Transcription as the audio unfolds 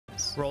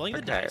Rolling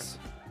the dice.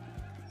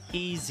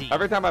 Easy.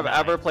 Every time I've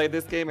ever played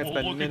this game, it's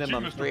been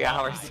minimum 3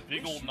 hours.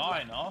 Big old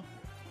 9, huh?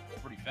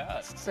 Pretty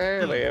fast.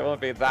 Surely it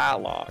won't be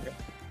that long.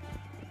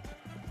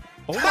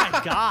 Oh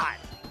my god.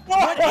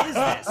 What is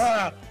this?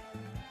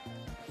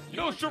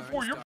 Yo, sure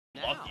for you're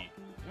lucky.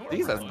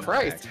 Jesus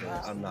Christ. Actually,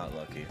 I'm not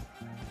lucky.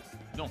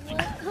 You don't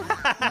think so? No,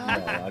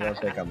 I don't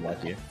think I'm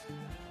lucky.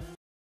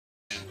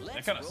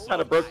 That kind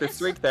Kind of broke the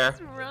streak there.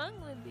 What's wrong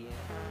with you?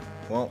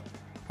 Well,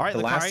 All right, the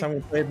last time we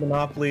played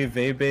Monopoly,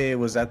 Vebe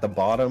was at the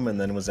bottom and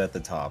then was at the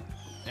top.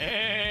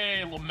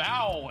 Hey,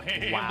 Lamau.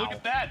 Hey, Wow. look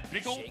at that.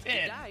 Big old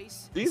pin.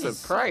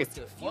 Jesus Christ.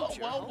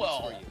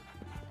 Well.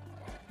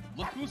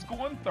 Look who's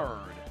going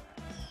third.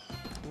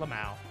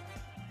 Lamau.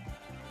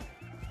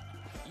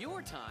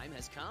 Your time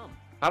has come.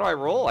 How do I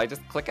roll? I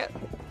just click it?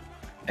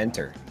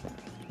 Enter.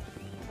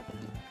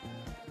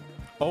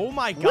 Oh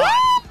my god.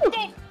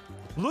 What?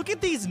 Look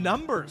at these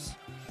numbers.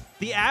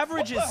 The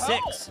average is What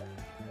the 6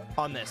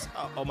 on this.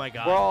 Oh my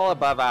god. We're all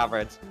above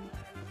average.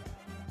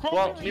 Well,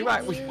 Crumpet, you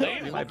might what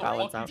the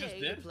balance fuck out. you just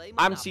did?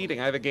 I'm cheating.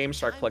 I have a Game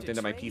Shark plugged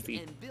into my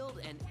PC.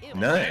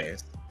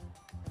 Nice.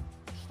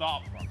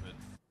 Stop, Crumpet.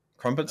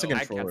 Crumpet's a No, I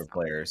can't controller stop.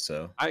 player,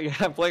 so.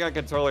 I'm playing on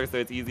controller, so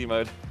it's easy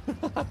mode.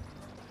 Controller.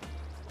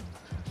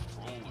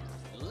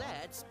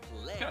 Let's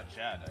play. Got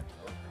Chad,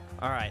 actually.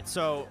 All right,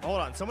 so hold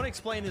on. Someone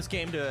explain this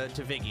game to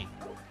Viggy.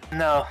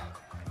 No,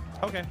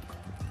 Okay.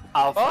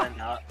 I'll find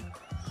out.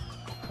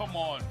 Come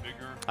on,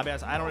 Bigger. I mean,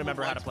 I don't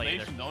remember how to play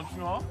either. Explanation, don't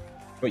you, huh?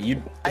 But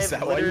you. I've Is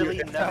that why you, literally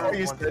is that never why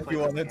you once said played you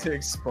this wanted game. to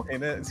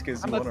explain it? It's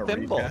because I'm you a want to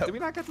thimble. recap. Do we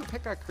not get to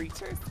pick our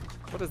creatures?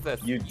 What is this?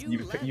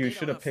 You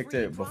should have picked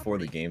it before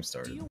the game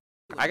started.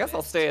 I guess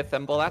I'll stay a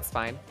thimble. That's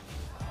fine.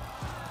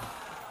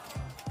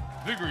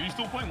 Bigger, you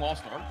still playing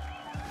Lost Ark?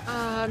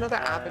 Another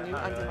avenue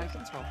not under really. my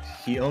control.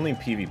 He only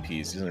PvPs.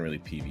 He doesn't really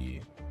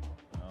PvE.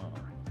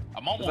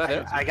 I'm almost that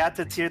it? I got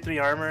to tier 3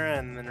 armor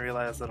and then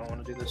realized I don't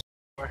want to do this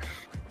anymore.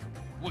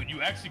 Wait,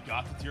 you actually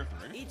got to tier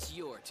 3? It's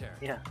your turn.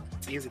 Yeah,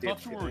 it's easy I to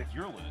thought you do. were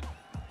Gear Lit.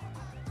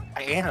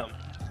 I am.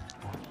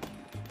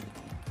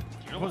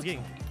 Gear Who's Lit's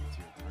getting-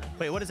 tier 3.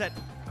 Wait, what is that?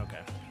 Okay.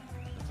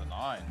 It's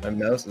a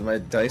 9. My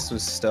dice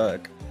was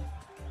stuck.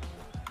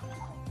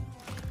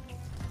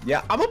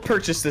 Yeah, I'm gonna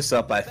purchase this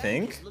up. I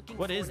think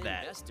What is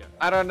that?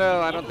 I don't know.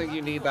 I don't think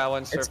you need that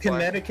one, it's Surfboy.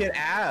 Connecticut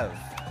Ave.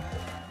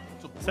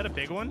 Is that a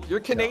big one? You're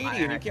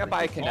Canadian. You can't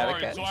buy a Alright,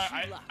 Connecticut. so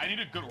I need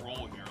a good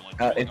roll here.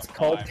 Like, It's like a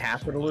called 5 or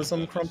capitalism,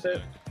 something.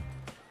 Crumpet.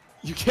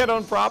 You can't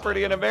own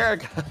property in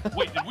America.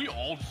 Wait, did we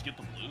all just get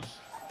the blues?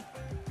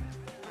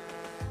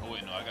 Oh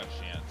wait, no, I got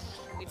a chance.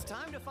 It's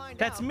time to find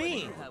That's out whether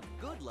me. you have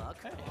good luck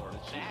or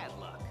bad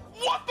luck.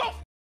 What the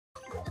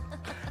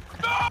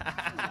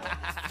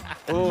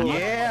Ooh.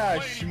 Yeah,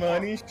 Wait,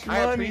 shmoney, I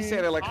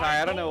appreciate it, Lakai.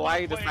 I don't know why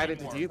you I don't decided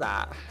to wanna do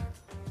that.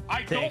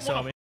 I Thanks, don't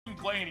want homie.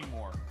 to play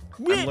anymore.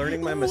 I'm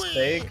learning my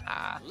mistake.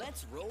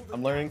 Let's roll the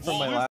I'm learning from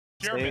my Well, last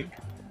Chairman, mistake.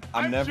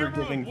 I'm never chairman of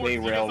the giving board, Bay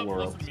so you guys Rail have to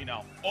World. Listen to me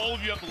now. All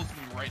of you have to listen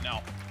to me right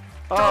now.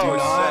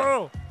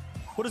 Oh,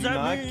 What does Do that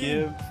not mean?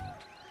 give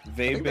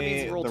think that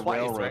means Vebe roll the twice,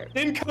 railroad. right?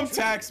 Income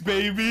tax,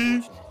 baby.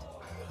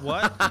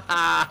 What?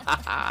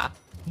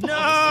 shit.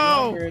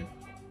 No!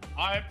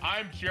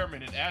 I'm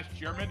chairman, and as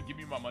chairman, give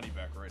me my money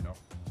back right now.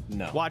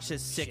 No. Watch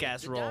this sick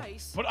ass roll.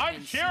 But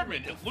I'm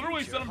chairman. It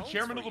literally said I'm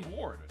chairman of the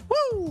board.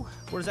 Woo!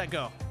 Where does that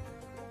go?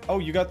 Oh,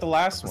 you got the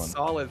last one.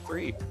 Solid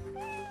 3.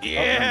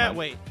 Yeah.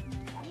 Wait.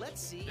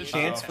 Let's see. It's if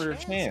chance the for a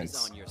chance chance.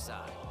 is on your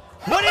side.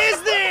 What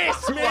is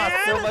this, You lost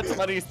so man? much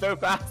money so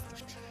fast.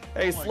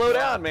 Hey, Oh my slow God.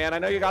 down, man. I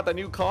know you got the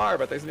new car,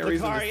 but there's no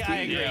reason to Lakari, I speed.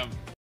 agree. Yeah.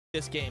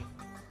 This game.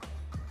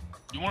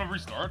 You want to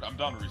restart? I'm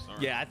down to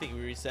restart. Yeah, I think we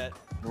reset.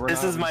 We're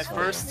This not is my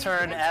restarting. first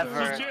turn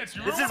ever. So, Chance,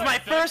 you This remember is what my I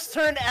said? first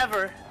turn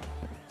ever.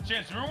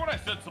 Chance, you remember when I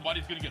said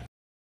somebody's gonna get?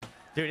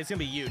 Dude, it's gonna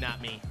be you,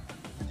 not me.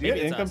 Do you Maybe get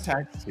it's income us.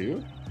 tax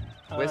too?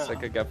 Wish I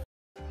could get.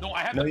 No,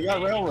 I had No, to you got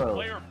pay each railroad.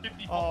 player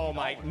 $50. Oh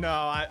my, no,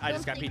 I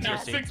just got There's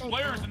PTSD. 6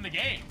 players in the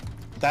game.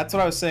 That's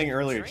what I was saying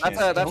earlier. That's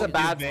Chance. a Don't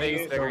bad give space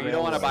Vebe figure. the You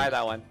don't want to buy railroad.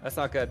 that one. That's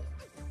not good.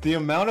 The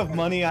amount of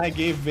money I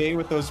gave Vay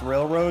with those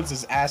railroads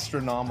is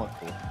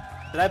astronomical.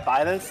 Did I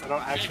buy this? I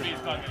don't actually JB's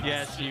remember. talking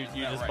Yes, about you shit. just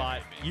Yeah, bought.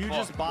 right, You JB.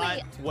 just bought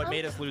Wait, what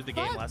made us lose the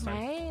game fuck, last time.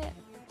 Right?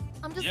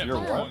 I'm just Yeah, You're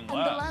fucked. what? I'm the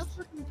last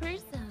fucking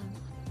person.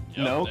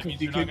 Yeah, No, that 'cause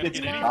means you you're could not gonna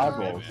get any some more, god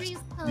rolls. baby.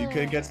 You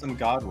could get some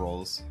god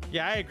rolls.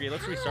 Yeah, I agree.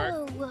 Let's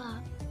restart.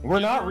 We're You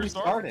not wanna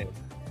restart? restarting.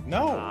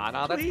 No.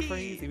 No, that's Please.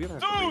 crazy. We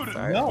don't have to Dude,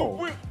 restart.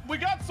 No. we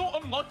got so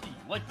unlucky.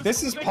 Like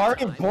This is thing-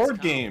 part of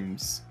board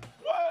games.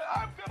 What?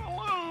 I'm gonna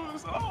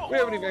lose. Oh. We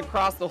haven't even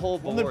crossed the whole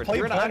Well, then board. play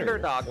You're an better.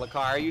 underdog,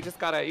 Lakar. You just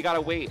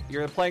gotta wait.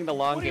 You're playing the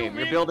long What do you game.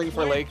 You're mean building for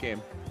play- late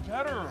game.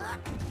 Better.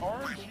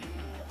 RNG.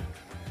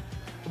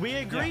 We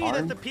agree Yeah,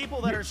 that the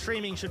people that are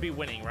streaming should be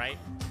winning, right?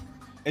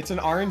 It's an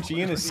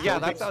RNG and a skill Yeah,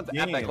 that sounds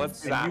game. epic.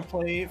 Let's do and that. you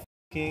play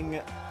fucking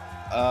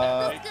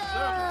Let's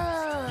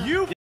go.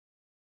 You.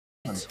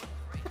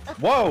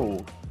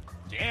 whoa.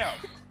 Damn.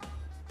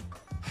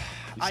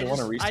 You still want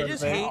to I restart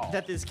just Vay? hate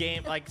that this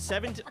game, like,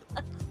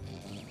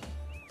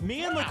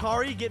 me and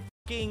Lakari get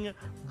fucking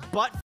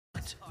butt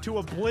to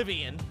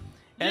oblivion,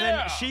 and then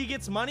Yeah. she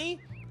gets money.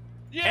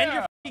 Yeah. End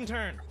your fucking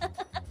turn.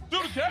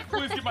 Dude, can I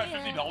please get my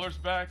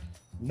 $50 back?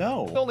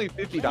 No, It's only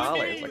 $50.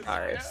 Please. Like,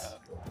 Iris.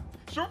 Yeah.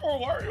 Sure,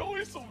 why are you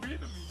always so mean to me?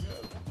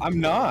 I'm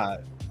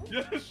not.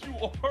 Yes, you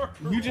are.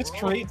 You just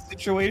create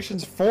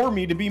situations for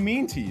me to be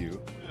mean to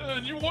you. Yeah,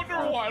 and you wonder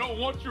why I don't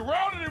want you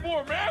around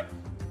anymore, man.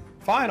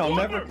 Fine, I'll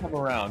Wonder. never come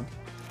around.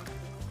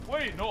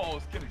 Wait, no, I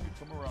was kidding.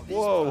 Come around. This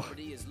Whoa.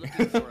 property is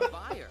looking for a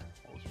buyer.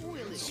 Will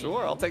it be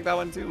Sure, I'll take that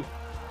one too.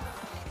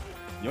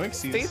 Yoink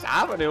State sees.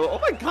 Avenue. Oh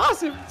my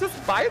gosh, I'm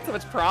just buying so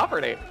much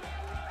property.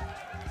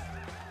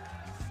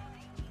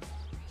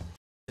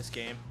 This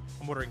game.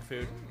 I'm ordering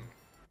food.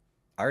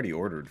 I already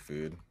ordered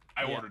food.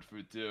 I Yeah. ordered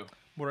food too.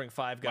 I'm ordering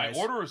 5 My guys.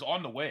 order is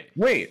on the way.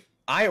 Wait,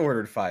 I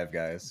ordered 5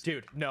 guys.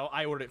 Dude, no,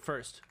 I ordered it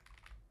first.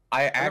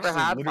 I never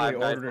actually had literally 5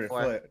 Guys ordered it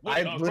before. first. Wait,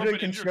 I no, literally somebody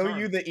can in your show turn.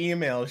 you the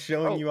email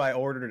showing Oh. you I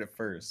ordered it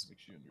first.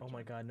 Oh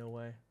my god, no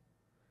way.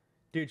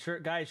 Dude, sure,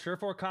 guys,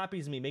 Sure4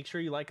 copies me. Make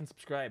sure you like and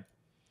subscribe.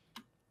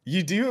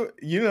 You do,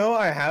 you know,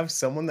 I have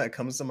someone that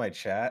comes to my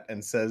chat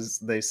and says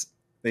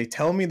they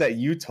tell me that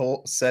you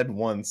said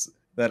once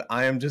that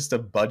I am just a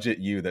budget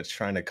you that's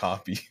trying to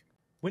copy.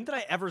 When did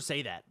I ever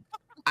say that?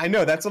 I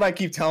know, that's what I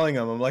keep telling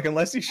him. I'm like,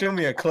 unless you show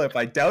me a clip,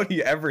 I doubt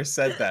he ever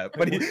said that.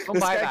 But this buy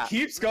guy that.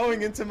 keeps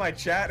going into my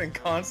chat and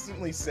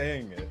constantly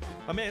saying it.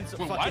 My man's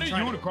Wait, why fucking do you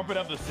trying and to, Crumpet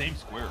have the same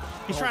square?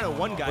 he's trying to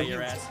one guy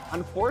your ass.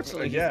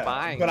 Unfortunately, he's Yeah,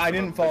 buying. but I some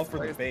didn't of fall those for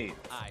the players. bait.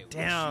 I wish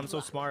Damn, you so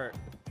luck. smart.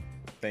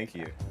 Thank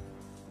you.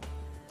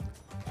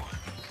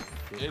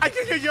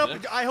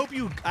 I hope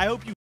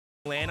you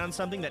land on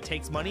something that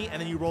takes money and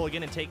then you roll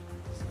again and take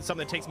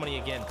something that takes money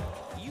again.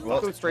 You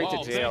Well, Go straight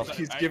Wow, to jail. thanks.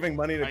 He's I- giving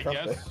money to I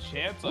Crumpet. guess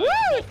chance. Woo!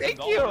 Thank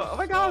you. Oh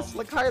my gosh,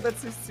 look higher.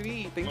 That's so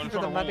sweet. Thank you for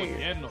the money.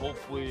 Again,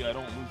 hopefully I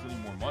don't lose any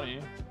more money.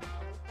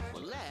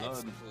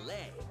 Let's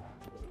play.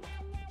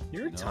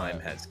 Your time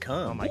has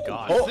come. Oh my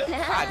god. Oh,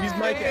 God he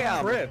might get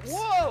damn. trips. He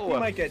Whoa!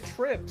 might get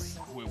trips.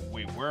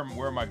 Wait, where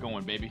am I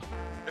going, baby?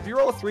 If you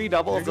roll 3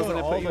 doubles, You're doesn't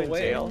it going put all you the in way.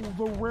 jail?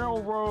 The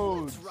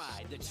railroad. Let's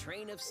ride the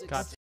train of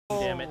God success.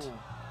 damn it.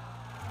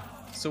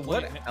 So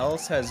what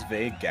else has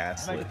Vay I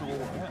gaslit get to you?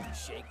 roll again.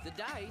 Shake the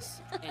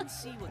dice and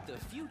see what the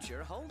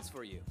future holds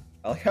for you.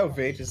 I like how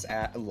Vay just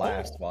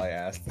laughed while I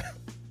asked.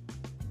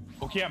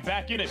 Okay, I'm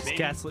back in it, He's baby.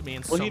 gaslit me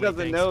in so Well, he many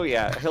doesn't things. know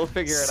yet. He'll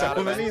figure it So out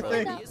many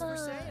eventually. things. Is for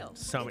sale.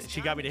 So many.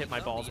 She got me to hit my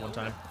balls one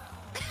time.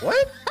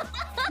 What?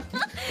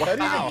 How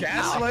do you Ow. get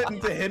gaslit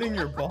into hitting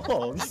your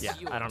balls? Yeah,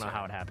 I don't know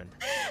how it happened.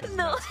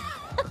 No.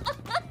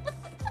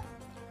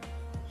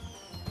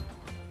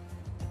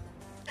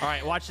 All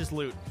right, watch this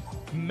loot.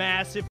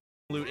 Massive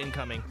loot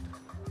incoming.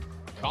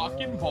 Cock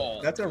and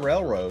ball. That's a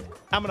railroad.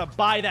 I'm gonna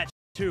buy that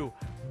too.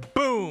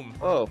 Boom.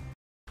 Oh,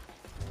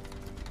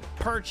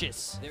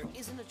 Purchase. There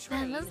isn't a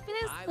train. Man, let's be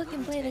this I fucking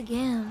wouldn't play it take.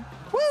 again.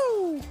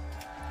 Woo!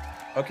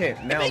 Okay,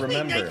 now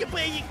remember.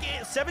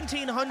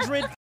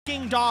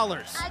 $1,700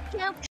 dollars. I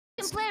can't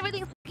fucking play.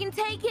 Everything's fucking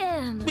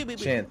taken.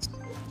 Chance.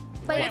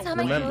 By the time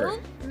I Remember,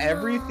 go,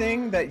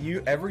 everything that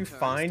every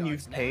fine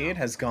you've paid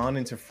has gone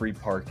into free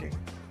parking.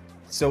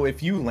 So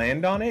if you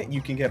land on it,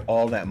 you can get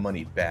all that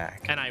money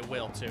back. And I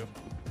will too.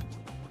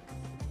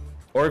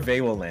 Or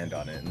Vay will land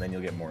on it, and then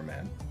you'll get more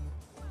mad.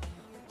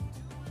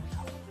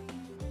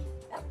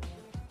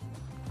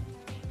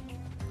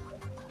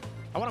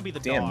 I want to be the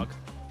Damn. dog.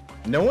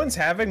 No one's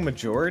having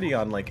majority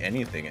on like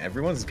anything.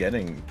 Everyone's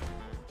getting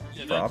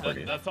Yeah,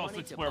 property. that's how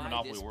Money to 6-player buy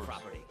Monopoly this works.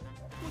 property.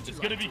 Would It's you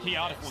gonna like be to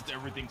chaotic invest? once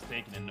everything's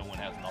taken and no one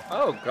has nothing.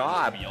 oh They'll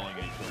God. be yelling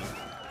at each other.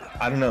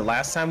 I don't know.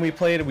 Last time we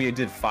played, we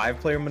did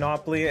 5-player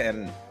Monopoly,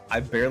 and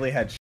I barely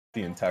had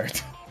the entire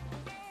time.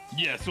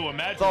 Yeah, so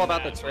imagine It's all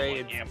about that, the but, like,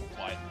 trades.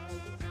 amplified.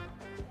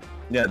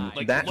 Yeah,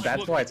 Like, that's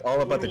look, why it's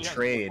all about the literally has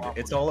trade.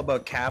 property. It's all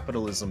about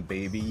capitalism,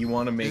 baby. You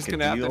want to You're make just a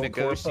gonna have deal, to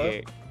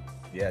negotiate. Corpa?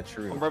 Yeah,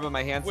 true. I'm rubbing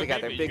my hands Wait,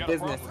 together. baby, you Big got a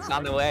business. problem? It's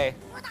on the way.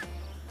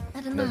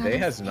 I don't No, know. how Vay to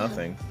has feel.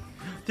 nothing.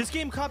 This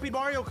game copied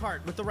Mario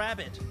Kart with the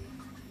rabbit.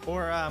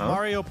 Or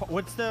Mario.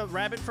 What's the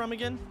rabbit from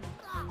again?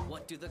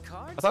 What do the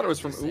cards I thought it was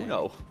have from to say?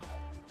 Uno.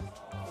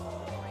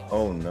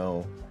 Oh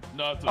no.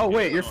 No, it's Oh, okay.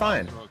 wait, you're No,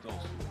 fine.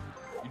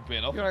 You pay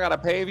enough. You don't gotta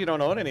pay if you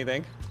don't own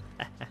anything.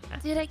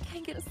 Dude, I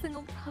can't get a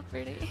single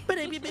property.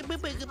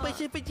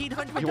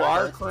 You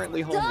are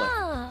currently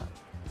homeless.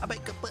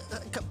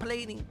 Stop.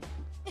 Complaining.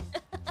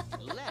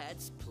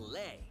 Let's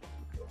play.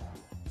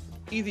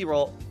 Easy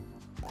roll.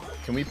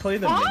 Can we play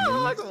the Fuck,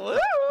 Minions woo!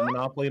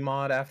 Monopoly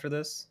mod after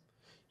this?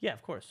 Yeah,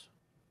 of course.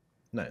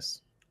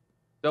 Nice.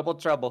 Double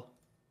trouble.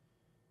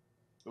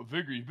 So,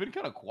 Vigor, you've been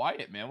kind of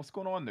quiet, man. What's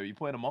going on there? You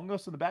playing Among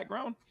Us in the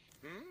background?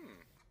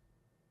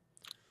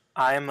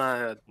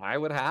 I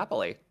would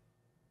happily.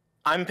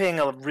 I'm paying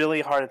a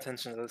really hard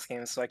attention to this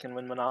game so I can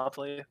win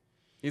Monopoly.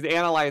 He's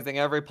analyzing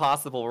every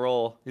possible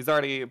roll. He's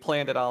already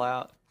planned it all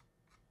out.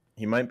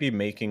 He might be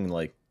making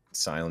like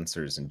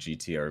silencers in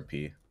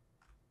GTRP. Is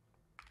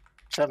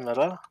that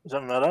meta? Is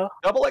that meta?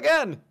 Double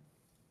again.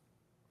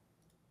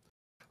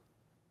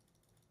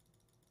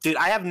 Dude,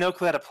 I have no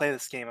clue how to play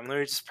this game. I'm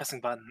literally just pressing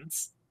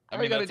buttons. I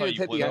All mean, you gotta that's do how is you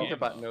hit play the the enter game.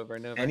 button over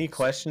and over. Any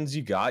questions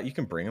you got, you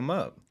can bring them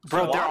up.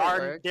 Bro,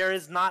 Water. there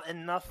is not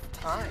enough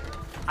time.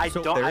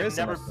 there is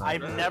enough time.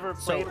 I've never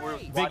played where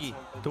Viggy,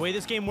 the way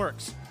this game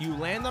works, you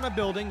land on a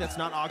building that's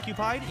not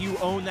occupied, you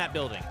own that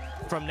building.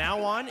 From now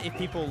on, if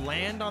people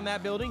land on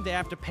that building, they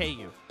have to pay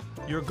you.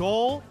 Your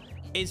goal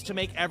is to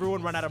make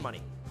everyone run out of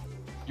money.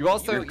 You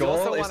also, Your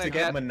goal is want to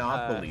get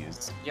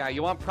monopolies. Yeah,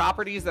 you want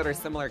properties that are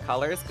similar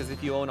colors, because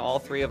if you own all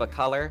 3 of a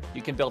color,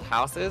 you can build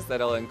houses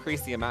that'll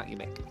increase the amount you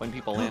make when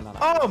people land on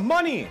it. Oh,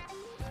 money!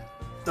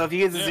 So if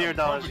you get Damn,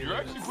 $0, you're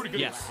actually pretty good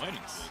Yes. at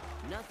explaining.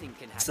 Nothing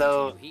can happen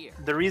So to you here.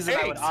 the reason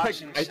I would Thanks,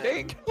 auction I shit-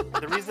 think.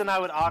 the reason I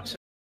would auction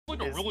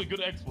Like a Is- really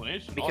good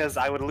explanation. because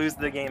I would lose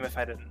the game if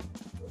I didn't.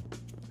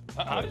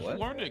 How did you What?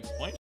 learn to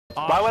explain?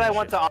 Why would I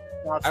want to auction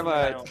off I'm something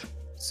I a- own?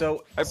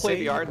 So I play say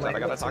the you art, but I land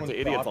gotta on talk to someone's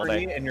idiots all day.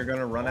 property and you're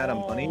gonna run out of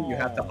money. You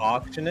have to Oh.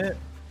 auction it,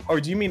 or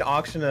do you mean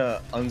auction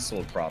a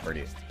unsold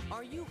property?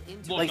 Are you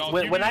into Look, Like I'll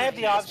when, give when you I an have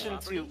the example.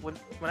 option to when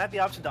I have the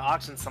option to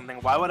auction something,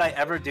 why would I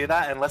ever do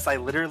that unless I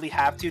literally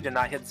have to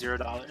not hit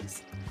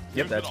 $0?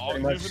 Yep, that's pretty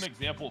much. Here's an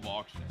example of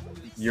auction.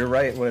 You're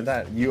right with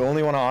that. You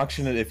only want to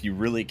auction it if you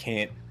really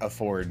can't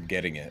afford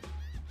getting it.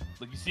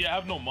 Like you see, I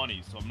have no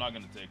money, so I'm not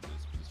gonna take this.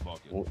 Just fuck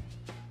it. Well,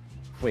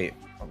 wait,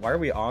 why are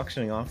we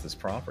auctioning off this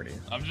property?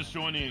 I'm just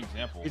showing you an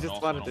example. You and just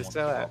also wanted I to don't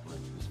show want it. this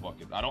property. Just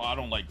fuck it. I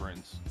don't like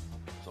grins,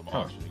 so I'm Huh.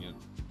 auctioning it.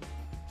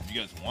 If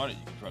you guys want it,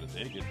 you can try to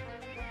take it.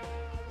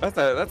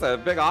 That's a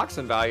big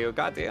auction value.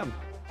 Goddamn.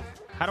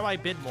 How do I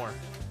bid more?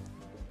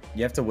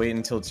 You have to wait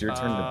until it's your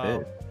turn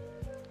to bid.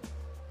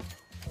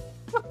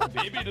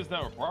 Maybe doesn't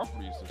have a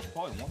property, so she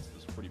probably wants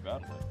this pretty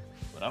badly.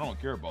 But I don't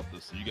care about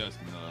this, so you guys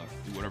can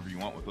do whatever you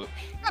want with it.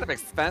 Kind of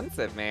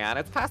expensive, man.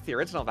 It's past the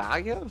original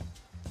value.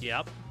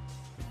 Yep.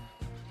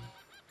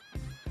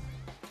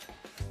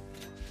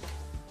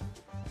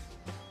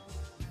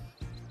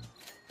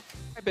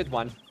 I bid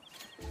 1.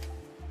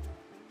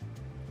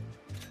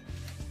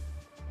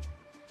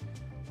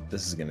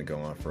 This is gonna go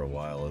on for a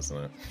while,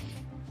 isn't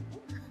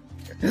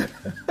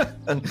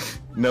it?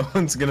 No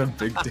one's gonna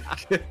big dick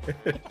it.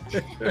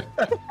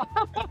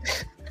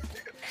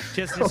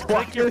 Just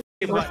click your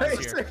Why buttons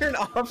is here. there an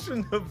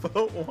option to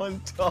vote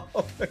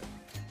 $1?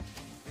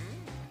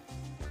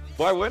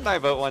 Why wouldn't I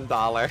vote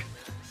 $1?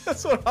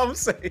 That's what I'm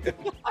saying.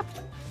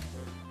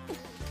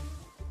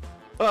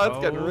 Oh,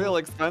 it's getting Oh. real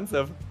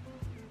expensive.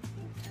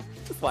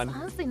 This one.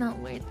 Honestly, not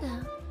worth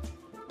it.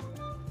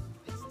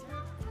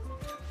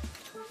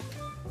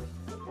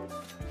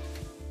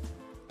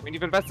 I mean,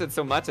 you've invested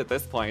so much at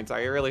this point.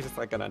 Are you really just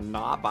like gonna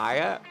not buy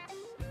it?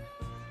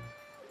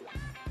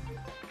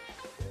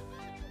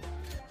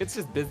 It's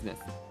just business.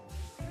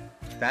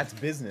 That's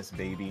business,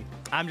 baby.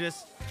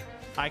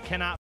 I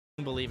cannot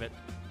believe it.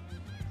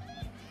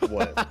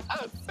 What?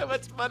 So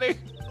much money.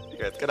 You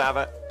guys can have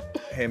it.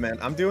 Hey man,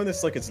 I'm doing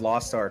this like it's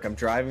Lost Ark. I'm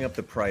driving up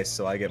the price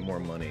so I get more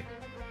money.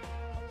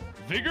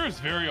 Vigor is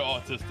very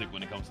autistic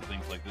when it comes to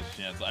things like this,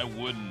 Chance. I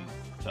wouldn't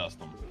test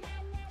him.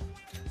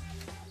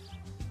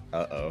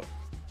 Uh-oh.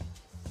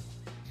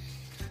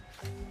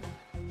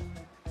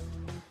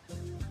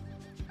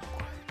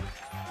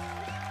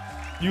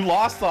 You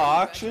lost the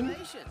auction?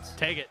 Patience.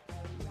 Take it.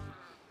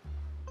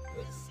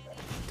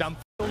 Dumb.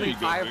 There you go,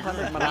 500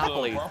 Vigor.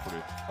 monopolies. Property.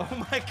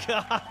 Oh my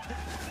god.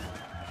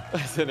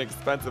 It's an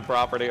expensive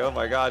property. Oh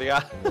my god,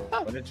 yeah.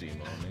 What a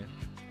G-mommy.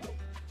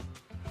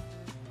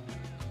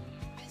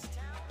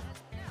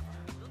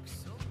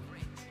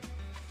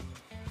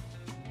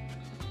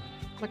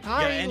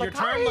 Yeah, and your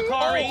turn,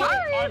 Makari.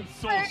 Oh, I'm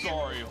so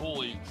sorry.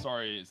 Holy,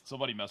 sorry.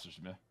 Somebody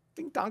messaged me.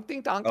 Ding dong,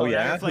 ding dong. Oh now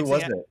yeah? you're Who flexing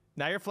was it. it?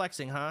 Now you're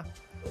flexing, huh?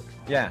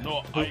 Yeah.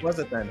 No, Who was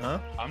it then, huh?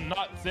 I'm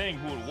not saying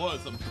who it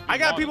was. I'm just I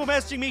got being people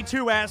honest. messaging me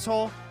too,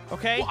 asshole.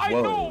 Okay? Well, I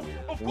Whoa. know.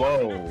 Of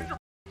Whoa.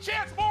 course,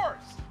 Chance Morris.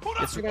 Who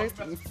does You guys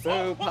are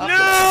so popular.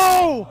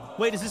 No!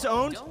 Wait, is this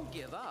owned? Don't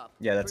give up.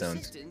 Yeah, that's owned.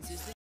 Persistence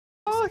is the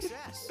Oh,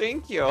 success.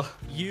 thank you.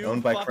 You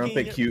Owned by fucking...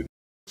 Crumpet Cute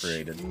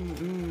created.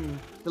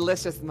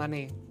 Delicious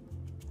money.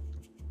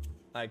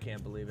 I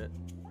can't believe it.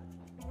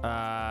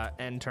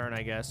 End turn,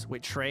 I guess.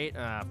 Wait, trait?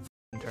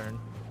 Turn.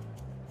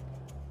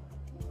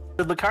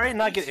 Did Lucari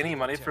not get any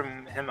money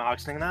from him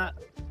auctioning that?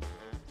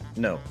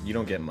 No, you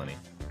don't get money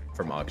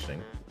from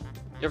auctioning.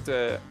 You have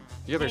to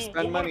either So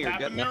spend what money or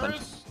get happened there nothing.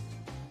 is,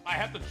 I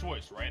had the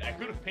choice, right? I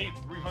could have paid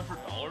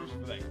 $300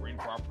 for that green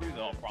property that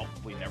I'll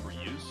probably never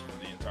use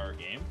for the entire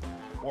game,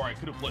 or I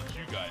could have let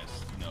you guys,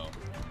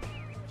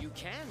 You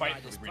can fight buy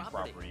for this the green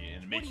property. property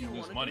and What make do you you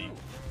lose wanna money, do?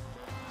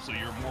 so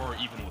you're more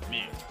even with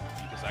me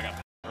because I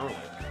got early.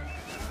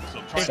 So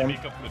I'm trying to Some-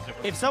 make up for the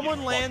difference. If someone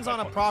Fuck, lands I on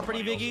a fucked property,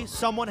 somebody Viggy, else.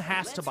 someone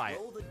has to Let's buy it.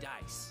 roll the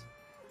dice.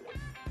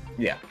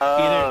 Yeah.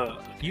 Either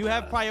you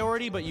have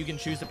priority, but you can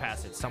choose to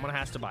pass it. Someone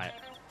has to buy it.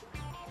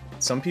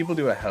 Some people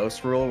do a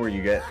house rule where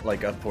you get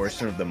like a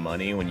portion of the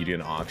money when you do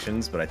an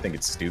auctions, but I think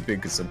it's stupid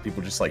because some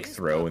people just like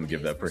throw and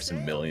give that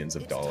person millions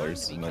of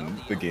dollars and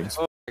then the game's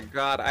Oh my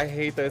god, I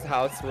hate those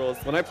house rules.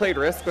 When I played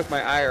Risk with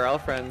my IRL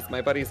friends, my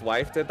buddy's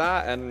wife did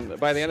that, and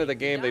by the end of the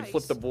game, they'd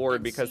flip the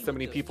board because so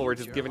many people were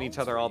just giving each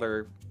other all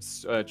their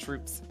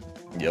troops.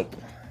 Yep.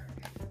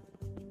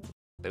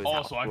 those Oh,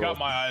 house so I rules. got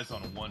my eyes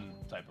on one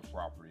type of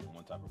property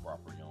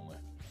only.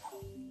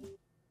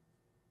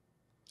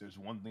 There's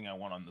one thing I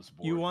want on this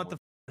board. You want the more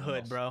than hood,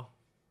 else. bro.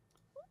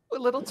 A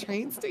little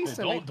train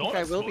station. I think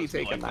I will be expose me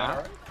taking like that.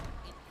 alright?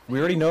 We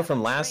already know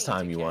from last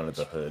time you wanted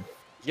the hood.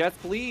 Yes,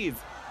 please.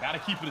 Gotta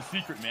keep it a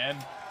secret, man.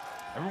 Well,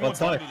 Everyone's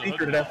it's not onto a the hood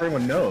secret. now.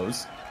 Everyone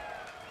knows.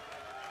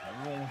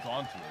 Everyone's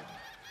onto it.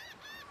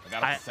 I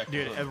gotta protect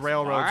Dude, the hood.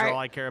 railroads are Alright. all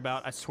I care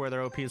about. I swear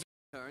they're OPs.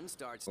 Turn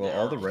starts Well, now.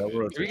 all the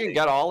railroads. If we can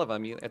get all of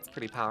them, it's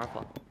pretty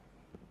powerful.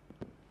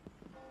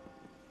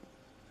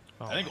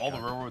 Oh I think my all the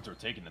God. railroads are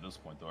taken at this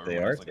point, though. They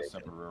Everyone are has, like a taken.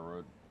 separate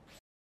railroad.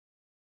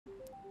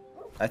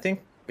 I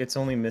think it's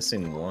only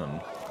missing one.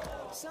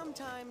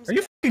 Sometimes Are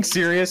you fucking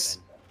serious?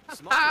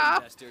 smart Ah!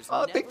 investors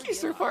Oh, never thank you, give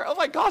Sir up. Far. Oh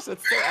my gosh,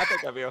 that's so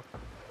epic of you.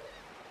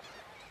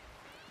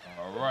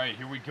 All right,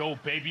 here we go,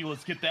 baby.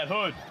 Let's get that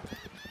hood.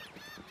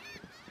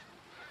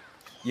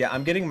 Yeah,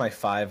 I'm getting my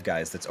Five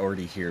Guys that's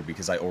already here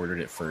because I ordered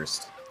it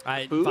first.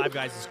 Food? Five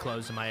Guys is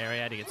closed in my area.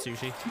 I had to get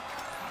sushi.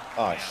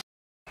 Oh, I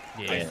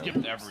Yeah.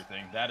 skipped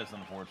everything. That is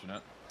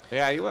unfortunate.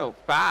 Yeah, you went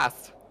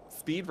fast.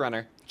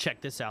 Speedrunner.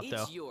 Check this out,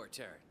 though. It's your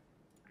turn.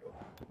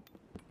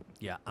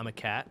 Yeah, I'm a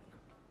cat.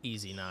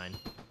 Easy 9.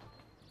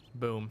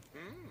 Boom.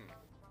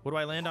 What do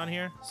I land on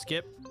here?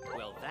 Skip.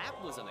 Well, that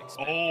was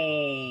unexpected.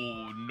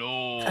 Oh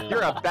no.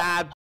 You're a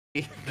bad.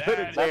 Go to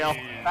That jail.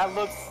 is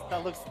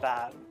That looks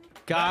bad.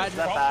 God that is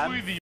that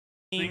probably bad?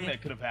 the thing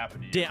that could have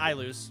happened to you. damn, I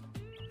lose.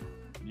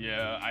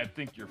 Yeah, I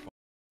think you're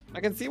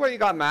I can see why you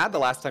got mad the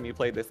last time you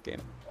played this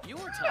game. Your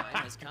time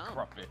has come.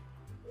 Crumpet.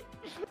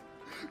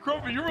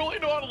 Crumpet, you really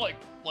know how to like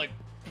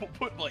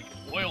put like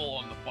oil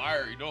on the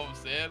fire. You know what I'm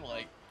saying?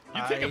 Like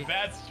you take a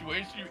bad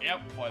situation, you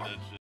amplify that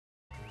shit.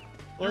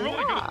 You're Well,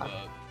 really good yeah. at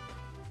that.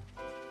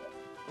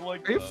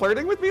 Like, Are you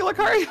flirting with me,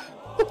 Lakari?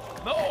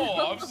 No,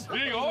 I'm just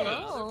being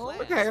honest. Oh.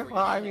 Okay,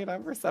 well, I mean,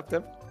 I'm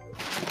receptive.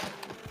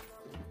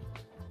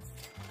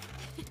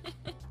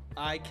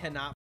 I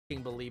cannot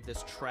fucking believe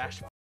this trash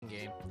fucking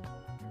game.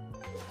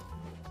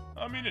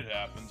 I mean, it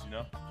happens, you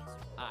know.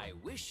 I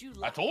wish you I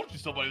luck. told you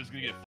somebody was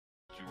gonna get.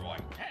 You were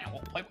like, hey,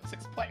 we'll play with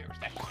 6 players.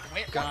 That's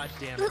weird. God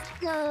damn it. Let's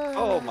go.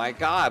 Oh my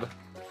god.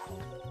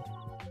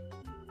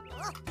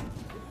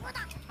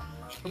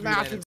 You Massive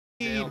landed in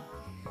speed. jail.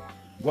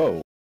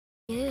 whoa.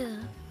 Yeah.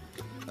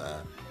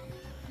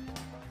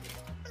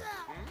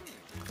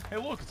 Hey,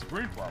 look, it's a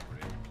green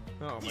property.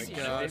 Oh my This is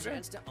your God.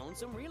 chance to own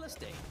some real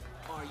estate.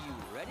 Are you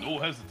ready? No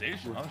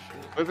hesitation, huh?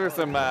 Shit. Those are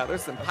some,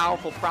 there's some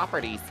powerful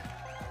properties.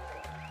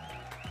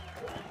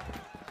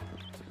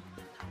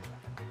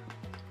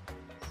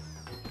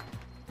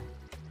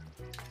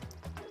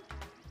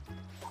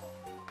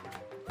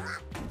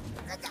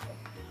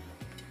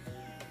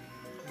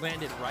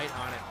 Landed right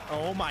on it.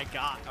 Oh my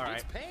God. All right.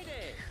 It's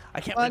payday.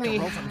 I can't wait Funny. to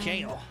roll from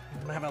jail.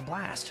 I'm gonna have a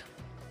blast.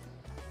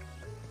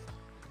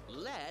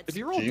 Let's If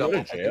you roll Did you go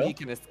double, to I think jail? he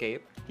can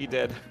escape. He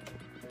did.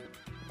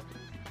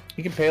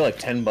 You can pay like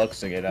 $10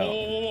 to get Whoa, out.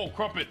 whoa, whoa,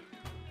 Crumpet.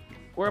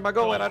 Where am I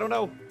going? I don't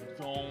know.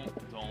 Don't,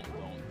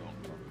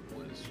 Crumpet,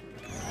 please.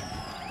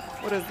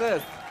 What is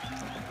this?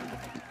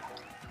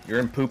 You're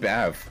in Poop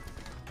Ave.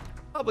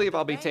 I believe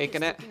I'll be Bank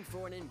taking is it. looking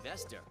for an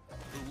investor.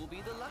 Who will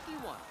be the lucky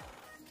one?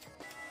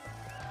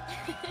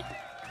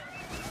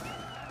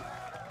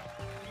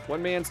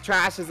 One man's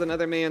trash is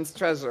another man's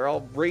treasure.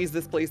 I'll raise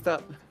this place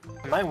up.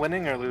 Am I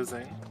winning or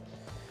losing?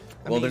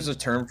 Well, there's a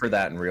term for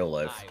that in real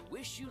life. I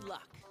wish you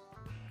luck.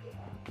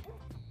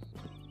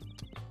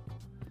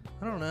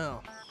 I don't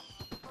know.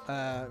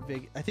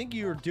 Vig, I think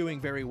you're doing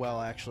very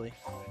well, actually.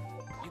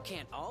 You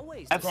can't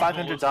always. I have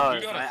Crumpet, $500. listen,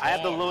 you gotta I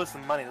have the talk. lowest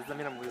in money. Does that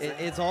mean I'm losing?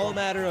 It's all a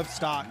matter of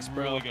stocks, You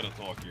bro. really gotta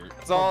talk here.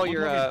 It's all Look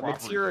your at these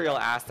properties. material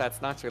assets,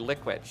 not your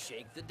liquid.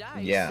 Shake the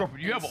dice. Yeah. Crumpet,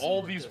 you have and see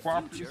all what these the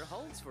properties. future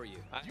holds for you.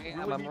 I You am.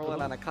 really I'm need to rolling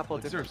look. on a couple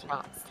Like, different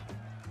seriously. spots.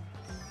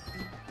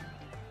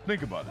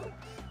 Think about it.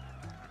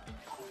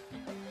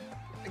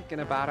 Thinking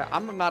about it.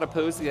 I'm not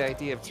opposed to the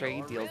idea of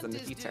trade Your deals in the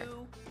rent is future.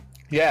 due.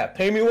 Yeah,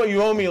 pay me what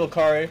you owe me,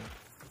 Lakari.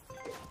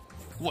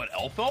 What,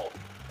 Elfelt?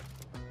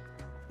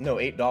 No,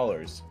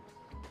 $8.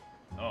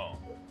 Oh.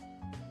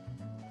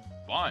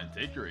 Fine,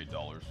 take your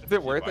 $8. Is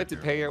it worth it to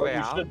pay your way you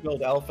out? should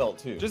build Elfelt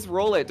too. Just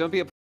roll it. Don't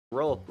be a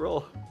roll.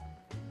 Roll.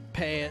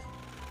 Pay it.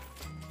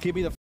 Get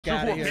me the Sure,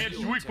 out well, of here. man,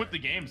 should we quit the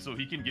game so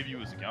he can give you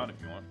his account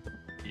if you want?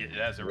 It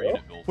has every Well,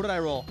 unit built. What did I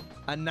roll?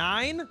 A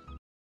 9?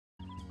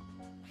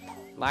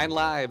 9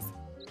 lives.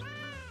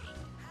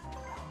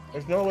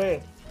 There's no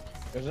way.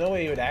 There's no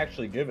way you would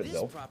actually give it This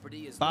though.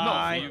 property is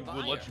Bye. No,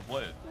 we'll let you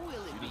play it. Will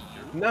it be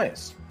you?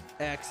 Nice.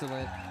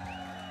 Excellent.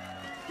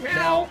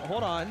 Now,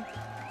 hold on.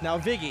 Now,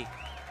 Viggy,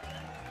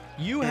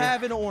 you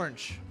have an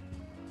orange,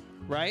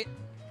 right?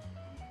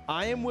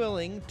 I am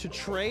willing to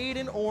trade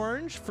an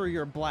orange for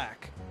your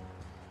black.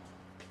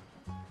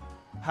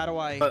 How do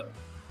I? But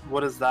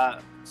what is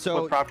that?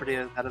 So what property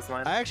is that? Is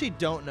mine? I actually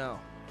don't know.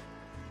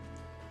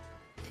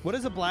 What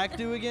does a black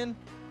do again?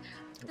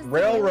 Just the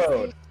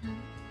Railroad.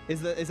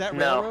 realization. Is that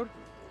No. railroad?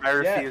 I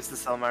Yeah. refuse to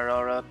sell my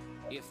railroad.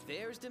 If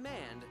there's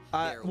demand,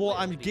 Well, there will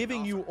I'm be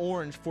giving you offer.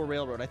 orange for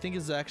railroad. I think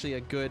is actually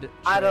a good.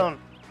 I trade. don't.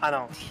 I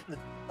don't.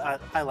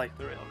 I like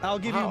the railroad. I'll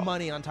give you Wow.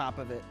 money on top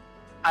of it.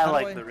 I how do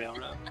like I- the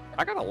railroad.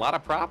 I got a lot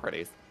of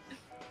properties.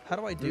 How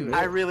do I do it?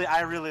 I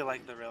really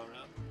like the railroad.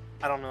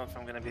 I don't know if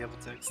I'm gonna be able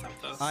to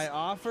accept this. I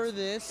offer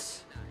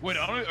this, Wait,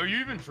 are you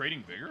even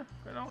trading bigger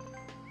right now?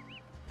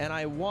 and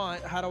I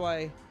want. How do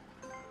I?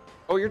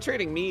 Oh, you're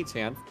trading me,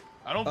 Chance.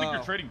 I don't think Oh.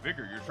 you're trading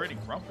bigger. You're trading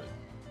Crumpet.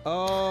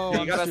 Oh, You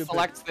I'm gotta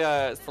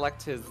stupid.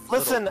 select his.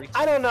 Listen, little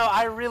I don't know.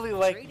 I really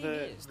like Trading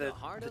the is the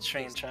heart of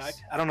train business. track.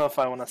 I don't know if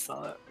I want to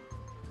sell it.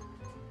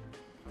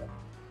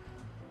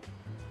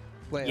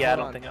 Wait, Yeah, I hold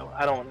don't on. think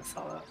I don't want to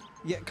sell it.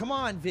 Yeah, come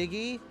on,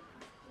 Viggy.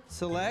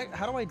 Select.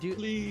 How do I do?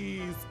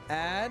 Please.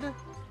 Add.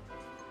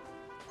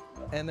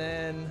 And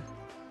then.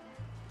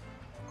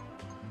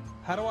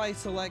 How do I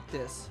select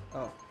this?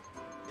 Oh.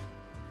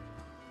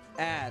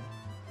 Add.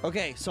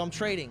 Okay, so I'm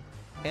trading.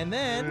 And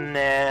then,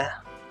 Nah.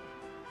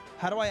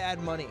 how do I add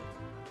money?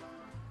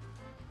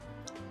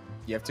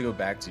 You have to go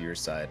back to your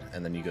side,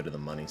 and then you go to the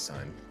money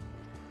sign.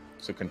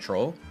 So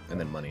control, and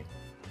then money.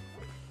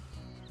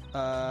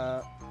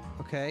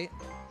 Okay.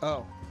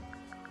 Oh.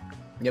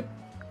 Yep.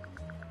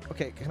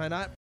 Okay, can I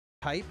not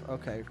type?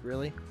 Okay,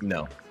 really?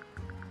 No.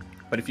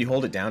 But if you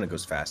hold it down, it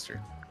goes faster.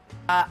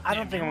 I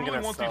don't think you I'm really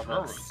gonna want sell these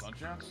railroads, this. don't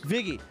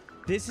you? Viggy,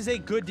 this is a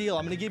good deal.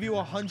 I'm gonna give you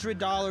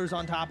 $100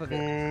 on top of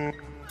it.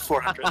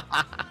 400.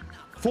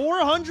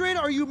 400?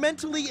 Are you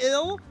mentally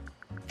ill?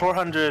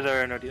 400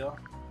 or no deal.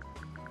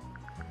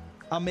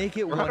 I'll make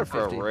it We're hunting for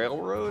a 150.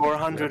 railroad.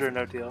 400 or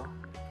no deal.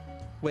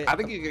 Wait, I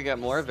think you could get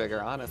more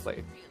vigor,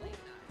 honestly.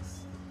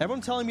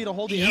 everyone's telling me to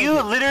hold the You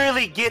arrow.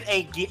 literally get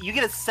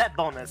a set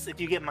bonus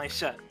if you get my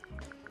shut.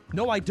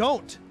 No, I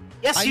don't.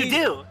 Yes, I you need-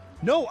 do.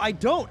 No, I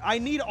don't. I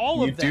need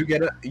all You of them. do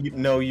get a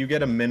you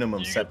get a minimum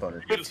You set get-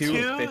 bonus. you get a Two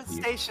 250.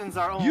 stations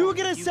are owned. You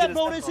get a set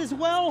bonus as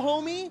well,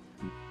 homie.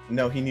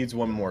 No, he needs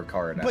one more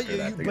card But after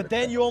that. to get but a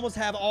then set. you almost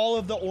have all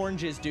of the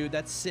oranges, dude.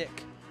 That's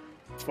sick.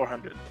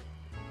 400.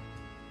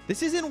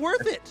 This isn't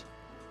worth it.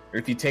 Or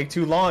if you take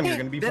too long, you're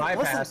gonna be Then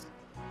listen. bypassed.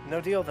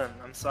 No deal then.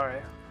 I'm sorry.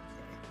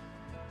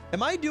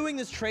 Am I doing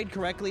this trade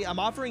correctly? I'm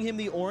offering him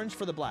the orange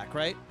for the black,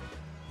 right?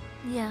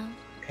 Yeah.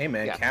 Hey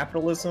man, Yeah.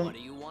 capitalism. What do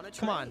you want to trade?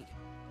 Come on.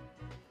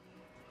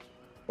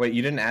 Wait,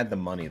 you didn't add the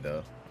money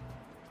though.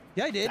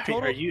 Yeah, I did. Are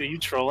Total. you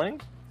trolling?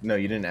 No,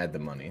 you didn't add the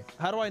money.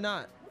 How do I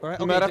not? All right,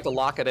 You okay, might have to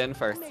lock it in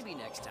first. Maybe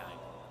next time.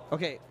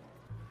 Okay.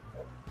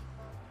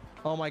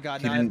 Oh my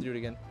god, He now I have to didn't- do it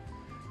again.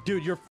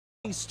 Dude, you're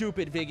f***ing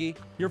stupid, Viggy.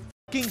 You're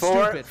f***ing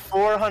For stupid.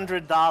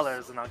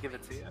 $400, and I'll give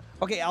it to you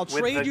Okay, I'll with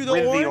trade the- you the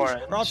with the orange,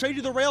 orange. or I'll trade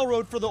you the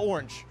railroad for the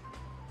orange.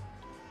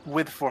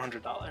 with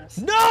 $400.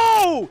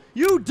 No!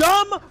 You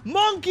dumb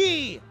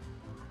monkey!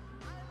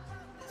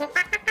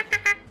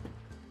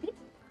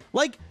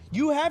 Like,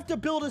 you have to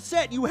build a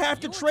set. You have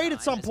to Your trade at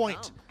time some has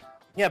point. come.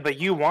 Yeah, but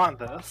you want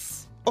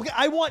this. Okay,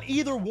 I want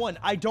either one.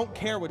 I don't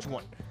care which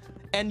one.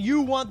 And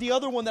you want the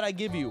other one that I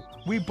give you.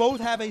 We both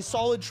have a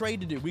solid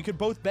trade to do. We could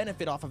both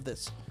benefit off of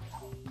this.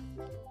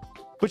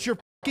 But you're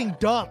fucking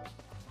dumb.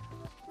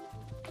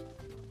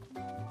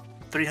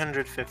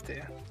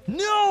 350.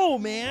 No,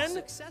 man.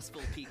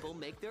 Successful people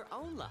make their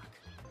own luck.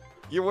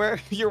 You're wearing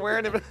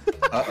him,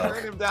 Uh-oh.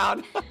 wearing him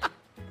down.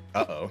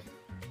 Uh-oh.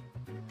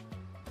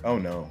 Oh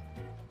no.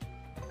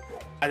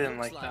 I didn't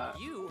Looks like that.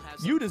 You, have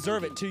You some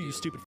deserve thinking it too, to you do.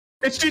 stupid.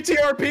 It's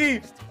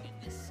GTRP!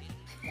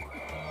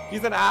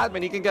 He's an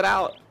admin. He can get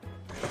out.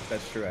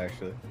 That's true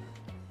actually.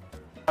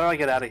 How do I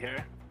get out of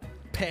here?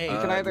 Pay. You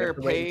can you either have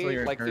to wait until pay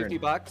your like turn.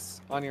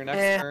 $50 on your next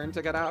Eh. turn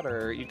to get out,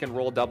 or you can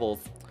roll doubles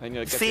and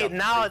you'll get See, you up to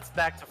now free. it's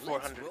back to Let's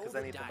 400 roll because I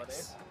the need the money.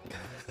 dice.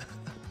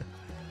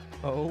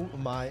 Oh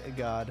my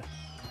god.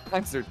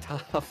 Times are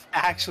tough. I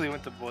actually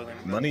went to boiling.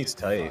 Money's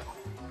tight.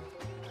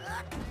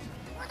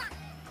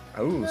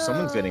 Oh,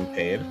 someone's getting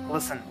paid.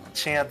 Listen,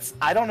 Chance,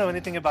 I don't know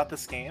anything about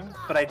this game,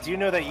 but I do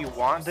know that you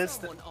want this,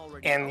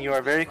 and you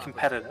are very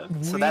competitive.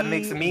 So that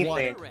makes me want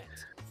think. Correct.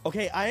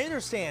 Okay, I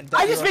understand. That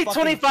I just you're a made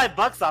fucking- 25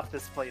 bucks off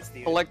this place,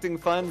 dude. Collecting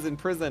funds in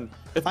prison.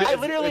 It's, I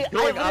literally, it's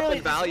going up in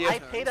just- value. I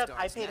paid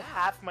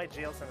half my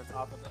jail sentence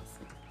off of this.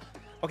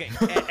 Okay,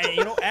 and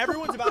you know,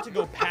 everyone's about to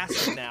go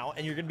passive now,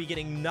 and you're going to be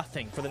getting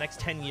nothing for the next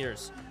 10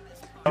 years.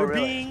 Oh, You're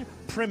really? being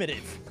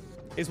primitive,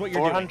 is what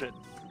you're 400.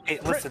 Hey,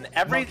 listen,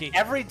 Monkey.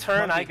 every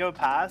turn I Monkey. go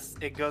past,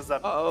 it goes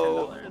up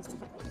Uh-oh. $10.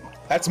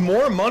 That's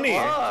more money.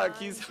 Fuck,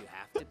 he's You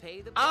have to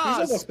pay the Ah,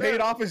 He's almost snap. paid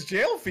off his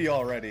jail fee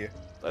already.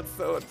 That's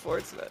so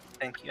unfortunate.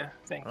 Thank you,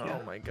 thank you, doing.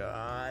 Oh my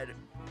god.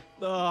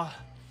 Ugh.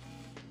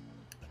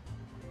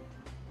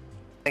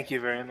 thank you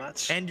very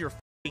much. End your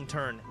f***ing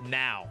turn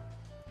now.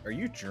 Are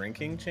you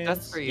drinking, Chance?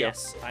 That's for you.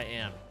 Yes, I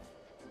am.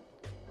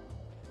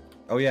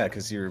 Oh yeah,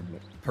 because you're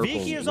purple.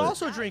 Vicky is lit.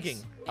 also drinking.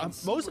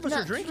 Most of us are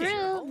Not drinking.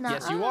 true.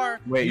 Yes, you Nuh-uh. are.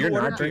 Wait, You you're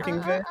not ordered beer.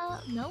 drinking, Vay?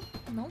 No,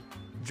 no.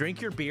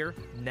 Drink your beer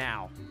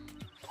now.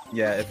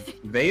 Yeah,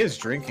 if Vay is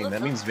drinking,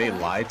 that means Vay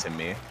lied to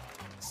me.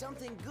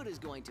 Something good is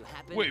going to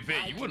happen. Wait, Vay,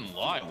 I you can wouldn't feel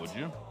lie, it. would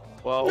you?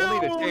 Well, No,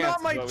 only the chance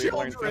not my is what we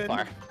learned so children.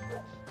 far.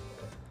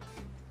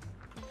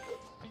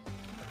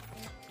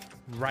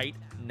 Right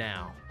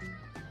now.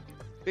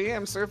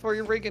 Damn, Surf,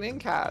 you're raking in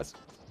cast.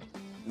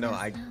 No,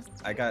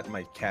 I got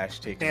my cash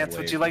taken Chance,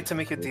 away. would you like to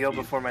make a deal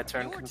before my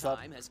turn comes up?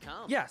 Time has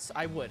come. Yes,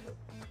 I would.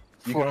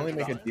 You can only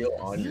make a deal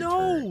on your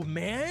turn. No,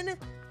 man.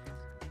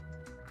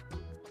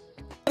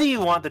 What do you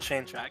want the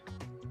train track?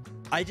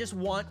 I just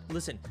want,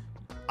 listen,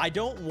 I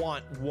don't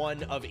want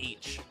one of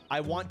each. I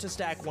want to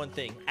stack one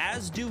thing,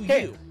 as do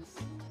Hey. you.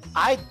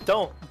 I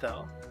don't,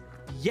 though.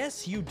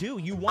 Yes, you do.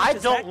 You want I to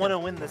don't stack want to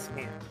them. win this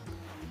game.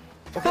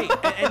 Okay,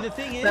 and the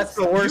thing is, That's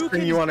the worst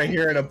thing can- you want to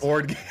hear in a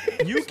board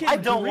game. You can I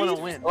don't want to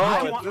grief- win. Oh,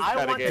 I it's want, this I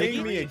kinda want game. to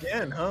Ping me grief.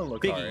 again, huh?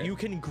 Look, Biggie, you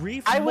can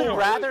grief I would more.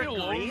 rather Leave me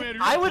alone, grieve. man,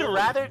 you're I would alone.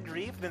 rather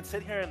grieve than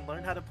sit here and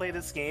learn how to play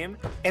this game.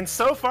 And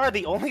so far,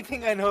 the only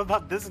thing I know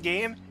about this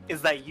game is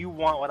that you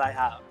want what I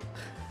have.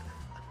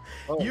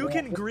 You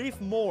can grief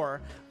more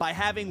by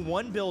having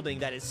one building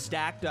that is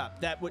stacked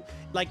up. That would,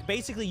 like,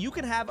 basically, you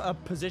can have a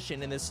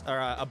position in this, or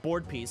a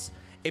board piece.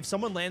 If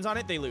someone lands on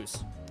it, they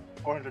lose.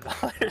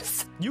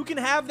 $400. You can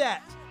have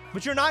that,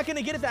 but you're not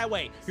gonna get it that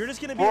way. You're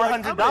just gonna be like,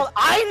 I'm $400. gonna-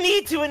 I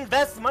need to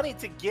invest money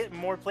to get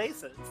more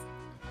places.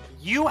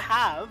 You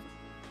have.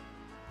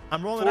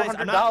 I'm rolling dice.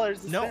 I'm not,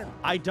 $400 to no, spend.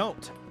 I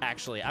don't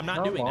actually. I'm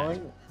not doing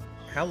that.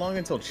 How long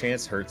until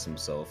Chance hurts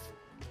himself?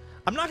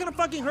 I'm not gonna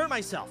fucking hurt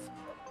myself.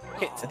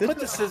 Okay, put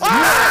the scissors.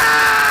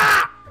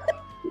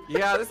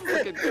 Yeah, this is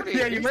like a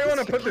Yeah, you might want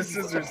to put the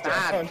scissors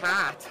bad down.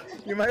 cat.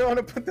 You might want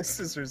to put the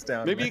scissors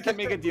down. Maybe you can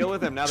make a deal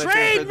with him now that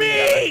Trade you're in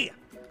prison me!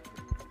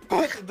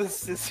 Put the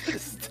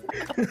scissors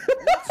down.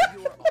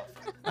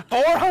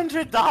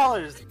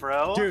 $400,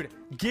 bro. Dude,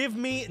 give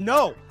me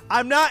no.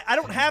 I'm not. I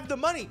don't have the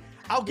money.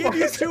 I'll give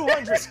you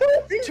 $200.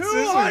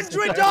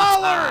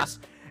 $200.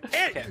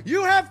 And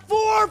you have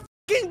 4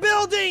 fucking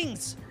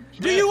buildings.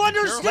 Do you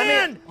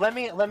understand? Let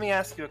me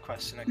ask you a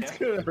question, okay? He's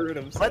gonna hurt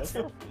himself.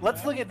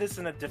 Let's look at this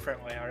in a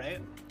different way, all right?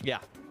 Yeah.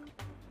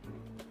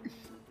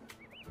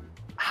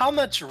 How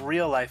much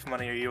real life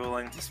money are you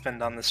willing to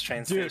spend on this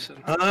train Dude.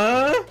 station?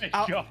 Huh?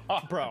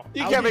 God. Bro,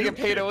 You I'll can't give make it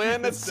pay to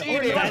win. That's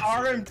You're cheating.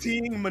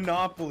 RMTing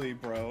Monopoly,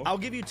 bro. I'll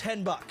give you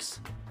 $10.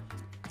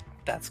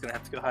 That's gonna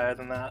have to go higher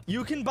than that.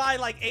 You can buy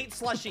like 8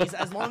 slushies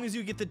as long as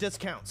you get the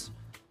discounts.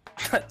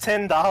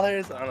 $10?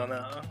 I don't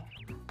know.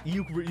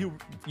 You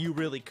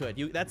really could.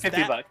 That's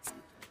 50 that. bucks.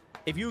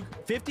 If you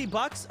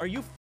 $50, are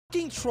you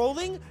fucking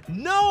trolling?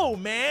 No,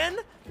 man.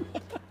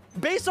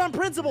 Based on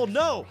principle,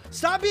 no.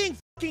 Stop being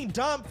fucking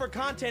dumb for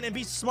content and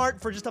be smart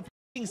for just a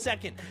fucking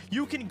second.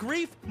 You can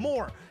grief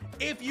more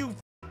if you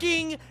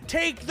fucking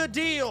take the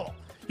deal.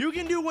 You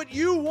can do what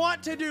you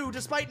want to do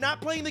despite not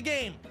playing the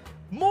game.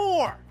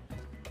 More.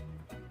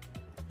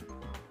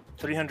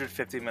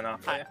 350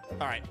 Monopoly.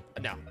 All right.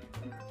 No.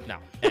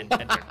 End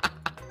turn.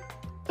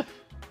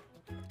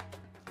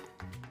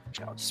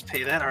 I'll just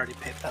pay that. I already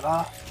paid that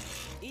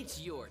off. It's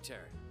your turn.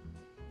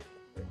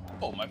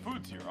 Oh, my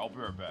food's here. I'll be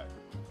right back.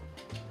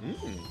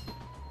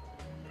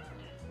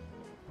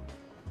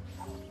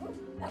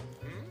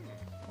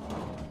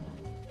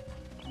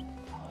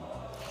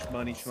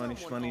 Money, Someone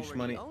already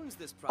money. owns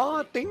this Oh,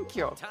 property. thank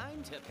you.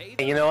 Time to pay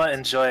Hey, you know what?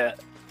 Enjoy it.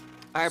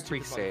 I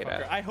appreciate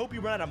Motherfucker. it. I hope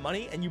you run out of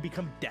money and you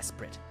become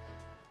desperate.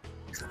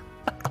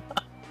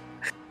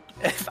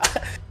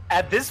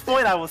 At this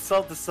point, I will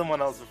sell it to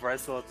someone else before I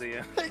sell it to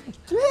you.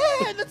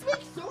 Yeah, let's make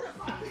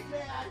Sodapoppin,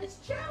 man. It's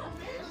chill,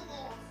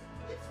 man.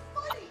 It's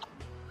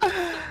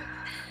funny.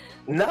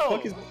 No. What the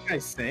fuck is this guy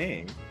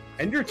saying?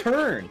 End your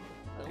turn.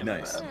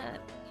 Nice.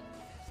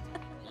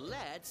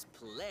 Let's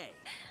play.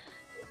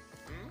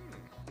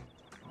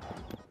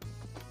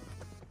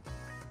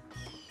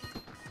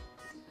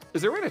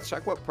 Is there a way to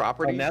check what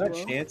property? Now that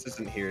Chance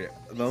isn't here,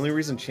 the only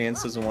reason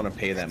Chance doesn't want to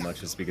pay that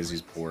much is because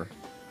he's poor.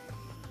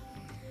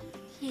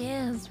 He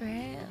is,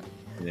 right?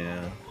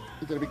 Yeah.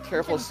 You gotta be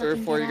careful, sir,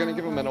 for you're gonna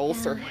give him an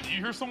ulcer. Wait, do you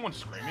hear someone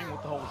screaming?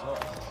 What the hell was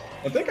that?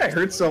 I think I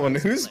heard someone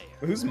whose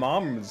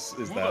mom is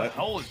Who the that?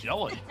 hell is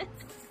yelling? What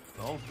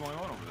the hell's going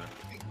on over there?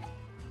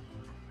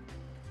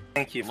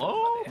 Thank you.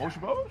 Hello? Moshi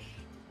Bosh?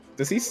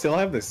 Does he still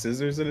have the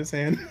scissors in his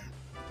hand?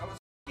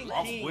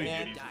 Probably,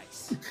 man. dude.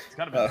 Dice. It's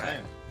gotta be the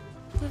same.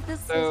 With the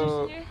scissors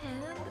So- in your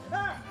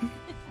hand.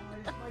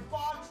 My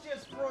box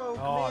just broke,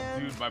 Oh, man.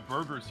 dude, my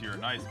burger's here.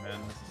 Nice, man.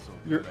 This is so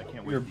Your- good. I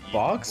can't wait your to eat.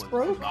 box and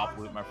play broke?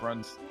 Monopoly with my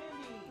friends.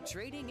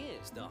 Trading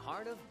is the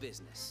heart of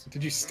business.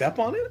 Did you step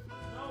on it?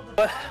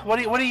 What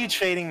are you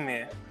trading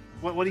me?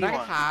 What do you Can I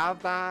want?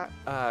 have that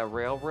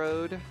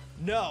railroad?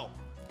 No.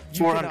 You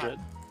 400.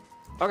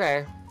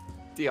 Okay,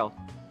 deal.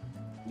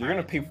 You're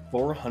gonna pay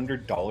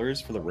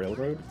 $400 for the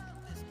railroad?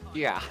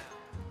 Yeah.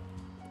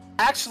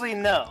 Actually,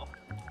 no.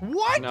 cannot.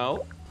 What?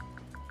 No.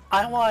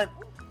 I want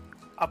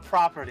a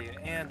property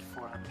and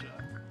 400.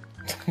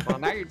 Well,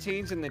 now you're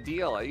changing the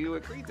deal. You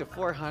agreed to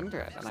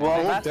 400. And Well, I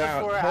Hold that's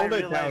down. before I Hold it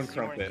realized down, you weren't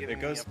Crumpet. giving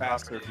It goes me a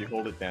faster property. if you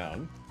hold it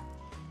down.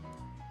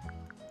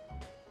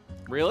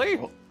 really?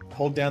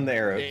 Hold down the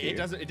arrow key. It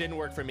doesn't. It didn't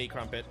work for me,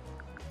 Crumpet.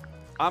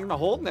 I'm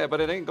holding it, but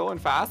it ain't going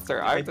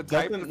faster. I have It to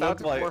type doesn't this out look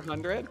to like-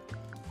 400.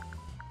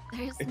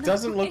 There's It no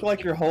doesn't look way.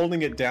 like you're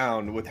holding it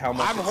down with how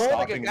much I'm it's holding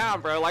stopping. it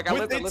down, bro. Like,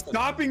 With it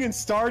stopping and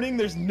starting,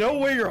 there's no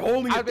way you're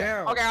holding it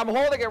down. Okay, I'm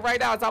holding it right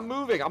now as I'm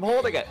moving. I'm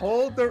holding it.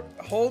 Hold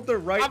the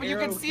right I mean, you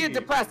can arrow see it key.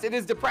 depressed. It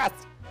is depressed.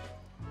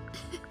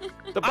 The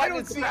I button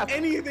don't is see depressed.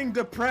 anything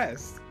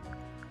depressed.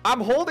 I'm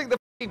holding the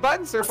f***ing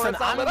button, sir, for Listen, it's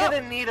not I'm lit up.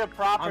 gonna need a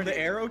property. On the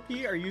arrow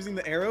key? Are you using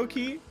the arrow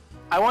key?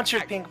 I want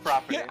your pink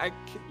property.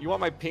 You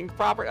want my pink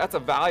property? That's a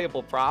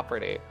valuable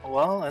property.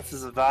 Well, this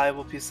is a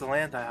valuable piece of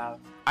land I have.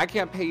 I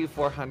can't pay you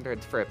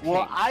 400 for it.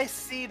 Well, I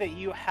see that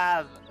you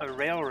have a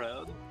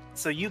railroad,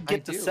 so you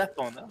get the do. set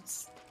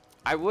bonus.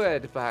 I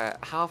would, but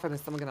how often is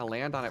someone gonna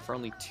land on it for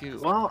only 2?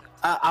 Well,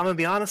 I'm gonna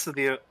be honest with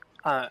you.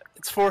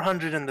 It's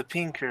 400 in the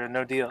pink or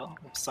no deal.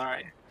 I'm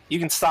sorry. You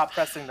can stop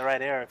pressing the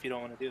right arrow if you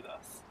don't want to do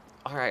this.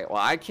 All right,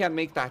 well, I can't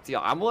make that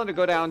deal. I'm willing to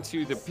go down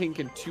to the pink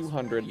and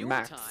 200 Your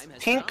max. time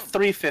has Pink come.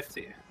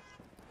 350.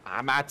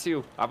 I'm at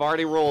 2. I've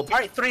already rolled. All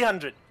right,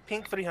 300.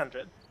 Pink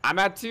 300. I'm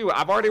at 2.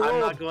 I've already I'm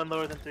rolled. not going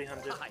lower than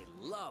 300. I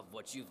love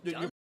what you've Dude,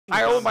 done.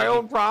 I own my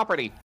own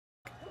property.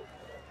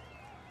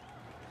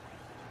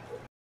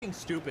 F***ing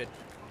stupid.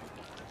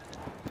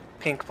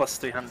 Pink plus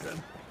 300.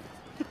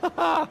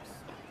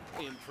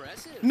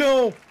 Impressive.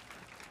 No!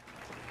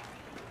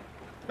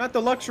 Not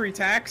the luxury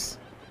tax.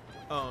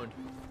 Owned.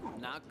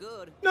 Not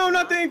good. No,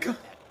 not the income.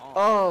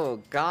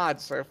 Oh, God,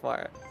 so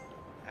far.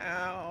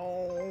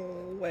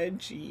 Ow,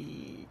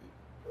 wedgie.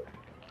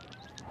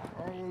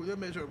 Oh, the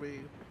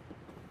misery.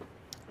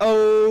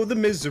 Oh, the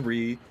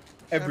misery.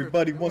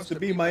 Everybody wants to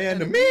be my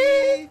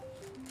enemy.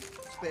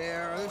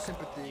 Spare the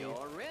sympathy.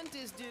 Your rent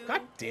is due.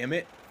 God damn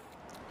it.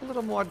 A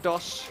little more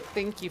dosh.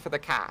 Thank you for the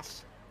cash.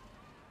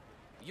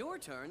 Your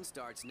turn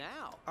starts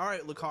now. All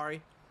right,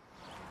 Lucari.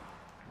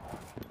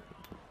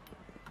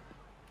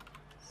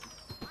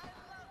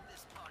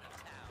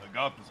 I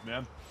got this,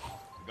 man.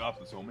 I got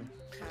this, homie.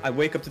 I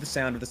wake up to the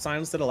sound of the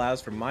silence that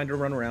allows for mind to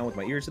run around with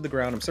my ears to the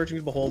ground. I'm searching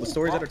to behold the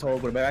stories that are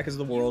told when my back is to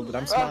the world, but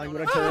I'm smiling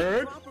when I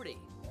turn. Property.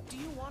 Do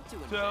you want to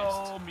invest?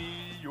 Tell me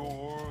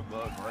you're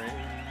the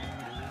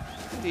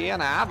greatest.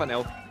 Indiana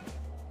Avenue.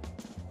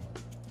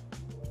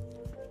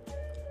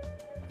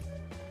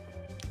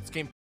 This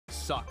game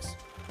sucks.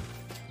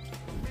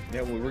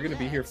 Yeah, well, we're gonna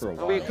be here for a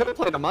while. We could have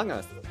played Among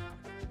Us.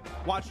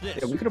 Watch this.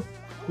 Yeah, we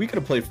could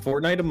have played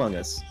Fortnite Among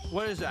Us.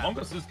 What is that? Among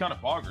Us is kind of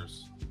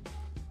boggers.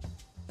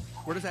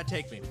 Where does that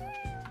take me?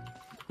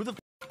 Who the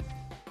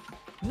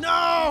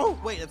No!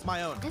 Wait, that's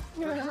my own. That's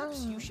your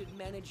Perhaps you own. should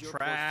manage your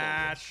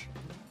Trash.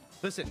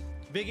 Listen,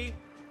 Biggie,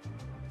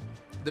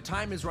 the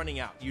time is running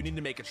out. You need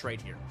to make a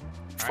trade here.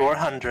 All right?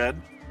 400.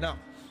 No.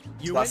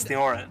 You That's end- the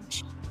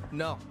orange.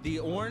 No, the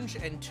orange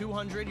and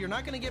 200, you're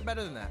not going to get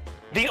better than that.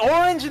 The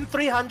orange and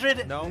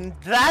 300. No.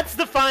 That's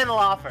the final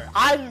offer.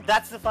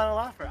 That's the final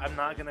offer. I'm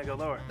not gonna go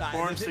lower.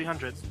 Orange is it-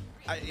 300.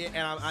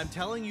 I'm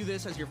telling you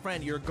this as your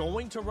friend. You're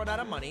going to run out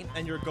of money,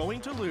 and you're going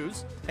to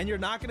lose, and you're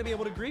not going to be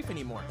able to grief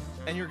anymore,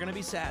 and you're going to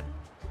be sad.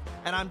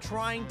 And I'm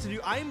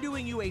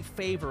doing you a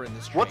favor in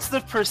this trade. What's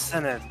the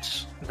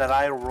percentage that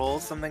I roll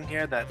something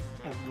here that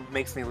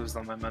makes me lose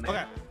all my money?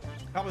 Okay,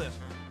 how about this?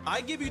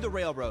 I give you the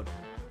railroad.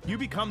 You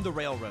become the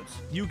railroads.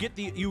 You get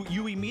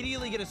you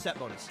immediately get a set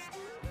bonus,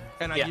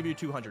 and I Yeah. give you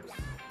 200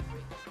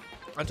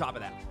 on top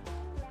of that.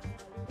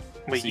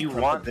 Wait, See, you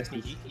Crumpet, want this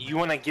is- you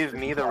want to give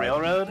me the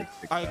railroad?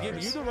 I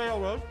give you the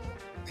railroad,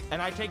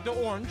 and I take the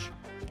orange,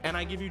 and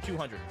I give you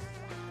 200.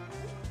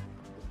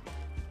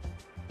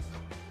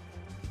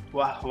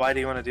 Why do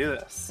you want to do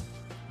this?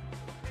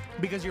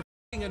 Because you're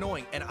f***ing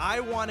annoying, and I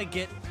want to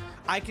get.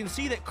 I can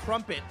see that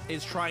Crumpet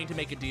is trying to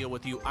make a deal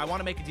with you. I want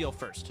to make a deal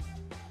first.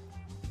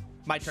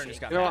 My turn just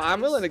got. You know, passed.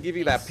 I'm willing to give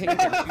you that pink and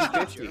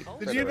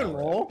 250. Did you even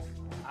roll?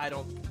 I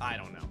don't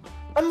know.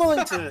 I'm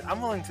willing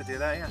to do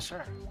that. Yeah,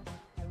 sure.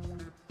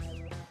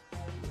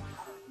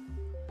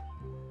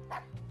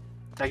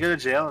 Did I go to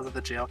jail? Is it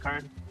the jail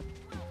card?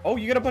 Oh,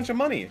 you get a bunch of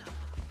money.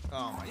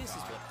 Oh my This is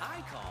god. what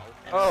I call.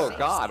 Oh,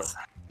 God.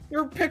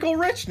 You're pickle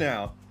rich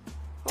now.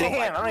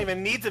 Damn, I don't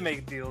even need to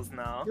make deals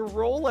now. You're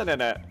rolling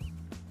in it.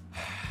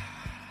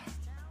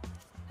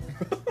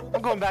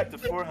 I'm going back to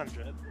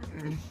 400.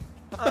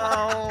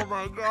 Oh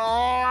my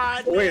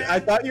god. Wait, I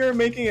thought you were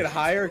making it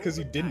higher because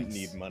you didn't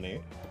need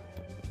money.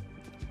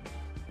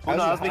 Well,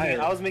 no, How's it I higher?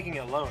 was making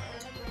it lower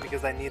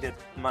because I needed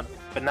money.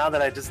 But now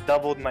that I just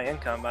doubled my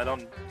income,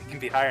 it can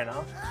be higher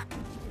now.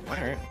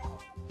 Alright.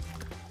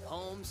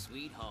 Home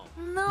sweet home.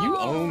 No. You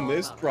own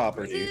this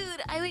property.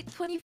 Dude, I wait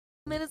 20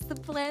 minutes to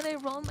plan. I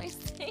roll my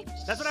stage.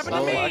 That's what happened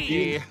So to me.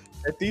 lucky.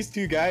 If these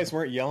two guys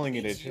weren't yelling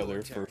at each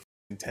other for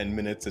 10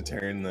 minutes a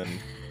turn, then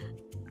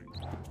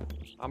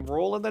I'm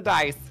rolling the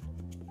dice.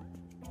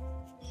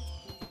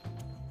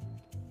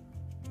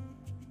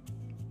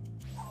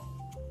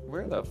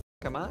 Where the f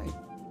am I?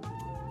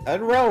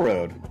 at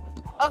railroad.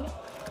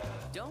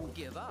 Don't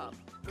give up.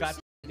 God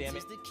damn Persistence it.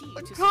 is the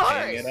key to God.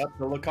 Hang it up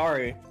to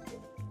Lakari.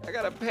 I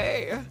gotta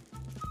pay.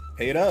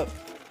 Pay it up.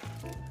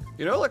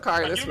 You know,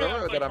 Lakari, this Give me that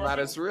railroad that I'm at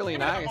is really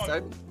Give me that nice.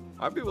 money.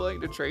 I'd be willing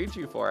to trade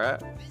you for it.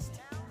 This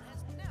town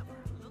has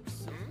never looked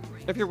so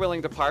great. If you're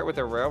willing to part with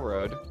the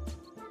railroad.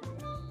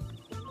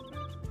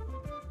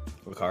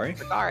 Lucari?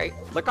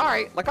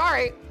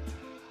 Lucari.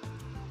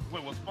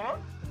 Wait, what's going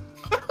on?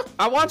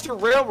 I want your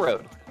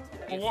railroad.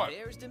 For what?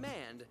 There's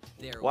demand.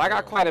 Well, I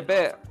got quite a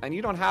bit, and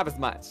you don't have as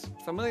much, so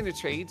I'm willing to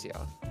trade you.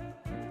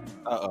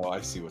 Uh-oh,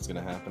 I see what's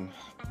gonna happen.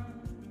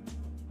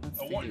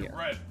 I want your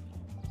red.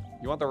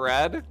 You want the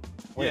red?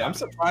 Wait, Yeah. I'm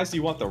surprised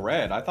you want the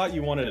red. I thought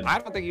you wanted. I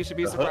don't think you should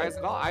be The hood. surprised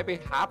at all. I'd be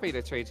happy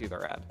to trade you the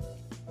red.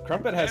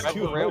 Crumpet has Yeah, 2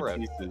 the hood railroad.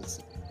 pieces.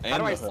 How do and I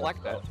the hood.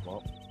 select it? Oh,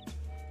 well. Give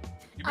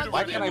me the I'll Why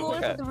red. give can't I you more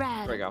book for it? the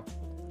red. There we go.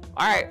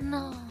 All right,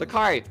 No.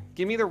 Lucari,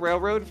 give me the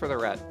railroad for the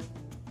red.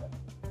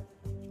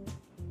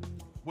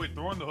 Wait,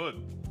 throw in the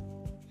hood.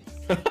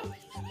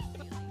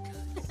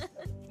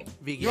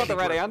 You want the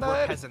red and the we're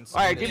hood? peasants.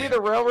 All right, give me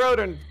the railroad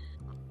and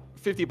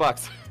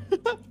 $50.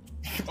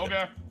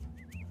 Okay.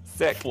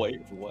 Sick.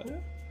 Wait, what?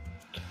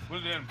 Put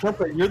it in.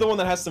 Crumpet, you're the one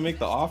that has to make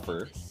the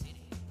offer.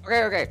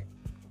 Okay.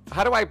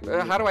 How do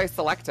I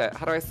select it?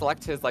 How do I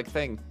select his like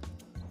thing?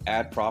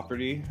 Add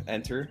property,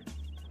 enter.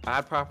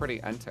 Add property,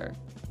 enter.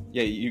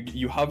 Yeah,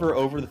 you hover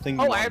over the thing.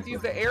 You Oh, I want have to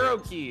use the arrow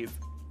keys.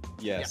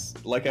 Yes,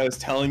 like I was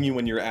telling you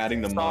when you're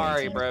adding the mines, Sorry,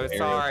 you use bro. the arrow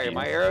Sorry. keys.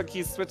 My arrow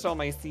keys switch all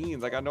my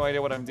scenes. I got no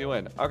idea what I'm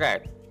doing.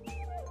 Okay.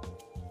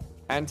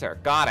 Enter.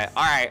 Got it.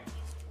 All right.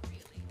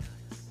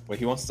 Wait,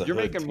 he wants the You're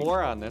hood, making too.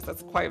 more on this.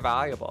 That's quite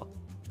valuable.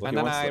 Well, And he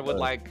then wants I the would hood.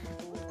 like.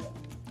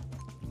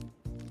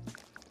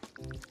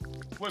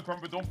 Wait,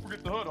 Crumpet, don't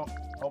forget the hood.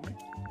 Help me.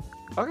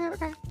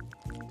 Okay.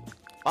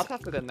 I'll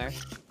toss it in there.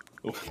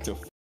 What the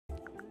f-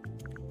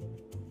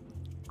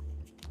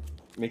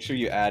 Make sure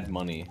you add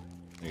money.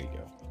 There you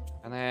go.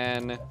 And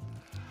then.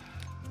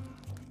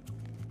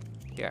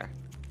 Here.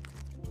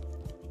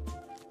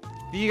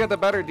 You got the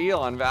better deal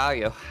on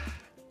value.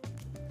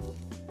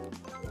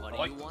 What do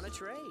like you want to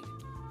trade?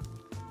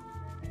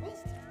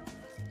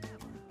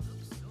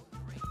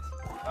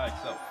 I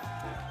accept.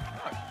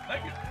 Alright,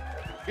 thank you.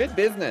 Good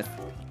business.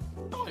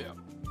 Oh yeah.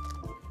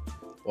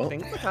 Well,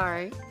 Thanks,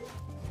 Lucari.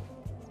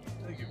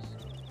 Thank you.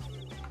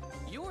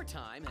 Your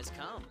time has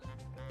come.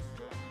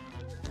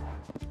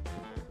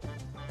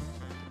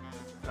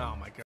 Oh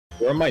my god.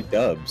 where are my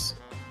dubs?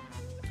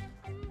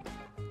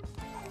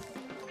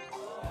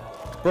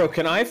 Bro,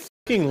 can I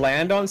fucking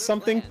land on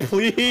something,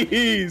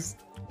 please?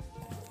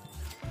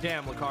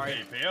 Damn, Lucari.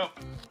 Hey, pay up.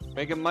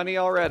 Making money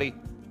already.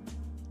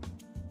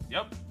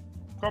 Yep.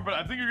 Crumpet,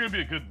 I think you're gonna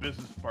be a good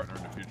business partner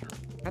in the future.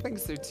 I think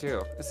so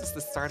too. This is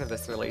the start of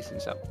this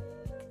relationship.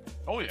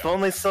 Oh yeah. If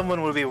only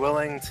someone would be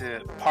willing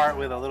to part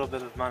with a little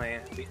bit of money,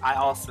 I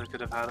also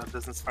could have had a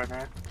business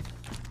partner.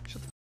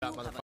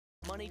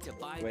 Money to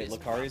buy Wait, this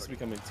Lucari's property.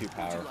 becoming too Would you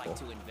powerful. like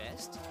to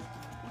invest?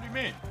 What do you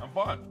mean? I'm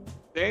fine.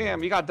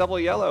 Damn, you got double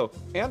yellow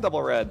and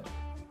double red.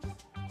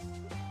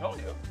 Hell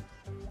yeah.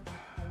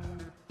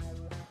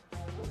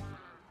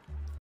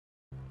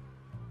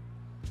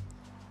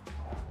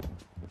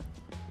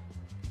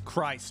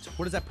 Christ,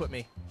 what does that put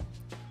me?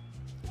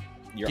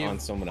 You're Give- on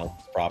someone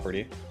else's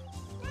property.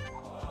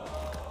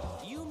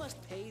 You must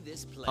pay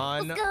this place.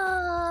 On Let's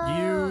go.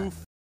 you.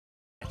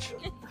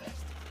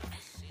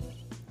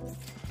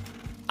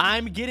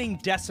 I'm getting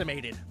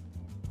decimated.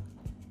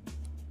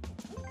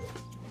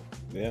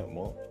 Yeah,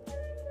 well,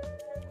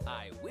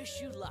 I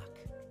wish you luck.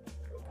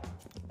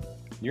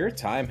 your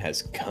time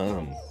has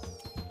come.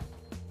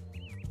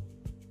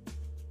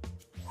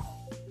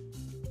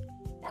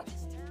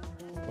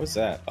 What's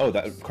that? Oh,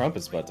 that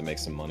Crumpet's about to make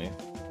some money.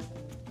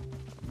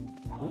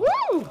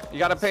 Woo! You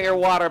gotta pay your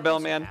water bill,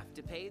 man. Have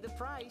to pay the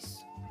price.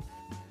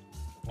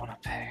 Wanna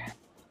pay?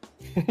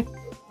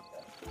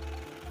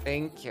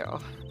 Thank you.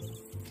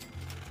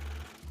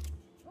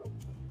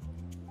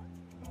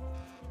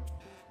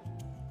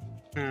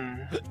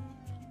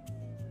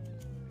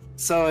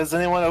 So is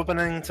anyone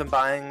opening to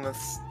buying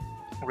this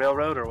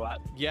railroad or what?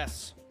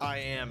 Yes, I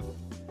am.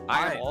 I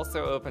am Alright.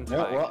 also open to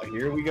Yeah, buying. well,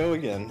 here we go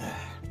again.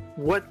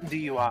 What do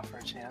you offer,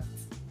 Chance?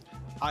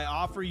 I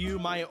offer you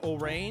my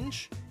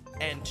orange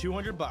and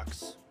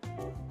 $200.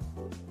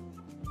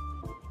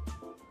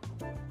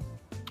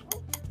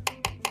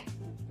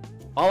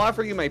 I'll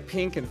offer you my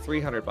pink and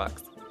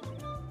 $300.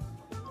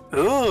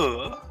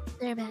 Ooh,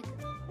 They're back.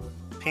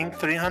 pink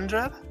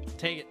 300?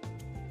 Take it.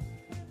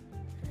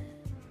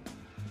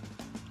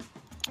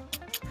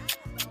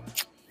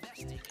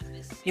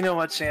 You know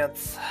what,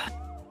 Chance?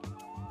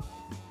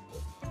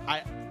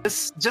 I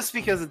Just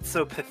because it's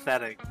so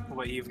pathetic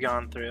what you've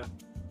gone through.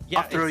 yeah.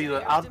 I'll throw it's- you.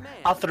 There's I'll demand.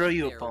 I'll throw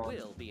you a There bone.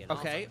 will be an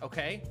Okay, offer.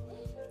 okay.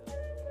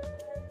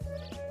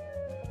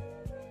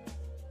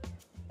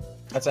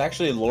 That's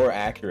actually lore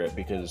accurate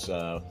because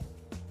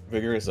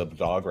Vigor is a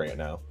dog right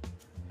now.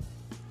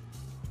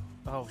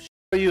 Oh,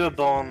 Throw you a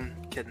bone,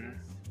 kitten.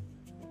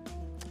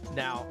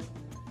 now,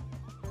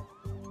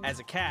 as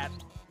a cat,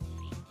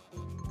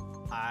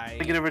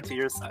 Take it over to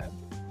your side.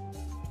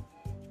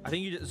 I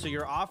think you. So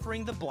you're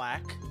offering the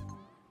black,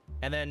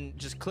 and then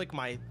just click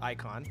my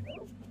icon.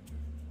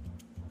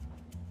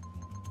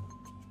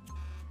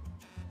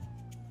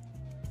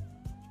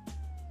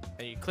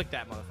 And you click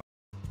that motherfucker.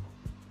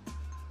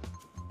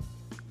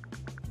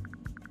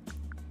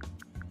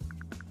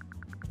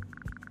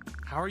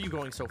 How are you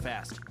going so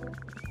fast?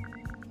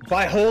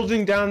 By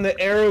holding down the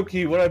arrow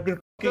key, what I've been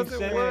fucking doesn't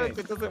saying. work.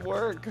 It doesn't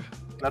work.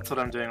 That's what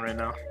I'm doing right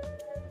now.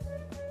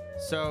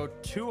 So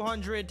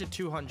 200 to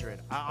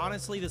 200.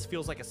 Honestly, this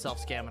feels like a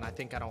self-scam, and I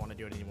think I don't want to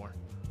do it anymore.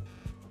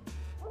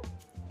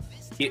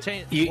 You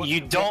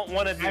don't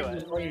want to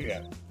do it.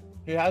 Yet.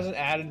 He hasn't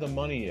added the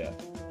money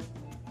yet.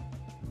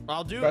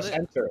 I'll do Press it.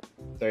 enter.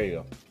 There you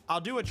go.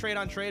 I'll do a trade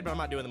on trade, but I'm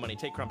not doing the money.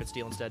 Take Crumpet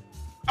Steel instead.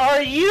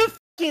 Are you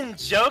fucking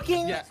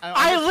joking? Yeah,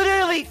 I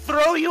literally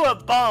throw you a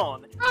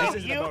bone. This And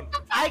isn't a bone.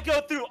 I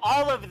go through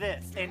all of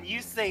this, and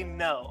you say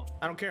no.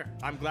 I don't care.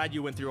 I'm glad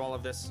you went through all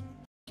of this.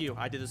 F you.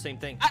 I did the same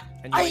thing,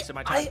 and you wasted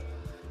my time. I've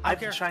I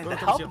been don't trying care. to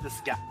Go help with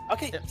this guy.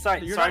 Okay, Yeah,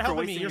 sorry. you're Sorry not for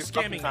helping me. wasting You're your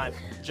fucking scamming time.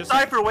 me. Just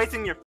Sorry for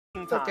wasting your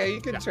fucking It's time. okay,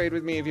 you can trade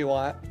with me if you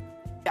want.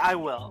 Yeah, I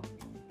will.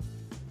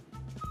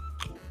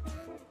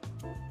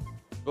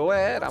 Go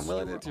ahead, I'm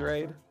willing to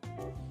trade.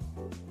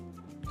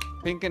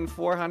 Pink and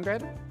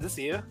 400? Is this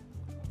you? Did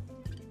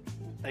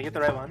I get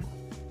the right one?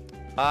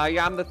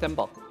 Yeah, I'm the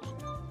thimble.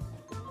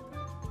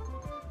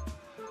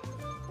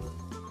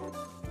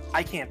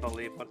 I can't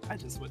believe what I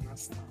just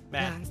witnessed.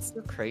 Man, Yeah, it's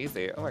so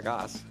crazy. Oh my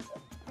gosh.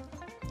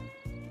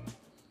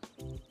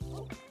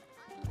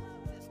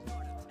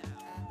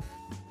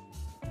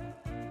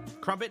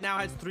 Crumpet now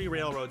has 3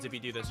 railroads if you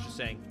do this, just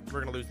saying. We're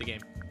gonna lose the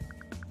game.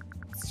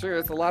 It's true,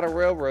 it's a lot of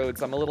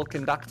railroads. I'm a little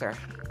conductor.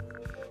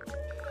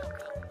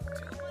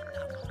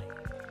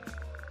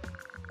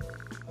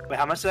 Wait,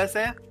 how much did I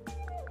say?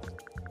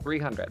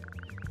 300.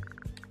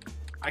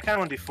 I kind of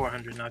want to do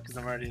 400 now because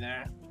I'm already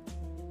there.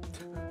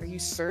 Are you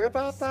sure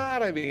about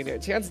that? I mean,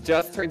 Chance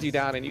just turned you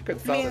down and you could I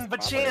sell mean, this but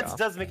property Chance off.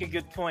 does make a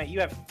good point. You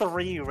have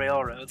 3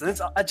 railroads, and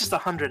it's just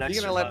 100 extra.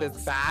 You gonna let bucks.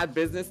 this bad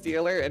business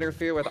dealer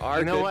interfere with our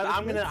You know what?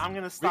 business? I'm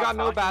gonna stop. We got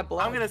no talking. bad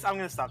blood. I'm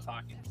gonna stop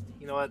talking.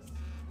 You know what?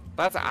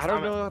 That's I don't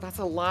I'm- know. That's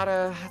a lot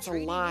of. That's a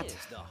Trading lot. is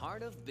the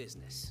heart of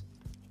business.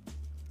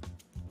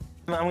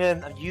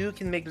 You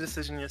can make the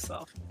decision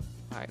yourself.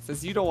 All right.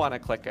 Since you don't want to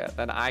click it,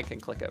 then I can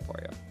click it for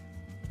you.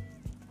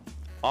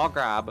 I'll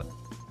grab. It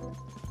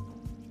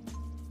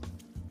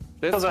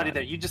This was already one.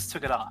 there. You just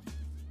took it off.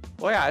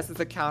 Well, yeah, this is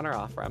a counter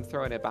offer. I'm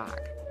throwing it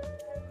back.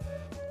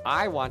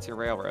 I want your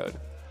railroad,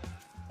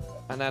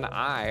 and then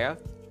I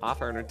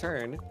offer in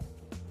return.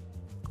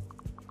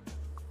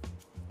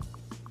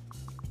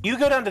 You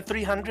go down to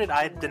 300.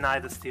 I deny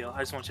the steal. I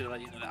just want you to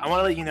let you know that. I want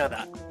to let you know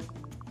that.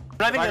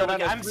 I'm If I go not even down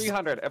gonna to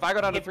 300, if I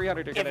go down to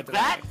 300, you're gonna If deny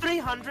that it.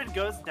 300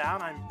 goes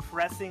down, I'm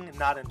pressing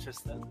not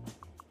interested.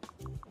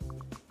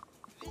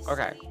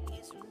 Okay.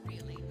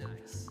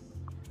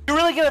 You're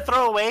really gonna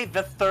throw away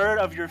the 1/3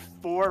 of your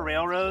 4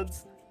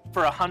 railroads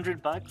for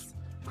 $100?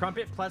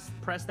 Crumpet,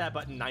 press that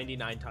button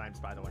 99 times,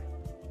 by the way.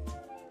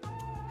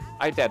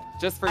 I did,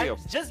 just for you.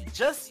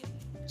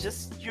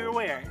 Just you're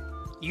aware.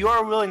 You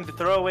are willing to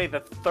throw away the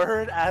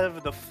 1/3 out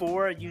of the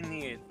 4 you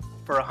need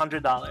for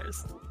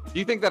 $100. Do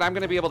you think that I'm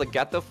gonna be able to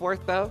get the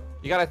 4th though?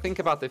 You gotta think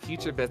about the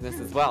future business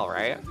as well,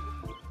 right?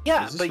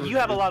 Yeah, Is this but you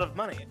have a really- lot of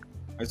money.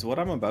 Is what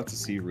I'm about to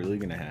see really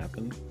gonna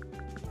happen?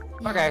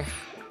 Okay.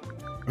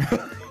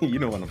 You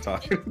know what I'm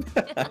talking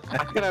about.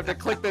 I'm gonna have to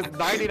click this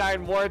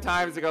 99 more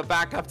times to go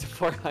back up to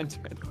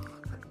 400.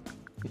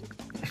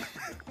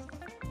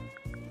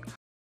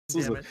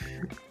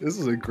 This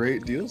is a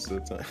great deal so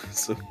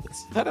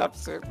Shut up,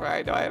 Surfer.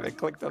 I know I haven't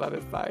clicked it on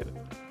his side.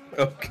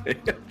 okay.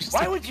 I'm just-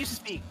 Why would you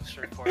speak,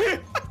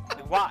 Shercourt?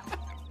 Why?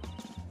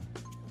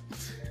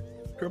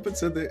 Crumpet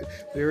said they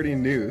already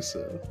knew,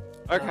 so.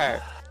 Okay.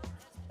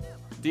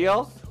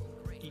 Deal?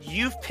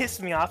 You've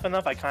pissed me off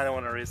enough, I kind of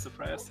want to raise the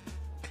price.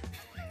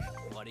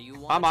 What do you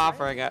want? I'm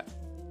offering it.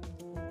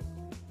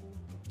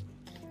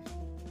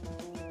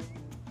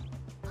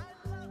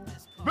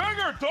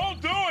 Bigger,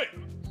 don't do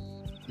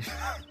it!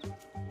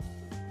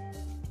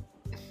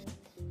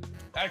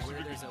 Actually,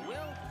 Where there's a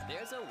will,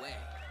 there's a way.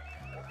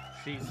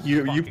 She's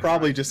You fucking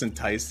probably just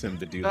enticed him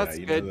to do That's that.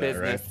 You good know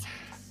that, business.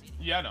 right?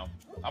 yeah, I know.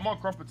 I'm on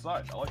Crumpet's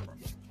side. I like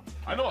Crumpet.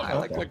 I know. I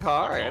like the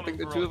car. I think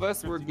the two of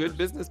us were good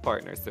business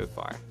partners so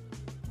far.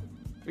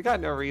 We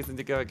got no reason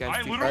to go against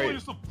I each literally other.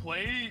 used to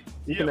play.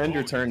 You can end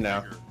your TFO turn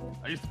now. Bigger.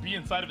 I used to be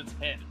inside of its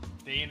head,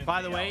 day in and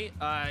By the day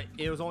way,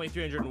 it was only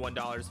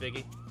 $301,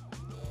 Viggy.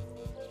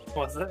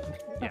 Was it?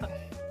 Yeah.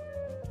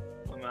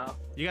 Well, no.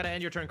 You gotta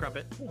end your turn,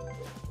 Crumpet.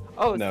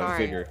 Oh, No, sorry.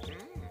 figure.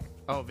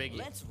 Oh, Viggy.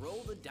 Let's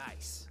roll the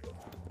dice.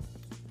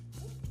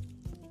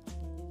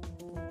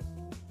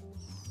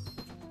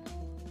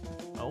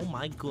 Oh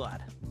my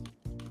god.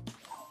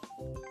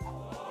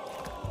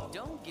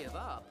 Don't give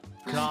up.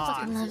 God.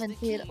 Fucking love it,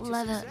 dude.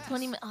 Love it.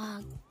 20 minutes. Oh,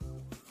 out.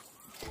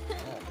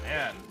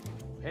 Man,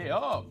 pay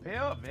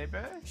up, baby.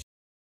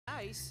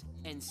 Dice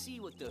and see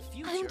what the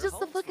future I'm just a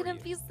holds fucking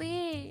for you.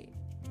 NPC.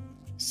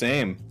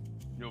 Same.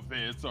 Yo,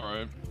 Faye, it's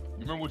alright. You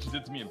remember what you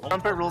did to me in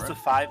Trumpet rules to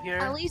 5 here.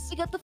 At least you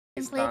got to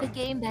It's play the done.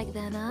 game back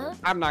then, huh?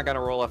 I'm not gonna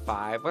roll a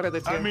 5. What are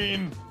the two? I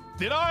mean,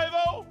 did I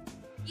though?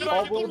 Did You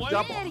I fucking get the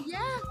double. did,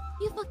 yeah.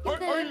 You fucking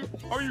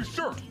Are did. you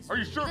sure? Are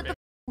you sure, Get man?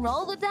 the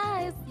roll the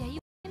dice. Yeah, you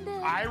fucking did.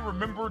 I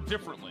remember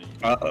differently.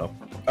 Uh-oh.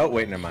 Oh,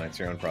 wait, never mind. It's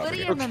your own What do property.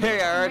 you remember?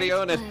 Okay, I already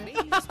own it.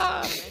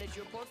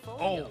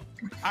 Oh,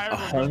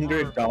 I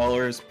remember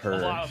 $100 a per.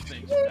 lot of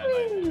things from that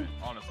night, David,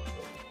 honestly.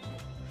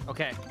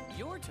 Okay.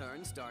 Your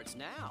turn starts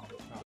now.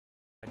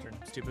 My turn.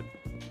 Stupid.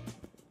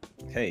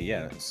 Hey,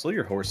 yeah. Slow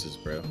your horses,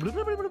 bro.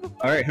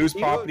 All right, whose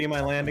property am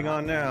I landing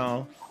on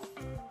now?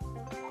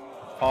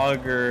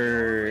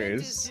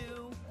 Poggers.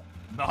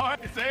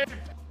 Nice, Abe.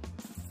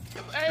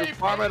 You're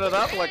farming it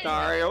up,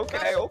 Lakari.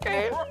 Okay,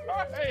 okay.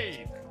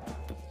 Right.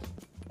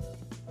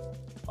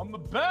 I'm the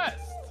best.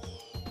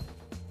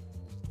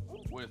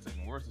 Wait a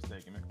second. Where's this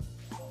taking me?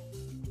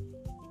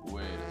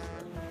 Wait a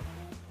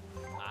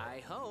second.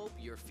 I hope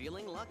you're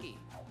feeling lucky.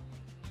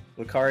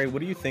 Lakari, what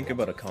do you think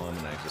about a comment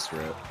I just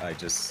wrote?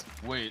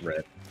 Wait.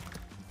 Read.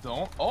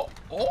 Don't. Oh.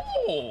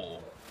 Oh.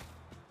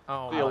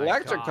 Oh, The my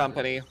electric God.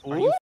 company. Are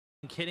you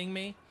f***ing kidding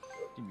me?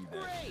 Give me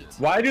that. Great.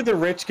 Why do the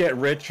rich get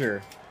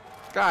richer?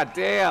 God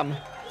damn.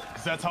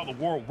 Because that's how the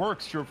world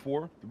works, sure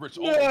for. The rich.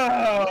 No!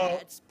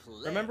 Let's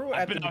play. Remember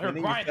I've at the been out here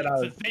beginning you said grinding I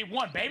was. since day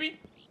one, baby.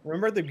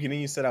 Remember at the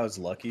beginning you said I was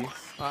lucky?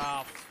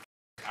 Oh,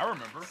 I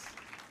remember.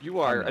 You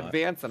are I'm not.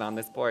 advancing on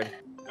this board.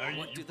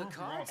 What do the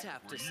cards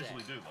have to say?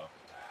 Usually do though.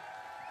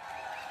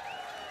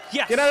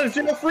 yes. Get out of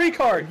jail free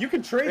card. You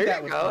can trade There that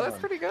you with go. someone. That's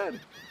pretty good.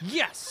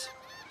 Yes.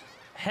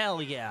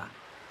 Hell yeah.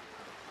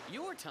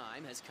 Your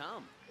time has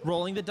come.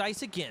 Rolling the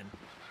dice again.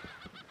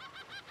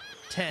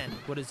 10.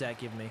 What does that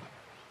give me?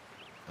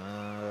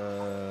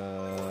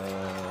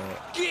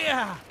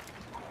 Yeah.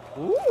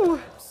 Ooh.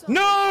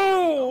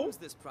 No! Owns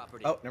this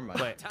property. Oh, never mind.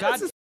 Wait. Time God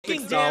to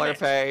fucking damn $6 it.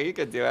 pay. You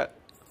could do it.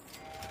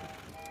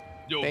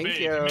 Yo, Thank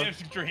babe, you. you managed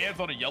to get your hands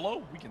on a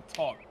yellow? We can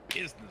talk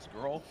business,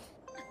 girl.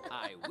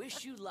 I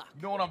wish you luck.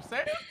 You know what I'm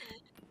saying?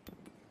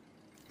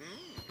 You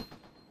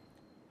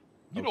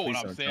Oh, know what please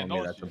I'm don't saying, tell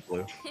me don't that's a you?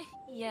 blue.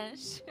 Yeah,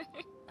 sure.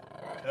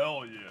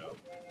 Hell yeah.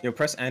 Yo,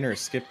 press enter,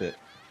 skip it.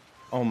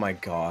 Oh my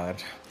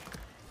god.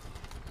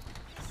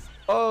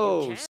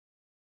 Oh, Chance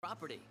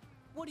property.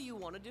 What do you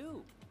want to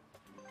do?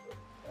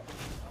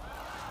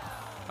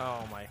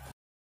 Oh my.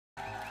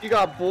 you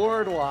got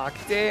boardwalk.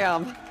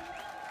 Damn.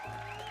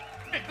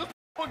 Hey, this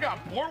one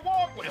got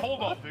boardwalk? Wait,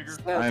 hold on, Bigger.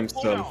 I'm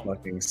Slow so down.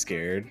 fucking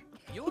scared.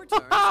 Your turn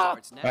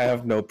starts now. I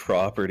have no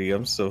property.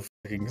 I'm so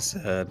fucking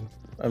sad.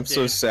 I'm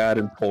so Dude. sad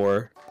and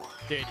poor.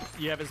 Dude,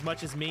 you have as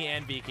much as me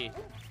and Viki.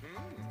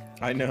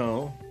 I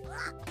know.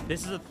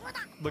 This is a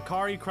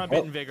Lakari, Crumpet,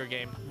 Oh. and Vigor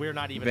game. We're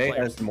not even Vay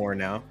players. has more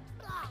now.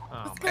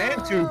 Oh,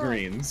 And 2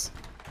 greens.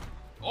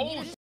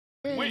 Oh,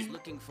 wait,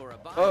 Looking for a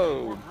buyer.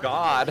 Oh,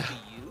 God. Do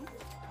you?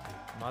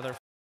 mother.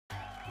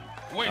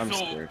 wait, I'm so.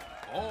 scared.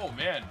 Oh,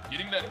 man,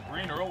 getting that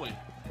green early.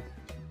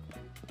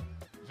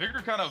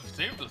 Vigor kind of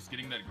saved us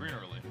getting that green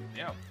early.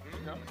 Yeah.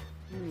 Okay.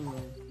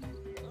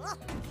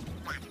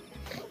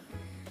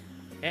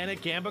 And a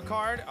Gamba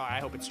card. Oh, I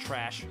hope it's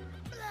trash.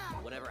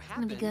 Whatever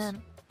Gonna be happens,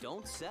 good.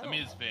 don't sell. I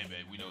mean, it's Vay,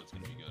 babe. We know it's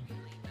going to be good.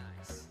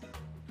 Nice.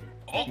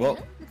 Oh, Well,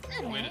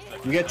 wait a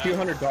second. you get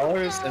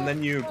 $200 and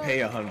then you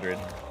pay 100.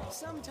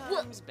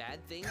 Sometimes bad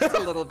things. Just a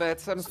little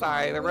bit. I'm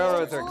sorry. The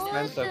railroads are Oh,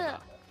 expensive. yeah.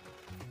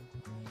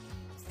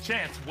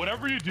 Chance,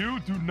 whatever you do,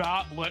 do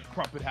not let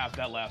Crumpet have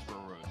that last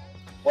railroad.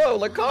 Whoa,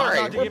 I'm Lakari,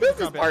 not we're giving business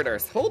Crumpet.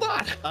 partners. Hold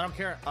on. I don't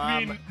care. I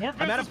mean, we're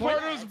I'm at a business point.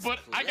 partners, but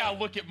I gotta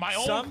look at my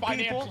own Some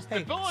financial people, hey,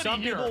 stability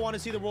some here. people want to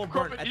see the world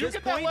burn. Crumpet, At you this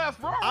get that point, last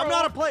railroad. I'm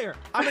not a player.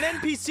 I'm an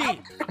NPC.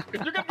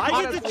 You're gonna I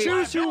get to Honestly,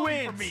 choose who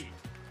liability for wins. me.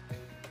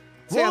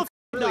 Roll Chance,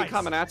 the really dice.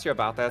 coming at you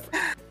about this.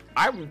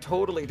 I'm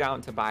totally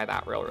down to buy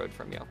that railroad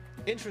from you.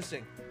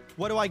 Interesting.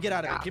 What do I get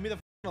out of Yeah. it? Give me the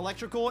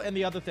electrical and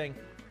the other thing.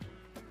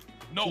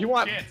 No, You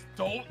want- Chance,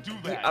 don't do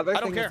The that. other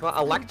I don't thing care. as well,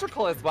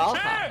 electrical as well.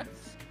 Huh? Chance!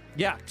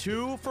 Yeah,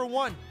 2 for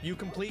 1. You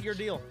complete your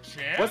deal.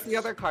 Chance? What's the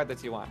other card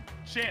that you want?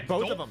 Chance,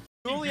 Both don't of them.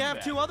 You do only have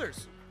that. 2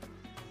 others.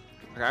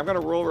 Okay, I'm gonna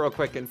roll real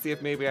quick and see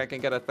if maybe I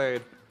can get a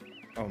third.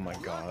 Oh my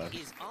god.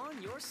 Is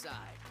on your side.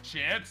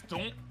 Chance,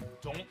 don't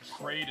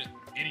trade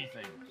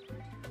anything.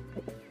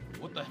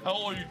 What the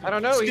hell are you doing? I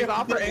don't know. He's Skip the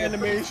offering me a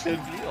animation.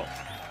 deal.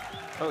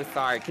 Oh,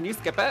 sorry. Can you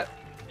skip it?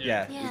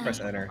 Yeah, Yeah. you press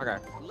enter.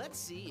 Okay. Let's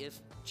see if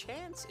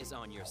chance is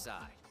on your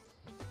side.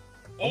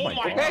 Oh my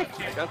my God. Okay. god, I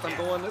Chance. guess I'm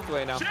going this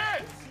way now.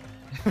 Chance!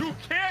 You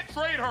can't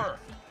trade her!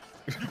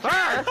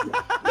 Her?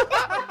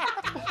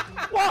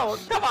 Whoa!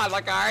 Come on,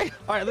 Lakari.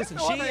 All right, listen.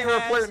 I She thought you were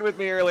flirting has. with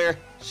me earlier.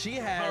 She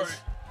has. Sorry.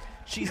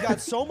 She's got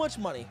so much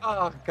money.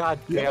 Oh God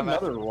You have damn it!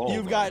 another roll.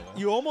 You've got.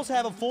 You almost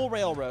have a full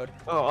railroad.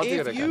 Oh, I'll do it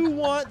If again. you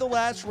want the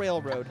last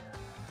railroad,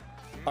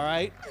 all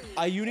right,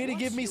 you need to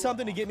give me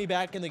something to get me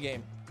back in the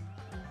game.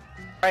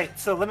 Right,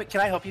 so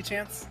can I help you,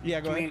 Chance? Yeah,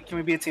 go ahead. Can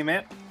we be a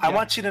teammate? I Yeah.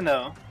 want you to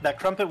know that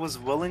Crumpet was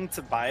willing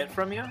to buy it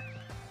from you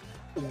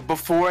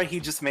before he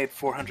just made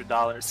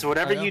 $400. So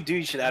whatever I know. you do,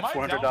 you should add Am I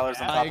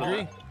 $400 on down top I of agree.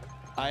 it.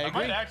 I I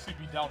might agree. actually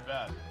be down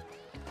bad.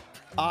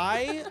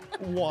 I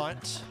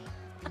want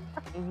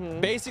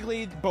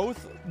basically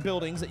both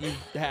buildings that you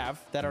have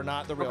that are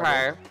not the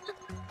railroad, Okay.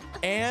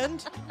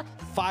 and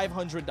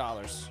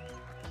 $500.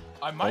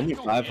 I might Only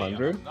go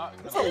 500? gay. I'm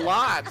That's a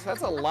lot.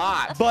 That's a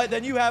lot. But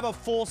then you have a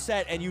full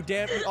set, and you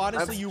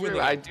honestly That's you true. win the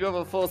I game. do have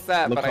a full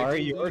set, but I Lakari,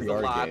 do you lose already a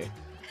are lot. gay.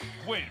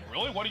 Wait,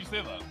 really? Why do you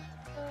say that?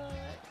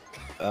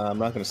 I'm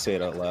not gonna say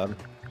it out loud.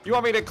 You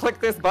want me to click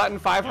this button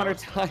 500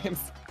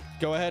 times?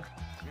 Go ahead.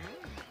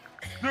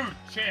 Dude,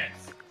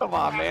 Chance. Come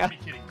on, You man. have to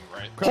be kidding me,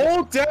 right?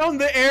 Hold down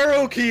the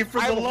arrow key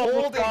for the I'm love of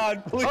holding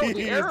God, please. Oh,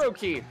 the arrow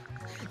key.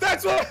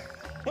 That's what.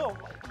 Oh.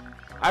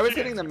 I was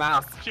hitting the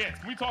mouse. Chance,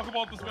 can we talk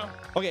about this now?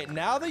 Okay,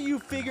 now that you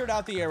figured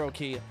out the arrow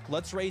key,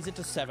 let's raise it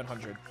to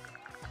 700.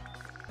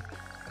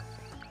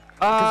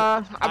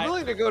 I'm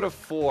willing to go to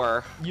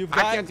 4. I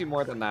can't do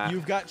more than that.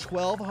 You've got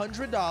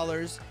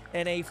 $1,200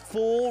 and a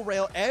full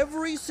rail.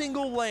 Every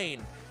single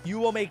lane, you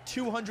will make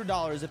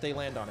 $200 if they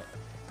land on it.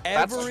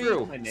 That's Every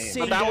true.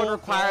 single But that would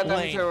require them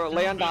lane. to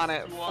land on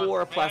it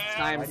 4+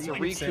 times to Why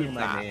do you keep saying recoup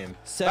my that. name?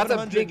 That's a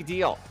 700 big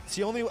deal. It's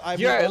the only.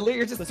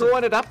 You're just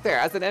throwing it up there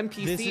as an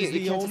NPC. This is You the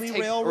can't only just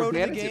take railroad in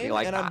the advantage of me game,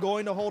 like and that. I'm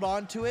going to hold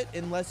on to it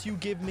unless you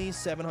give me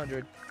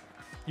 700.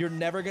 You're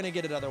never gonna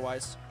get it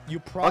otherwise. You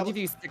I'll probably. give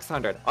you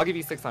 600. I'll give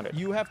you 600.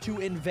 You have to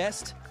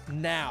invest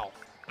now.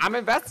 I'm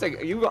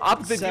investing. You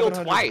upped the deal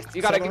 700. twice.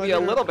 You gotta give me a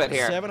little bit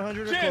here.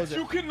 700 or Chance, close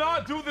you it.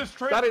 cannot do this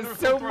trade. That is There's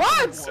so no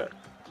threshold much. for it.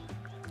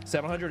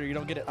 700 or you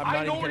don't get it. I'm I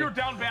not know even you're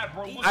kidding. down bad,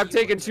 bro. Listen. I've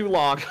taken too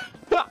long.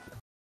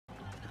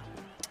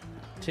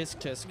 Tisk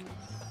tisk.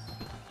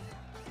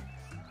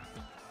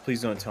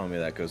 Please don't tell me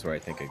that goes where I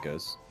think it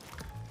goes.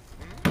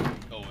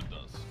 Oh, it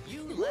does.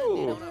 You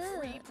landed on a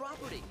free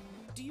property.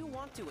 Do you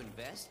want to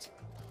invest?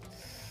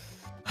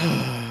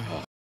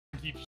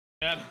 Keep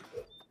man.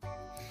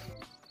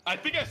 I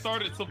think I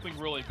started something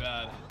really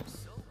bad.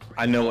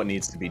 I know what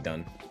needs to be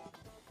done.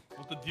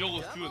 But the deal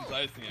was too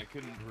enticing. I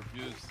couldn't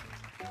refuse.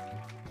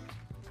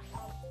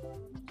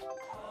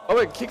 Oh,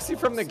 it kicks you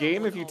from the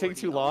game if you take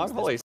too long?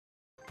 Holy s.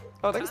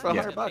 Oh, thanks for the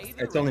Yeah. $100.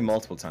 It's only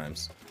multiple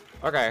times.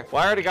 Okay,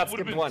 well I already got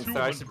Would've skipped been once, so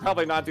I should 200.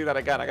 probably not do that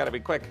again. I gotta be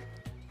quick.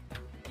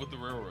 With the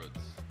railroads.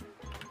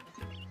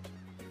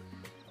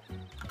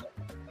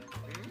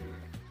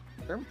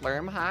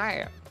 Blurm,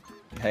 hi.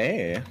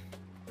 Hey.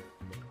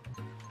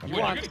 Wait, you're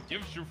gonna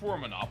give Shufor a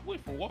monopoly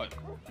for what?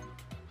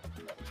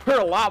 For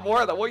a lot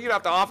more than what you'd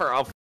have to offer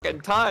a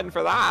fucking ton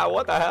for that.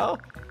 What the hell?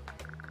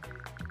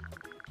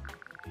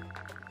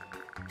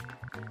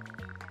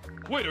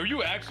 Wait, are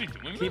you actually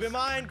doing Keep this? in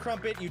mind,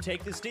 Crumpet, you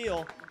take this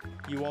deal,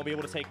 you won't be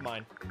able to take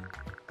mine.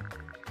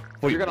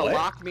 Wait, You're gonna what?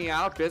 lock me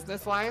out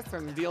business-wise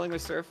from dealing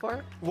with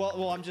Surflore?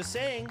 Well, I'm just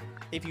saying,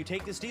 if you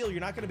take this deal, you're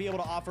not going to be able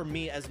to offer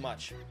me as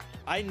much.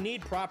 I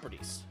need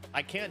properties.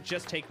 I can't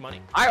just take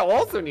money. I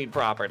also need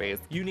properties.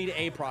 You need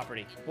a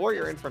property. For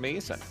your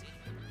information.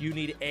 You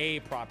need a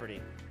property.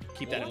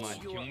 Keep that in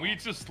mind. Can we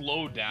just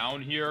slow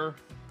down here?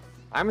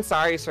 I'm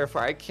sorry,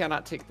 Surflore. I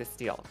cannot take this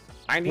deal.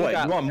 I need What?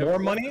 that. You want more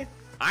money?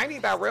 I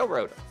need that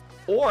railroad.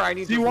 Or I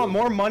need. Do you want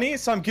more money?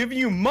 So I'm giving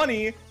you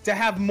money to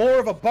have more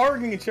of a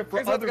bargaining chip for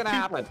Here's what's other gonna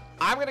people. happen.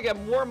 I'm gonna get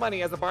more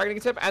money as a bargaining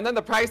chip, and then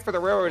the price for the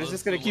railroad is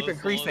just gonna keep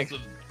increasing.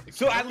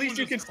 So at least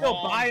you can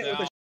still buy it with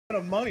a shit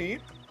of money.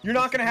 You're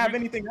not gonna have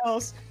anything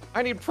else.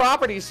 I need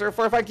property,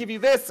 Surflore. If I give you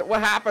this, what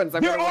happens?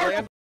 I'm There gonna are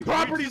land.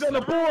 properties on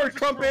the board,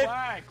 Crumpet.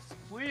 Relax,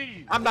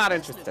 please. I'm not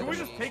interested. Can we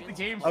just take the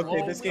game Okay,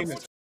 slow? this game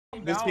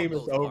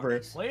is Down. over.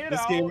 Play it This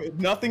out. game,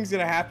 nothing's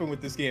gonna happen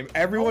with this game.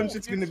 Everyone's No,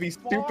 just gonna be it's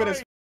stupid as.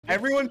 fine.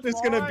 Everyone's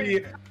just gonna be.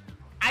 fine.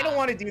 I don't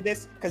want to do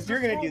this because you're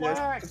gonna do this.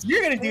 Relax. 'Cause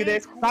you're gonna do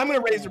this. So I'm gonna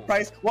raise the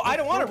price. Well, I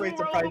don't want to raise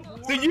the price,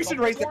 so you should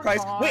raise the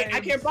price. Wait,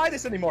 I can't buy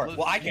this anymore.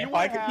 Well, I can't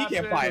buy it. He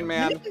can't buy it.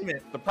 Man, Damn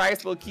it. the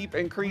price will keep We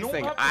don't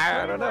increasing. have to I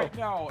play don't know. Right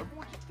now.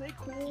 Everyone just stay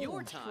cool.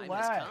 Your just time has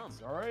relax,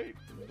 come. all right?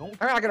 Don't.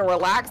 I'm not gonna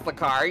relax the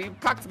car. You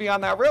cucked me on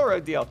that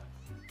railroad deal.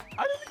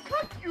 I didn't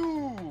cut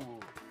you.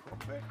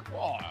 Crumpet, come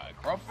on,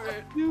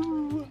 Crumpet.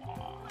 Come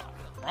on,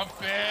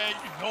 Crumpet,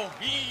 you know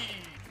me.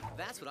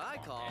 That's what I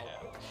call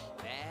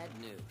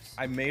bad news.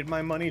 I made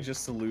my money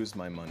just to lose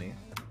my money.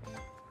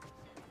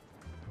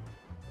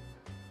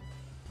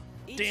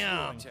 It's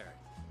Damn. your turn.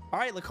 All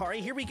right, Lakari,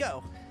 here we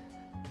go.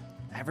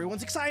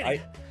 Everyone's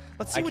excited.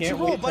 Let's see I what you can't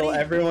roll, wait till buddy.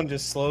 everyone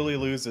just slowly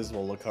loses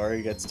while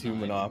Lakari gets 2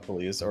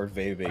 monopolies or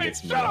Veve Hey,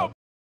 gets shut none. up.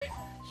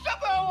 Shut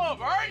the hell up,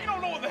 all right? You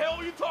don't know what the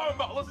hell you're talking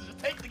about. Let's just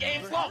take the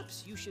game slow.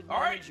 Perhaps you should All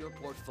right. manage your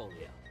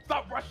portfolio.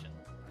 Stop rushing.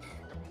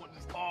 Everyone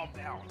just calm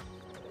down.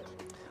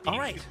 All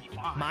right, Game's gonna be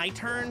fine. my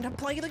turn to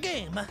play the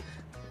game.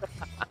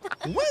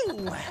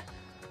 Woo!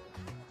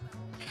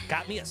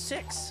 Got me a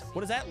 6.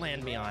 What does that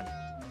land me on?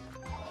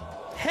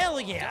 Hell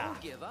yeah!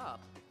 Don't give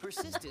up.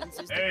 Persistence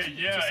is the Hey, key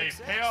yeah, to hey,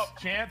 success. pay up,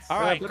 Chance.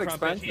 All right, good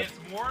Crumpet. expense.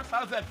 Chance Morris,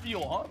 how does that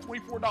feel, huh?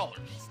 $24.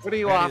 What are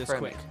you Gotta do this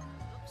offering? quick.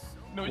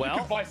 No, Well, you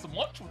can buy some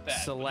lunch with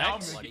that. but now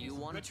I'm select- gonna What do get you some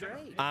want to good dinner.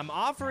 trade? I'm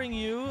offering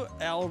you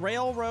El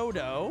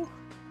Railroado.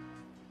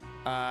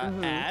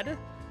 Add.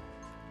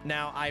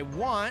 Now I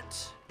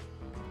want.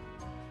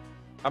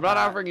 I'm not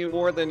offering you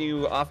more than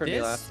you offered me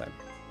This? last time.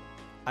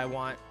 I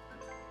want.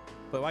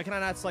 But why can I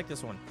not select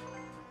this one?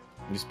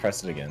 Just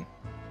press it again.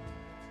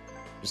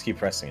 Just keep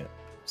pressing it.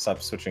 Stop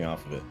switching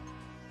off of it.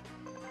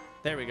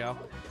 There we go.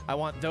 I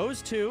want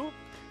those two,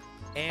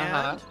 and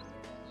Uh-huh.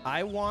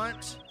 I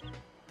want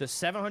the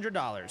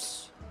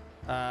 $700.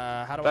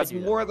 How do That's I do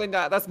more than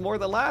that. That's more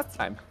than last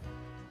time.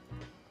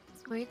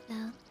 It's worth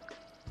that.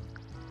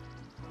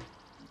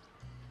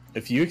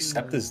 If you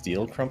accept this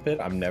deal, Crumpet,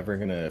 I'm never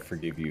gonna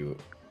forgive you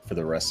for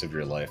the rest of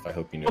your life. I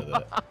hope you know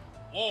that.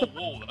 Whoa,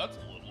 whoa, that's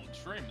a little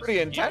extreme. Pretty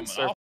intense,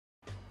 sir.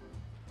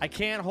 I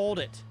can't hold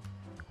it.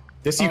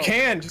 Yes, you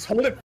can. Just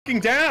hold it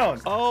fucking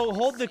down. Oh,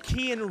 hold the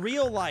key in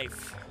real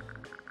life.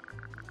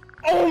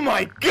 Oh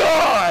my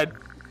god!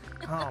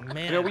 Oh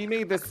man. You know, we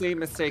made the same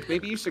mistake.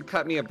 Maybe you should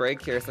cut me a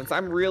break here, since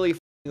I'm really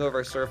f***ing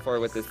over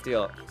Surflord with this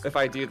deal. If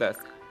I do this.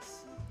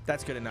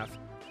 That's good enough.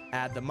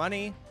 Add the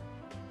money.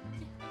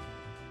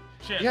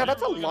 Shit, Yeah,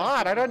 that's a really gonna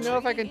lot. I don't do know it?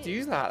 if I can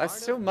do that.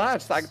 That's so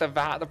much. Like the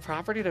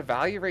property to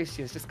value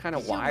ratio is just kind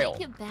of You wild.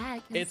 make it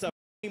back. It's a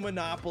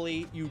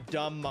monopoly, you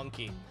dumb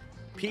monkey.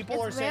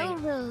 People are It's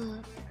saying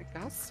railroad. I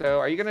guess so.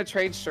 Are you gonna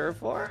trade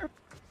Surflord?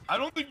 I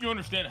don't think you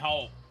understand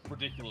how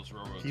ridiculous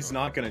railroads He's are.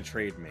 not gonna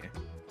trade me.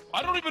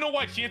 I don't even know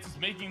why Chance is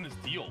making this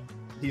deal.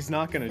 He's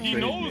not gonna He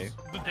trade knows me.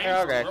 the dangers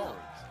Okay. of railroads.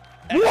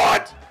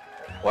 What?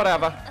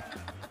 Whatever.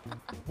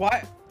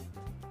 Why?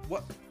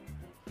 What?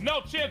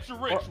 Now, Chance, you're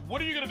rich.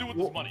 What are you gonna do with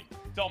this money?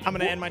 Tell me. I'm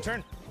gonna end my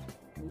turn.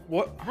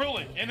 What?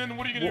 Really? And then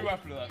what are you gonna do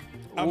after that?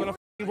 I'm gonna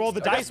f***ing roll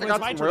the I dice guess I when it's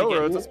got my some turn again.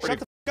 railroads, that's Shut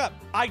pretty- the f up.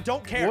 I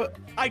don't care. What?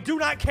 I do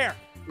not care.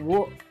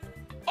 What?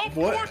 Of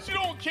What? course you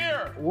don't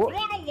care. What? You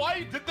wanna know why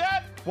you did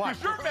that? Why?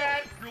 Because you're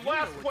mad. You're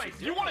last place.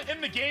 You wanna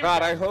end the game.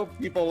 God, I hope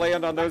people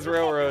land on those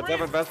railroads.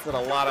 I've invested a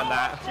lot on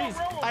that.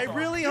 Jeez, I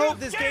really hope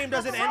this game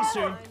doesn't end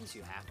soon.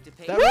 You have to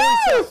pay. That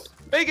really Woo! sucks.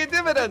 Making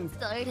dividends.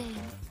 Starting.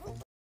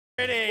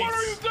 What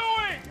are you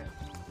doing?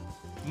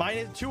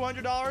 Minus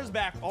 $200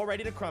 back, all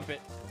ready to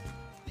crumpet.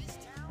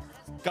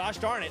 Gosh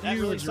darn it, that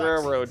really Huge sucks.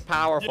 railroad,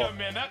 powerful. Yeah,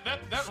 man,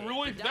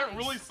 that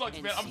really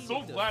sucks, man. I'm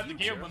so glad the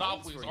game of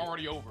Monopoly is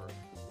already over.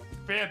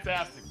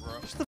 Fantastic, bro.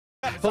 It's not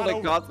Only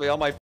over. cost me all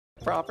my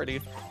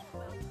properties.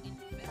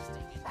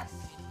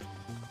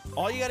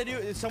 All you gotta do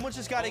is someone's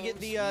just gotta get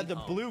the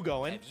blue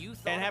going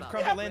and have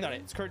Crumpet land on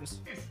it. It's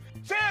curtains.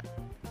 Chance,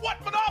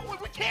 what Monopoly?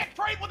 We can't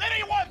trade with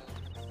anyone.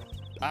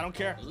 I don't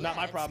care. Not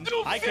my problem.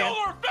 You I steal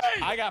can. our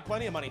face. I got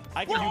plenty of money.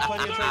 I can We're do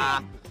plenty of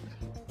trading.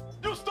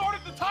 You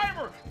started the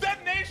timer.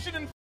 Detonation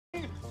in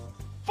f***ing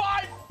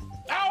 5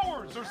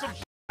 hours or some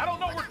shit. I don't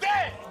know. We're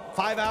dead.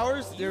 5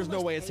 hours? There's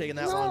no way it's taking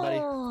that long, buddy.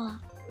 No.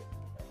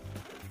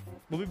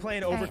 We'll be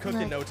playing Alright, Overcooked in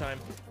look. no time.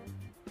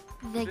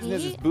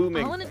 Business is Viggy,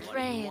 booming. I want to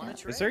trade.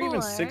 Is there even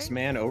Or-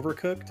 6-man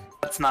overcooked?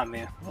 That's not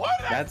me. What?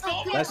 That's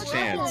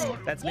Chance.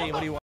 That's me. What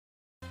do you want?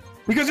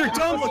 Because you're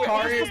dumb,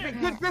 Lakari.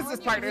 Good business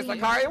partners,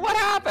 Lakari. What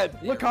happened?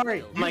 Lakari,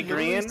 you My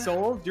literally green?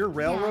 sold your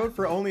railroad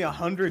for only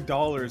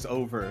 $100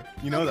 over.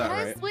 You know that,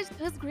 I right? switched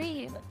to his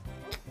green.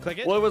 Click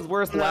it. What was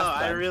worse No,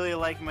 last I time? really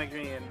like my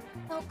green.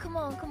 Oh, come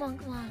on.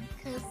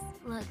 Because,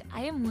 look,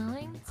 I am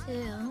willing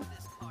to...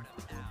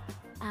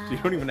 You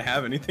don't even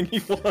have anything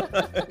you want.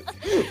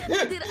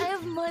 Dude, I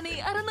have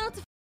money. I don't know what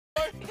to...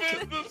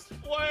 Business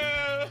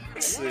plan.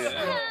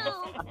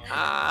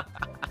 Ah.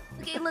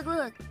 Okay,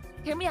 look.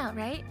 Hear me out,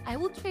 right? I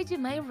will trade you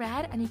my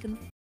rad and you can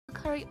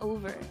curry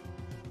over.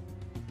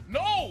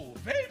 No,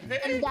 baby.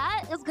 And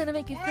that is gonna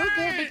make you feel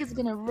good because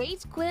you're gonna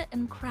rage quit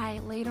and cry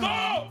later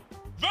on.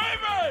 No,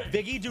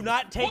 baby. Viggy, do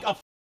not take What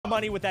a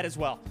money with that as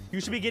well.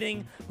 You should be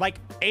getting like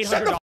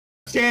Shut $800.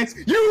 the Chance,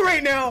 you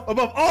right now,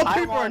 above all I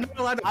people, are want- not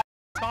allowed to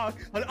talk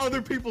on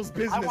other people's I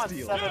business want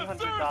deals. Yes,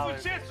 sir.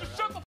 $700. Chance, just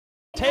shut the f***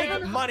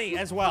 Take money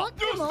as well. Fuck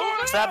them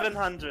over.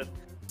 700.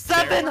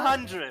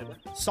 700.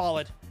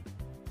 Solid.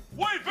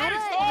 Wait, How do baby,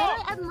 I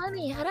stop. add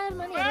money? I don't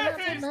have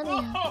Baby,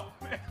 money.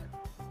 stop, man.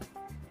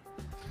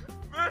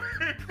 How do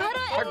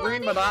I Our add green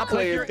money?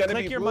 Monopoly is gonna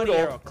Click be your brutal.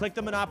 money arrow. Click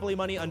the Monopoly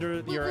money under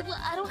Wait, your... wait,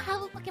 I don't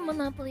have a fucking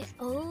monopoly.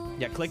 Oh.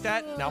 Yeah, click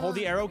that. Now hold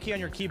the arrow key on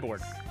your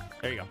keyboard.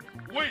 There you go.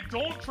 Wait,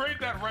 don't trade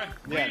that red.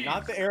 Yeah, please.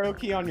 not the arrow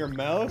key on your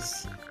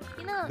mouse,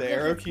 You know, the if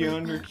arrow it's key like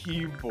on your that.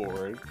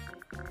 keyboard.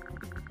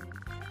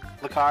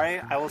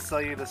 Lakari, I will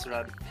sell you this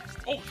red.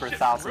 Oh, for shit,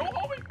 1,000. real,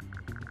 homie?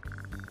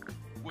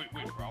 Wait,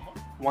 Rama.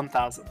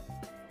 1,000.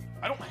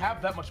 I don't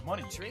have that much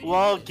money.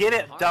 Well, get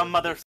it, dumb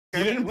motherfucker.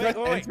 You didn't Wait, press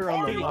wait, enter on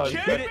Are the you mug.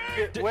 kidding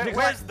me?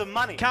 Where's the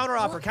money? Counter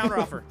offer,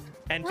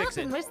 and What fix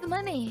it. happened? Where's the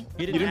money?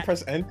 You You didn't add-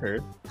 press enter.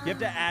 You have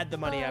to add the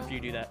money after you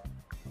do that.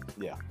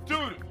 Yeah.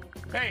 Dude,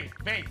 hey,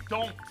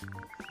 don't.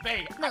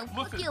 Hey, No,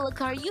 fuck listen. you,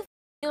 Lakar. You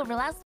f***ing over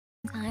last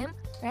time,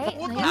 right?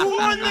 What Now the you're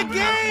fuck? f***ing the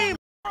game!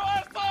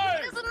 Last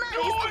time! It doesn't matter.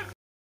 You You always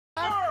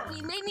f***ing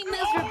You made me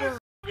miserable.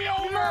 me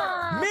over!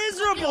 Nah.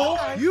 Miserable!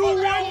 Yeah. You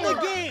Fuck won you.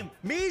 the game!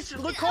 Me, I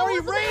Lakari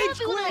wasn't rage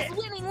happy when I quit! was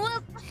winning.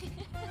 What?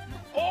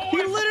 Always He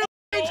literally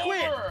rage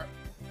quit! over.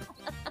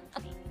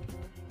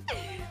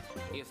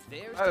 If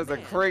there's That is a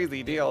demand,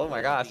 crazy deal. Oh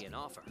my there will gosh. be an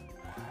offer.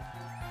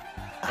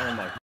 Oh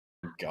my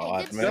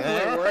god, It's man.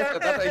 Definitely worth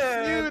it. That's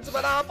a huge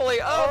monopoly.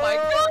 Oh my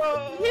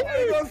god.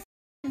 I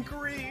got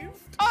grieved.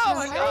 Oh No,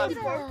 my how god. do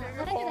I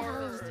get a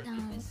house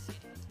down?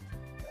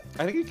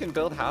 I think you can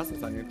build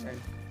houses on your turn.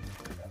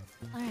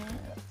 Alright.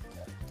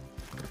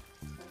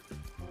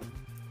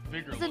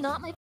 Bigger Is it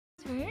not my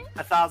Turn?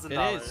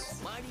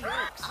 $1,000. Mighty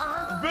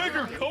Oaks.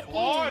 Bigger, come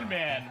on,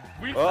 man.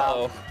 We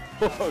Uh-oh.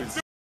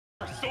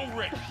 are so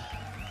rich.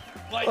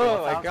 Like,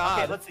 Oh my Okay,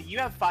 god. let's see. You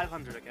have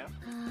 500, okay?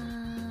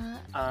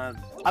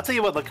 I'll tell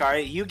you what,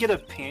 Lakari. You get a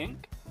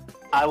pink.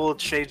 I will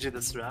trade you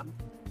this round.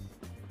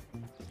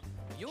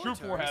 Your True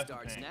four turn has the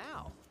starts pink.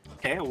 now.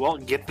 Okay, well,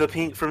 get the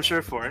pink from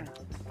Sure4.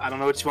 I don't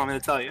know what you want me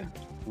to tell you.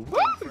 Woo!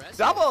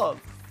 Double!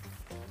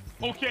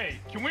 okay,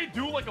 can we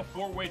do like a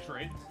 4-way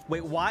trade?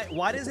 Wait,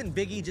 why doesn't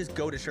Biggie just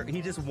go to shirt?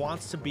 He just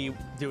wants to be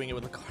doing it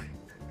with the card.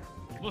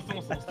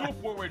 Listen, let's do a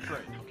 4-way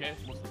trade, okay?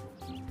 Listen.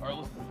 All right,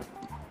 listen.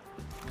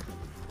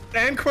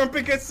 And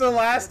Crumpet gets the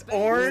last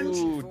orange.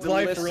 Ooh, Life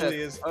delicious.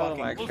 really is Oh fucking.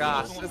 my Listen,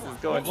 gosh, listen, this is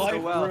listen. going so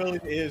Life well. really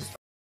is.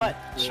 What?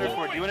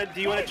 Sure4,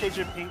 do you want to trade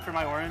your pink for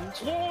my orange?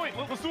 Wait,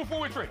 let's do a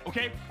 4-way trade,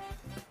 okay?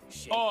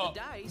 Shake the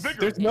dice. Bigger.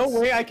 There's no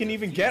way I can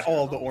even get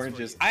all the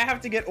oranges. I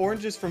have to get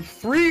oranges from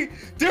 3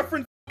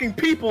 different fucking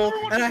people,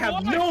 Everyone and I just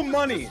have relax. no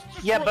money.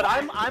 Just Yeah, but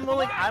relax. I'm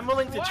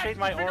willing to Relax. trade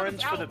my Figure this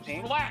orange for out. the Just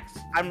pink. Relax.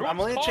 I'm willing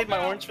to Calm trade my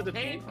down, orange for the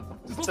okay? pink,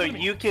 Just listen so to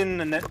me. you can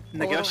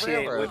negotiate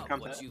railroad. with What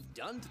Crumpet. you've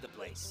done to the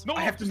place. No,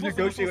 I have to just listen,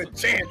 negotiate listen,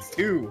 with listen. Chance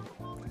too.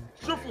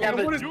 Sure, Yeah, Ford,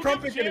 but What is you give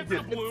Crumpet gonna Chance do?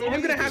 the blue.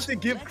 I'm gonna have to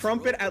give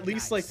Crumpet at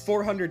least like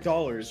 $400.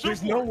 Sure,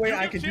 There's no Ford, way you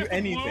I give can do Chance the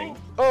anything.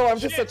 blue. Oh, I'm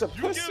just Shit, such a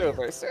you give-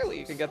 pushover. Surely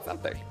you can get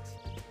something.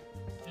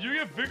 You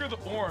get Bigger the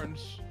orange.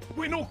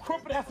 Wait, no,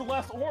 Crumpet has the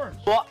last orange.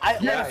 Well,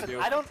 Yeah, listen,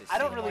 I do. I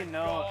don't really my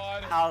know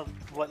God.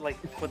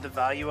 what the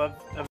value of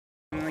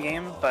in the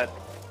game, but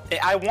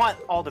I want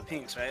all the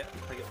pinks, right?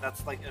 Like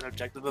that's like an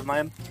objective of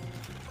mine.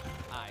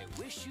 I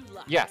wish you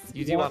luck. Yes,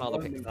 you do want all the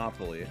one pinks.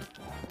 Monopoly.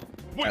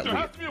 Wait, At there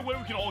least. has to be a way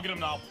we can all get a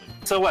Monopoly.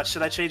 So what?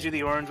 Should I trade you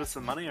the orange with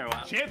some money or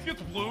what? Chance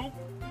gets blue.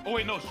 Oh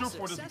wait, no, Sure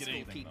Ford doesn't get Successful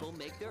anything. people Though.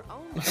 make their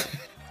own luck.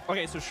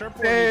 Okay, so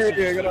Sherport Hey,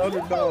 needs I to-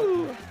 got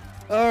 $100.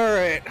 All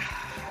right,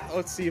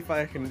 let's see if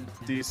I can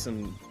do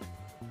some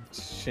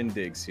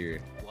shindigs here.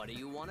 What do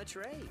you want to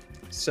trade?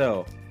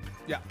 So,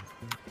 Yeah.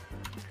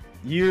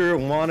 you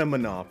want a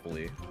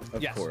Monopoly,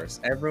 of Yes. course.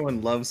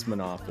 Everyone loves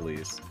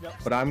Monopolies, Yep.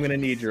 but I'm gonna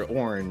need your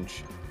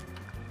orange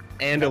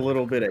and a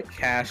little bit of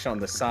cash on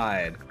the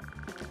side.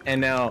 And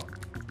now,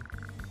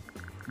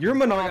 your You're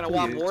Monopoly gonna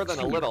want is more than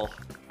a cheap. little.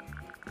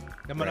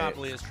 The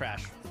Monopoly is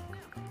trash.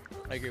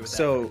 I agree with that.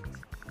 So,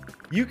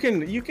 you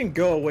can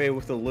go away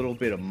with a little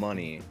bit of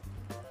money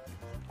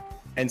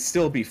and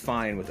still be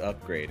fine with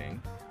upgrading.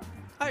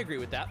 I agree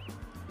with that.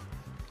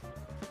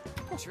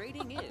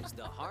 Trading is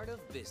the heart of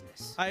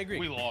business. I agree.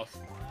 We lost.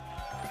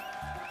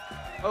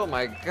 Oh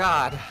my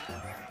god.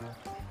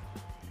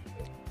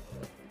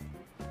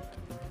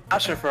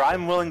 Sure,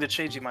 I'm willing to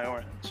trade you my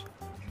orange.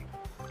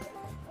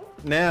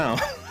 Now,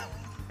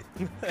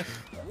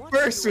 What's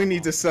first your we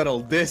need to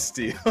settle this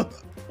deal.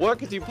 What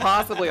could you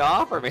possibly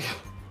offer me?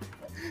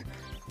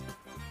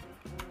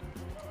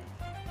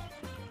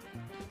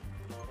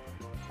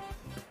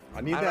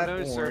 I need I that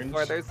don't know, orange.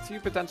 Sure. There's 2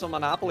 potential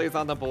monopolies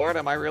on the board.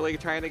 Am I really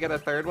trying to get a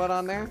third one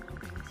on there?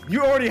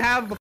 You already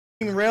have the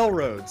f***ing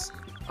railroads.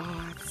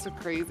 Oh, it's so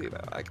crazy though.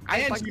 Like, I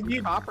And like you the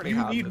need property you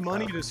houses, need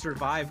money though. to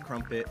survive,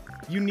 Crumpet.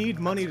 You need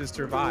money to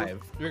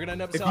survive. You're gonna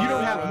end up If you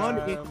don't have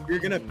money, you're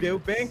gonna go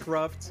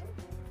bankrupt.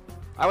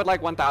 I would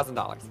like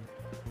 $1,000.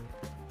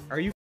 Are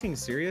you f***ing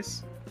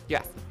serious?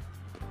 Yes.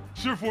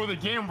 Sure Ford, the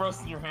game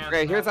rusts in your hands.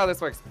 Okay, here's how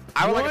this works.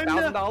 I would like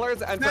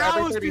 $1,000, and for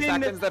every 30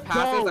 seconds that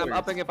passes, I'm $1,000.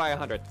 upping it by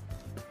 100.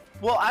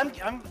 Well, I'm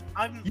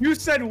You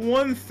said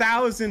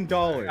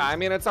 $1,000. I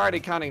mean, it's already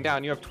counting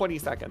down. You have 20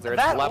 seconds, or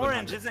it's that 1100.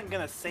 orange isn't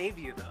gonna save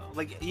you though.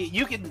 Like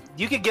you could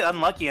get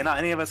unlucky and not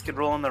any of us could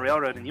roll on the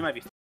railroad and you might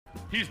be.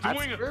 He's That's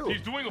doing true.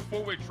 he's doing a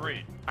 4-way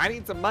trade. I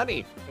need some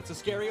money. It's a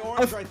scary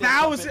orange right there.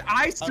 1,000. Crumpet.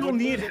 I still would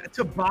need lose it.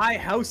 to buy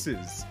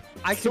houses.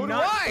 I So do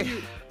cannot.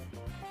 I.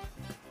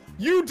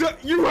 You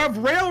have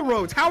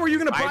railroads. How are you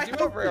gonna buy I do have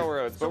houses?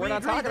 railroads, but So we're we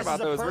not agree talking this about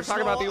is a those. We're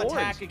talking about the personal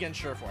orange. attack against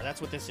Sherfor.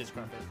 That's what this is,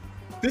 Crumpet.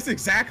 This is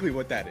exactly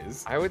what that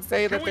is. I would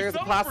say that Can we there's a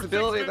sell it for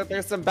possibility that $650?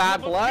 there's some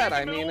bad Let's blood. meet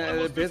I in the mean, middle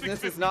and let's do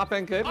business has $650. not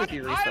been good with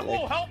you I recently.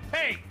 will help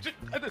pay.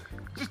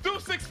 Just do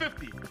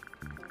 650.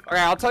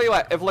 Okay, I'll tell you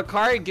what. If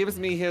Lakari gives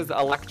me his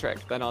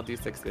electric, then I'll do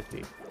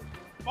 650.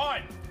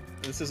 Fine.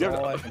 This is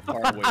all I can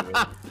part away with.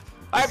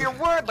 I have your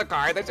word,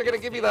 Lakari, that you're gonna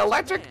give me the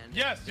electric.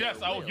 Yes,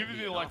 I will give you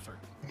the electric.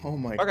 Oh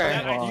my Okay.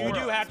 That- god. you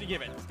do have to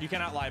give it. You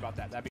cannot lie about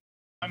that. That'd be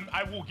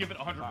I will give it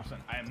 100%.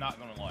 I am not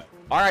gonna lie.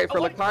 All right, for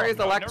I like Lakari's Crumpet.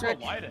 I'll electric,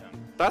 Never lie to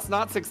him. that's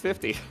not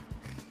 650.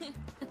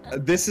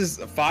 This is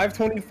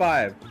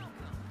 525.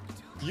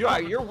 Yeah,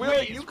 you're willing.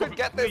 Please, You could Crumpet,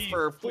 get this please,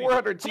 for please.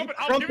 400 cheap. Crumpet,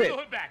 I'll give you the Crumpet.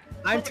 hood back. I'm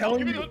Crumpet, I'll telling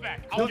give you you. the hood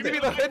back. You'll give me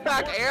the hood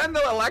back and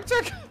the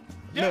electric?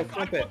 Yes, No, I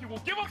Crumpet. fucking will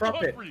give up the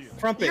Crumpet. hood for you.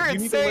 Crumpet. You're you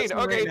need to insane. listen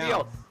Okay, right now.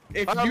 deal.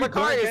 If Oh, no, you Lakari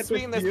don't is get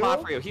sweetening this deal,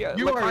 pot for you. You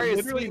Lakari are is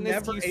literally sweetening this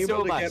never to you able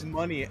so to much. get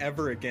money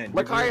ever again. You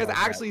Lakari has realize that.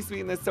 actually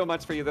sweetened this so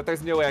much for you that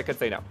there's no way I could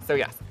say no. So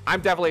yes,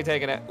 I'm definitely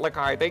taking it.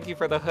 Lakari, thank you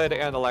for the hood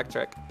and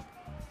electric.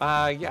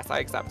 Yes, I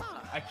accept.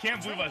 I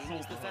can't believe I sold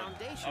is the the hood.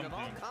 foundation I'm of all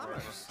doing it.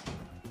 commerce.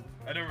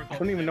 I never I thought.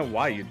 don't even know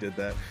why you did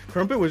that.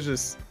 Crumpet was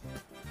just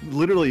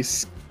literally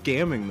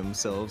scamming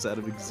themselves out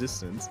of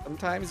existence.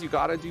 Sometimes you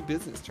gotta do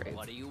business trades.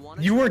 What do you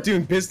want? You weren't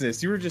doing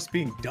business. You were just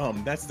being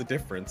dumb. That's the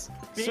difference.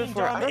 Being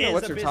Surfer, I dumb don't know is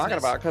what a you're talking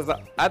business. about,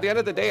 because at the end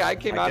of the day, I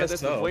came I out of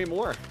guess this with so. way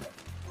more.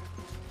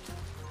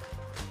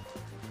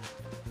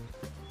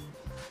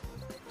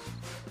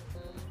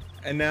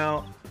 And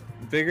now,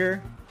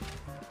 Bigger,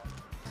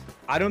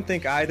 I don't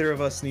think either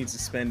of us needs to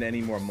spend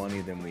any more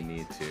money than we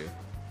need to.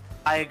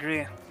 I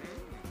agree.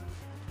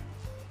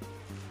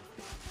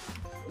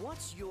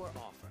 What's your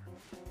offer?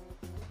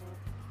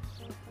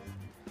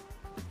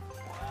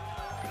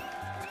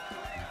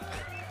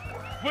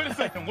 Wait a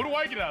second. What do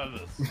I get out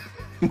of this?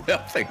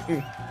 Nothing.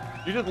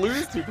 You just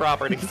lose 2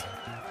 properties.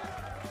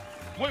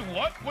 Wait,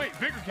 what? Wait,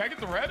 Vigor, can I get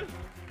the red?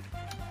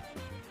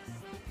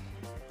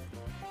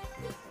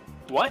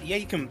 What? Yeah,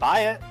 you can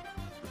buy it.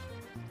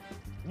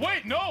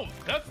 Wait, no,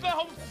 that's not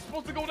how it's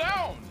supposed to go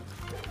down.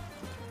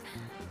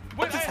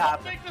 What Wait, just I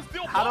helped happened? make this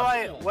deal How do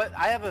I? possible. What?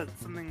 I have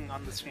something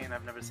on the screen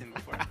I've never seen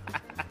before.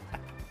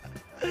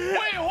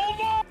 Wait,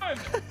 hold on.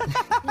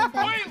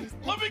 Wait,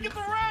 let me get the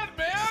red,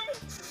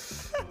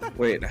 man.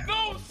 Wait.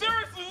 No,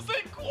 seriously, this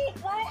ain't cool,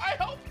 bro. I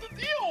helped the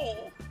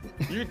deal.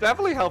 You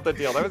definitely helped the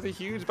deal. That was a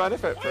huge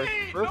benefit for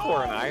Wait, Surfer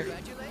and no. I.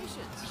 Congratulations.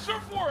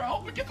 Surfer,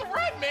 help me get the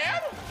red,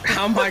 man.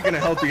 How am I gonna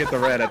help you get the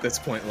red at this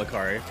point,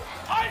 Lakari?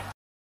 I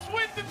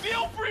win the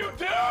deal for you,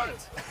 dude.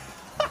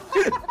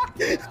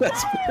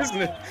 That's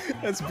business.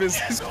 That's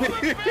business. Get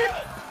the red,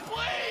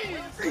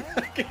 please.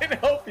 I can't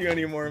help you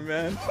anymore,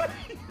 man.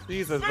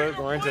 Jesus, those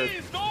Vigor, oranges.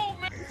 please, no,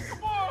 man.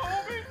 Come on,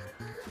 homie.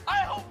 I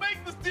helped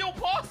make this deal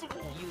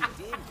possible. You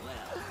did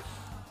well.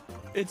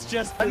 It's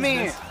just Let me.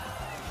 business.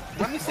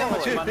 Let me see how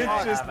much money I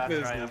It's just have after I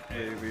business,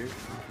 upgrade. baby.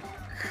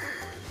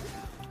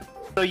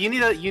 So you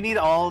need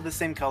all the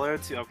same color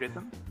to upgrade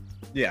them.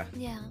 Yeah,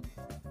 Yeah.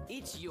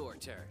 It's your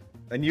turn.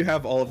 and you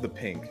have all of the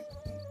pink.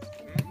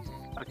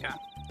 Okay.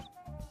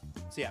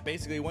 So yeah,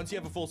 basically, once you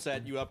have a full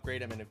set, you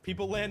upgrade them, and if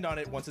people land on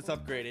it, once it's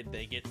upgraded,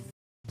 they get.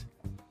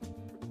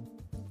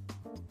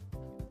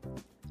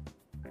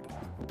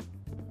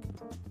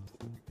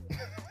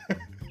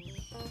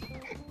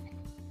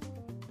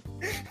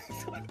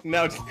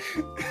 Now,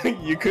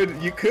 you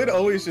could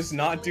always just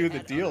not do the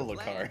deal,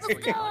 Lakari.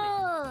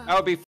 Oh, That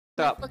would be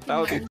f***ed up. That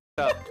would be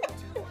f***ed up.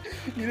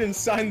 You didn't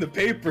sign the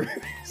papers.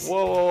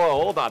 Whoa, whoa, whoa,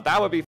 hold on.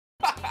 That would be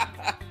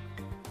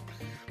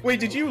Wait,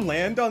 did you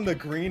land on the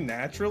green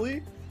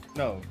naturally?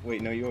 No,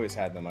 wait, no, you always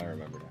had them. I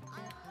remember now.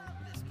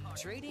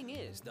 Trading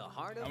is the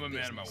heart of I'm a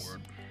man of my business.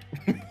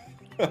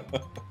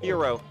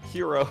 word.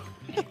 hero.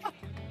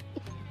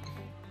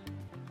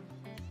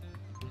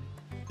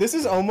 This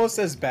is almost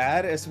as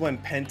bad as when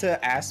Penta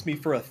asked me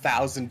for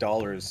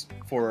 $1,000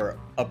 for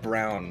a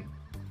brown.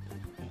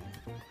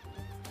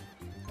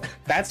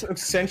 That's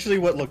essentially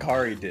what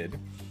Lakari did.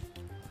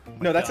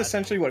 No, that's God.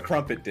 essentially what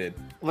Crumpet did.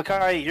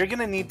 Lakari, you're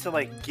gonna need to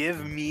like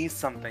give me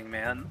something,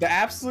 man. The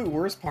absolute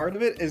worst part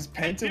of it is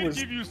I Penta did was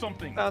give you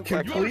something. Sounds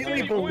like completely You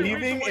understand the only reason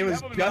believing why it you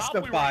was have a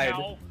monopoly justified. Right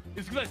now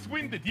is because I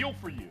sweetened the deal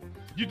for you.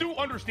 You do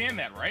understand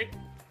that, right?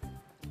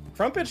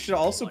 Crumpet should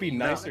also be What, you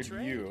got nicer a to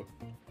trade? you.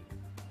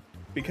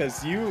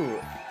 Because you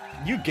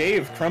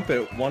gave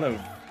Crumpet one of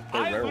the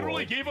I railroad.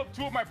 literally gave up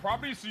 2 of my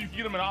properties so you could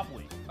get a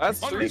monopoly. That's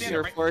true, Understand that,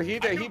 right? Surfer. He I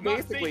do not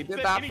basically say- did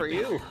say that for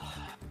anything.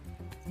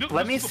 you.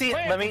 Let me This is the see.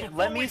 plan. Let me It's a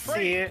let me four-way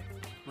see trade. it.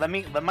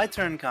 Let my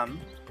turn come.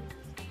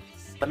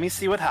 Let me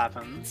see what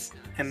happens,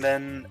 and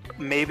then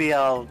maybe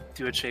I'll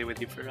do a trade with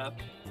you for up.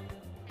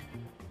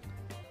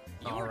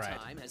 Your All right.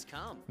 time has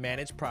come.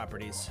 Manage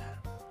properties.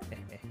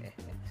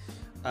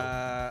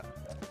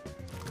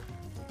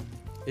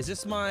 Is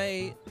this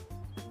my?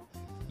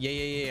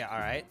 Yeah. All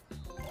right.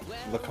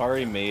 Well,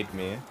 Lakari made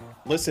me.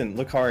 Listen,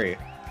 Lakari,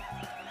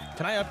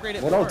 Can I upgrade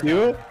it? what more I'll or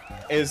do no?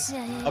 is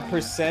Yeah. a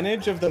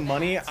percentage of the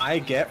money I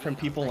get from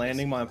people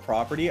landing my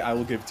property, I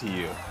will give to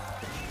you.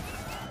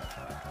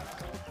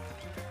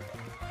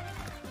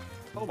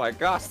 Oh my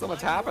gosh, so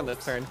much happened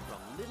this turn.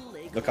 from Little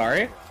Lake.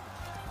 Lakari?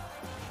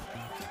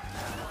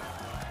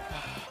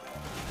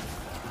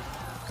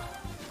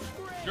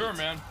 Sure,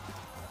 man.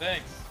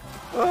 Thanks.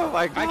 Oh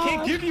my I god.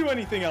 can't give you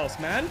anything else,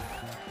 man.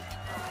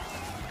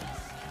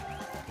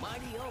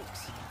 Mighty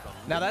Oaks. from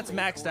Now Little that's Lake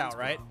maxed out, Owens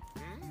right?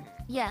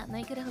 Yeah,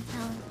 make it a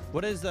hotel.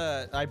 What is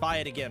I buy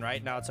it again,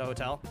 right? Now it's a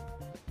hotel.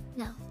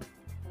 No.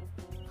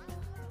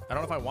 I don't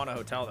know if I want a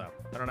hotel though.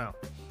 I don't know.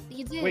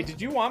 You did. Wait,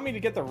 did you want me to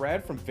get the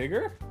red from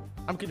Figure?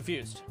 I'm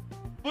confused.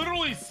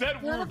 Literally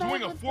said we What were about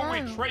doing a with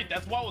 4-way them? trade.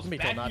 That's why I was Me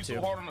told backing you not so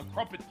to. hard on the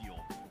Crumpet deal.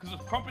 Because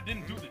if Crumpet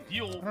didn't do the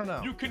deal, I don't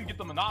know. you couldn't get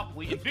the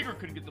monopoly, and Vigor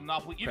couldn't get the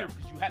monopoly either Correct.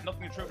 because you had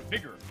nothing to trade with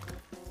Vigor.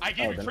 I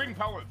gave Oh, you then- trading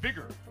power with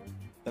Vigor.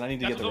 Then I need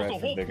to That's get the that was red the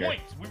from whole Figure.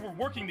 point. We were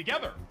working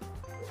together.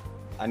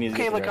 I need to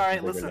Okay, get the red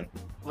Lakari, from Figure listen.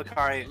 then.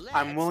 Lakari,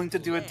 I'm willing to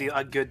do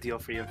a good deal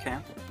for you. Okay?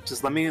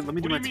 Just let me do What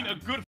do my you mean a turn.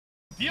 good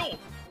deal?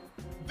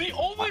 The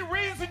only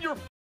reason your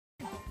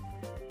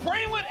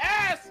brainlet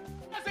ass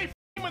has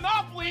a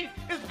monopoly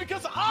is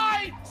because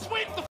I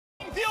sweetened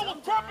the deal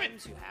with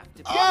Crumpet. You have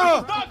to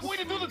You're stuck. We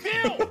didn't do the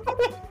deal.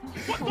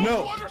 What don't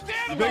No, you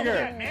understand about Vigor.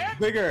 that, man?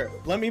 Bigger,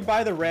 let me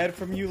buy the red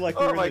from you like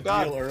we were in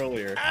the deal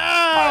earlier.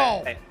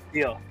 Ow! Hey,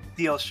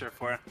 deal, sure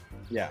for.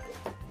 Yeah.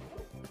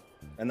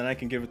 And then I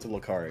can give it to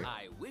Lakari.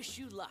 I wish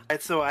you luck.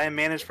 Alright, so I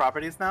manage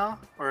properties now,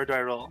 or do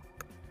I roll?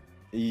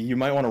 You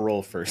might want to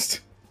roll first.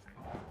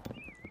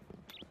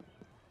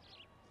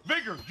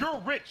 Vigor, you're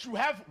rich. You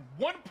have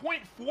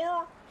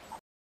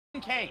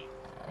 1.4K.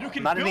 You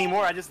can Not build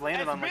anymore. I just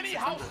landed as on like many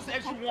 600. houses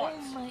as you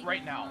want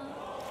right now.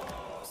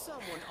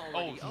 Someone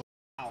already owns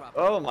property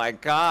Oh my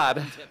god.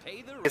 to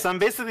pay the Okay, rent. so I'm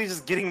basically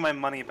just getting my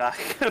money back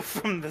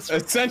from this.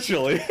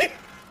 Essentially.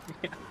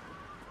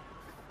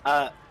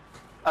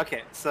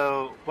 Okay,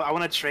 so I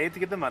want to trade to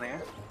get the money.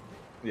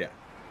 Yeah.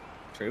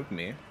 Trade with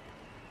me.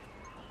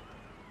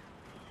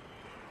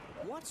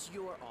 What's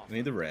your I offer?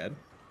 need the red.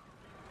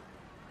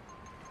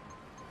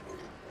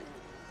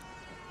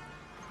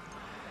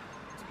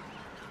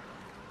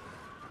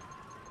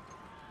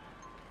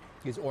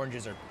 These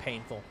oranges are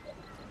painful.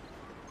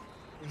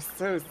 You're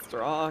so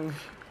strong.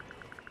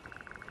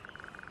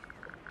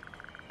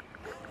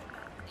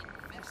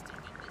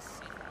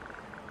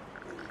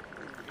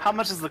 How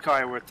much is the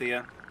car worth to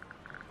you?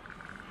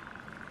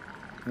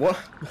 What?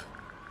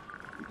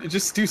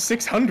 Just do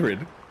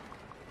 600.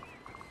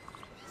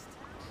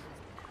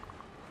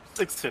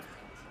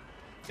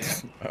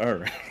 650. All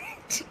right.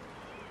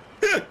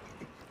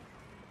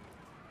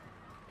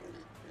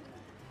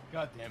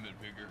 God damn it,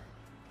 Vigor.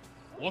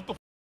 What the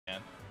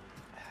man?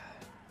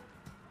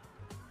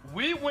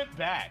 We went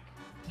back.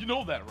 You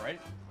know that, right?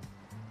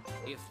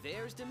 If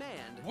there's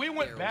demand, We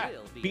went there back.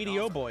 will be an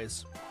BDO offer.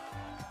 boys.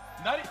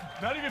 Not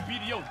even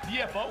BDO,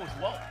 DFO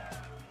as well.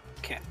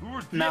 Okay. We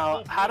were Now,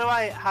 DFO how do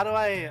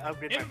I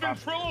upgrade my in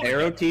property? Ventrilo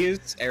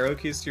Arrow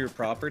keys to your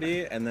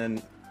property, and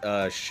then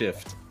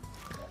shift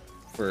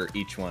for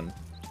each one.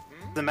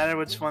 Doesn't matter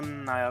which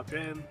one I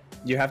upgrade.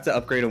 You have to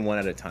upgrade them one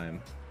at a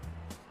time.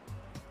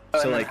 So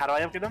So, then like, how do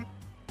I upgrade them?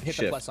 Hit the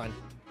Shift. plus sign.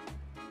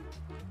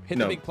 Hit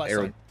no, the big plus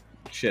arrow, sign.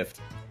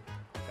 shift.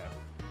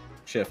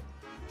 Shift.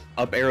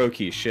 Up arrow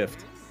key,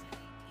 shift.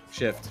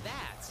 Shift.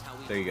 That's how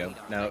we There you go. create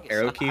our Now legacy.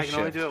 arrow key, I can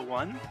only shift. do it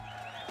one.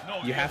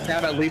 No, You have to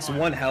have at least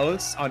one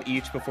house on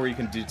each before you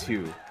can do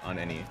two on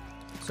any.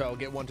 So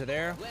get one to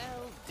there, Well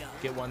done.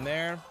 get one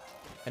there,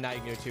 and now you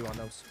can do two on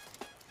those.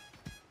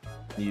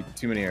 You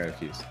too many arrow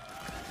keys.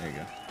 There you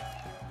go.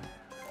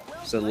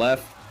 So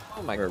left,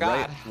 Oh my or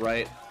god.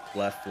 right,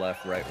 left,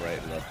 left, right,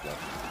 left.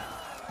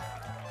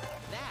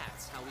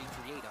 That's how we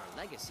create our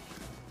legacy.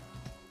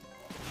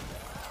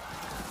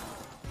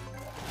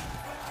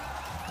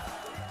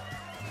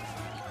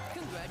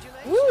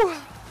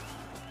 Congratulations.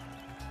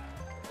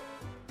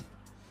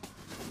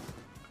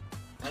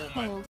 Oh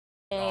my Okay.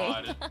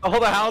 god. All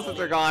the houses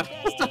are gone.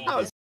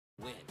 Oh,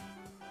 Win.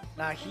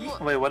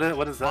 Wait, what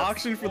is that?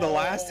 Auction for the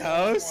last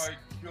house.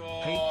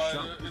 Oh Hey, my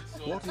Chuck, god. It's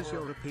so what is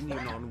your sorry. opinion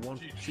on one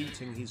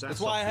cheating his That's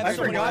ass why I off have his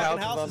so many own? fucking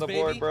houses on houses, the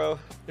board, baby. bro.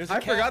 There's a I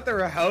cat. forgot there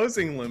were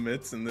housing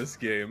limits in this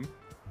game.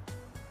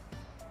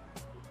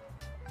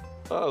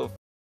 Oh.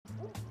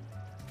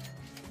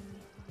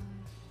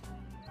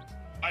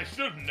 I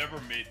should have never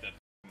made that.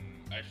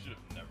 I should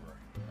have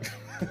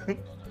never. done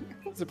it.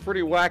 It's a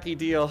pretty wacky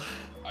deal.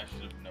 I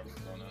should have never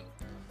done it.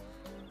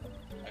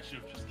 I should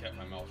have just kept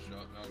my mouth shut.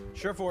 No.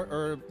 Sure for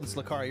or it's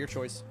Lakari, your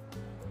choice.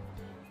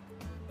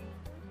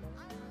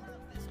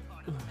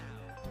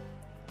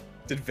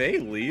 Did Vay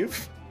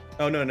leave?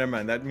 Oh no, never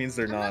mind. That means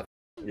they're not.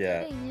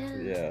 Yeah,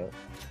 kidding, yeah.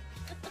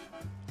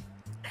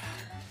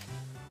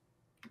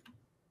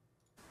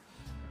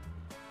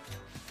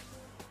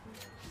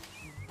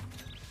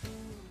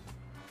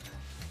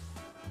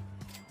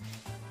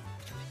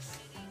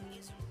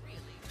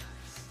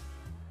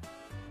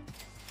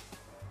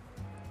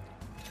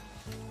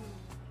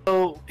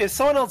 So if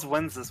someone else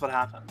wins this, what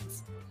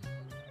happens?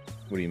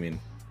 What do you mean?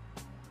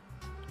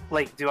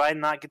 Like, do I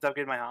not get to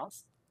upgrade my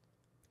house?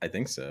 I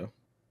think so.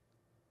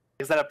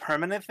 Is that a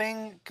permanent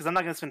thing? Because I'm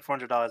not gonna spend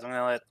 $400. I'm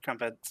gonna let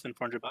Crumpet spend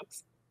 $400.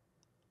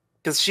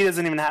 Because she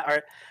doesn't even have.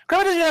 Or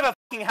Crumpet doesn't have a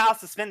fucking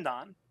house to spend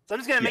on. So I'm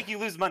just gonna make you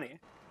lose money.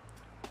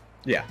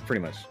 Yeah,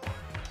 pretty much.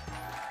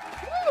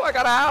 Ooh, I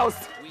got a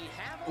house. We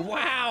have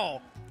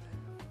Wow.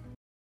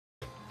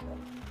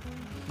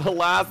 The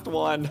last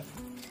one.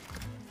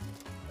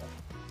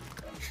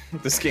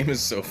 This game is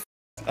so.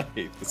 I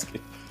hate this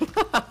game.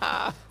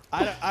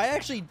 I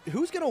actually,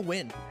 who's gonna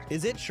win?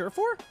 Is it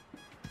Surefor?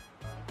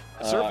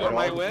 Surfer it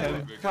might all win.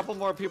 depends- A couple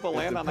more people It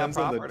land on that depends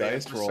on property. the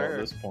dice for roll sure. at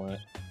this point.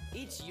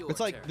 It's your It's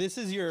like turn. this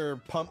is your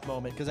pump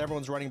moment because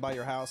everyone's running by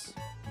your house.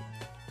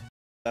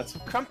 That's.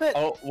 Crumpet.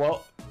 Oh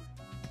well.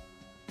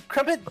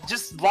 Crumpet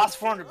just lost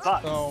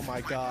 $400. Oh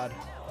my god.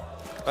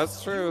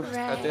 That's true.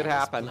 That did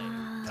happen.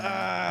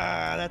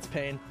 Ah, that's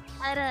pain.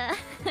 Had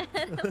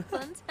a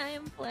fun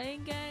time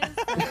playing, guys.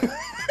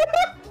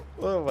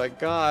 Oh my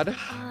god.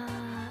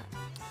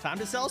 Time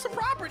to sell some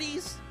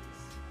properties.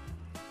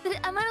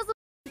 I might as well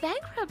be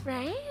bankrupt,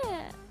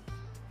 right?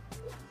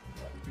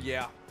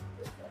 Yeah.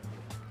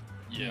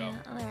 Yeah.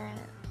 Alright.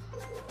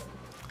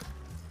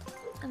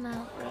 I'm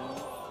out,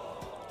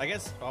 bro. I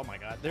guess. Oh my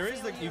god. There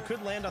is the. You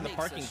could land on the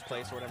parking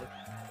place or whatever.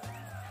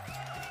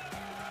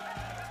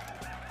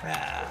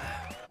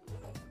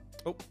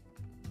 Oh.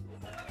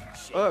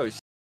 Oh,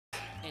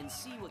 And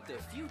see what the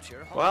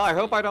future holds. well, I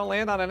hope I don't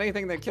land on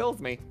anything that kills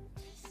me.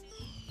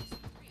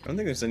 I don't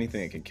think there's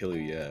anything that can kill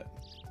you yet.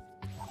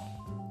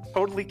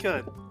 Totally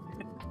could.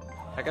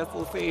 I guess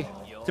we'll see.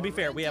 To be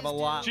fair, we have a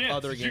lot of Chance,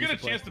 other did games you get a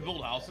to play. chance to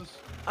build houses?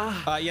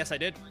 Yes, I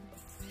did.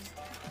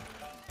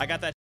 I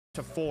got that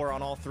to 4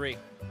 on all 3.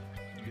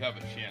 You have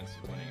a chance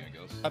of winning, I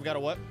guess. I've got a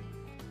what?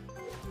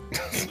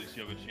 At least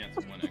you have a chance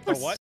of winning. A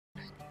what?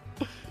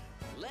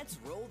 Let's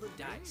roll the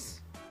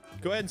dice.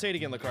 Go ahead and say it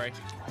again, Lakari.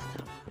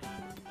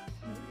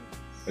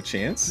 A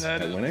chance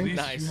at At winning? least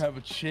Nice. you have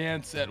a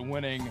chance at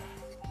winning.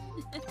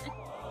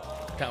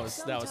 That was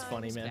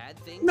funny, Sometimes man. bad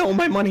things No,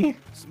 my money.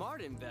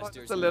 Smart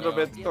investors. It's a little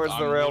bit know. towards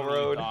the I'm literally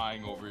railroad.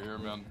 dying over here,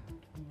 man.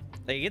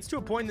 Like, it gets to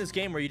a point in this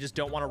game where you just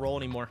don't want to roll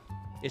anymore.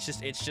 It's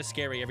just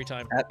scary every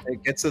time.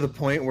 It gets to the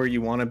point where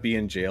you want to be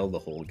in jail the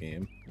whole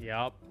game.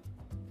 Yup.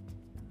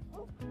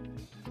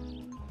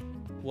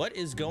 What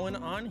is going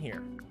on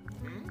here?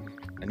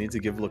 I need to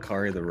give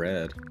Lakari the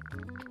red.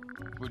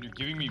 Wait, you're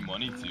giving me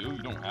money too?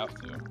 You don't have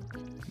to.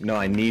 No,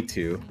 I need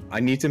to.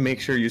 I need to make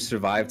sure you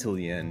survive till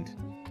the end.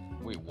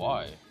 Wait,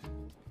 why?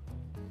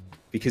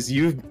 Because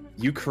you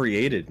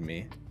created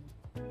me.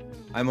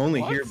 I'm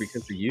only here What?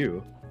 because of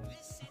you.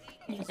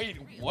 Wait,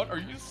 what? Are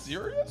you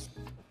serious?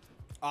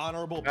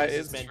 Honorable That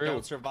is businessmen true.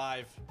 don't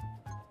survive.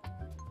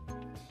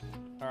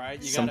 All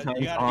right, you Sometimes gotta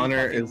be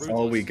honor fucking is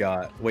all we ruthless.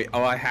 got. Wait,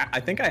 oh, I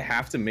think I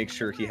have to make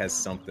sure he has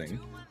something.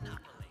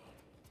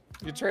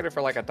 You trade it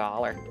for like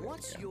 $1.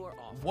 What's your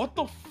offer? What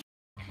the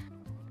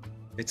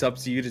It's up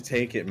to you to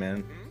take it,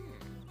 man.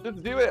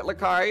 Just do it,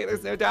 Lakari.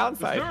 There's no Is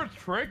downside. there a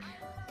trick?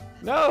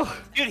 No.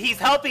 Dude, he's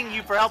helping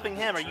you for helping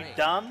him. Are you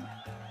dumb?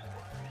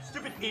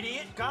 Stupid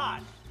idiot!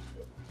 God.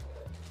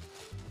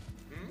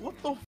 What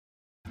the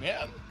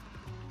man?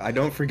 I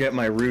don't forget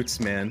my roots,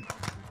 man.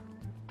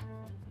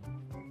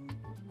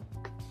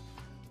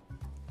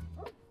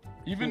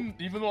 Even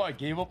though I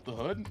gave up the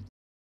hood?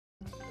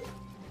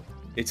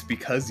 It's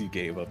because you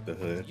gave up the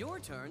hood. Your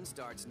turn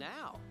starts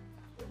now.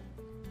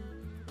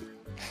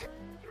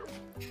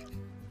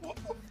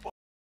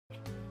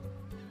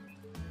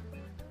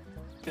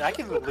 Dude, I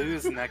can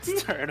lose next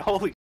turn.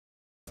 Holy.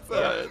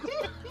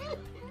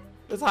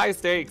 It's high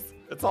stakes.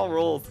 It's all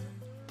rules.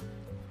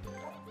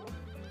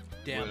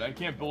 Damn. Wait, I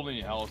can't build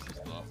any houses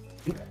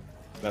though.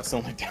 That's the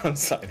only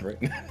downside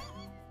right now.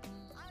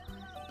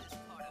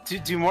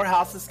 Do more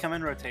houses come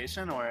in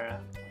rotation or?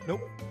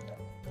 Nope.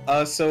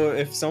 So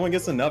if someone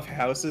gets enough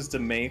houses to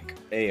make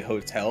a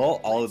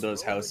hotel, all of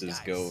those houses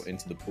go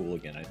into the pool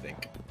again, I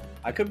think.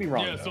 I could be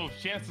wrong, Yeah, though. so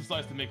if Chance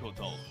decides to make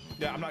hotels.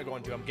 Yeah, I'm not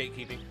going to. I'm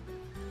gatekeeping.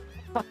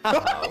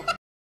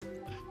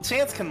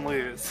 Chance can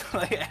lose.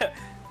 Like,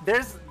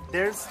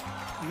 there's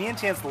me and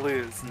Chance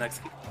lose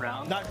next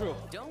round. Not true.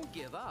 Don't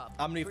give up.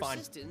 I'm gonna be fine.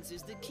 Persistence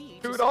is the key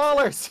to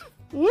 $2.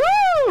 Woo!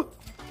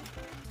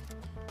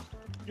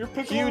 You're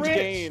picking Huge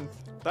gain.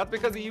 That's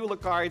because of you,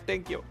 Lakari.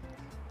 Thank you.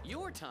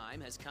 Your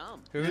time has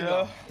come. Here we Yeah.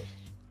 go.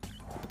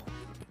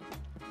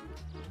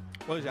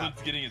 What is that?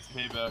 It's getting its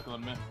payback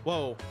on me.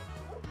 Whoa.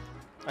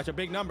 That's a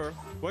big number.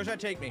 Where does that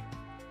take me?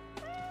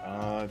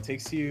 It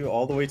takes you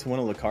all the way to one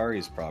of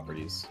Lakari's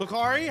properties.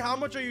 Lakari, how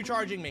much are you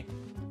charging me?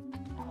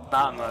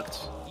 Not much.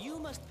 You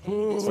must pay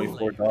this later.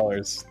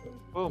 $24.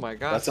 Oh my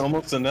gosh. That's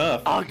almost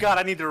enough. Oh god,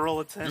 I need to roll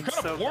a 10. You're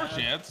kind so of poor, bad.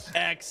 Chance.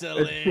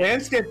 Excellent. If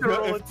Chance gets,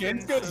 Roll if it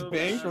Chance in goes so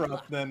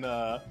bankrupt, then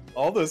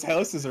all those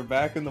houses are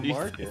back in the Jesus.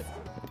 market.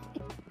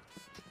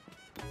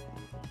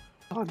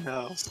 Oh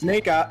no.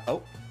 Snake Eye.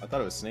 Oh, I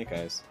thought it was Snake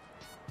Eyes.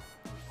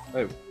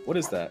 Wait, what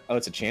is that? Oh,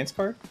 it's a chance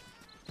card?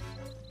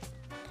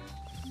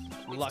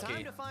 It's Lucky.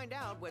 time to find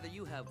out whether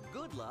you have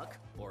good luck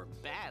or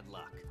bad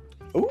luck.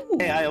 Ooh.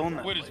 Hey, I own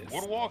that. Wait, is it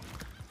place. Boardwalk?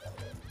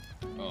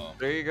 Oh,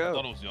 There you I go.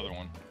 thought it was the other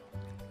one.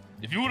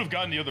 If you would have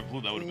gotten the other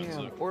blue, that would have been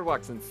Damn, sick.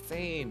 Boardwalk's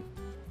insane.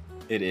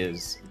 It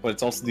is, but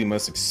it's also the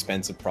most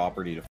expensive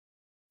property to.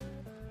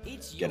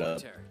 It's Get your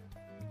up. turn.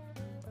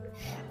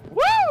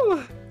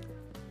 Woo!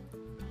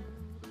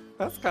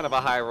 That's kind of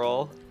a high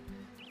roll.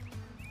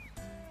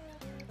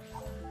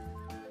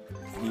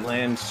 You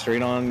land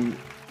straight on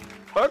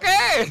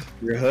Okay!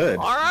 your hood.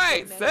 All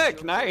right,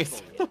 sick,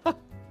 nice.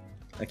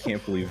 I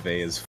can't believe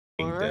Vey is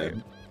f***ing Alright.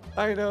 dead.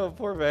 I know,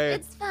 poor Vey.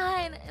 It's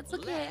fine. It's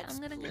okay. Let's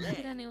I'm gonna get play.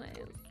 it anyways.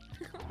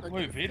 Look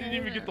Wait, at Vey didn't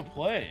even get to Sarah.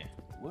 play.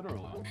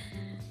 Literally.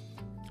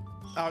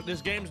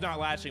 This game's not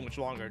lasting much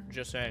longer.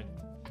 Just saying.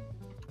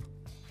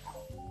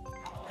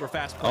 We're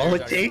fast All players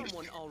it out here. takes,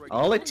 Someone already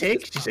all it owns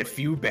takes this is a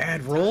few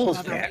bad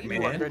rolls,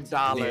 Batman. $200 The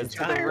to the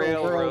entire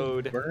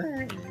railroad. world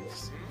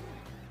burns.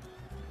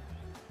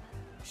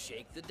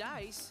 Shake the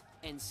dice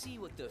and see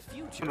what the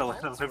future I'm gonna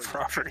land on holds my for you.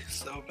 property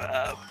so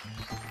bad.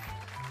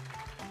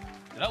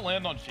 Did that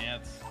land on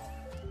Chance?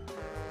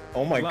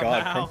 Oh my Wow.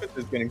 god, Crumpet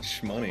is getting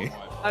shmoney.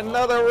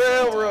 Another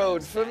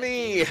railroad for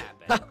me.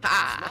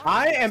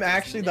 I am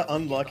actually the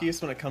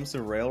unluckiest when it comes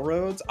to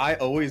railroads. I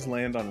always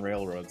land on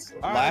railroads.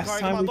 All right, Last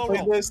Corey, time come we on, played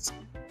low roll. this,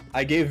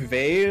 I gave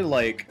Vey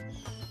like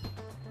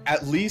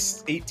at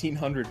least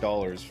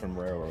 $1,800 from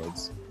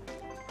railroads.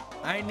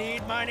 I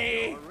need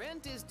money. Your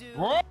rent is due.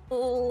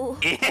 Oh.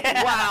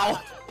 Yeah.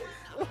 Wow.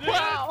 Dude,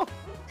 Wow.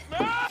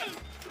 Man! Get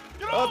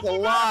That's off a me,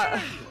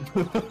 lot.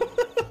 man!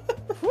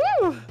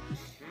 Woo!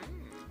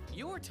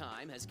 Your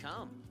time has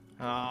come.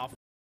 Oh,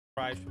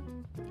 Christ.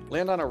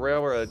 Land on a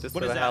railroad just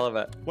What for is the hell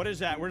that? of it. What is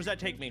that? Where does that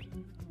take me?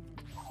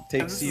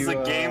 Takes This you. is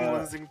a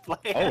game-losing play.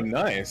 Oh,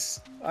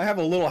 nice. I have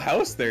a little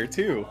house there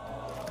too.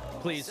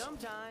 Please.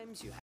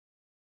 Sometimes you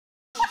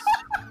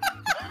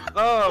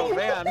Oh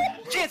man.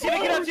 Chance, you have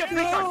a get out of jail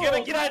free card. You have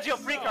a get out of jail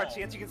free card,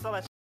 Chance. You can sell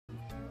that.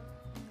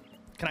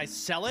 Can I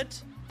sell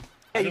it?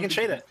 Yeah, you can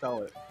trade it.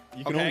 Sell it.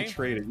 You can Okay. only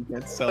trade it. You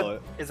can't sell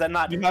it. Is that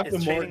not? You have is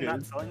to trading not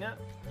mortgage. selling it?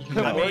 I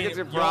mean, Mortgage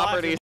your you'll have to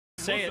property.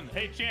 Say Listen,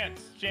 hey,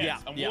 Chance, Yeah,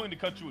 I'm yeah. willing to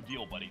cut you a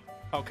deal, buddy.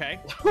 it. Okay.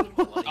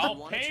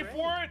 I'll pay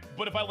for it,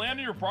 but if I land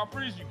on your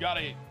properties, you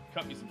gotta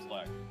cut me some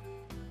slack.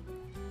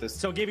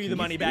 So give you the Can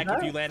money see back if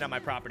that? you land on my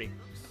property.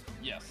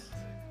 Yes.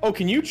 Oh,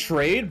 can you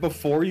trade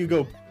before you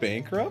go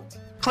bankrupt?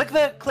 Click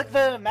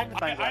the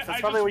magnifying glass.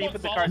 That's probably just where you want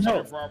put the solid cards. on No.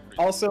 your properties.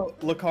 Also,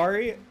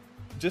 Lakari,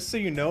 just so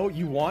you know,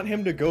 you want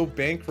him to go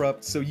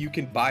bankrupt so you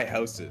can buy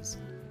houses.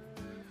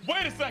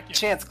 Wait a second.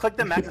 Chance, click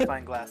the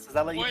magnifying glass. Does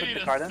that let you put Wait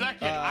the a card in?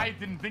 second. I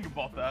didn't think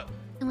about that.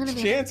 I'm gonna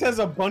be. Chance has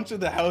a bunch of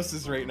the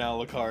houses right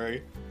now,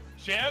 Lakari.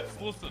 Chance,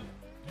 listen.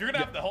 You're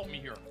gonna have to help me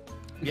here.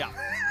 Yeah.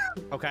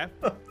 Okay.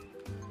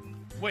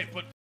 Wait,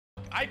 but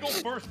I go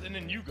first and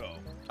then you go.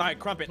 All right,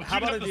 Crumpet. But How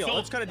you'd about a have to deal? sell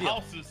Let's cut a deal.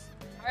 Houses.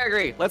 I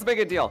agree. Let's make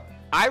a deal.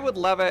 I would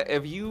love it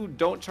if you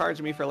don't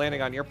charge me for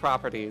landing on your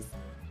properties,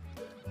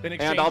 In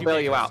exchange, and I'll bail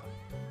pay you for out.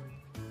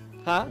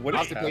 Huh? What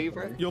I'll is have to pay you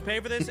for it? this. You'll pay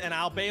for this, and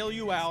I'll bail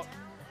you out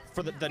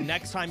for the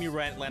next time you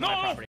land on my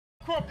property.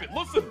 Crumpet,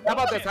 listen. How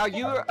about this? How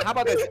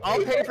about this?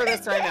 I'll pay for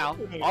this right now.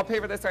 I'll pay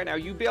for this right now.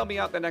 You bail me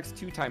out the next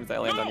 2 times I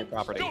land on your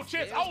property. No,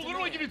 Chance, I'll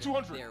literally give you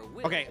 200. There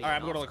will Okay. be All right.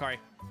 an I'm going to offer. Lakari.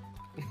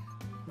 You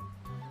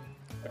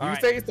All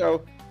right. say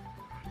so.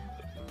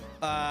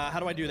 How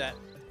do I do that?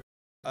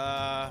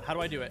 How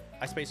do I do it?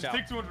 I spaced out.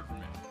 Take 200 from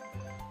me.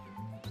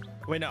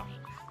 Wait, no.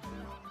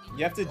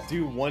 You have to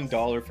do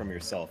 $1 from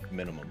yourself,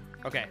 minimum.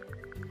 Okay.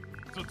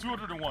 So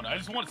 201. I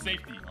just want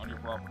safety on your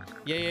property.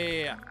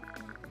 Yeah.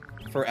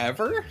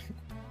 Forever?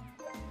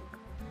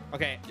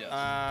 Okay.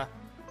 Yes.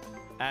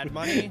 Add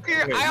money.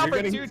 Here, Wait, I you're offer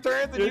getting- 2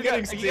 turns and you're you get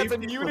getting some safety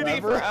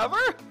immunity forever?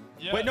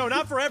 Yes. Wait, no,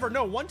 not forever.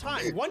 No, one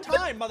time. One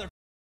time, mother.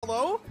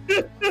 Hello?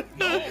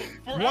 No,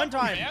 forever, One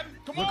time. Man.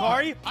 Come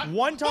Lakari, on.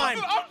 one time.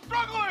 Listen, I'm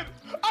struggling.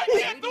 I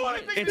can't do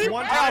anything. It's to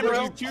one you. time, I bro.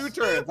 offer you 2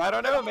 turns. I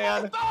don't know,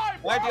 man.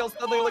 My deal's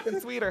suddenly looking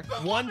sweeter.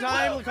 One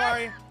time,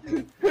 Lakari.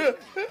 Just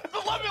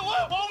let me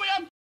live, homie.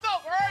 I'm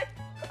up, alright?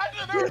 I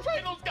should never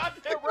trade those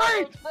goddamn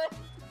railroads, bro.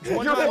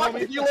 One You're time, lucky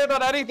homie. if you land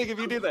on anything if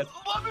you do this.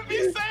 Let me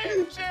be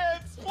safe,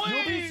 Chance, please.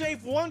 You'll be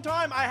safe one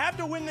time. I have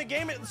to win the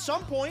game at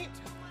some point.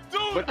 Dude,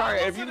 But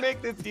Kari, if you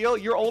make this deal,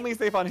 you're only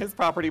safe on his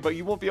property, but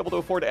you won't be able to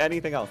afford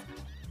anything else.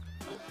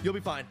 You'll be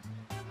fine.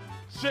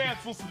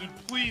 Chance, listen,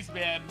 dude, please,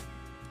 man.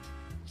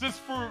 Just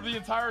for the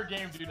entire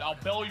game, dude, I'll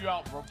bail you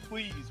out, bro.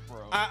 Please,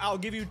 bro. I'll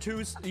give you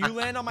 2. You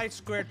land on my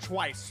square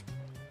twice.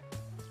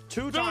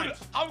 2 Dude, times.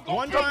 I'm going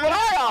One for time. what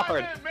I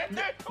offered.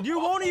 Man. You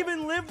won't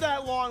even live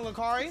that long,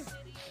 Lakari.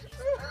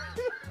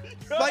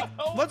 Like,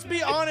 let's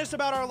be honest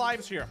about our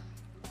lives here.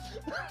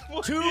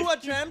 2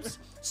 attempts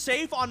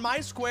safe on my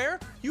square.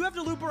 You have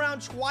to loop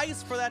around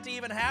twice for that to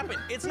even happen.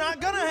 It's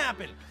not gonna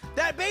happen.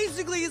 That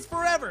basically is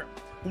forever.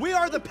 We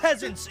are the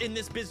peasants in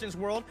this business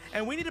world,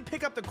 and we need to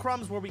pick up the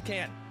crumbs where we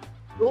can.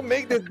 Don't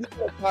make this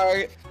deal,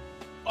 Kari.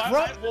 I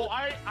feel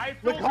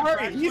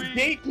Lakari, he's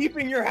contractually,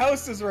 gatekeeping your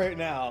houses right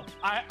now.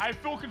 I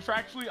feel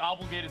contractually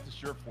obligated to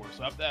Surefour,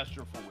 so I have to ask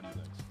Surefour what he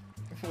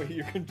thinks. Wait,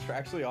 you're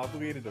contractually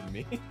obligated to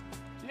me?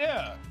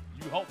 Yeah,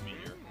 you help me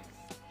here.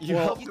 You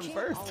Well, helped You him can't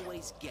first.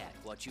 always get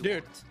what you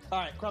Dude. want. All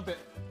right, Crumpet.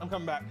 I'm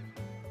coming back.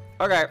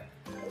 Okay.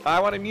 I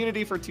want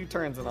immunity for 2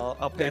 turns, and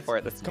I'll pay That's for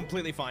it this time.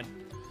 completely fine.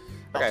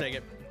 I'll Okay. take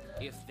it.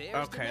 If there's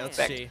Okay, let's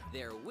demand, see.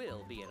 there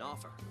will be an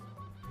offer.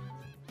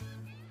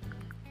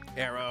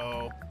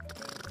 Arrow.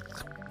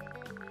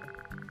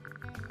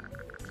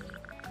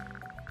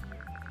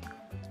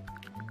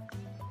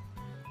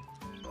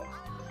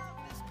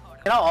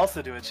 And I'll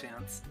also do a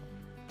chance.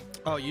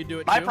 Oh, you do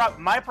it My too?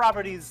 my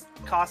properties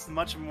cost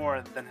much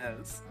more than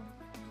his.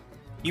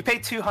 You pay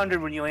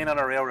 200 when you land on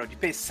a railroad. You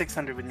pay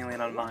 600 when you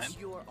land on mine. What's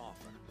your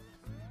offer?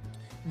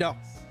 No.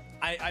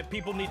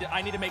 People need to.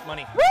 I need to make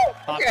money. Woo!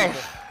 Okay.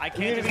 People. I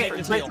can't just Immunity make for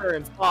this 2 deal.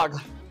 turns.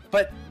 Pog.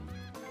 But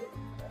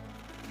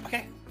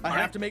okay, I all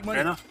have right, to make money.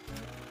 fair enough.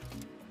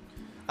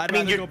 I'd I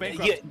mean, rather go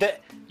bankrupt.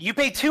 you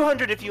pay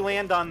 200 if you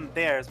land on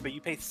theirs, but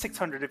you pay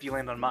 600 if you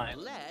land on mine.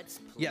 Let's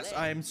play. Yes,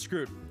 I am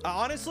screwed.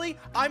 Honestly,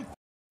 I'm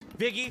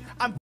Viggy.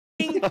 I'm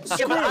Yeah,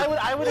 screwed. but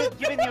I would have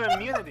given you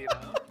immunity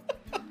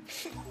though.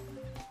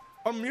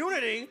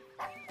 Immunity?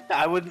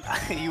 I would.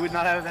 You would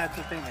not have had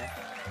to thing there.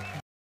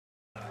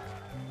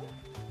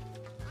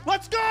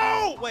 Let's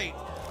go! Wait.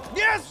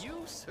 Yes!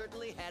 You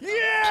certainly had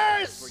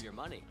Yes! for your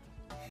money.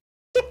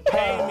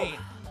 Pay me.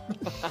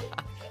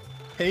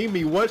 Pay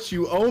me what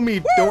you owe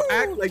me. Don't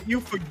act like you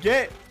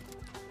forget.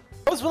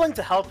 I was willing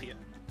to help you.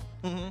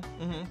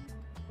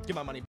 Give Get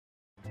my money.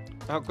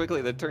 How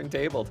quickly the turn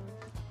tabled.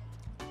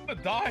 I'm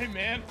gonna die,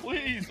 man.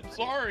 Please. I'm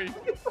sorry.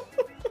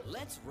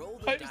 Let's roll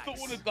the I just don't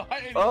want to die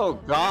anymore. Oh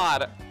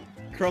God.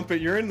 Crumpet,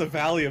 you're in the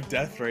valley of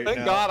death right Thank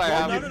now. God I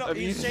have. no,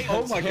 he's saying-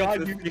 Oh my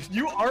God,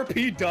 you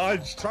RP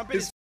dodged. Trumpet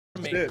is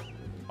me. Shit.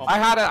 I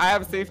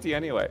have safety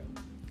anyway.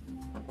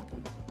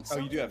 Oh,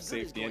 you do have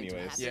safety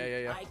anyways.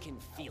 Yeah. I can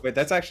feel Wait,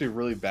 that's actually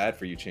really bad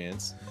for you,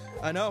 Chance.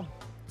 I know.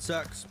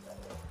 Sucks.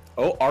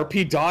 Oh,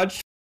 RP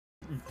dodge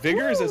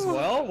vigors as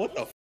well? What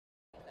the f?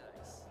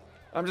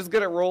 I'm just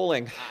good at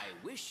rolling.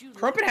 I wish you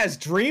Crumpet has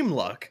dream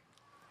luck.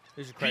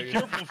 These are Be crazy.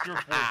 careful, Sure.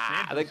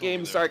 The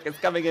game shark is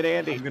coming in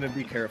handy. I'm gonna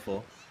be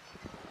careful.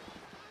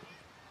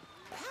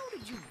 How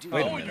did you do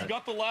Wait a Oh, minute. you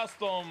got the last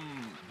blue. I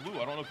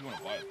don't know if you want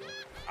to buy it though.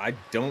 I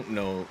don't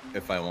know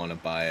if I want to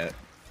buy it.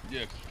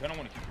 Yeah, 'cause you kind of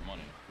want to keep your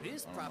money.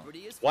 This property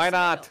is for Why sale.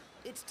 not?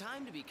 It's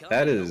time to become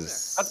That the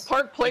is. That's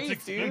Park Place,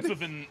 It's dude.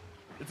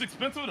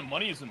 expensive and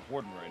money is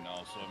important right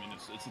now. So I mean,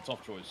 it's a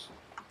tough choice.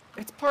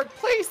 It's Park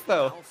Place owner.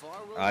 though. How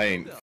far will I you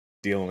ain't go?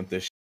 dealing with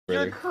this shit,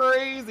 You're brother.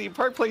 crazy.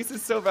 Park Place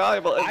is so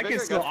valuable. If I can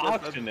Vigor still gets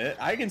this, auction it.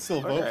 I can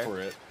still vote Okay. for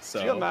it.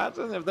 Could you So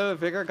imagine if the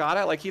Vigor got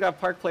it? Like he'd have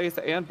Park Place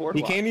and he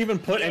Boardwalk. can't even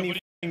put Yeah, any. but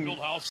he can build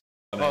house.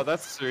 Oh,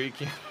 that's true. You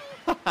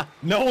can't.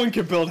 No one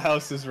can build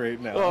houses right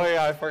now. Oh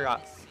yeah, I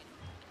forgot.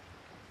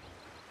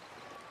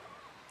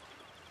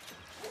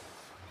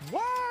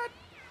 What?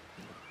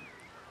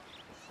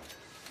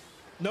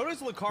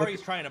 Notice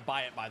Lucari's trying to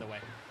buy it, by the way.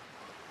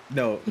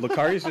 No,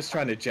 Lucari's just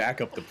trying to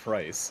jack up the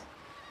price.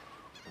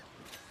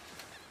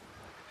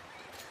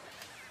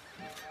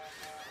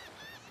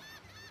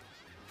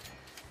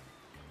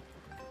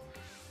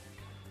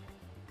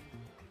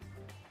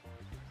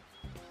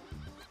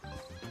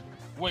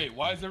 Wait,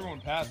 why is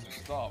everyone passing?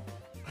 Stop.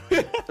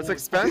 It's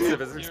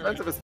expensive. It's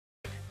expensive as.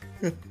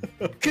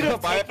 Could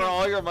have Buy it for taken,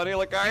 all your money,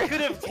 Lucari. could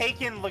have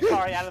taken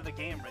Lucari out of the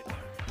game right there.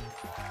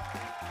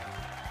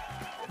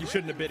 You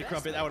shouldn't have bid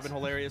Crumpet. That would have been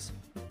hilarious.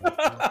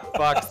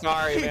 Fuck.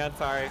 Sorry, man.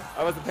 Sorry.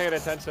 I wasn't paying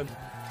attention.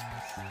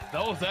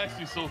 That was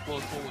actually so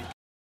close. Holy shit.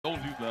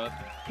 Don't do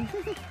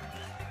that.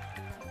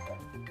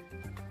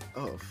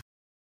 Oh.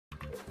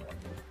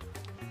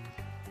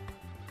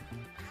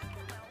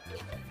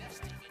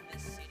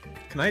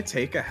 Can I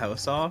take a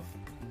house off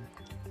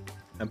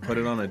and put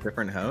it on a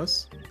different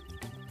house?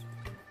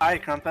 Hi,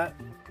 Crumpet.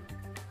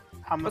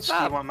 How much What's do you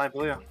up? want my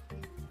blue?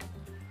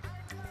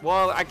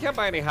 Well, I can't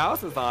buy any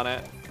houses on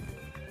it.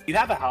 You'd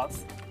have a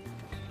house.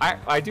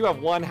 I do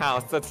have one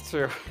house. That's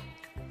true.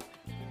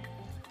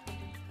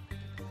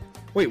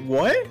 Wait,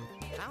 what?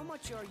 How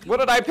much are you?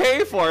 What did I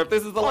pay for if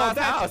this is the last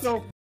that's house?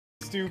 so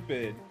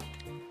stupid.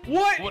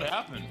 What? What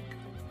happened?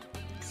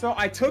 So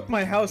I took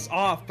my house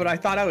off, but I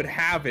thought I would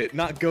have it,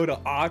 not go to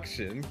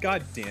auction.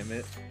 God damn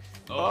it.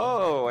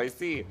 Oh, I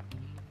see.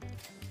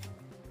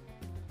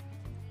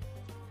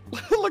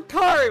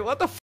 Lucari, what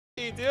the f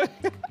are you doing?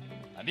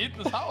 I need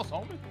this house,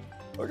 homie.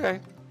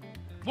 Okay.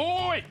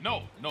 Wait,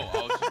 no. I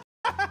was just...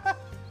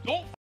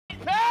 Don't f***ing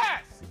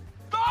pass!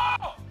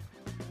 Stop!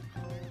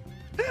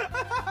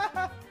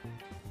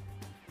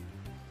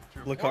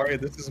 Lucari,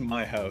 this is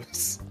my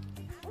house.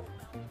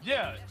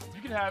 Yeah,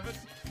 you can have it.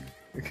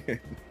 Okay.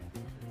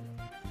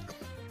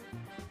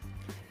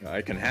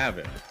 I can have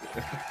it.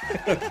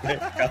 Thank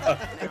God.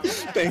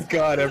 Thank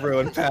God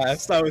everyone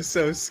passed. I was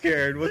so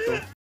scared. What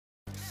the?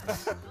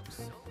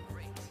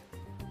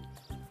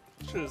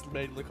 Should have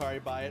made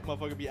Lucari buy it.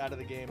 Motherfucker be out of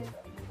the game.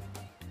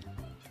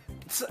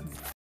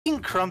 F***ing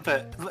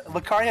Crumpet.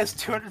 Lucari has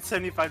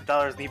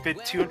 $275 and he bid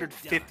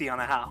 $250 on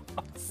a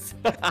house.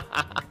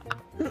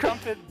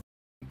 Crumpet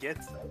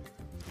gets it.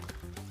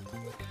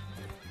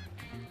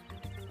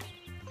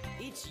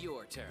 It's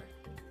your turn.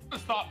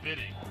 Stop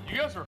bidding. You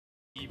guys are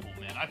evil,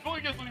 man. I feel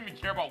like you guys don't even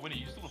care about winning.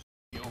 You still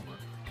f***ing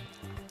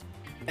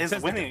over.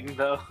 Is winning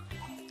though.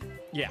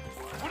 Yeah.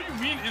 What do you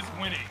mean is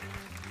winning?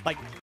 Like,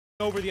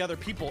 over the other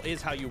people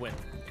is how you win.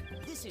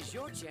 This is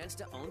your chance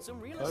to own some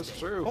real That's estate.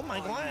 true. Oh my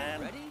Are you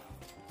God. ready?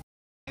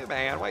 Hey,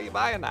 man, why are you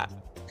buying that?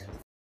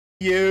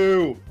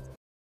 You.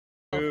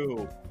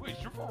 You. Wait,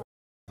 you're for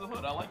the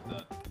hood. I like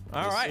that.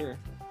 All Yes, right. sir.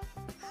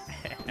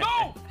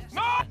 No!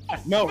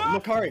 No,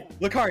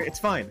 Lucari, it's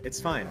fine. It's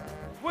fine.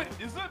 Wait,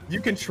 is it? You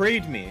can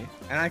trade me,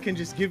 and I can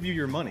just give you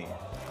your money.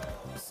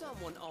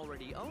 Someone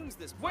already owns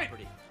this Wait,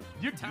 property.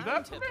 you do Time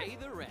that to for pay me?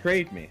 the rent.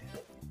 Trade me.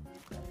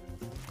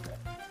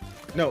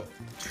 No,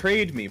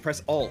 trade me.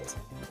 Press Alt.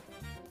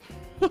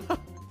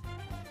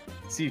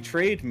 So you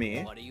trade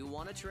me. What do you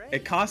want to trade?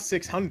 It costs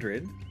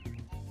 600.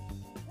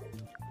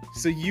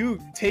 So you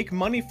take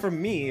money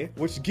from me,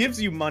 which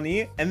gives you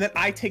money, and then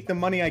I take the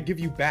money I give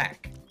you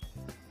back.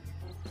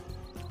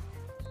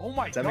 Oh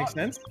my Does that god. make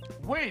sense?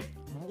 Wait,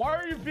 why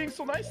are you being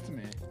so nice to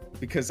me?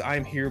 Because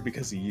I'm here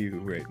because of you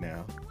right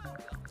now.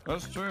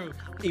 That's true.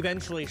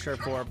 Eventually,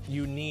 Sherfor,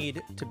 you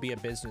need to be a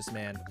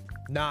businessman,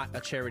 not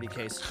a charity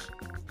case.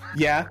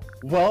 Yeah,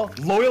 well,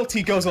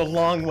 loyalty goes a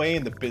long way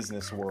in the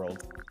business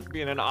world.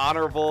 Being an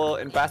honorable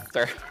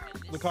investor.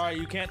 Lucari,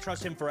 you can't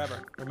trust him forever.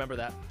 Remember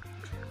that.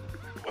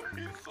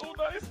 He's so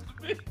nice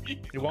to me.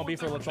 It won't be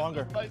for much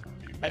longer. Nice to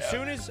me, As man.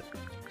 soon as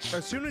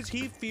As soon as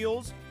he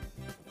feels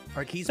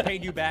like he's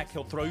paid you back,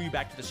 he'll throw you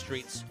back to the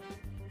streets.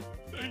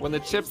 When the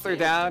chips are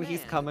down,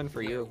 he's coming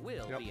for you.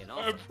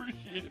 I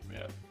appreciate it,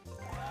 man.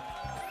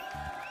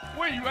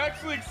 Wait, you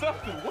actually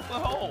accepted? What the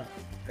hell?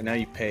 And now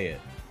you pay it.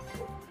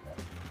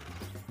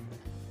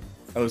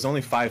 Oh, it was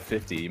only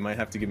 $5.50. You might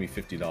have to give me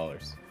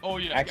 $50. Oh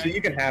yeah. Actually,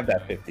 you can have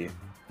that 50.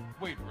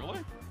 Wait, really?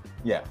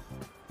 Yeah.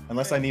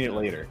 Unless I need it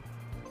later.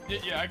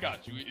 Yeah, I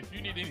got you. If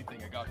you need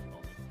anything, I got you,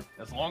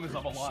 homie. As long as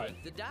I'm alive.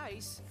 Shake the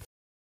dice.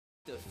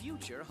 The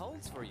future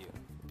holds for you.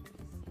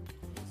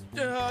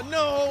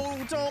 No,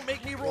 don't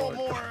make me roll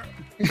more.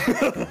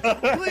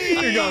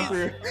 Please.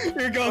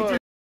 You're going through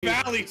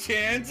Valley,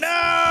 Chance.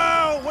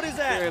 No! What is You're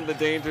that? in the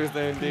danger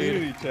zone, dude.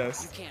 Community You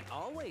chest. can't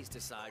always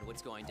decide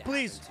what's going to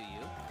Please. happen to you.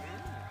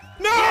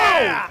 No!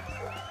 Yeah!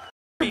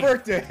 Happy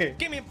birthday.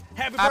 Give me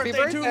happy Happy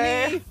birthday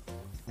to me.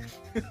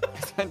 I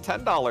spent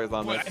 $10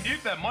 on Wait, this. I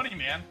need that money,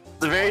 man.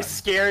 It's a very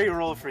scary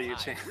roll for you,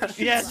 Chance.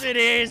 Yes, it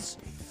is.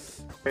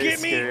 Very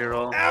Get me scary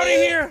roll. out of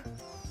here.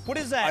 What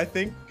is that? I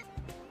think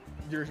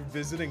you're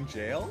visiting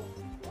jail?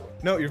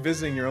 No, you're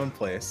visiting your own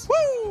place.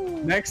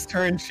 Woo! Next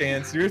turn,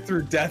 Chance, you're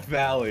through Death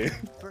Valley.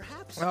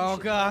 Perhaps Oh, you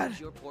should God. manage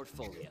your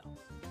portfolio.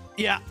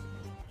 Yeah.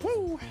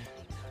 Woo!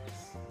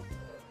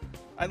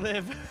 I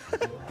live.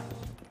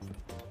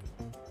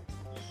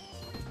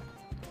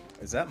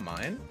 Is that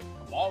mine?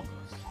 August.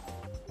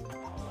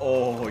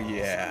 Oh,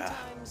 yeah.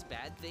 Sometimes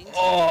bad things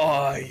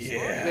Oh, happen.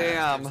 yeah.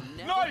 Damn.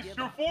 Never Nice, give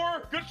you're up.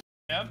 4. Good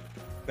man.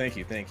 Thank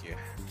you, thank you.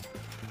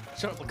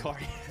 Shut up,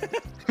 Lakari.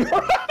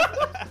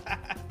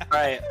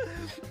 Alright.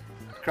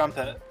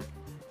 Crumpet.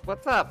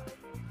 What's up?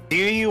 Do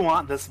you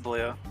want this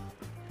blue?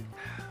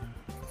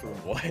 For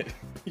what?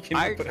 You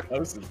can't even put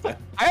houses down.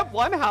 I have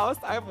one house.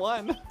 I have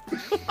one.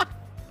 Do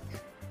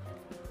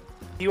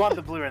you want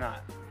the blue or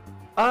not?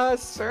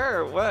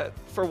 Sure. What?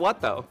 For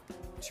what though?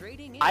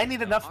 Trading in I need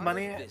the enough art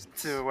money of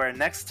business. to where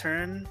next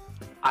turn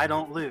I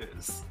don't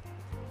lose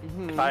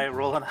if I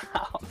roll in a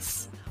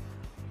house.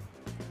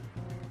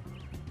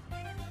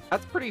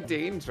 That's pretty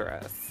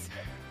dangerous.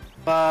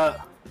 But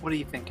what are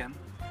you thinking?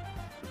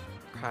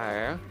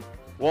 Okay.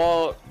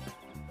 Well.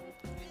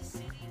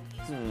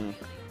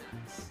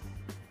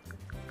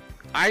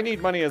 I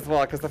need money as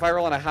well, because if I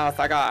roll in a house,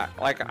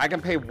 I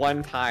can pay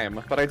one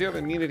time, but I do have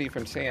immunity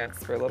from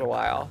Chance for a little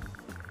while.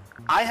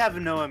 I have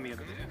no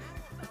immunity.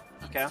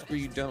 Okay. Or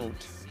you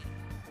don't.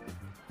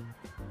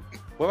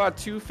 What about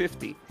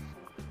 250?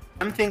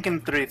 I'm thinking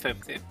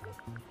 350.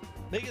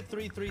 Make it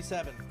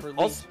 337 for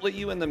I'll least. split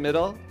you in the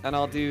middle, and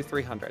I'll do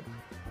 300.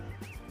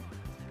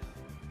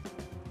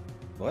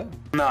 What?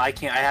 No, I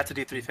can't. I have to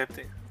do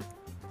 350.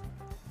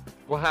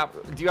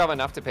 Do you have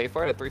enough to pay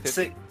for it at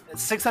 350?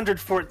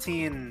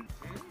 614.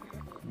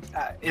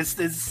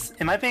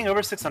 Am I paying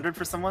over 600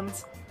 for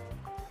someone's?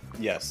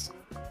 Yes.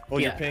 Well,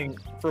 you're Yeah. paying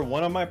for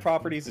one of my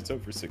properties. It's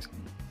over 6.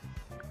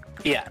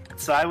 Yeah.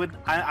 So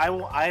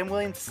I am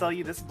willing to sell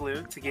you this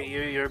blue to get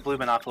you your blue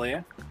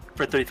monopoly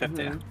for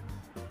 350.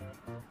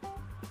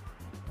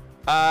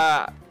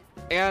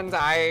 And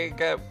I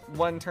get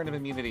one turn of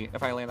immunity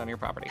if I land on your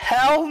property.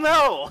 Hell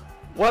no!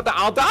 What the?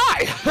 I'll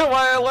die!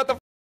 What the?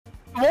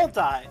 Won't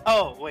die.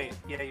 Oh wait,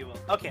 yeah you will.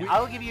 Okay,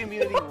 I'll give you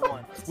immunity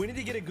once. We need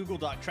to get a Google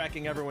Doc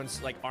tracking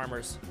everyone's like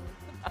armors.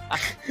 I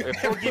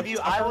will give you.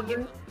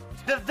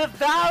 The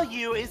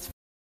value is.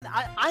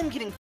 I'm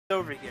getting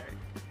over here.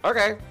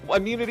 Okay, well,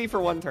 immunity for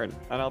one turn,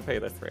 and I'll pay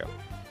this for you.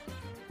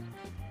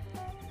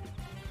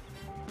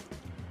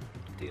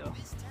 Deal.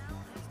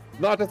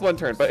 Not just one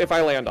turn, but if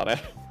I land on it.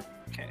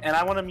 Okay, and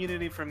I want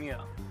immunity from you.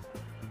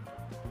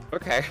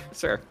 Okay,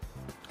 sure.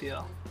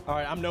 Deal. All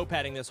right, I'm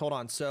notepadding this. Hold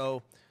on.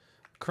 So,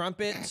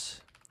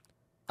 Crumpet.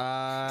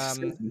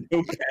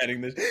 No padding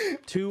this.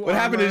 2 What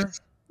happened armor.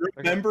 is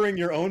remembering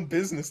your own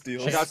business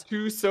deals. I got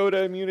 2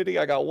 soda immunity.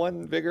 I got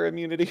 1 vigor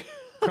immunity.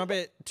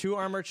 Crumpet, 2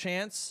 armor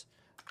chance,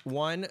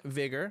 1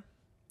 vigor.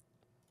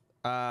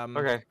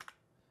 Okay.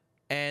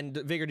 And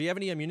vigor, do you have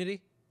any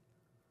immunity?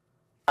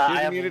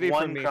 I have immunity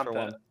one from me crumpet. for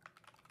 1.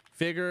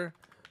 Vigor,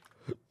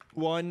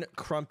 1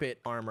 Crumpet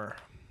armor.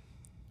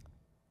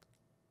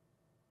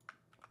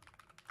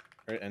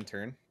 All right, end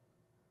turn.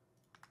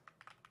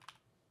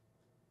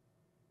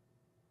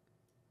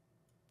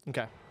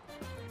 Okay.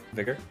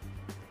 Vigor.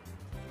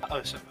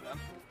 Oh shit, man.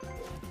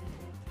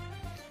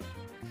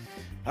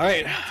 All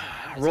right.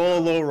 Roll,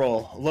 low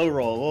roll, low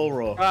roll, low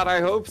roll. God, I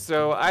hope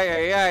so.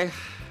 Aye.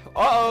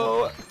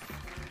 Uh-oh.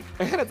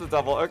 And it's a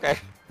double. Okay.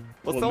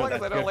 Well, so no, long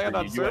as I that's don't good land for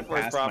on you. You went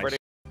Surfboard's past my property.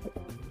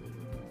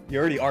 You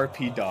already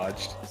RP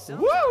dodged.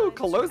 Woo!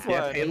 Close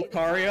Yeah, one. pay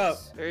Lakari up.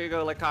 There you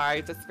go,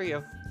 Lakai. Just for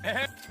you.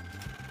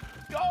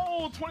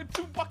 Go!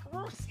 22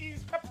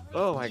 buckaroosies, pepperoosies.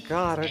 Oh my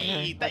god. Okay.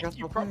 Hey, I thank guess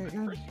you, we'll play Crumpet.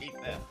 again. Appreciate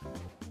that.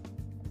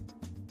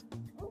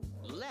 We're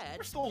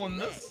Let's still in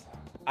this.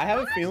 I have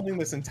a feeling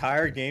this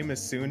entire game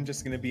is soon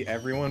just going to be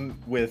everyone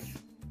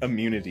with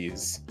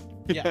immunities.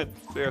 Yeah.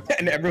 True.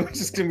 And everyone's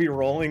just going to be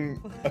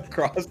rolling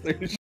across their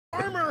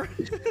Armor!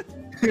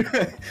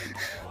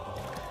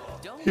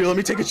 Don't Here, let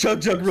me take a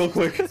chug real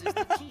quick. This is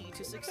the key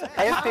to success.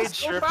 I have paid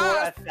So Sherpa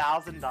fast.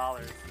 $1,000 in 2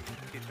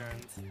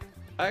 turns.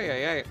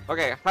 Ay.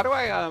 Okay, how do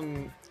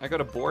I go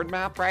to board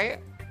map, right?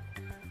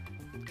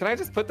 Can I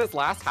just put this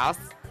last house?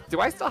 Do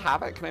I still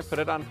have it? Can I put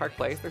it on Park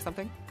Place or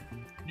something?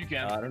 You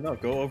can. I don't know.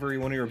 Go over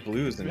one of your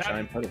blues and try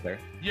and put it there.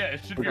 Yeah,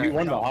 it should be. You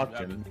won the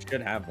auction. You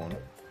should have one.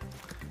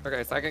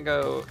 Okay, so I can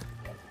go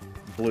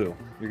blue.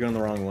 You're going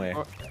the wrong way.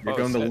 You're oh,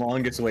 going the shit.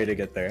 longest way to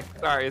get there.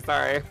 Sorry.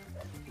 There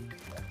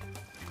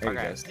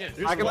Okay. you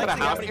go. Yeah, I can put a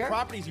house many here?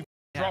 properties you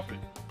drop it.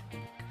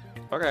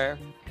 Okay,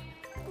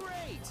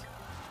 Great.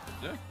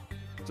 Yeah.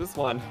 just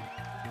one.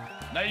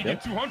 Now you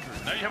get 200.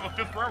 Now you have a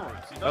 5th railroad.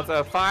 See That's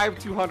a 5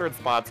 200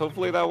 spots.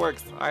 Hopefully that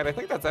works. All right, I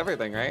think that's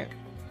everything, right?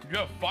 You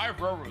have 5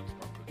 railroads.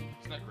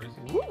 Isn't that crazy?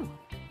 Woo.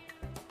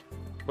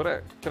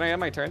 Can I end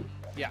my turn?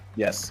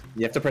 Yes.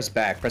 You have to press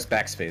back. Press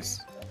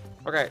backspace.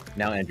 Okay.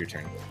 Now end your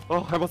turn.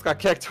 Oh, I almost got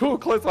kicked. Ooh,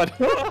 close one.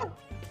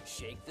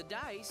 Shake the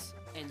dice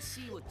and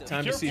see what the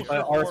Time to see if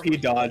careful, I RP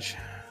dodge.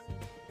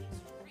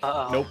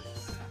 Nope.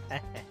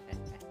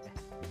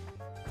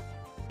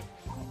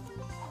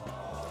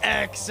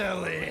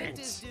 Excellent.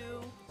 is due.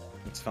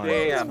 It's fine.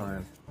 Damn. It's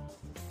fine.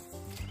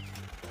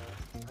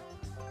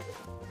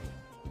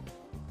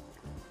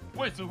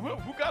 Wait, so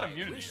who got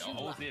immunity? I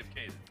was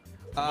AFK.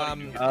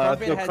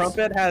 Crumpet has-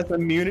 Crumpet has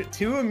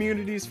 2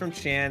 immunities from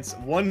Chance,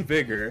 1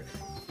 vigor.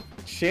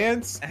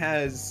 Chance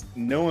has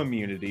no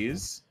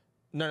immunities.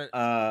 No.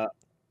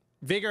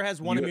 Vigor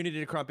has 1 You- immunity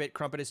to Crumpet.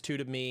 Crumpet is 2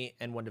 to me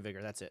and 1 to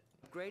Vigor. That's it.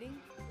 Upgrading?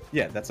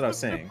 Yeah, that's what I was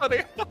saying.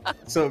 Funny.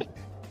 So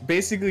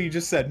basically, you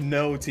just said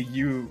no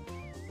to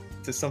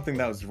something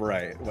that was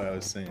right. What I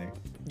was saying.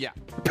 Yeah.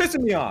 You're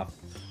pissing me off.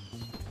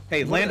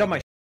 Hey, land on my.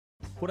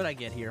 What did I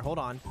get here? Hold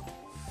on.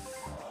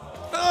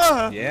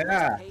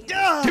 Yeah.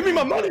 Give me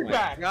my money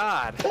back.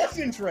 God. That's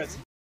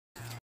interesting.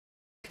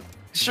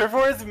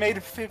 Shervoy's made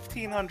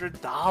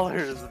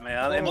 $1,500,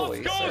 man. Let's go,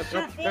 shit,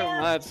 that's Shervoy!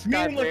 so much. Me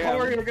and Goddamn.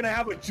 Lakari are gonna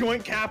have a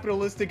joint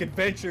capitalistic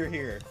adventure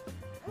here.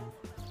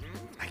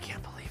 I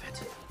can't believe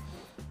it.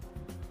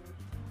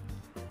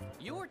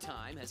 Your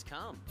time has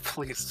come.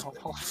 Please don't.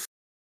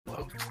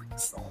 Oh,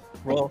 please don't.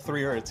 Roll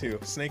 3 or a 2.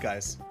 Snake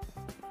eyes.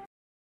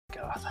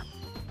 God.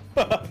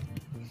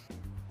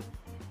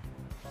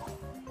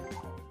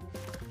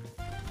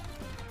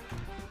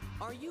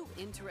 Are you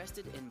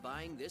interested in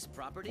buying this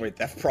property? Wait,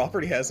 that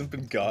property hasn't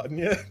been gotten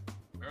yet?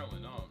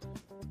 Apparently not.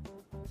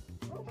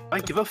 I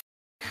give a.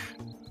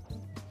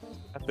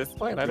 At this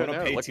point, I You don't wanna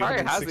know. pay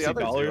Lakari has the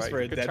other $260 two. for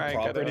a You could dead try and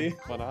get a property?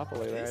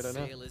 monopoly there. I This don't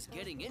know. sale is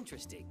getting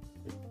interesting.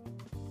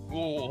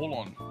 Whoa, hold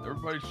on.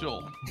 Everybody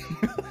chill.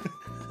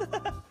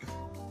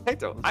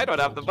 I don't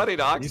have the money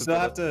to auction. You still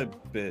have to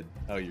bid.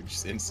 Oh, you're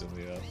just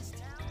instantly up.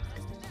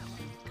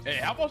 Hey,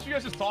 how about you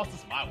guys just toss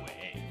this my way?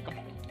 Hey, come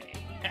on.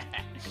 Hey.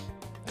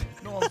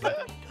 know what I'm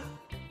saying?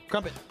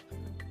 Crumpet.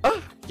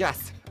 Oh,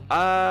 yes.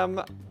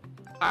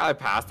 I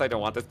passed. I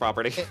don't want this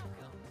property.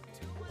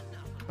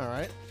 All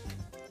right.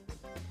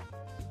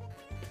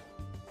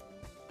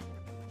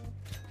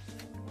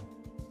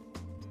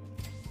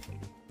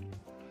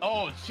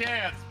 Oh,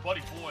 Chance,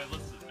 buddy boy,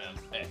 listen, man.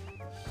 Hey.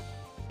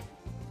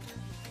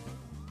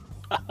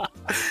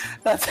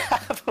 That's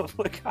half of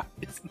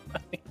Lakari's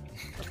money.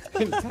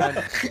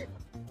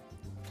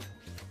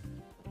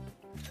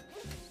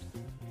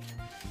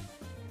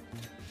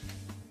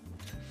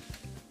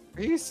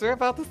 Are you sure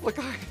about this,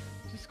 Lakari?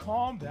 Just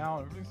calm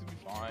down. Everything's gonna be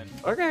fine.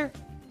 Okay.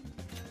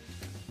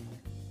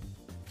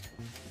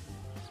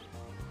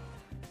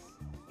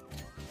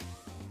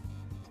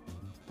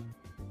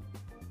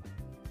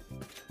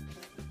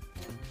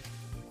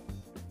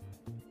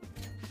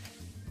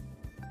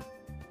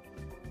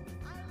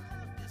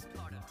 This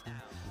part of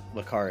town.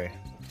 Lakari,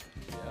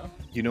 Yeah?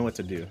 you know what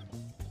to do.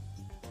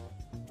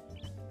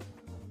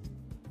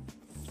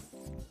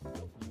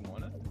 You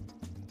want it?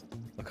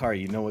 Lakari,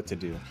 you know what to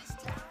do.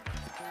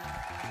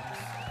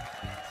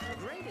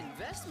 Great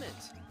investment.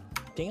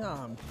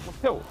 Damn.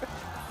 No.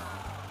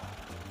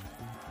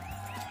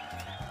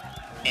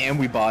 And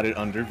we bought it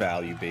under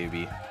value,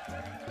 baby.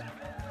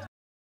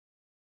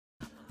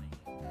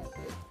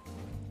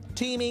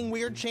 Teaming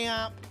weird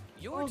champ.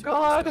 Your Oh, turn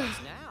God. starts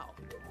now.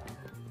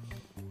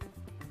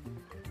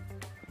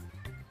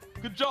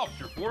 Good job,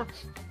 Sherfor.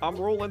 I'm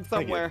rolling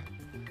somewhere.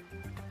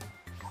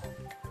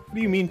 What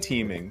do you mean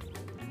teaming?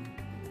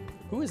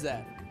 Who is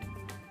that?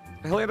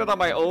 I landed on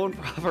my own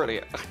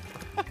property.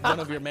 One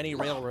of your many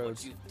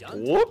railroads. You've done to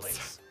the Whoops.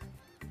 place.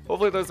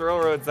 Hopefully those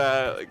railroads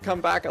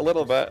come back a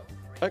little bit.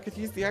 I could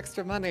use the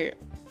extra money.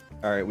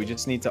 All right, we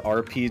just need to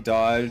RP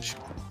dodge.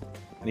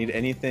 I need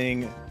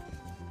anything.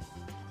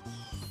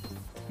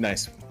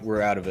 Nice,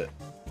 we're out of it.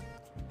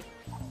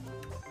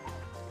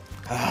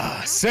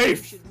 Ah, You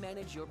safe. should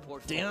manage your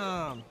portfolio.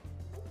 Damn.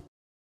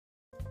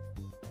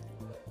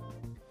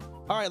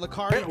 All right,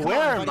 Lakari. come Where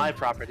on, are buddy. my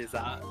properties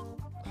at?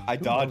 I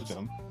dodged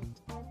them.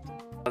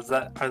 Was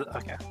that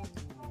okay?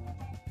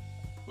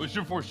 Wait,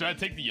 Sherfor, should I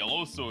take the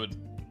yellow so it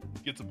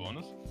gets a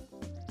bonus?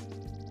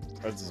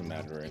 That doesn't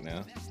matter right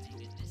now.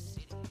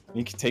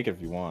 You can take it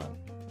if you want.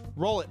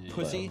 Roll it, Yeah.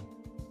 pussy.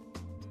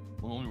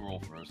 Well, let me roll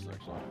first,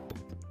 actually.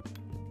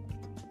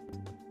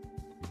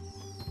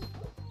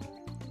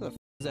 Where the f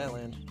does that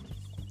land?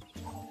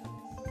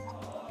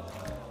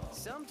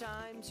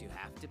 sometimes you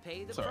have to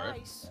pay the It's all right.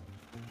 price.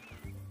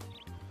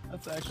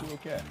 That's actually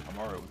okay. I'm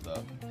alright with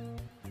that.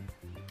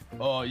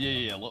 Oh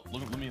yeah.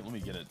 Let me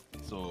get it.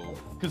 So,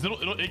 cause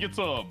it gets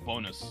a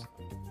bonus,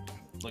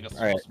 like a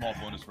small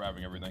bonus for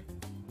having everything.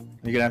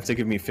 You're gonna have to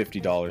give me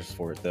 $50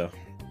 for it though.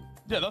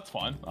 Yeah, that's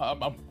fine.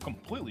 I'm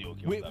completely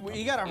okay with that.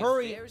 You gotta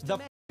hurry there's the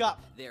the f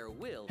up. There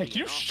will Hey, be can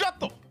you an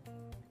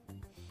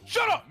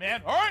shut up,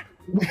 man? All right.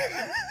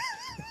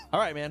 All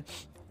right, man.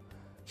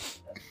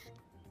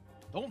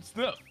 Don't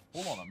sniff.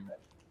 Hold on a minute.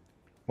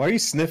 Why are you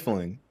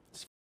sniffling?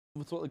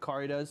 That's what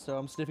Lucari does, so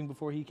I'm sniffing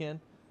before he can.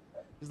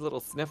 He's a little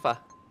sniffer.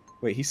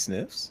 Wait, he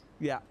sniffs?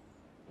 Yeah.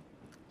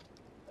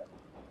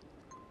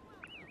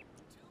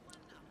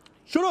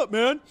 Shut up,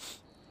 man.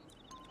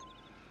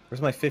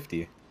 Where's my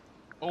 50?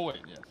 Oh wait,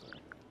 yeah,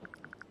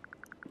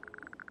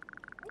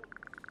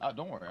 sorry.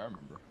 Don't worry, I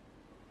remember.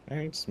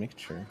 Alright, just making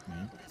sure.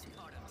 Man.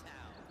 part of town.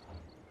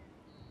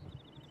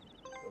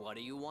 What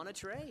do you want to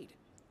trade?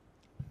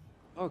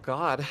 Oh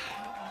God.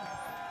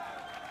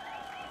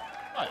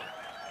 Hi.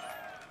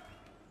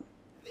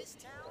 This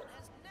town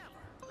has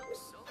never looked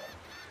so.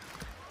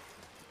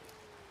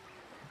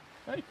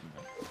 Thank you,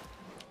 man.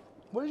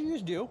 What did you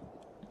just do?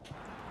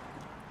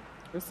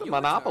 There's some Your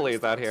turn monopolies out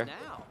starts here.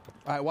 now.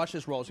 All right, watch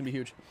this roll. It's gonna be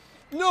huge.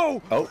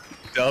 No! Oh,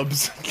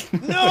 Dubs.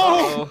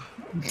 No! Oh,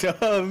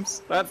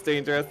 Dubs. that's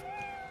dangerous.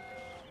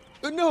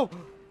 No!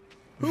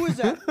 Who is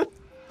that?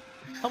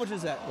 How much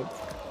is that?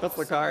 That's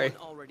Lucari.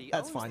 Someone already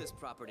That's owns fine. this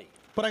property.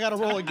 But I gotta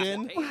roll Time to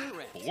again. pay the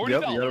rent. Yep, $40,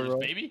 you gotta roll.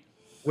 baby.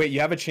 Wait, you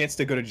have a chance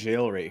to go to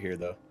jail right here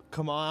though.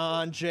 Come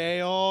on,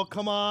 jail.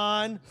 Come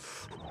on.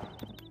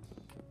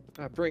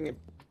 Bringing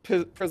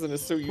prison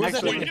is so Wait,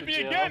 useful. Actually- hit me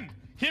again.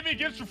 Hit me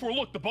against before.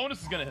 Look, the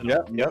bonus is gonna hit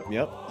him. Yep.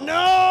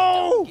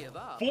 No! Give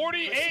up.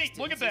 48,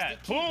 look at Persistence is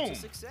that. the key to Boom.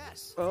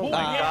 success. Oh Holy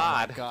my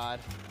God. God.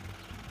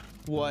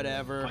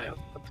 Whatever.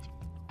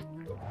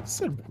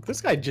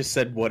 This guy just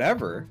said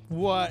whatever.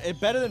 What? It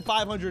better than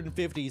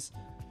 550s.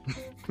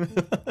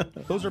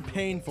 Those are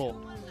painful.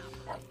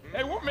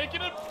 Hey, we're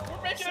making it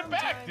back,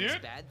 Sometimes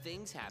dude. bad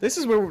things happen. This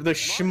is where the Market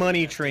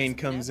shmoney justice train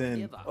comes never in.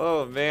 give up.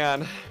 Oh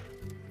man.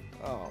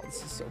 Oh,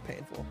 this is so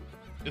painful.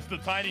 It's the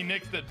tiny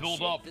nicks that build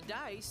Shake up. the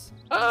dice.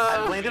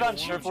 I landed on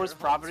Future Sureforce holds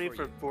property for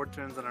for you. 4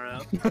 turns in a row.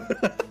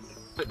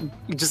 But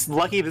just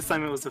lucky this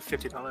time it was a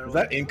 $50 Is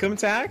that income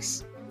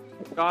tax?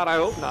 God, I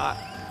hope not.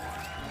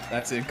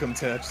 That's income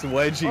tax.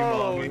 Wedgie,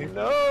 Oh mommy.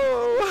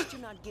 no. You're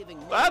not giving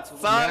money That to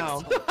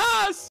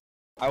sucks.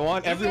 I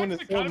want This is everyone to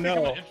actually still kind of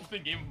become know. an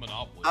interesting game of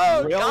Monopoly.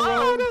 Oh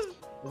Railroad?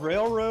 God.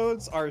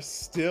 Railroads are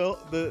still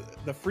the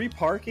free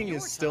parking Your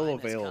is still time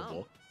has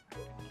available.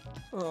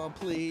 Oh,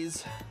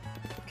 please.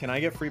 Can I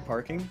get free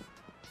parking?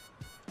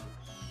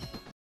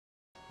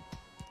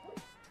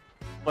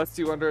 Plus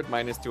 200,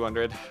 minus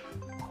 200.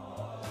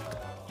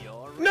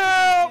 You're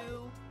No! ready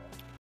to-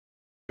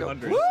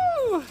 200.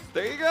 Woo!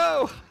 There you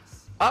go.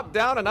 Up,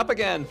 down, and up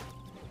again.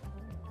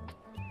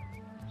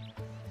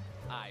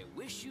 I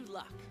wish you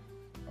luck.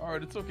 All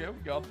right, it's okay. We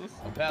got this.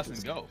 I'm passing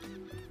go.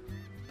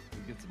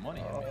 Get some money.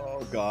 in me.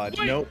 Oh God,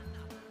 Wait. nope.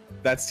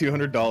 That's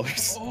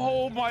 $200.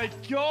 Oh my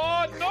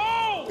God,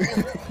 no!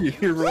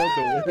 You rolled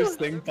the worst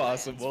thing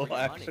possible,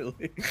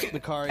 actually. The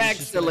car is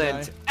just gonna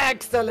Excellent. die.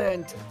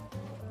 Excellent.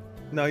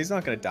 No, he's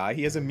not gonna die.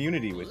 He has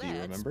immunity with you.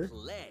 Let's Remember?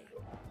 play.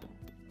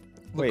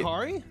 Wait.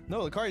 Lucari?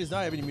 No, Lucari does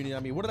not have any immunity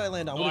on me. What did I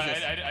land on? No, What is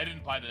this? I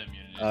didn't buy the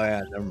immunity. Oh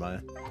yeah, never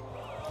mind.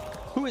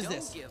 Who is Don't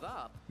this? give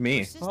up. Me.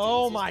 Persistence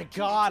Oh is my the key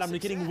God, to I'm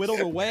getting success. whittled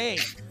away.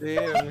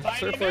 Damn,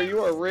 Surfer, you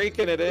are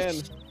raking it in.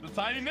 The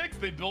tiny nicks,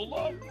 they build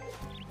up.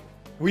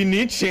 We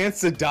need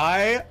Chance to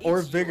die or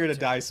It's Vigor your to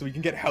die so we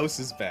can get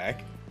houses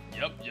back.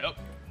 Yep.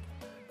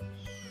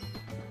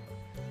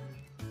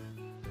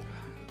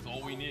 That's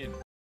all we need.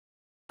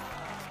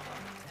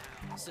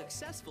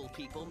 Successful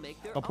people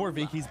make their Oh, poor own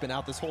Vicky's luck. been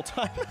out this whole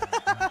time.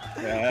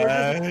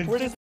 Yeah. We're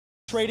just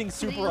trading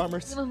super Please,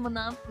 armors. give a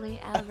monopoly,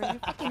 Albert. Your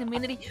fucking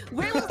immunity.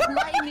 Where was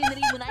my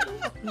immunity when I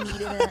fucking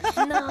needed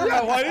it? No.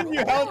 Yeah, why didn't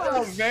you help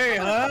out Vay,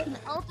 huh? Fucking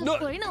Ultra No.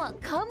 Score. You know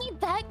what? Call me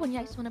back when you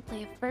guys want to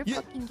play a fair You-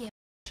 fucking game.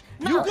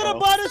 You could have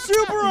bought a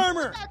super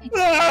armor.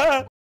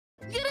 Ah!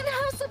 You didn't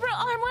have super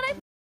arm when I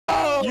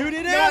Oh, You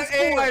didn't not ask for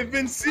AI it.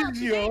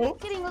 Vincigio.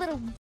 getting a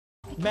little.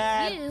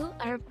 Mad, You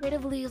are afraid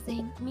of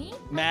losing me.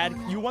 Mad.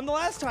 You won the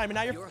last time, and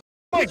now you're. You're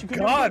Oh my You couldn't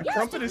God, Yes,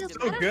 Crumpet is because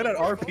so I good at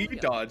don't RP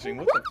dodging.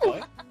 What the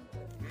fuck?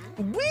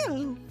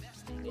 Woo!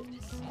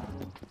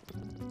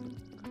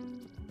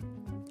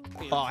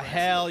 Oh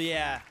hell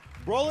yeah!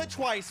 Roll it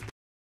twice.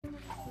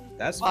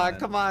 That's Ah, fine.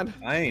 come on.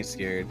 I ain't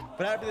scared.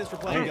 But after this, we're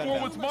playing Well,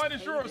 Gunbound. what's mine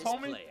is yours, homie.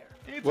 player.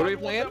 Anytime What are we you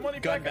want playing? that money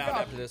back, I Gunbound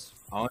got after it. this.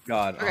 On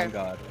God, Okay. on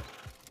God.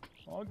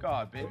 Oh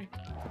God, baby.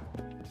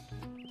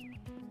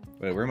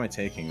 Wait, where am I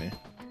taking me?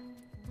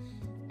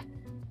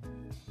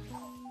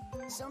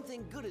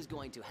 Something good is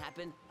going to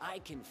happen. I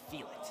can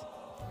feel it.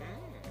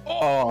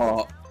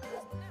 Oh.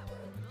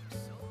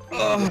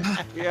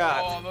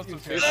 Yeah. Oh, that's a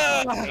favorite.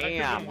 Ah, That could've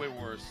damn. been way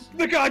worse.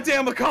 The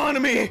goddamn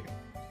economy!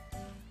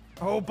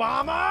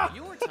 Obama!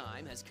 Your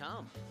time has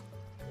come.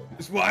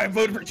 That's why I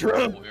voted for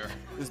Trump. Oh, here.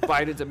 This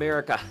Biden's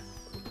America.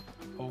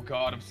 Oh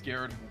God, I'm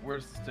scared. Where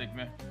does this take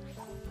me?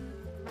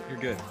 You're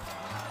good.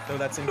 So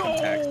that's income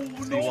tax.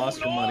 So you lost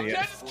your money.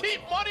 Just keep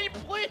money,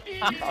 please.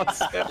 I'll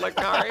spit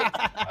Lakari.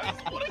 I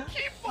just want to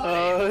keep money.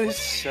 Oh please.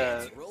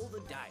 shit. Roll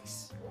the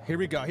dice. Here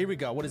we go. Here we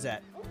go. What is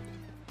that?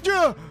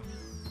 Yeah.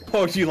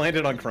 Oh, you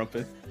landed on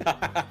Crumpet.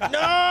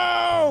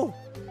 No!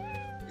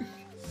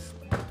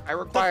 I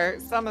require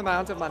some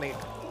amount of money.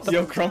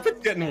 Yo,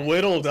 Crumpet's getting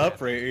whittled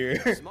up right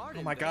here.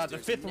 Oh my God, the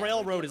 5th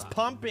railroad is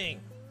pumping.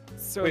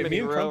 So Wait, many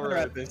me and Crumpet are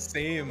at railroads. the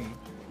same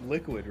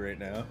liquid right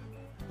now.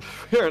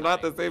 We're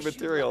not the same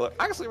material.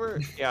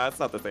 Actually, yeah, it's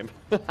not the same.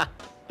 5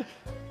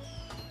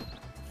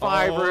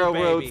 Oh,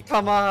 railroads. baby.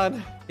 Come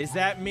on. Is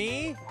that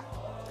me?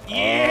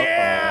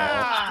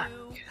 Yeah!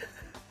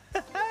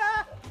 Give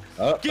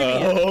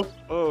me Uh-oh.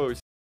 Oh.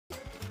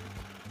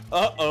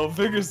 Uh-oh,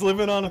 Vigor's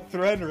living on a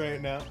thread right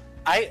now.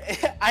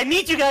 I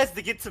need you guys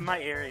to get to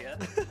my area.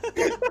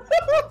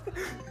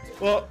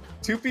 Well,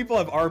 2 people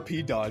have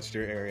RP dodged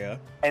your area.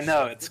 I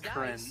know, it's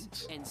cringe.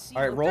 And see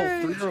All right, what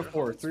roll the 3 or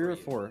 4. 3 or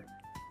 4.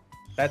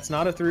 That's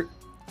not a 3.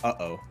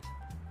 Uh-oh.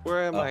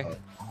 Where am I? Uh-oh.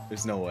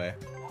 There's no way.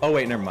 Oh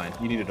wait, never mind.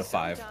 You needed a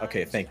 5.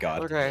 Okay, thank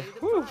God. Okay.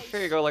 Whew.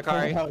 Here you go,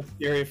 Lakari. That was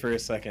scary for a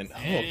second. Oh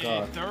Hey,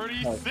 God.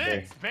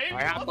 36, baby.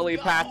 I happily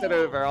let's pass it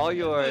go. over. All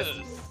yours. Yes.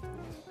 Give me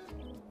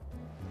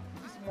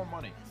some more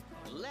money.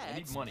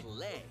 Let's money.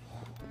 play.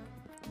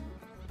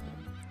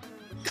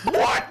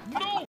 What?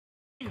 No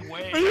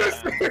way. Are you man.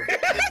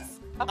 serious?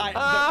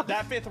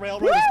 That 5th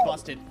railroad is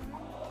busted.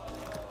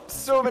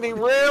 So many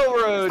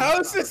railroads. How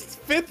is this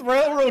 5th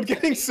railroad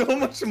getting so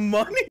much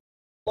money?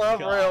 Love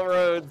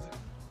railroads.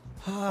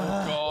 Oh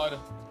God.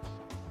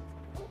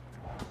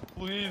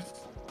 Please.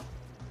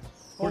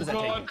 What does that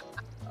God.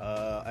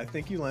 take? I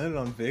think you landed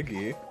on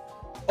Biggie.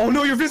 Oh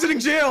no, you're visiting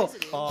jail!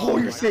 Oh,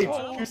 you're my safe.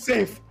 God. You're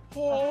safe.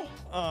 Oh,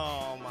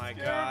 Oh my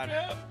scared, God.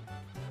 man.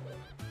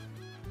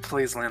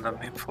 Please land on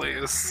me,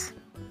 please.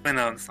 I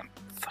know it's some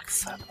fuck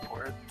sad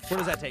board. Where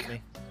does that take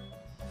me?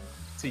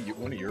 To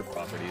one of your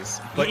properties.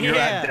 But you're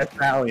at Yeah. Death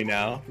Valley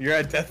now. You're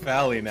at Death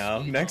Valley now.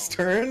 Next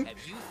turn, Have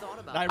you thought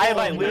about I I roll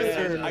might and lose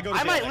win. here. I go to I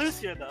jail might next. lose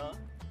here though.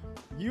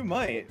 you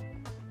might.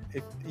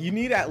 If you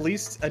need at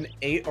least an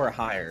 8 or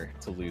higher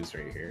to lose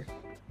right here.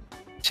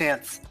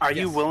 Chance, are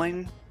you Yes.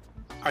 willing?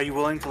 Are you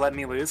willing to let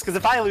me lose? Because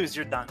if I lose,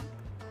 you're done.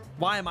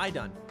 Why am I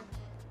done?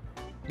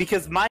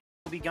 Because my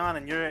will be gone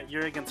and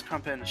you're against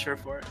Crumpet and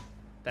Surefoot.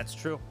 That's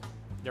true.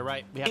 You're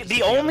right. We have to The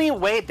stick together. only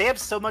way they have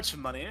so much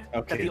money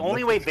Okay, that the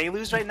only look- way they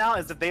lose right now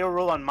is if they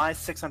roll on my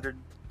 $600.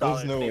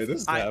 There's no way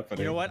this is happening.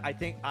 You know what? I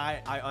think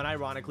I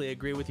unironically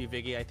agree with you,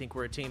 Viggy. I think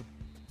we're a team.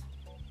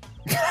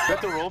 You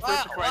have to roll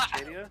first before I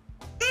trade you.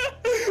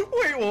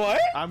 Wait, what?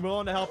 I'm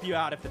willing to help you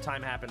out if the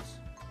time happens.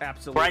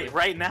 Absolutely.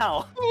 Right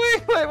now.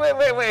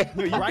 Wait.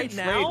 No, you Right can trade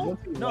now? once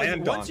you No,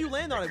 land once on you it.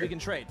 land on it, we can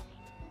trade.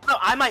 No,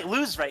 I might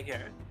lose right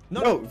here.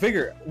 No,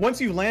 Vigor,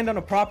 once you land on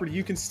a property,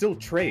 you can still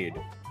trade.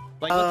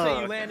 Like, let's say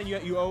Oh, you land and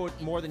you owe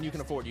it more than you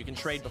can afford. You can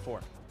trade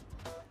before.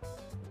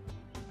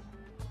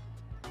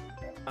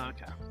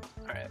 Okay.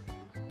 All right.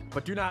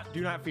 But do not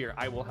fear.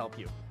 I will help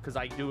you because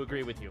I do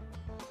agree with you.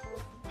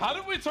 How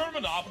did we turn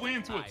Monopoly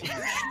into a team?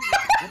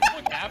 What the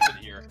fuck happened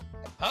here?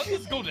 How did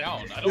this go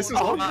down? I don't This is know.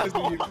 all because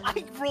of you.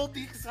 I rolled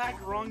the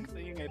exact wrong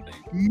thing, I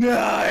think.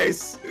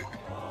 Nice! You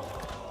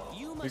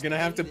You're must gonna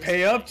have to believe pay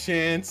this. up,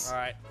 Chance. All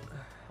right.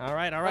 All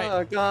right.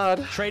 Oh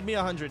God. Trade me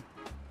 100.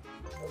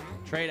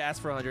 Trade.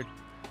 Ask for 100.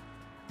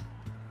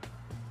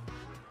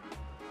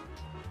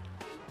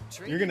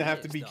 You're gonna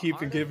have to be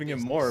keeping giving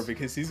him more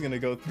because he's gonna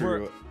go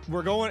through.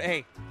 We're going.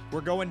 Hey,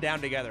 we're going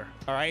down together.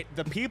 All right.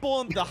 The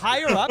people, the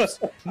higher ups,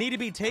 need to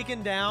be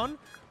taken down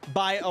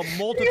by a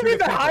multitude You need of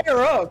the people.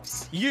 higher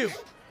ups. You.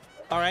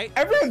 All right.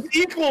 Everyone's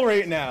equal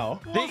right now.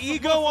 The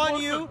ego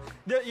on you.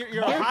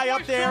 You're My high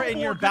up boy there in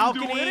your Surfboard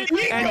couldn't do balcony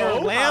anything. and your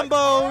Ego?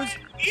 Lambos.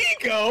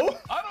 Ego.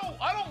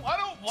 I don't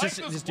like Just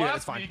this do it,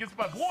 it's fine. blasphemy against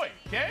my boy,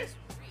 okay?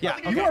 Yeah.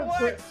 I think You I'm are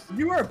gonna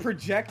you are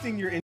projecting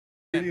your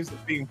insecurities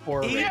of being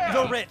poor. Eat Right Yeah.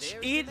 the rich.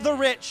 Eat the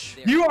rich.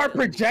 You are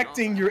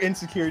projecting your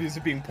insecurities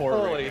of being poor.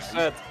 Holy Right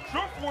shit.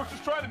 Surfboard's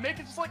just trying to make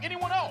it just like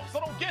anyone else. I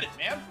don't get it,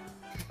 man.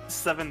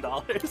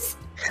 $7.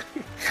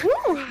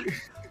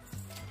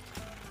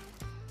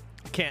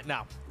 Can't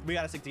now. We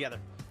gotta stick together.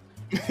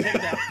 Take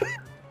it down.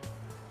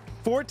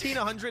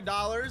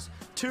 $1,400,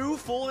 2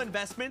 full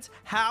investments,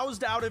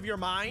 housed out of your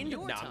mind.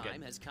 Your No, I'm time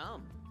good. has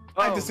come.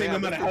 I have Oh, the same man,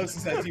 amount of this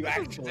houses as you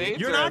actually.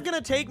 You're not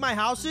gonna take my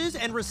houses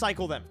and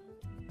recycle them.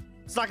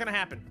 It's not gonna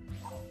happen.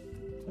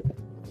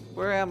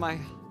 Where am I?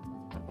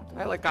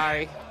 I like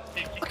I.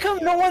 How come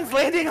no one's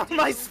landing on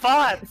my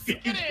spots?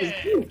 Get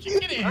in!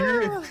 Get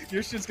in!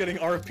 Your shit's getting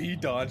RP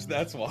dodged.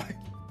 That's why.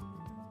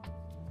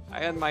 I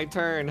had my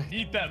turn.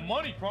 Need that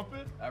money,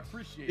 Crumpet. I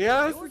appreciate it.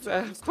 Yes, of course,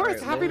 Alright,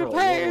 happy to low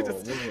pay. roll,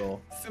 Just low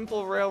roll.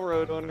 simple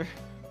railroad owner.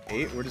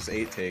 8. Where does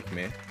 8 take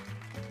me?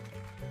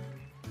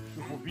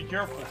 Well, be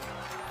careful.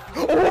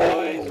 It's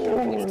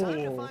time to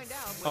find out what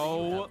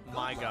Oh you have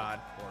my gone God.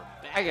 for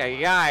back. Ay,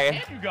 ay, ay.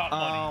 And you got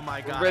money. Oh my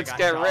God. Rich I got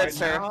get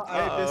dollars. richer. Now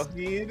I just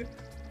need.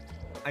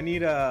 I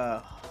need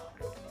a.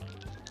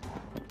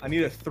 I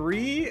need a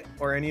 3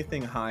 or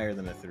anything higher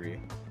than a 3.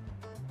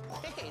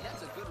 Hey,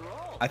 that's a good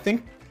roll. I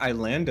think I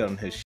land on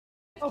his.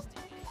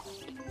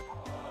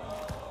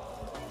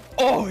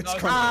 Oh, it's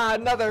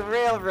crumbling. Another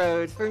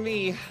railroad for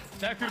me.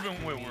 That could have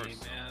been way worse.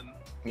 Man.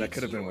 That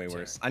could have been way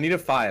worse. I need a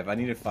 5. I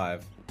need a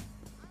 5.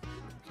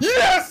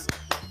 Yes!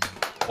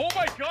 Oh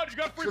my god, you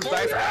got free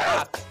Nice.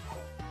 bonus!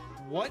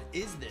 What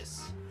is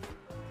this?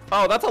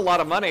 Oh, that's a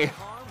lot of money.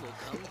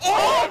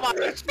 Oh my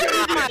god!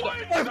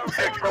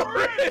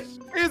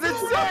 He's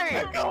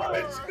insane!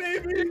 gosh,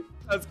 baby!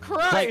 That's I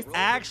Christ!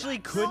 actually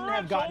couldn't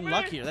have gotten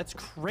luckier. That's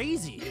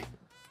crazy.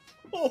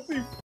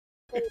 Holy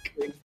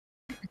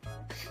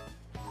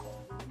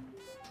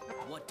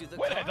What do the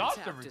Wait, I cards dodged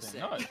have to everything. say?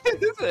 Nice.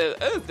 This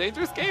is a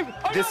dangerous game.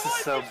 This is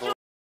so bull.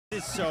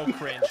 This is so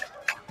cringe.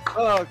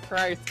 Oh,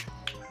 Christ.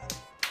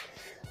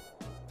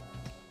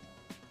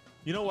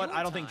 You know what? Your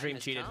I don't think time Dream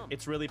has cheated. come.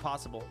 It's really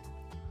possible.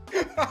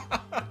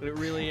 It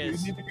really You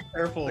is. need to be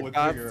careful The with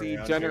God Vigor seed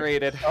around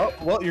generated. here. Oh,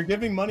 well, you're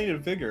giving money to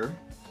Vigor.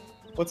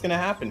 What's gonna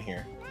happen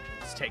here?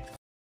 Let's take the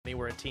money.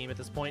 We're a team at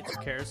this point.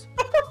 Who cares?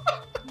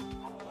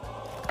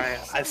 Alright,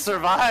 I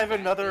survive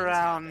another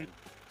round.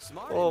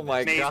 Smart Oh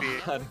my Maybe.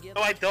 God.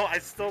 No, I don't. I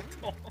still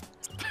don't.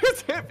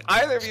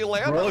 Either of you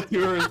land Roll on a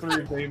 2 or a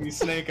 3, baby.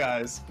 Snake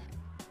eyes.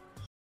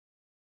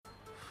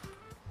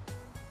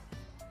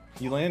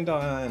 You land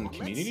on Let's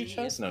community see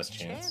chest? if No, it's the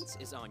chance.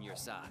 is on your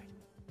side.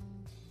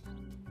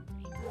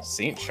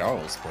 St.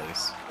 Charles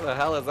place. What the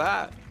hell is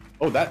that?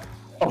 Oh, that.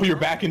 Oh, you're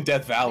back in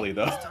Death Valley,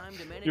 though. It's time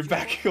to manage You're your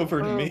back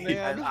over to Oh, me.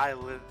 man. I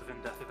live in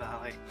Death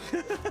Valley.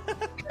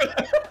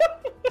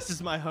 This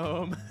is my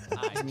home.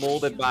 I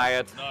Molded by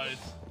it. Nice.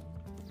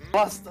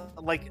 Plus,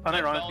 like,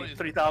 Valley unironically, is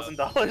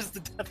 $3,000 to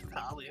Death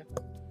Valley.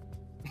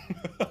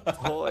 The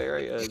whole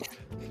area is.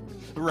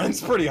 The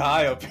rent's pretty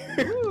high up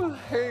here. Woo,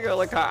 here you go,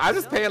 Lakari. I'm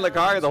just paying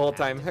Lakari the whole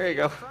time. Here you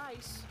go.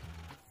 price.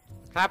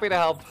 Happy to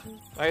help,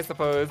 I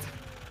suppose.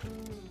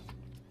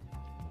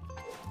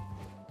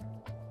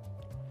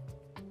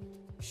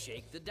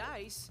 Shake the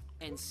dice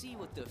and see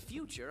what the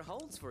future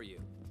holds for you.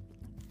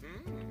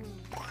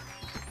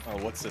 Oh,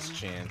 what's this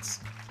chance?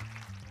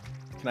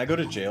 Can I go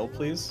to jail,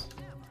 please?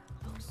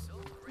 So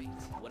great.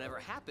 Whatever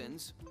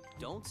happens,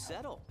 don't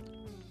settle.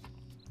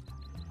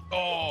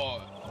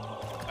 Oh,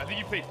 I think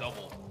you paid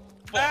double.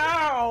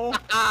 Ow!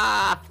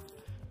 Ah!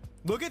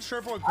 Look at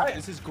Sherford Quick.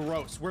 This is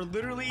gross. We're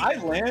literally I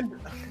land.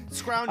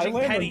 scrounging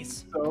land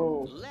pennies.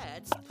 So.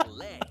 Let's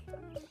play.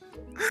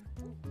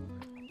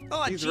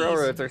 Oh, These jeez.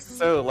 railroads are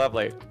so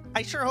lovely.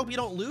 I sure hope you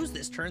don't lose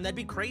this turn. That'd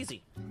be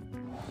crazy.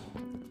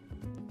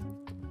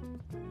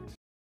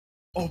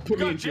 Oh, put You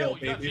me got in jail,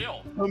 you got baby.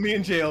 jail. Put me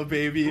in jail,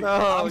 baby. No,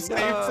 I'm safe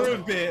no. for a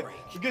bit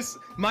because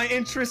my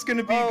interest's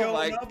gonna be Oh going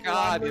my up.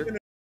 God, We're you're gonna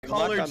luck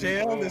call her on the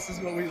jail. roll. This is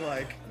what we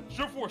like.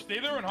 Sure, for stay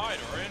there and hide,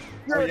 alright?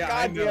 You're Oh, a yeah,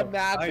 I know. goddamn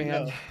I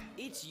madman. know.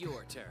 It's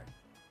your turn.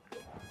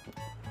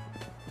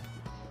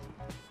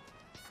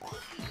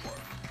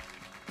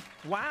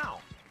 Wow.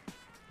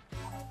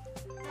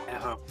 I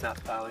hope Death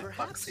Valley fucks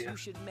Perhaps you. you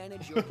should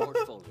manage your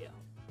portfolio.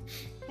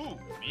 Who?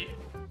 Me?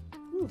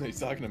 Ooh, he's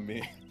talking to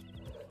me.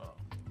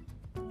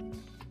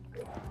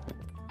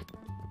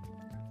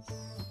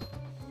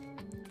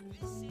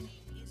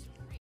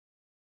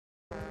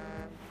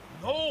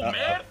 No, man!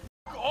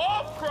 F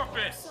off,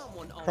 Crumpus!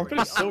 Someone Crumpet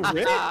already is so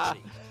rich.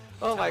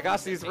 Oh my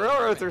gosh, these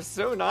railroads are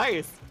so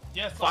nice.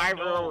 Yes, I 5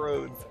 know.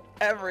 railroads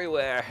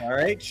everywhere. All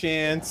right,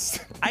 Chance.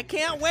 I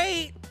can't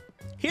wait.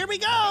 Here we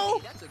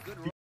go. That's a good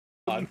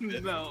roll.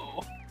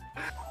 No.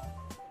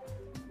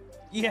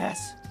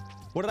 Yes.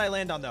 What did I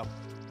land on though?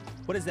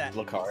 What is that?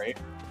 Lakari.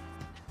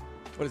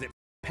 What is it?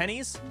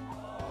 Pennies?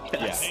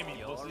 Yes. Pay me,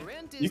 Your pussy.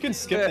 rent is You can due.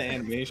 skip the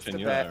animation.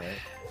 You know that, right?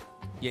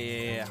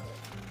 Yeah.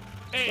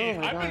 Hey, Oh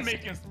my I've been gosh.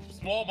 making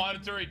small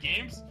monetary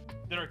games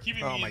that are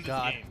keeping Oh me my in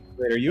God. this game.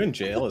 Wait, are you in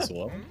jail as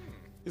well?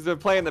 He's been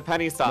playing the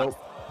penny stocks.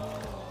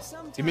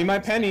 Give me my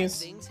Sometimes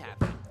pennies. Things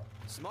happen.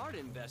 Smart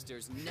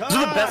investors Those never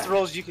are the best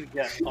rolls you could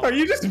get. Are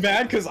you just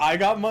mad because I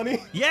got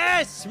money?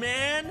 Yes,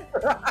 man.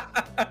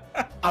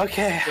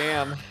 Okay.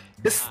 Damn.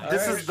 This Alright.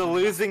 is the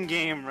losing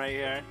game right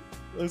here.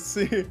 Let's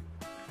see.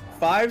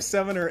 5,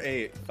 7, or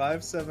 8.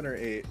 5, 7, or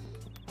 8.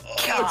 Oh,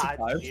 it's a God.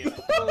 5. damn.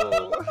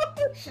 Oh.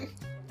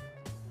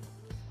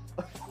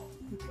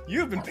 You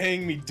have been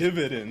paying me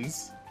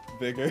dividends,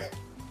 Vigor.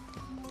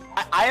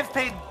 I have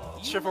paid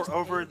Shrivel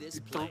over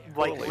like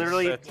Holy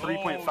literally shit.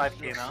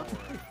 3.5k now.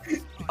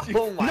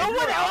 Oh my No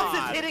one else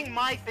God. is hitting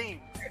my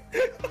thing.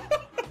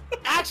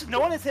 Actually, no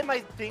one has hit my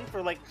thing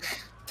for like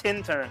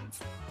 10 turns.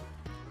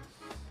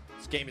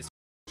 This game is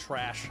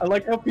trash. I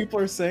like how people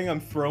are saying I'm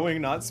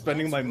throwing, not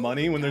spending my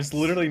money when there's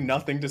literally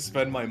nothing to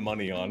spend my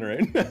money on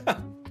right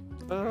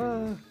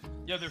now.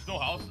 Yeah, there's no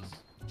houses.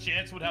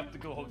 Chance would have to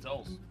go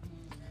hotels.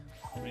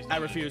 I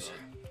refuse.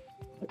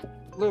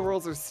 Blue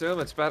rolls are so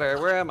much better.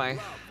 Where am I? love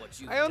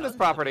what you've I own this done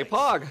property. to the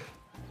place.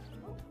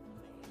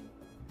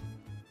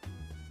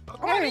 Pog.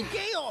 I'm in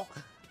jail.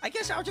 I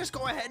guess I'll just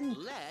go ahead and.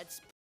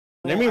 Let's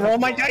Let me roll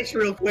my dice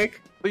real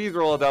quick. Please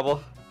roll a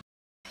double.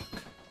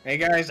 Hey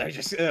guys, I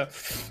just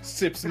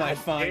sips my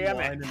fine damn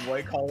wine in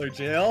white collar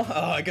jail.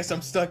 Oh, I guess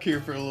I'm stuck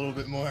here for a little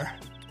bit more.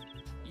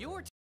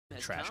 Your has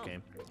Trash come.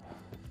 game.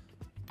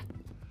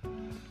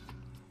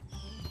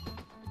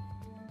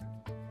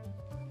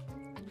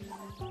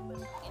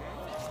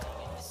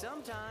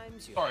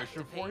 Sometimes you Sorry, have to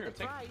sure, pay for the here,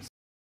 take- price.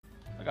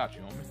 I got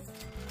you, homie.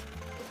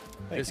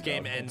 This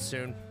game ends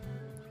soon.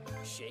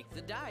 Shake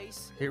the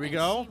dice. Here we and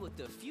go. See what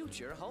the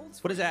future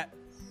holds. What is for that?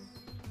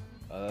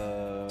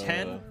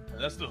 10?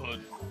 That's the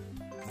hood.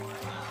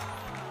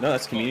 No,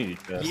 that's community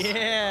chest.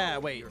 Yeah. you.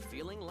 Wait. You're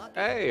feeling lucky.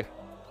 Hey.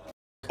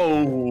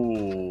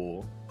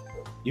 Oh.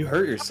 You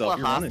hurt yourself. A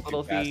You're running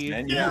hospital too fast, fee.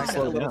 man. You Yeah, need I to got a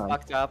slow little down.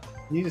 fucked up.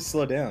 You need to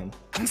slow down.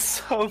 I'm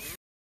so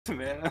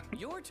man.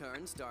 Your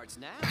turn starts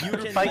now. You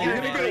can If I You're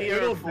get gonna a get year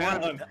whittled of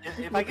down. one-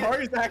 if I get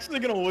Makari's actually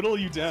gonna whittle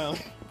you down.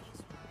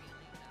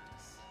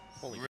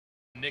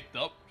 Nicked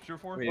up, sure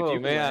for. Wait, Oh, if you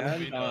man.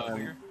 land on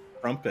Figure.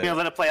 Trumpet. I'm gonna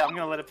let it play out. I'm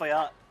gonna let it play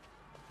out.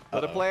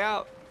 Let it play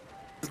out.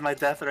 This is my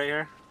death right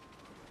here.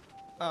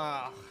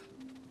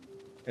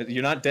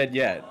 You're not dead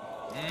yet.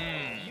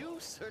 You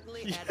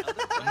certainly had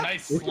other A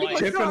nice It's slice.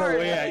 chipping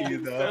away at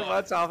you, So though.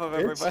 much off of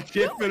It's everybody.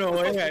 chipping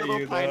away at Little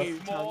you, tiny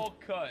though. Small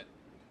cut.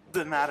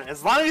 Doesn't matter.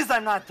 As long as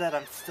I'm not dead,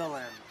 I'm still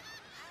in.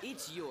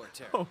 It's your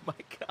turn. Oh my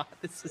god,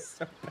 this is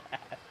so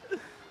bad.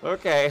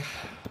 Okay.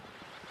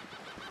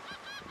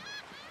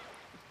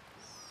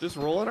 Just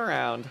rolling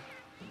around.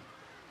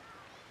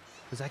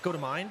 Does that go to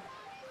mine?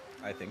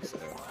 I think so.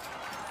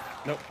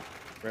 Nope.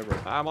 River.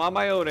 I'm on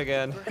my own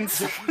again.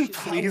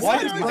 Please. Why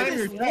let did me you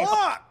win. blame yourself?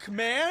 Fuck,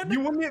 man. You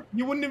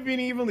wouldn't have been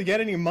able to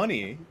get any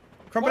money.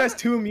 Crumpet has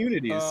 2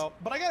 immunities.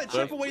 But I gotta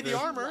chip away the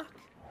armor.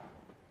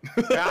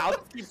 Yeah, I'll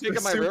just keep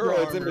taking my Super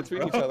railroads in armor,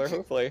 between each bro. other,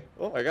 hopefully.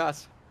 Oh my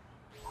gosh.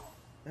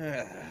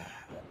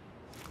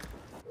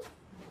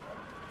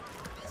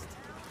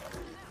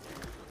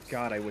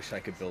 God, I wish I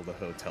could build a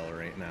hotel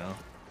right now.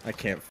 I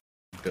can't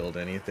build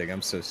anything.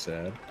 I'm so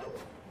sad.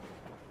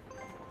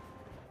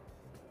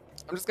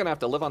 I'm just gonna have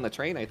to live on the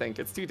train, I think.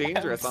 It's too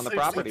dangerous on the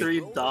property.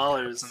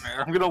 $63, man.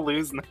 I'm gonna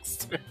lose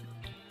next turn.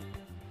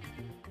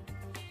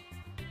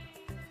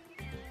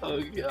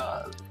 Oh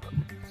god.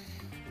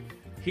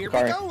 Here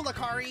Lakari. we go,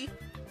 Lakari.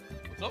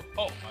 What's up?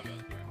 Oh, my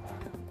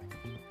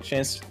bad.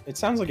 Chance, it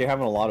sounds like you're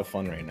having a lot of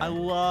fun right I now.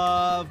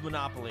 love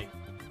Monopoly.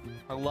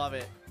 I love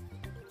it.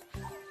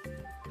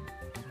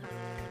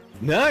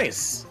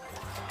 Nice!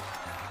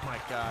 Oh my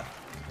god.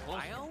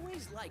 I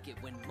always like it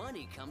when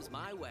money comes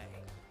my way.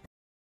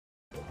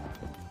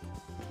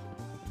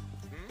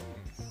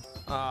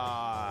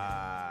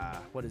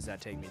 What does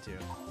that take me to? You're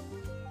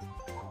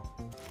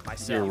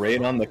Myself.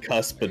 right on the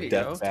cusp There of you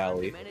Death go.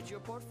 Valley. Manage your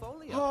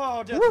portfolio.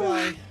 Oh, Death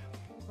Valley.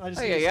 I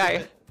just Ay, need to ay,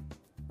 skip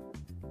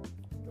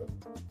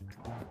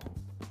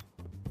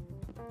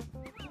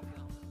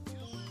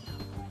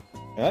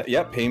ay. it.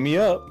 Yep, pay me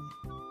up.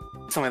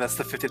 Tell me that's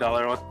the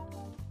 $50 one.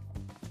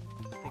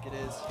 I think it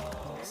is.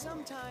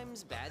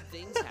 Sometimes bad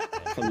things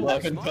happen.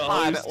 $11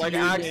 God, to like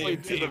your actually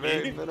game, to the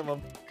very baby.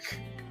 minimum.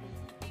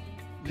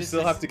 You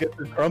still have to get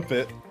the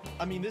Crumpet.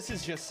 I mean, this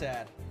is just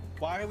sad.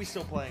 Why are we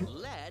still playing?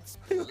 Let's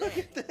Look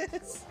play. at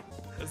this.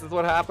 This is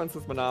what happens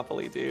with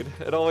Monopoly, dude.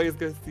 It always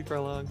goes super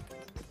long.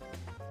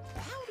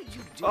 How did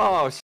you do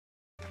Oh,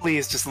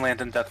 Please just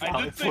land in Death I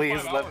Valley. did say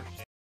Please 5 let hours.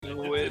 I did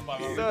do say it.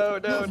 5 hours. no,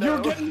 no, no.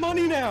 You're getting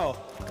money now!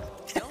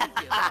 it? Don't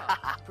give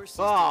up. Persistence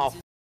Oh,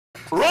 is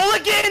Roll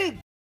again!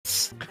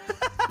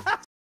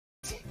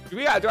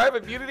 yeah, do I have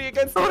immunity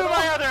against Go to it?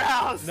 my other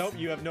house! Nope,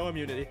 you have no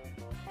immunity.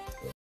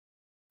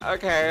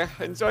 Okay,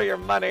 enjoy your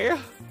money.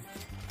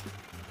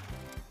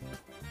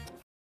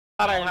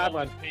 Thought I had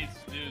one. Pays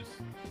dues.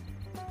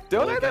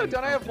 Don't I though?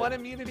 Don't I have one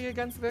immunity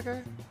against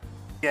Vicar?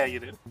 Yeah, you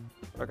do.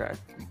 Okay.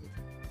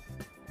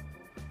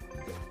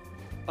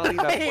 I'll leave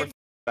that for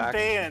back.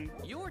 Ban.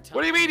 your time.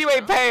 What do you mean you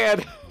ain't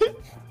paying?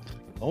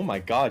 Oh my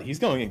god, he's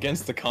going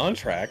against the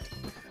contract.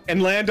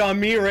 And land on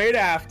me right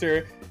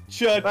after.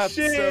 Cha-ching! That's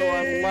so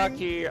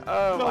unlucky.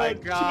 Oh my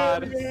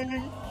god.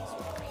 Cha-ching!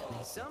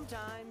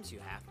 Sometimes you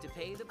have to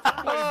pay the price.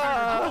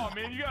 Oh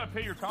man, you gotta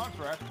pay your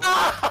contract.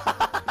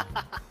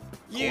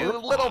 You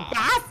little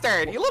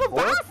bastard! You little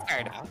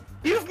bastard!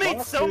 You've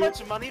made so Lawsuit.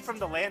 much money from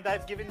the land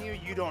I've given you,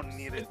 you don't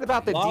need it. It's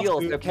about the Lawsuit,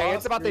 deals, okay?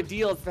 It's about the lawsuit.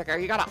 deals, Vicar.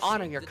 You gotta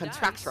honor your Shake the dice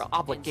contractual and see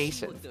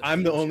obligations. what the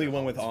I'm the future only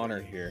one with holds for honor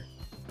you. here.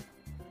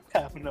 I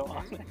have no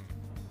honor.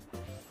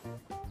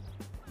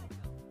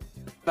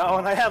 No,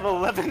 and I have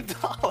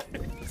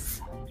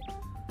 $11.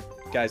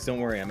 Guys, don't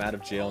worry, I'm out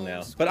of jail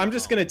now. But I'm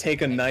just gonna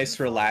take a nice,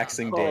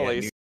 relaxing day. Holy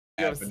at s***, New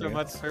you have so Avenue.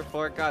 much to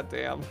report,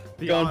 goddamn.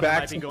 The Going honor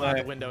back might be to going out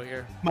my- the window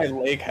here. My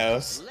lake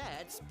house.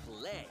 Let's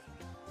play.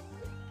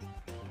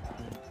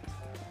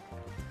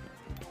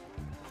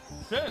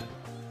 10.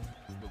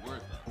 But where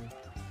is that?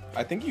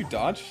 I think you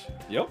dodged.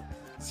 Yep.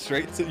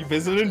 Straight to you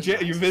visiting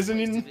jail. You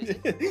visiting?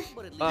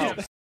 But at least Oh,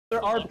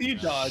 They're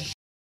RP dodge.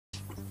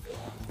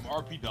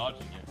 I'm RP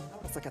dodging you.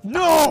 that's like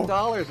No!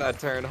 $1,000 that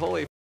turn.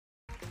 Holy.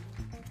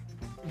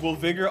 Will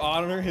Vigor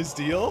honor his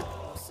deal?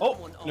 Oh,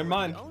 someone never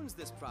mind. already owns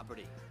this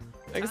property.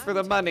 Thanks for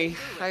the money.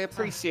 I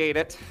appreciate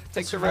it.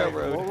 Take the Low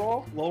railroad.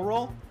 roll. Low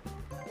roll.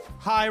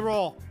 High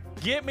roll.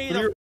 Get me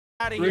the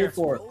out of here. 3 or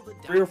 4.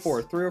 3 or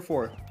 4. 3 or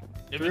 4.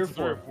 If 3 or it's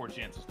 3 or 4. 4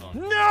 chances, done.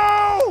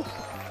 No!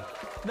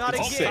 Not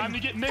It's again. time to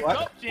get mixed What?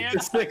 up, Jan.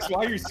 It's 6.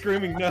 Why are you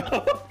screaming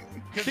no?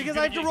 Because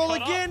I have to roll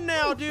again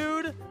now,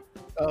 dude.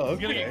 Oh, You're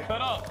gonna okay. get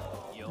cut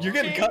up. You're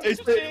getting cut. It's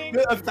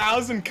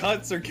 1,000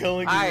 cuts are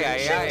killing you.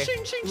 Aye.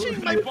 Shing, shing,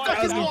 shing. Like My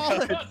fucking 5,000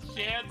 wallet. cuts,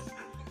 Chance.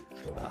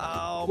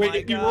 Oh Wait, my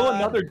if you god. roll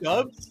another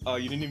dubs? Oh,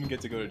 you didn't even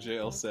get to go to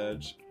jail,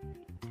 Sedge.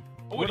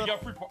 Oh, wait, you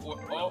got free.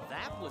 Oh,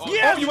 That was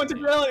Yes! Oh, you went to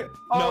jail. No,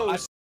 Oh,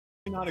 that's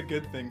not a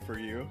good thing for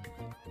you.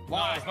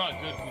 why? It's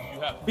not good because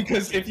you have.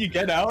 Because if you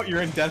get out,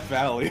 you're in Death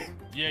Valley.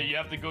 Yeah, you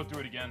have to go through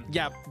it again.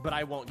 Yeah, but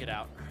I won't get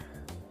out.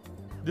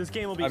 This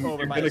game will be I'm- over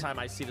you're by the gonna- time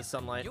I see the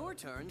sunlight. Your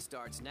turn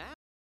starts now.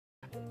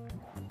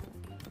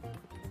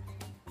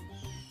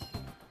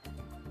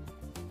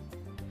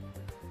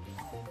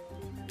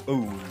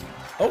 Ooh.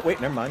 Oh,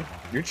 wait, never mind.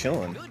 You're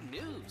chilling. Good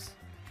news.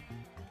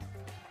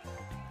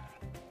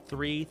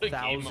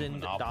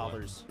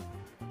 $3,000.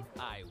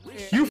 I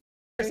wish You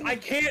I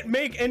can't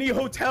make any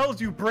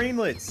hotels, you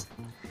brainlets.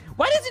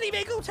 Why doesn't he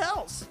make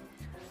hotels?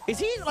 Is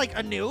he like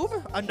a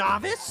noob? A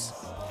novice?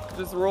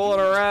 Just roll it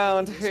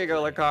around. Here you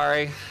go,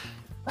 Lakari.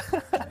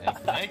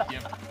 Thank you.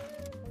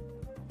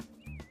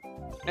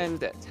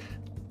 End it.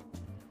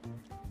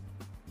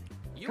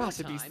 your Gosh,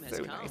 it'd be time has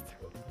so come. nice.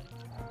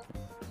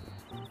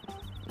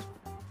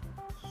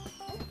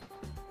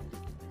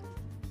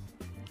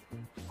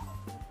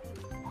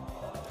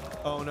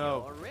 Oh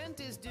no. Your rent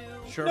is due.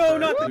 Sure. No,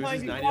 not the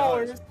loses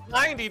 $90.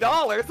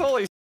 $90?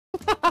 Holy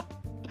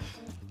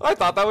I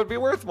thought that would be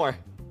worth more.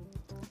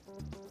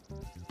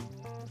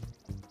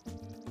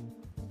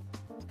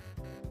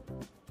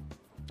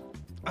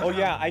 Oh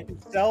yeah,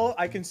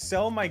 I can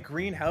sell my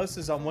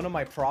greenhouses on one of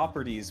my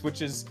properties,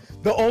 which is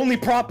the only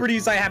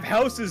properties I have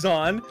houses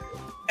on,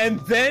 and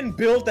then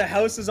build the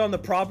houses on the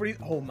property.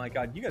 Oh my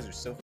god, you guys are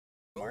so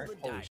smart.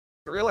 Holy I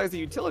realized the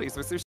utilities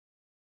were so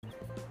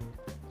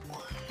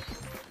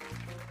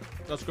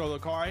Let's go,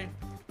 Lakari.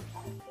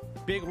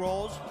 Big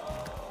rolls.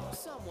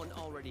 Someone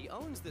already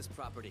owns this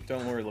property.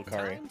 Don't worry,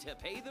 Lakari. Time to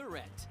pay the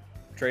rent.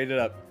 Trade it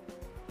up.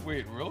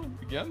 Wait, really?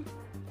 Again?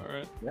 All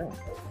right. Yeah.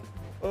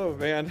 Oh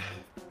man.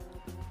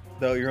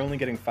 Though you're only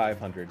getting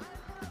 500.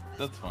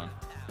 That's fine.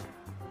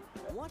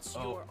 What's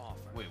Oh, your offer?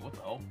 wait, what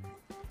the hell?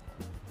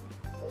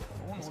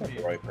 That's not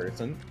the right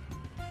person.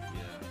 Yeah.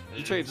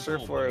 You trade It's Sir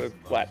all for bonus.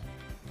 what?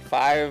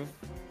 5?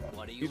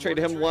 What do You trade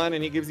him 1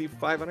 and he gives you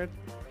 500?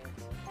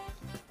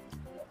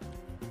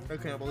 I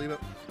can't believe it.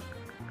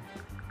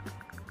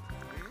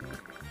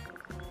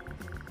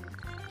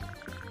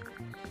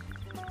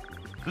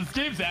 This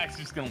game's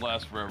actually just gonna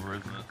last forever,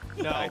 isn't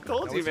it? No, I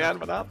told no, you, it's man. not.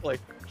 Monopoly.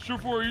 Sure,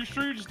 are you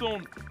sure you just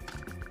don't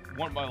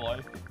want my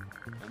life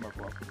and my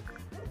property?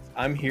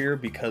 I'm here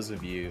because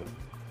of you.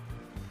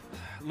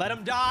 Let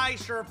him die,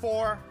 sure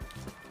for.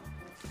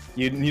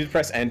 You need to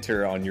press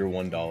enter on your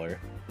 $1.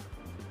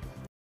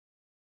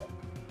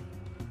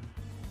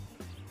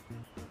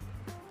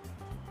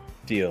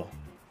 Deal.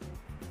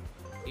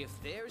 If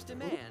there's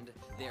demand,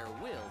 there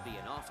will be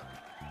an offer.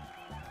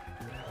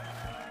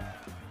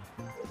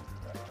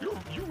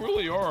 You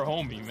really are a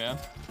homie, man.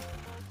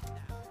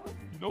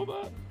 You know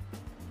that?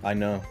 I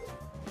know.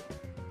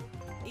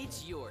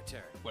 It's your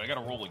turn. Wait, I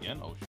gotta roll again?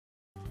 Oh,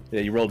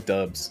 Yeah, you rolled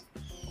dubs.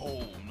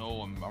 oh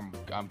no,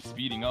 I'm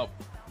speeding up.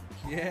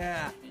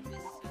 Yeah.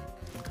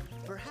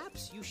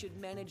 Perhaps you should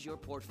manage your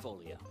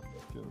portfolio.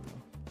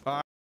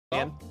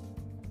 Man.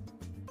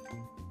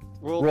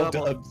 Roll Roll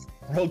double. dubs.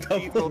 Roll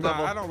double. Roll Nah,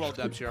 double. I don't roll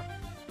dubs here.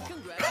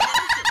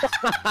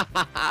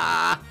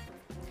 Congratulations.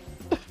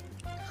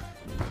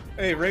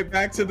 Hey, right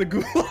back to the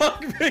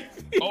gulag, baby.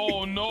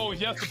 Oh no,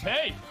 he has to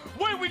pay.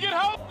 Wait, we get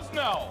houses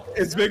now.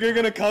 Is Bigger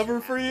gonna cover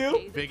for Pay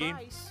you? the Biggie?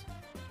 price.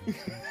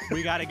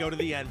 We gotta go to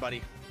the end,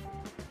 buddy.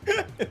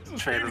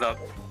 Trade it up.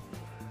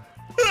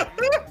 How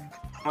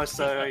much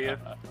do I owe you?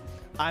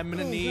 I'm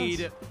gonna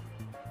need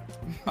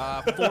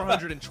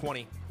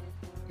 420.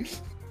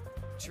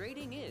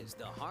 Trading is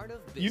the heart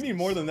of business. You need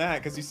more than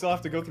that because you still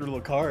have to go through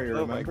Lucaria,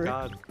 Oh my remember?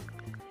 god.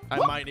 I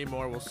might need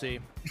more. We'll see.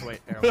 Wait,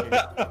 arrow here.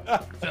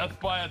 Death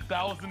by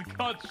 1,000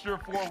 cuts, sure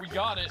for we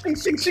got it. Shing,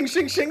 shing, shing,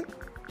 shing, shing.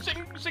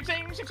 Shing, shing,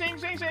 shing, shing, shing,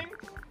 shing, shing.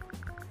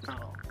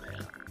 Oh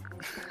man.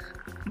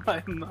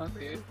 My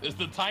money. It's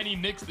the tiny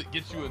nicks that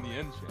get you in the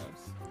end,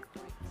 Chance.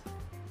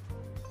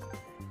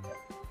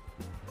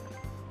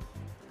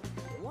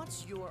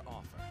 What's your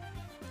offer?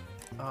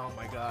 Oh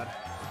my god.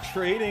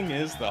 Trading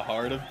is the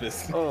heart of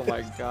business. Oh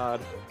my god.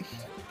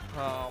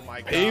 Oh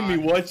my god. Pay me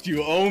what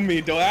you owe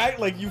me. Don't act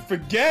like you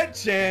forget,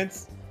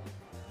 Chance.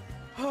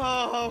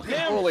 Oh, okay.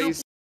 Damn, Holy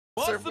Sir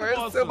Surfer Bustin' has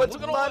so Bustin', much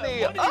look at all that money.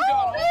 you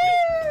got,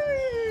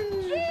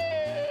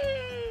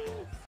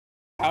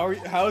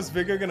 homie. How's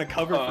Vigor gonna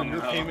cover Oh, for your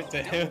no. payment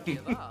to Don't him?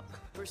 give up.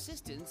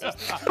 Persistence is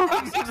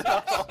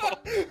the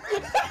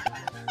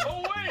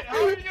Oh wait,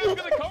 how are you guys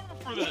gonna cover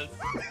for this?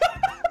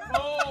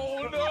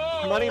 Oh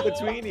no! Money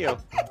between you.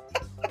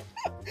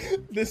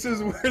 This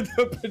is where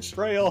the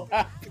betrayal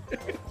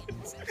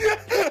happens.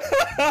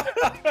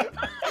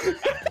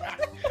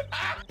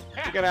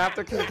 You're gonna have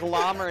to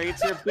conglomerate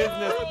your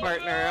business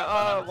partner.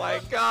 Oh my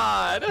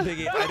god.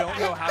 Biggie, I don't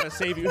know how to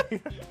save you.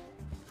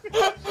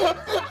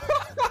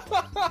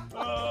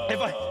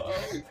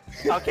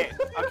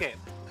 Okay,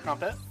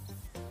 Crumpet.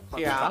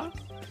 Yeah.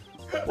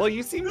 Well,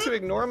 you seem to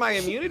ignore my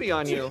immunity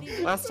on you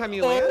last time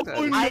you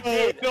landed. I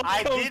did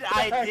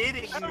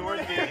ignore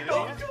the immunity.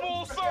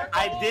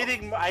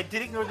 I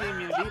did ignore the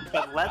immunity,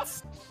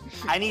 but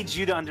I need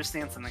you to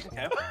understand something,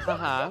 okay?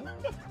 Uh-huh.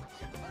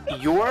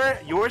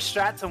 Your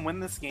strat to win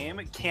this game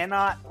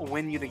cannot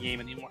win you the game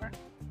anymore.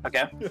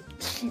 Okay?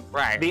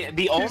 Right.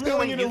 The only He's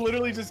telling way you to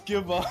literally just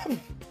give up.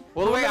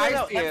 Well, the way No,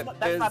 I see it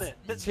that's not is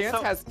it.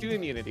 Chance has 2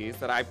 immunities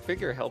that I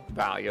figure help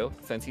value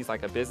since he's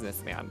like a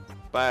businessman.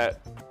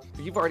 But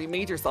you've already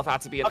made yourself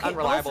out to be an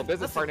unreliable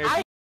business partner.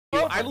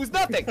 I lose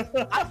nothing.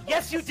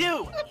 Yes, you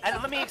do.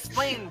 And let me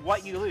explain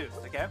what you lose.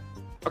 Okay.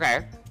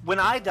 Okay. When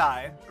I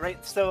die,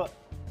 right? So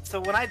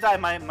when I die,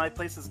 my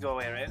places go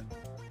away, right?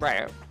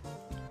 Right.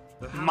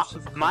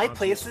 My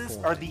places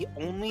are the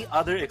only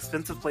other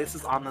expensive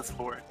places on this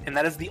board, and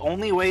that is the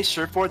only way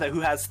Surefour that who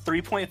has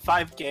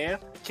 3.5k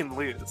can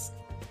lose.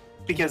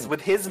 Because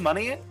with his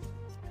money,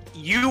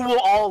 you will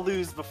all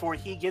lose before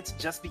he gets,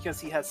 just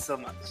because he has so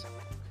much.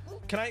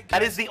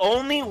 That is the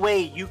only way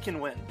you can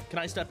win. Can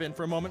I step in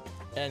for a moment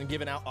and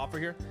give an offer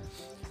here?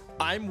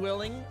 I'm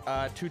willing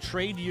to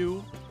trade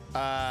you,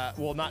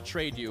 well, not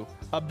trade you,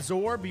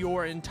 absorb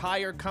your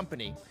entire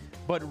company,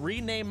 but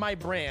rename my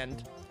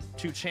brand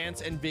to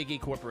Chance and Biggie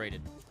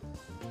Incorporated.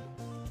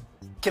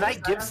 Can I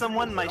give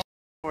someone my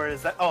or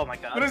is that? Oh my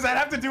god. What does that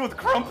have to do with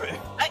Crumpet?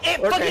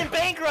 It fucking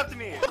bankrupted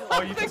me.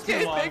 Oh, you just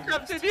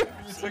bankrupted you.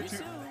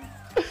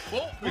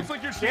 Well, looks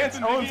like your Chance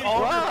chance owns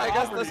all. Well, I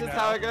guess this is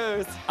how it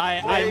goes.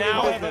 I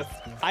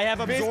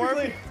have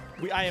absorbed.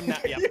 I am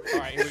not. Yep. All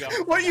right, here we go.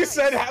 What you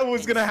said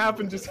was gonna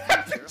happen just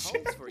happened.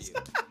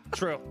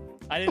 True.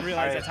 I didn't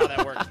realize that's how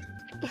that worked.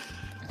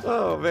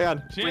 Oh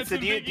man. Wait, so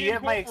do you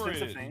have my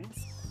expensive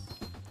things?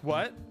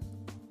 What?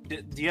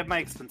 Do you have my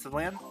expensive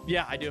land?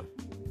 Yeah, I do.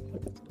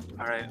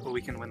 All right, well,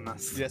 we can win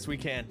this. Yes, we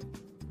can.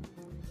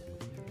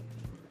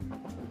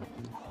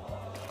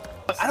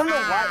 I don't know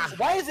why.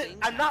 Why is it?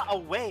 I'm not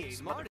away.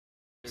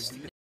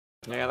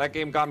 Yeah, that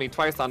game got me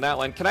twice on that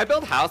one. Can I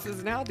build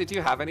houses now? Did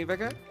you have any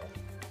bigger?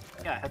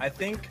 Yeah. I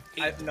think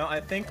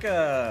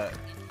The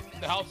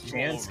house is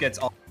Chance all gets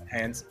all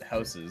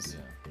houses.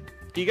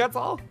 He gets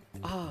all?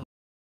 Oh.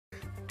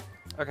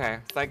 Okay,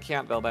 so I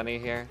can't build any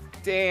here.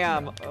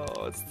 Damn.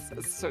 Oh,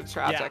 it's so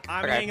tragic. Yeah,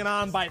 I'm okay. hanging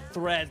on by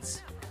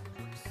threads.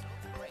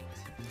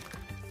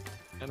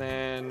 And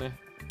then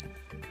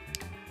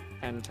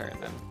end turn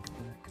then.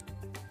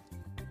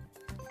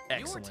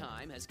 Excellent. Your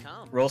time has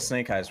come. Roll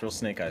snake eyes. Roll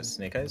snake eyes.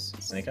 Snake eyes.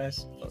 Snake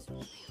eyes. Oh.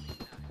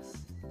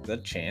 Is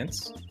that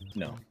Chance?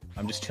 No,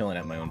 I'm just chilling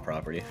at my own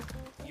property.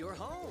 You're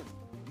home.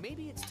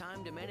 Maybe it's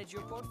time to manage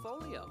your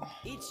portfolio.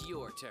 It's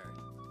your turn.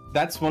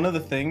 That's one of the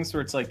things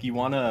where it's like you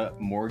want to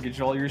mortgage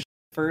all your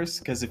first,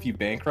 because if you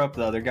bankrupt,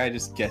 the other guy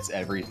just gets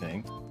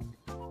everything.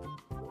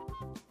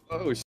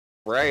 Oh,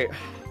 right.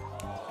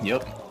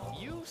 Yep.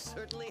 You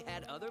certainly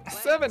had other plans.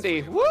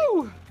 70.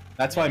 Woo!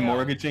 That's why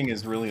mortgaging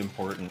is really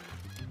important.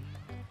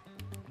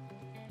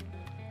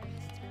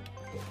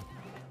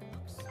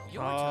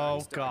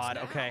 Oh God.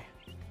 Okay.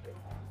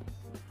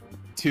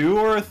 2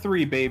 or a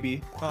 3,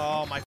 baby.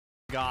 Oh my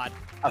God.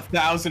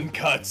 1,000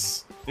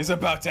 cuts is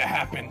about to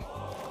happen.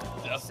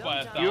 Death by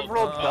 1,000. You've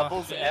rolled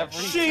doubles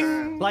every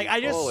turn. Like I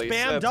just Holy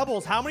spam shit.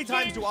 doubles. How many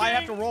times do I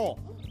have to roll?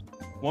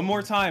 One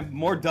more time.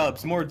 More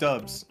dubs. More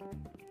dubs.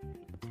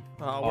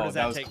 Oh, what does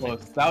that was take?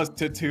 close. That was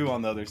to 2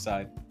 on the other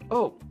side.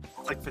 Oh.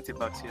 It's like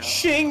 $50, yeah.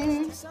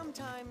 Shing!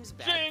 Sometimes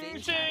bad Shing,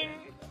 things shing.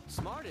 happen.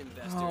 Smart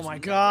investors. Oh my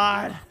never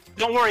God.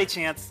 Don't worry,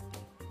 Chance.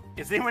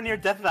 Is anyone near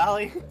Death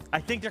Valley? I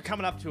think they're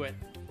coming up to it.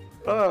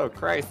 Oh,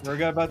 Christ.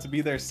 We're about to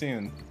be there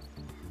soon.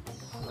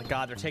 Oh my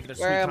God, they're taking their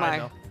sweet Where am time I?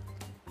 though.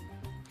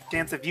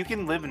 Chance, if you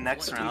can live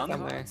next round,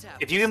 I'm there.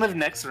 if you can live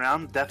next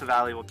round, Death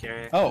Valley will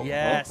carry. Oh.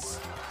 Yes.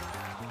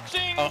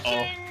 Shing, Uh-oh.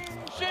 shing,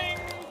 shing.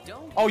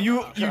 Don't Oh,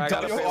 you I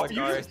gotta play the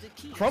you card.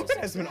 Crumpet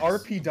has been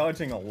RP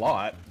dodging a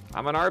lot.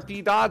 I'm an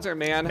RP dodger,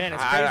 man. Man,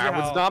 it's I crazy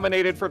was how-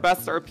 nominated for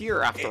best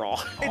RPer after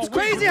all. It's Oh, wait,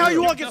 crazy we're how you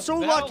doing all get Death so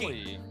lucky.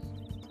 Valley.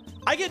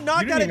 I get You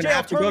knocked didn't out of even jail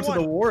have to turn go to one.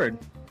 the ward.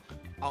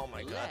 Oh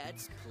my God.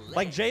 Let's play.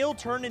 Like jail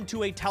turned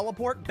into a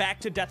teleport back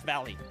to Death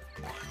Valley.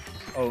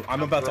 Oh,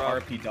 I'm about to Bro.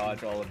 RP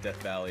dodge all of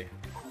Death Valley.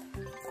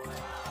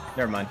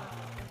 Never mind.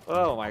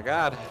 Oh my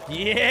God.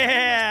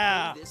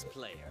 Yeah. This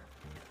player.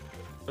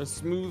 A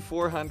smooth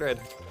 400.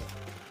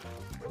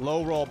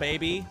 Low roll,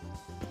 baby.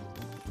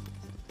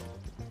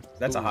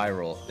 That's a high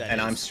roll, That and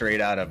I'm is.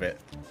 straight out of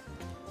it.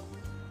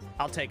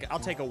 I'll take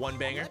a one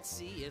banger. Let's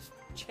see if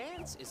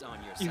Chance is on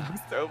your You side.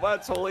 so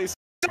much, holy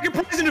Second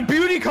prize in a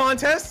beauty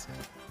contest.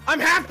 I'm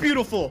half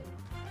beautiful.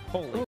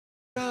 Holy.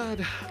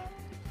 God.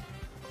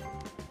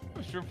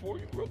 Sure for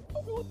you, bro.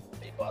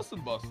 Be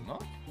bustin', huh?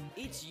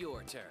 It's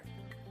your turn.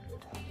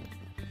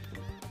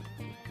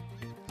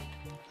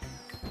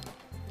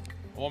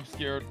 Oh, I'm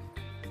scared.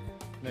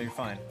 No, you're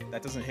fine.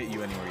 That doesn't hit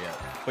you anywhere yet.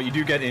 But you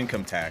do get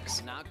income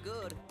tax. Not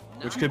good.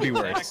 Which could be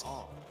worse.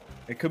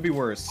 It could be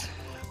worse.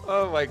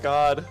 Oh my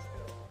god.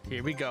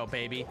 Here we go,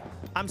 baby.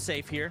 I'm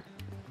safe here.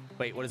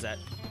 Wait, what is that?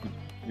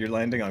 You're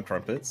landing on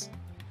crumpets.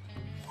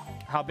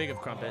 How big of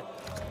crumpet?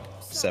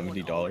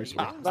 $70.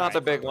 Ah, Not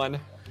the big one.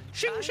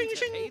 Shing, shing,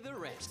 shing.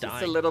 It's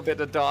Just a little bit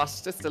of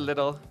DOS, just a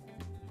little.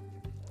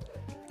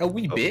 A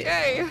wee bit.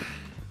 Okay.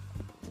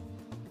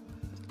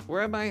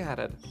 Where am I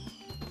headed?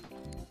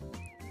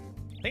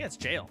 I think it's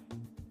jail.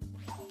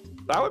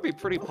 That would be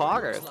pretty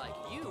poggers.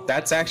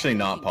 That's actually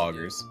not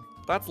poggers.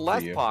 That's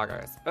less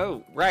poggers.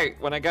 Oh, right.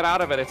 When I get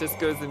out of it, it just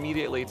goes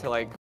immediately to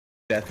like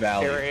Death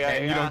Valley, area,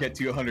 and you yeah. don't get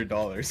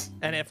 $200.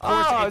 And of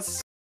course, Oh,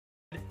 it's...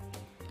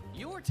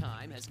 Your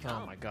time has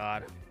come. Oh my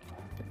god.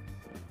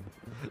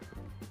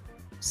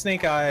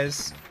 Snake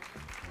eyes.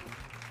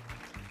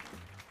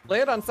 lay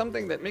it on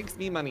something that makes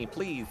me money,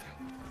 please.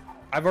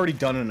 I've already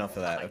done enough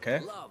of that, I okay?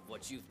 love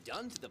what you've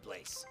done to the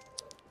place.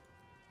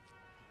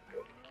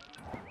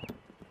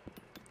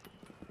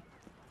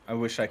 I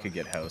wish I could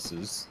get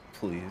houses,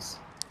 please.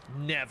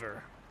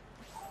 Never.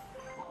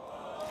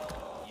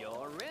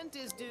 Your rent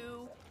is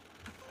due.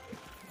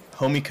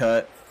 Homie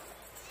cut.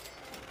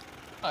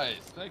 Nice,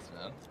 thanks,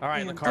 man. All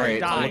right, All Lakari right,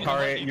 died.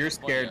 Lakari, you're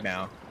scared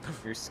now.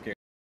 You're scared.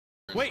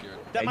 Wait,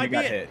 that Hey, might he be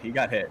got it. hit. He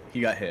got hit.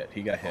 He got hit.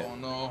 He got hit. Oh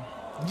no.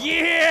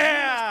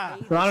 Yeah!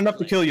 It's not enough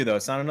to kill you, though.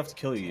 It's not enough to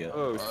kill you yet.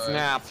 Oh, All right,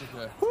 snap. it's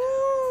okay.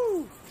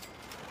 Woo!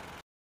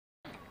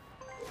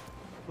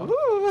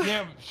 Woo.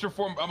 Damn, sure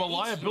form. I'm a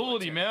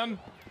liability, man.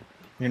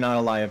 You're not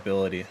a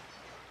liability.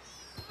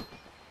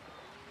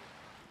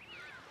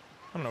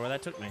 I don't know where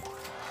that took me.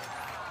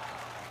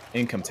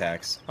 Income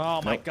tax.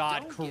 Oh my Nope. god,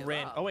 Don't give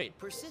Corinne. up. Oh wait,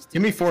 Persistence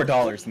Give me is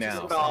 $4 the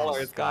now. key to $4,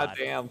 success.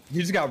 goddamn.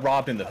 You just got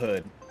robbed in the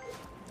hood.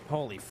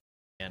 holy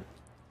man.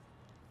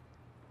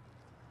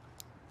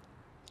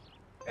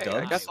 Hey, I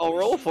Dubs? guess I'll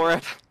roll for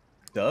it.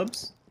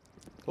 Dubs?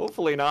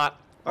 Hopefully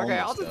not. Okay,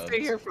 I'll Almost just stay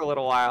dubs. here for a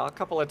little while, a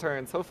couple of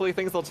turns. Hopefully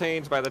things will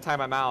change by the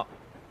time I'm out.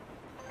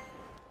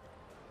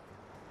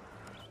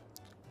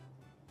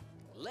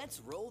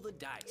 Let's roll the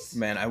dice.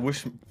 Man, I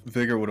wish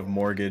Vigor would have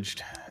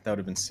mortgaged. That would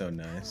have been so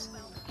nice.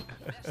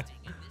 Investing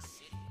in this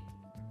city.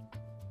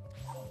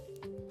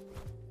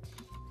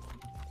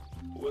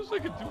 I wish I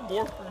could do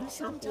more for you,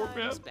 sure for, man.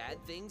 Sometimes bad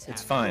things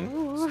It's happen.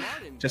 fine. Smart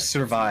Just investors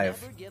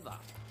survive. never give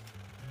up.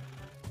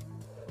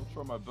 I'll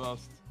try my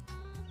best.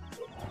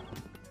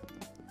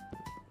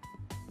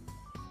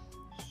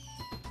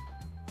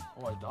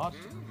 Oh, I dodged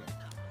it. Okay.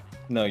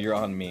 No, you're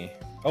on me.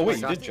 Oh wait,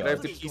 you God, did I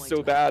have judge. to pee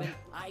so bad.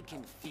 I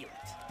can feel it.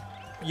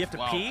 You have to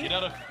Wow, pee? get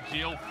out of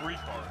jail free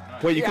card.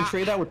 Nice. Wait, you can Yeah.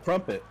 trade that with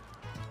Crumpet.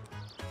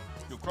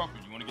 Yo,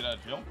 Crumpet, you want to get out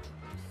of jail?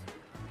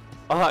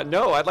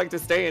 No, I'd like to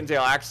stay in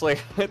jail, actually.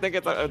 I think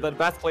it's the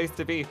best place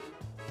to be.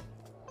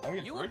 I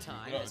can Your trade time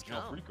you. Get out has of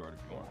jail come. free card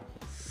if you want.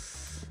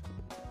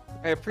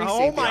 I appreciate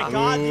Oh my the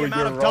god, the Ooh, amount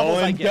you're of doubles I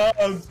rolling get.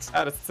 dubs.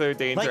 That is so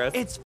dangerous.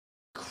 Like, it's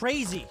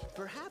crazy.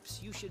 Perhaps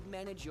you should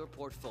manage your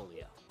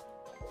portfolio.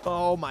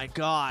 Oh my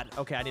god.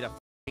 Okay, I need a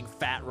f***ing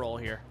fat roll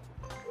here.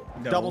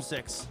 No. Double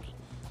six.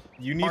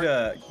 You need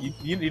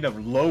you need a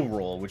low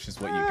roll, which is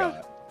what you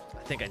got.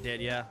 I think I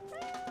did, yeah.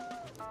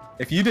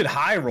 If you did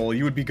high roll,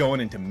 you would be going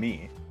into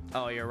me.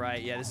 Oh, you're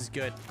right. Yeah, this is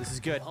good. This is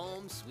good.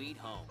 Home sweet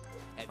home.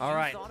 Have All you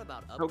right. thought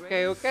about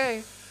Okay, upgrading?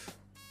 okay.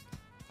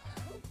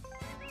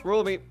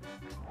 Rule me.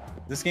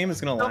 This game is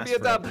gonna Don't last be a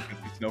forever dub.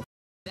 because there's no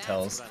That's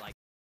tells. what I like.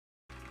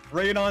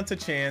 Right on to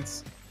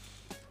chance.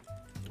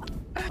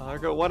 Oh, there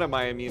go one of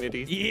my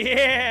immunities.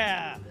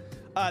 Yeah.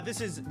 This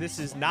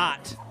is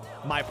not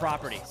my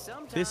property.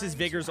 This is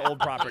Vigor's old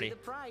property.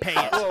 Pay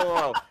it. Whoa,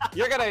 whoa, whoa.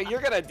 You're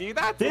gonna do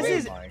that to This me?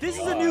 is my this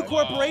is a new God.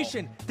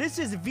 corporation. This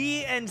is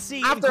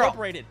VNC After all-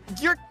 Incorporated.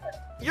 You're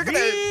gonna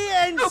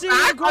VNC go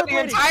back on the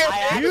Incorporated. entire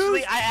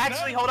I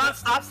actually, hold on,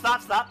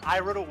 stop. I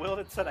wrote a will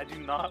that said I do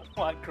not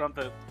want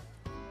Crumpet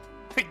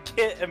to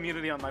get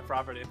immunity on my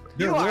property.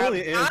 There You are a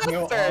really is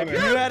no bastard. honor.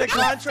 You had a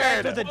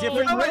contract Bastard. with a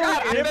different Oh my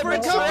God, I'm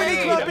different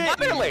betrayed. company, Crumpet.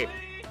 Literally.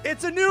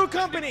 It's a new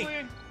company.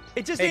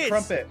 It just Hey, is.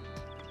 Crumpet.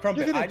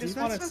 Crumpet, gonna I do just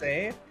that want to stuff?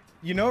 say,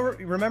 you know,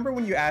 remember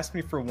when you asked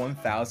me for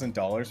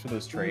 $1,000 for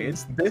those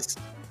trades? This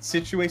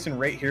situation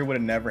right here would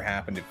have never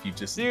happened if you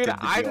just Dude, did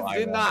the I deal did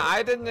wanted. not.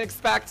 I didn't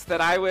expect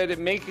that I would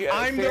make a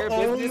I'm the fair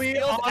business only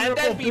deal and honorable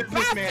then be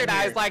businessman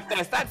bastardized here. like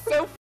this. That's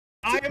so.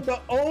 I am the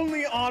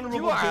only honorable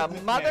You are a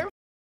businessman. mother.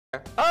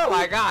 Oh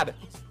my god.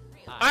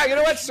 Alright, you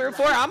know what, Sure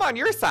for? I'm on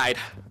your side.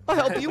 I'll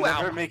help you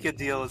Never out. make a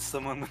deal with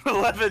someone with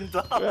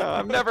 $11.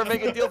 I'm never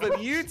making deals with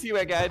you two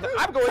again.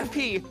 I'm going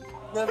pee.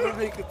 Never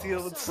make a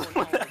deal with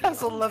someone that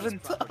has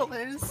 $11.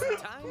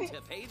 Time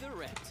to pay the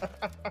rent.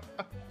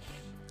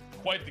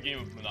 Quite the game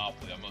of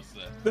Monopoly, I must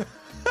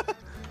say.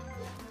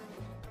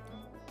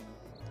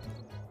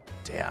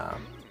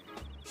 Damn.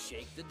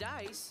 Shake the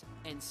dice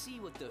and see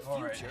what the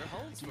All right, future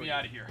holds get for me you.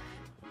 out of here.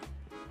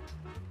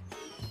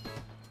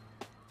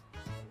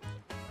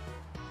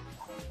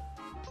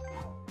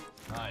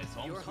 Nice,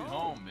 home You're sweet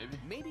home, baby.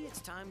 Maybe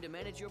it's time to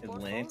manage your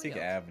Atlantic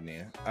portfolio.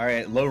 Avenue. All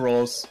right, low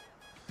rolls.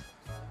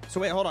 So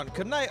wait, hold on.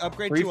 Couldn't I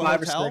upgrade 3, to a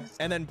 5, or hotel 6?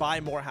 and then buy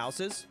more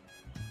houses?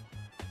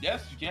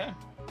 Yes, you can.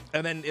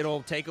 And then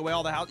it'll take away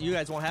all the house. You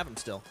guys won't have them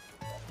still.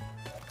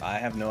 I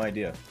have no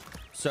idea.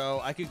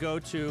 So I could go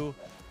to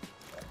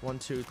 1,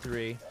 2,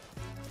 3.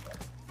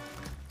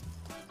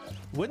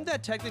 Wouldn't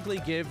that technically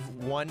give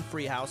 1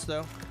 free house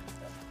though?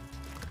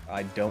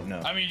 I don't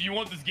know. I mean, do you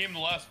want this game to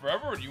last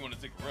forever, or do you want to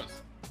take a risk?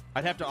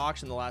 I'd have to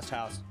auction the last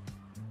house.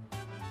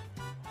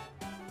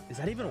 Is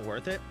that even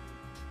worth it?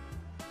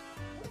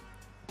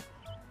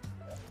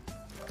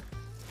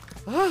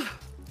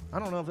 I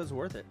don't know if it's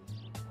worth it.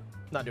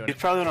 Not doing You're it.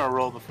 probably gonna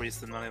roll before you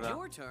spend money though.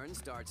 Your turn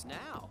starts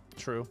now.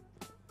 True.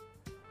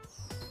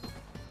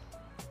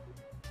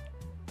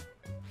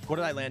 What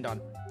did I land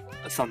on?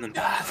 Something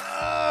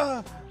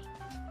bad.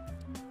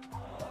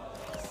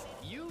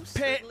 You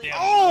Pay. Yeah,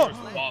 Oh! the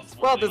worst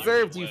possible Well thing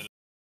deserved, you you.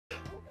 could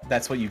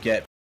That's what you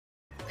get.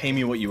 Pay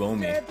me what you owe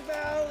me.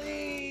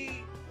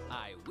 Valley.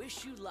 I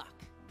wish you luck.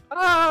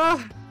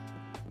 Ah!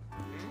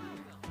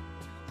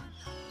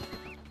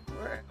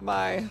 Where am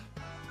I?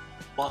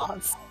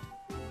 Boss.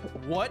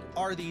 What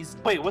are these?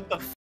 Wait, what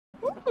the?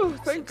 Ooh,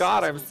 thank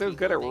God I'm so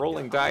good at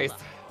rolling dice.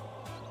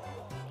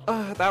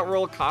 That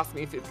roll cost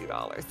me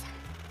 $50.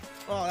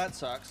 Oh, that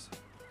sucks.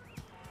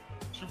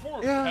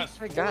 Shrefor Yeah, has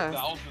I guess.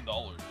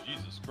 $4,000.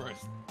 Jesus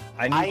Christ.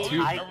 I need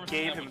two. I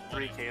gave him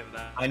 3K of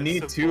that. I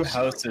need It's so 2 bullshit.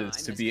 houses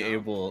to be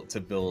able to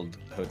build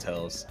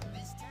hotels.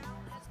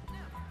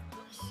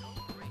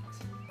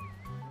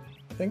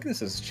 I think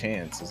this is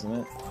chance, isn't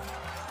it?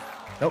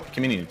 Nope,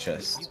 community You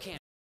chest. can't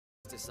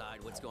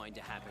decide what's going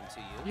to happen to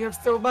you. You have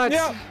so much.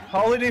 Yeah,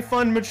 holiday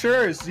fund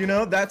matures. You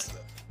know, that's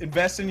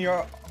invest in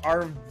your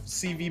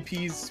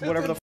RCVPs,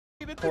 whatever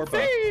the core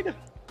buck.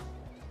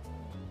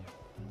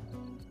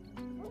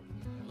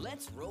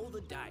 Let's roll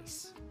the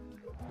dice.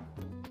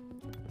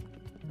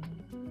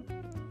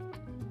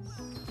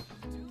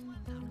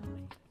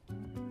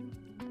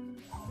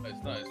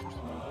 It's nice.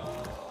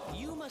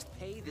 You must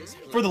pay this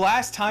For the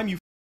last time, you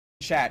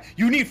chat,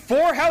 you need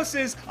 4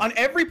 houses on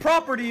every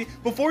property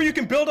before you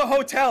can build a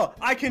hotel.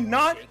 I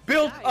cannot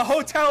build a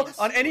hotel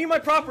on any of my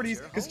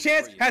properties because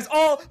Chance has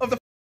all of the.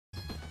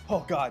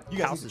 Oh God, you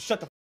guys need to shut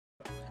the.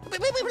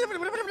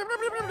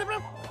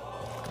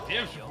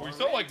 Damn, Shrefor, you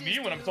sound like me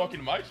when I'm talking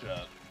to my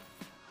chat.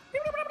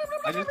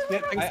 I just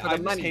get, Thanks for the I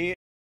just money. hate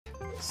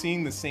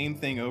seeing the same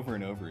thing over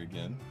and over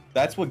again.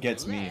 That's what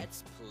gets me.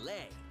 Let's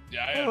play.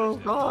 Yeah, I Oh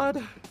understand.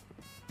 God.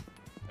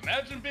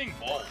 Imagine being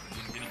bald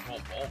and getting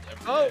called bald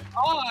every Oh day.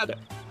 God.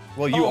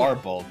 Well, you Oh, are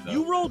bald though.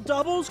 You rolled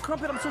doubles,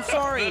 Crumpet. I'm so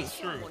sorry. That's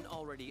true. Someone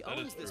already That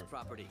is owns this true.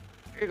 property.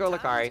 Here you go,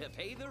 look Time alright. to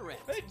pay the rent.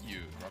 Thank you,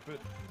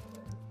 Crumpet.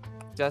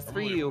 Just I for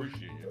really you.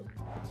 appreciate you.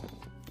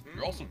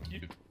 You're also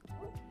cute.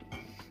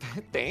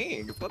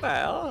 Thanks. What the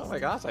hell? Oh my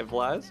gosh, I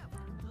blush.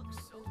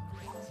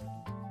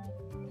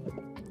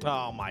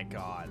 Oh my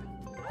God.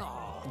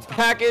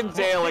 Back in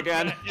jail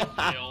again. In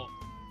jail.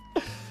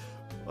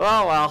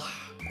 Oh well.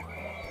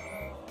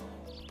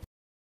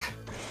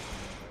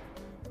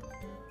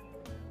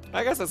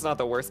 I guess it's not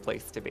the worst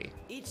place to be.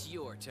 It's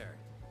your turn.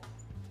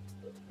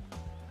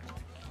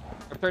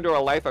 I've turned to a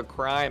life of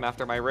crime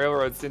after my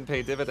railroads didn't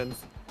pay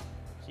dividends.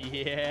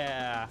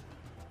 Yeah.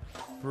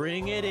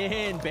 Bring it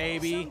in,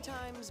 baby.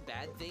 Sometimes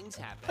bad things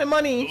happen. My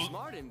money.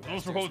 Smart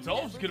Those for investors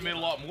hotels never could have made a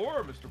give lot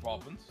more, Mr.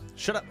 Poppins.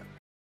 Shut up.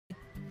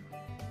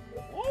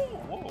 Whoa,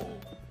 whoa.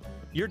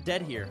 You're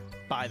dead here,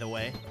 by the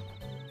way.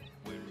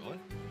 Wait, really?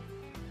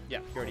 Yeah,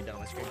 you're already dead on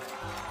my screen.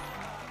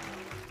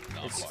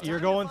 No, fuck. You're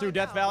going through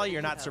Death Valley.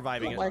 You're not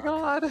surviving Oh it. my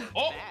God.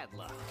 Oh, bad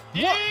luck.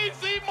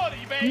 easy money,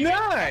 baby.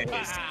 Nice.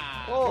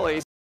 Ah.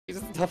 Holy sh! You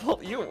just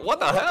doubled. You. What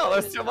the hell?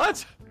 There's too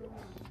much.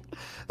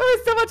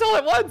 There's too much all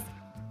at once.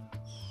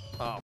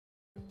 Oh.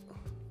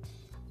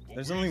 What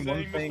There's were you only one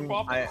saying, Mr. thing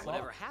Poppins?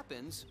 Whatever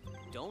happens,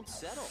 don't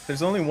settle.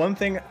 There's only one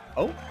thing.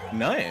 Oh,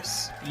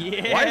 nice.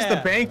 Yeah. Why is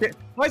the bank?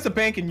 Why is the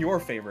bank in your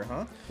favor,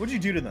 huh? What'd you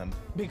do to them?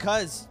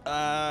 Because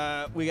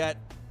we got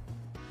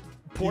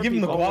poor You give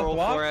them the people. guac Roll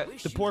guac? for it.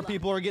 Wish The you poor luck.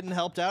 people are getting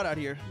helped out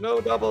here. No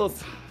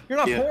doubles. You're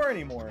not Yeah. poor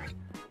anymore.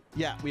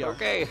 Yeah, we are.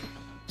 Okay.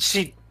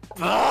 She.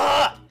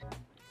 Ugh!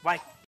 Why?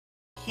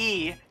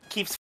 He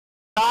keeps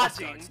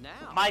dodging Starts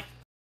now. my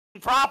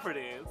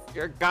properties.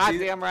 You're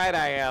goddamn right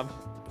I am.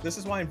 This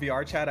is why in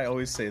VR chat I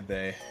always say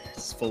they.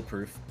 It's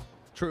foolproof.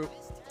 True.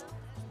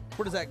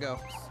 Where does that go?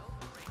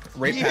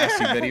 Right past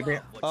you, Yeah. Betty.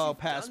 What Oh, you've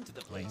pass. done to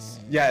the place.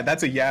 Yeah,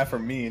 that's a yeah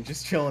from me.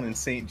 Just chilling in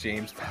St.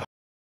 James.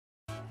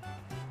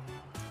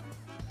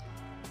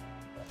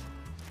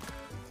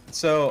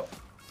 So,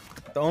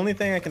 the only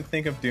thing I can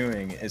think of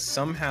doing is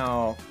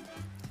somehow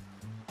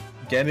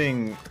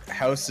getting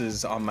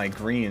houses on my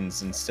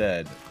greens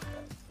instead.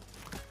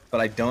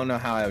 But I don't know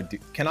how I would do.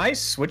 Can I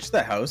switch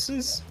the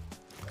houses?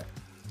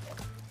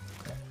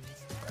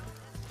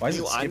 Why is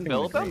You it skipping the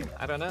unbuild them? green?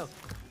 I don't know.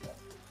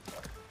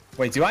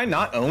 Wait, do I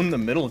not own the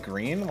middle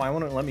green? Why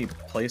won't it let me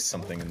place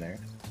something in there?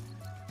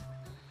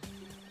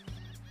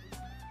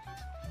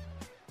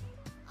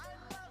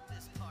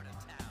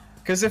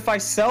 Because if I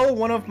sell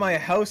one of my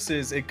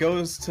houses, it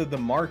goes to the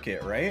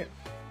market, right?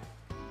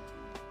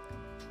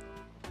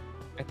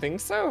 I think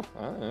so.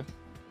 I don't know.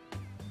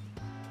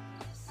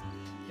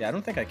 Yeah, I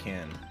don't think I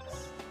can.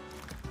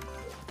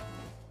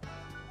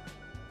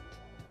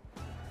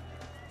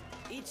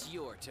 It's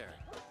your turn.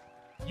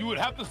 You would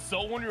have to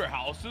sell one of your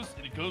houses,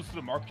 and it goes to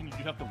the market, and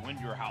you'd have to win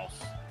your house.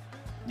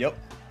 Yep.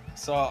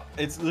 So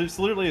it's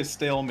literally a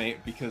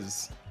stalemate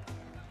because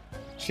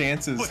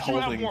Chance is But you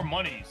have holding. more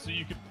money, so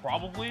you could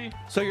probably.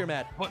 So you're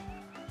mad. But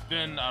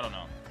then I don't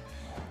know.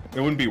 It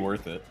wouldn't be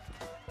worth it.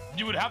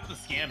 You would have to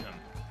scam him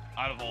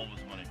out of all of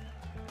his money.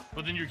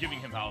 But then you're giving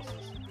him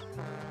houses.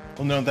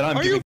 Well, no, then I'm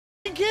Are giving.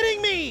 you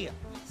kidding me?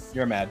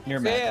 You're mad. You're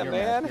mad. Damn, You're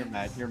man. mad. You're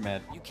mad. You're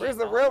mad. You can't Where's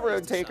the always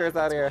railroad decide takers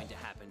what's out here? going to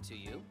happen to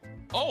you.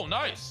 Oh,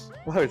 nice.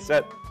 Oh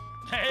shit.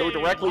 Hey, Go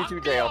directly lock to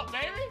me jail. up,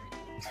 baby.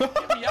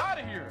 Get me out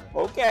of here.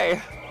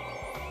 Okay.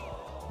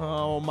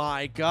 Oh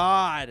my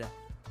god.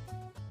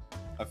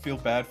 I feel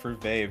bad for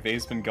Vay.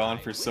 Vay's been gone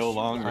for so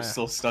long. We're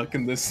still stuck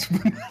in this.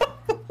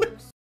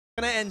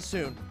 Gonna end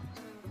soon.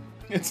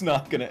 It's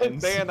not gonna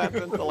end. Saying soon. that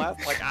since the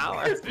last like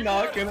hour. It's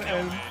not gonna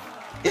end.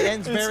 It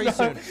ends very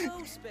soon.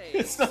 No space.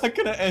 It's not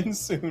gonna end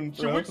soon,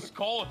 Should we bro. just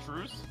call a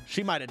truce?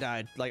 She might have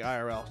died, like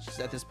IRL, just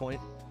at this point.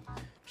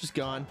 Just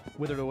gone,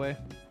 withered away.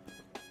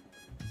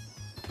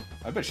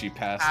 I bet she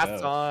passed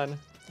Passed out. on.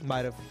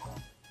 Might have.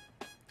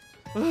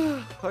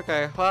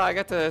 Okay, well I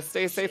got to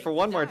stay safe for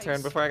one more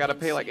turn before I gotta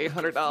pay like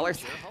 $800.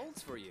 Future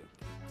holds for you.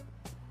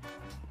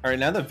 All right,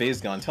 now that Vay's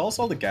gone, tell us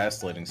all the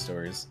gaslighting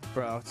stories.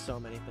 Bro, so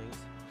many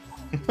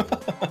things.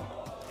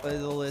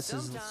 The list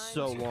is Sometimes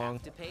so you long.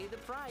 have to pay the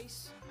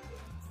price.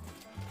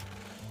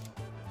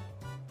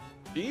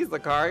 Jeez, the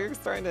car, you're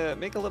starting to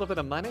make a little bit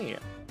of money.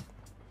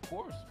 Of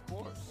course, of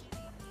course.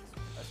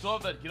 I still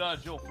have that get out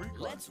of jail free card.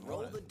 Let's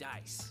roll the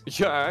dice.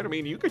 Yeah, I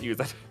mean, you could use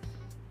it.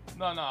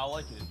 No, I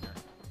like it in here.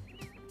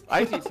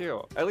 I do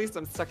too. At least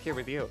I'm stuck here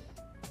with you.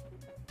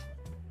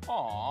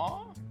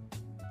 Aww.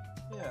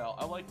 Yeah,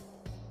 I like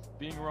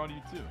being around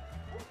you too.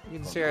 You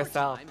can share a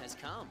cell. Time has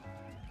come.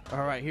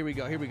 All right, here we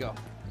go. Here we go.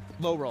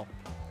 Low roll.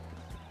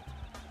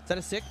 Is that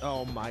a 6?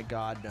 Oh my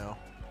god, no.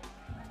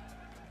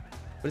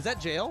 But is that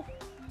jail?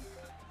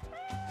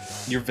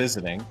 You're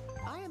visiting.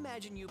 I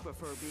imagine you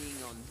prefer being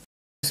on.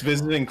 Just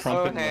visiting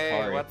Crumpet Oh, and hey,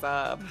 Macari. what's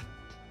up?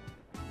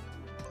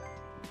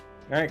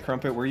 All right,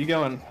 Crumpet, where you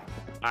going?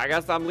 I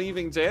guess I'm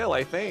leaving jail,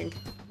 I think.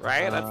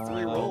 Right? That's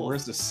 3 rolls.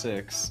 Where's the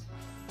 6?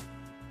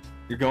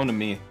 You're going to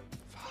me.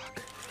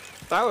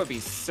 That would be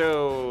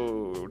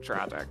so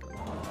tragic.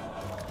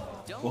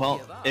 Don't Well,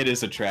 give up. it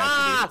is a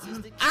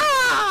tragedy.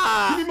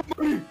 Ah!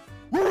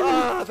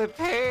 Oh, the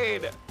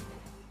pain!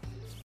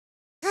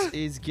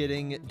 Is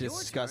getting Your turn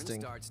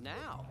disgusting. starts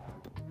now.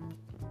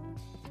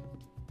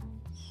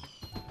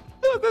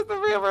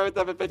 The railroads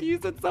haven't been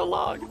used in so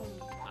long.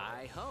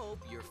 I hope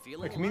you're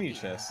feeling Wait, community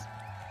lucky. chest.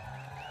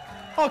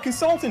 Oh,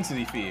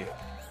 consultancy fee.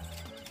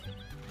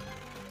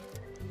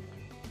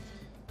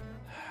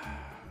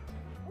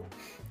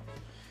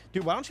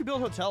 Dude, why don't you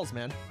build hotels,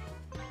 man?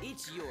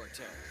 It's your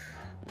turn.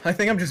 I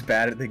think I'm just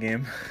bad at the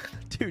game.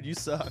 Dude, you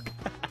suck.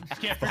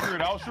 Just can't figure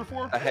it out,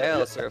 Surefour? A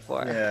hell,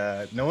 Surflore.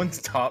 Yeah, no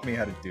one's taught me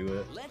how to do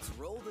it. Let's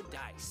roll the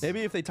dice.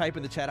 Maybe if they type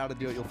in the chat how to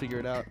do it, you'll figure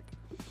it out.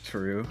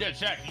 True. Yeah,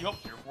 Jack, can you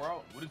help Surefour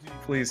out? What is he?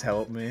 Please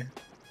help me.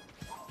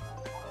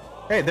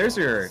 Hey, there's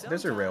your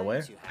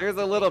railway. Sometimes you have Here's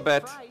to a pay little the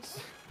bit. price.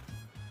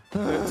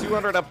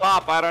 200 a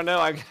pop. I don't know.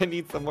 I'm gonna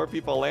need some more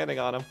people landing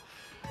on them.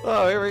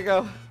 Oh, here we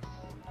go.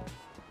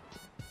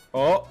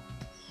 Oh.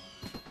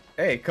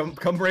 Hey, come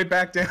right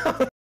back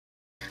down.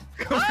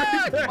 Come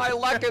Ah, right back. my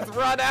luck has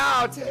run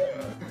out.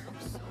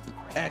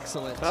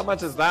 Excellent. How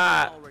much is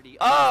that? Already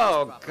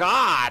Oh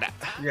God!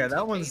 Yeah,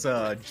 that one's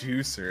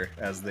juicer,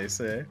 as they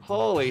say.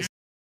 Holy!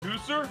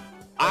 Juicer?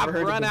 I've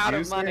heard of run a out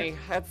of juicer? money.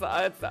 It's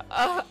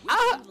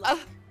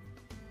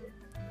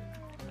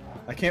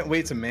I can't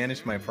wait to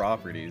manage my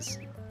properties.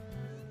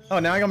 Oh,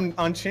 now I'm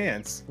on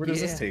chance. Where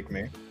does Yeah. this take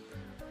me?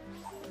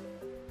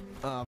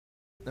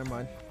 Never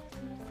mind.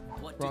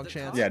 What do Wrong the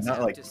chance. Yeah, cards not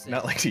have like to say?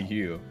 not like to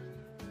you.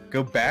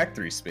 Go back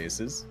 3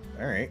 spaces.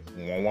 All right.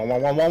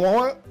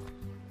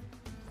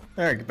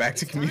 All right, go back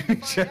to It's time community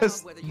find out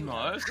chest. whether you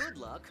Nice. have good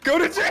luck. Go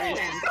to jail.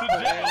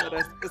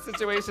 calamitous. The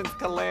situation's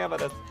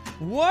calamitous.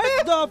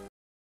 What the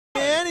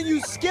man? And you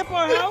skip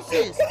our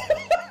houses.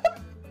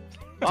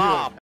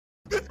 Oh,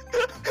 Dude,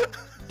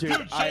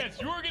 Dude,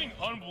 Chance, you are getting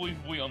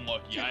unbelievably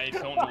unlucky. I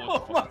don't know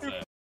what the fuck to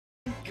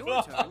say.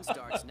 Your turn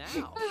starts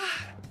now.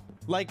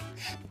 like,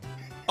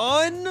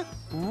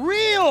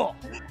 unreal.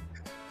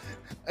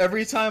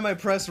 Every time I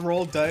press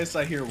roll dice,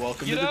 I hear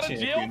 "Welcome Get to the out of jail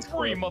Champions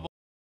free, Club."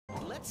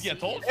 mother. Let's Yeah, see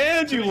told if you.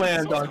 And you Community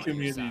land on chest.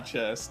 community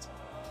chest.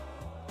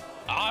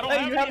 I don't Hey,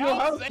 have you any have no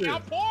houses. houses.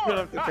 I'm poor. you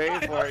have to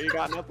pay for it. You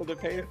got nothing to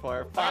pay for. I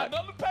have Fuck.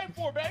 nothing to pay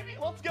for, baby.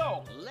 Let's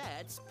go.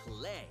 Let's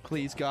play.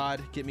 Please,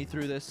 God, get me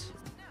through this.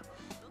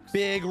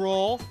 Big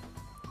roll.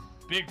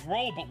 Big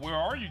roll, but where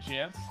are you,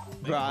 Chance?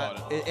 Think Right.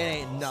 about it. It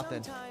ain't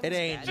nothing. It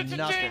ain't Sometimes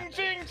nothing.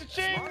 Ching, ching,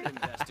 ching. Smart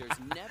investors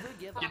never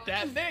give up. Get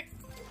that, Nick.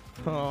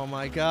 Oh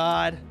my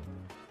God.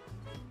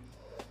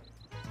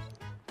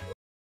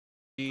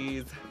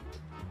 Jeez.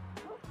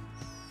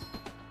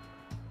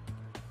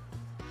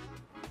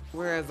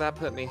 Where has that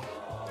put me?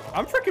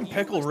 I'm freaking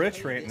pickle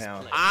rich right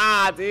now.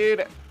 Ah,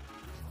 dude.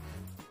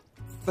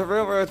 The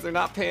railroads are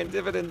not paying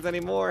dividends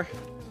anymore.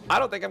 I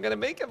don't think I'm gonna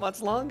make it much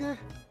longer.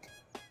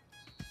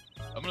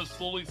 I'm gonna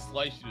slowly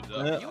slice you to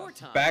death. Your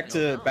time, Back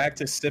no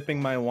to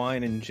sipping my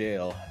wine in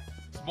jail.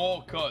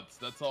 Small cuts.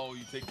 That's all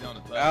you take down a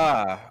time.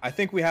 Ah, I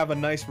think we have a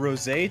nice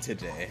rosé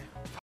today.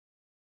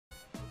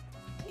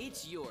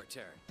 It's your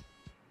turn.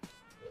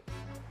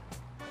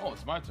 Oh,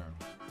 it's my turn.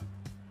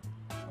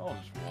 I'll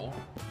just roll.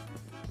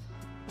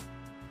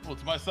 Oh,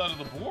 it's my side of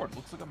the board.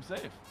 Looks like I'm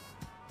safe.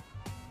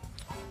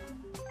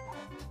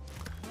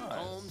 Nice.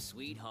 Home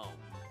sweet home.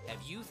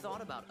 Have you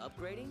thought about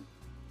upgrading?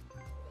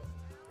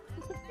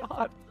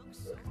 God. Looks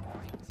so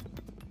great.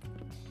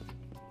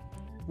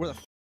 Where the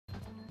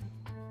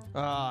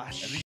Ah,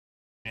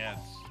 Chance.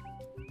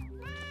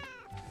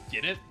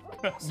 Get it?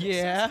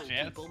 yeah.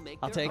 Chance. People make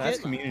I'll their take That's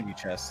it. community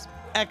chest.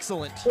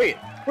 Excellent. Wait,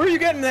 where are you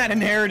getting that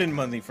inherited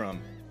money from?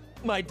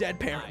 My dead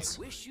I parents.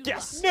 wish you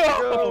Yes. luck.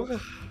 No!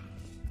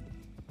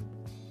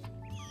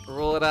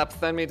 Roll it up,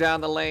 send me down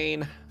the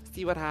lane.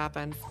 See what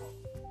happens.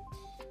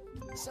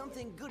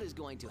 Something good is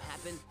going to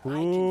happen.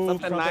 Ooh,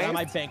 Something Crumpet, I nice?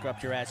 might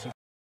bankrupt your ass.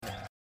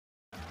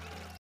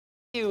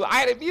 You, I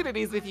had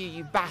immunities with you,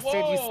 you bastard,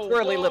 you Whoa,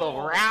 squirrely whoa.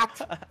 little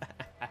rat.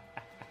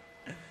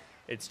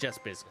 It's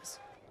just business.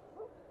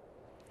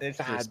 It's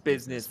Bad just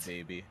business.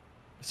 baby.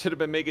 Should have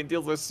been making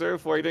deals with Surf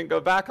before you didn't go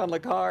back on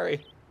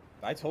Lakari.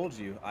 I told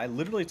you. I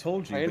literally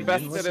told you. I but you didn't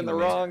invested listen in the to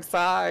me. wrong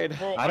side.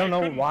 Bro, I don't know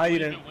couldn't why you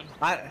believe didn't.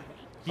 it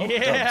when-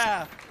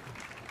 Yeah.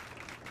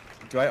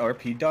 Do I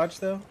RP dodge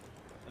though?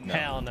 No.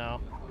 Hell no.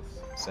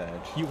 Sag.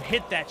 You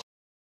hit that.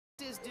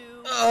 Is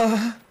due.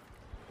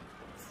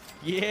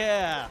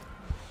 Yeah.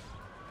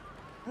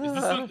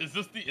 Is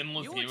this the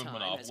endless Your game of time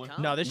has Monopoly?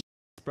 come. No, this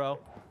bro.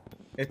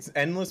 It's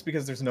endless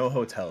because there's no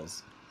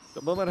hotels.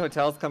 The moment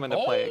hotels come into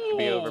play, it can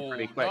be over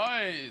pretty quick.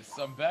 Nice!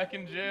 I'm back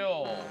in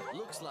jail.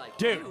 Looks like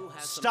Dude, you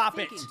have some stop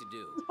it. thinking to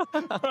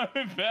do.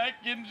 I'm back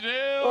in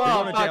jail. You're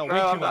Oh, going to fuck, jail bro,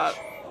 way I'm too much.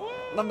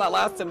 I'm not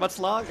lasting much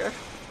longer.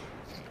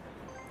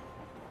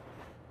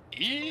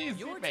 Easy,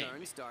 Your mate.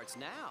 turn starts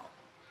now.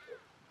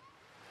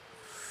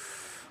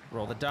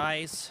 Roll the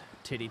dice.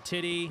 Titty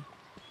titty.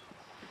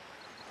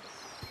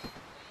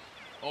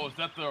 Oh, is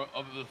that the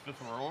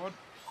fifth railroad?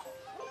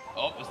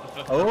 Oh, it's the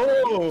fifth.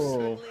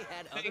 Oh. Certainly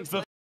had other It's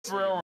the fifth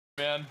railroad,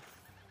 man.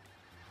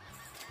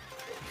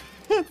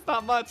 It's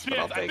not much, but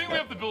I'll Chance, I take think we it.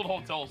 have to build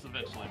hotels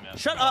eventually, man.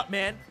 Shut up,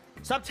 man.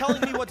 Stop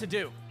telling me what to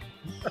do.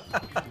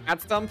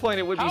 At some point,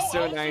 it would be How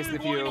so else are nice you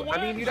if going you. to I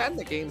mean, win? you'd end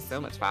the game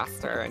so much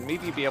faster, and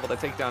maybe you'd be able to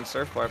take down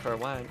Surfboard for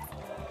one.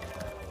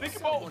 Think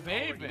about Someone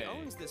already baby.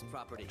 owns this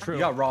property. True.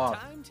 You got robbed.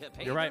 Time to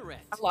pay You're right. the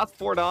rent. I lost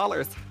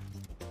 $4.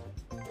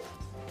 Think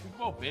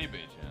about baby,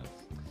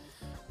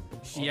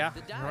 Chance. Yeah.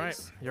 the You're right.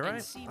 dice You're and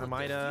right. see I what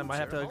might the might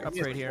have to future holds.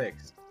 upgrade here.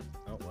 Fixed.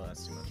 Oh well,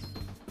 that's too much.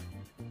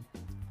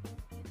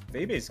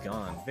 Baby's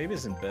gone.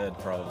 Baby's in bed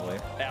probably.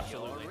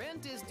 Absolutely. Your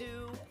rent is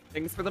due.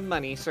 Thanks for the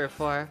money,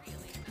 Surfboard.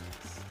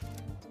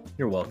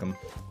 You're welcome.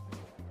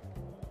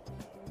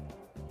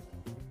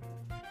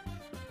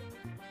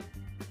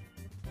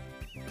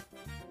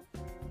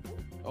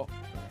 Oh,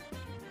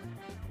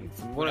 Need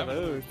some more of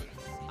those.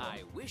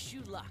 I wish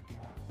you luck.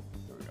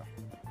 there we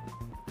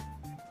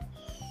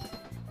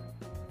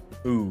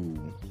go.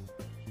 Ooh.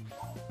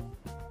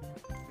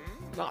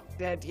 Not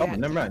dead Oh, yet.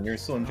 never mind. You're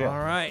still in jail. All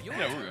right. Your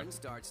Yeah, we're turn good.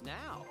 starts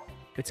now.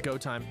 It's go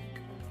time.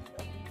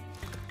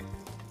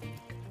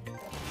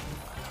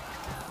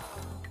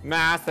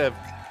 Massive.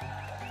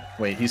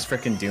 Wait, he's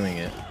freaking doing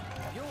it.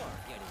 You're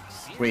getting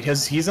serious. Wait,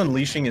 he's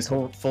unleashing his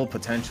whole full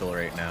potential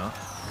right now.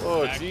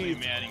 Oh, Actually jeez.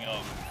 manning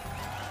up.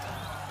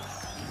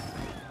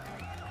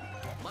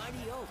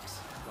 Mighty Oaks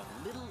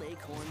from Little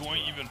Acorn.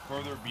 Going even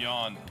further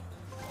beyond.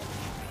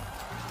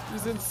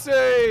 He's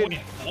insane.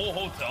 Wait, full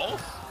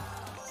hotels?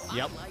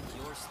 Yep. I like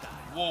your style.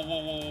 Whoa, whoa,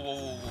 whoa, whoa,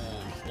 whoa,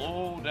 whoa.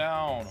 Slow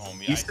down,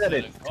 homie. He I said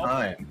it it's couple.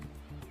 time.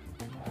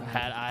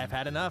 I've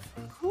had enough.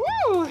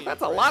 Woo!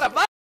 That's a lot of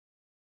money.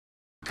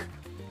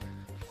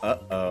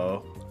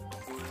 Uh-oh.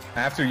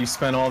 After you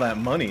spent all that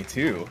money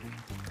too.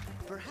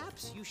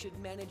 Perhaps you should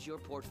manage your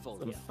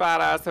portfolio.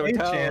 Fat ass Hey,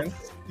 hotel.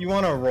 Chance, you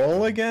want to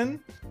roll again?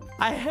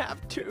 I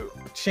have to.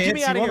 Chance, me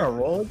you outta want to here.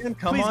 roll again?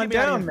 Come Please on get me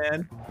outta down,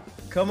 man.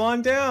 Come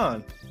on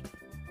down.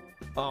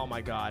 Oh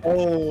my god. Oh,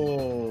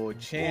 Oh, he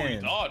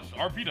Chance. dodged.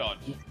 RP dodge.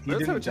 He Those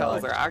didn't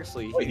hotels dodge. are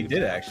actually Oh, he huge.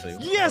 did actually.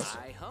 Yes!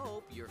 I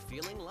hope you're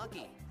feeling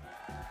lucky.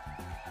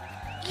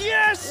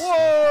 Yes!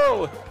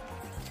 Whoa!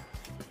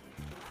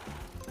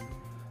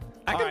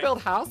 I can Alright.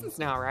 build houses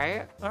now,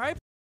 right? All right.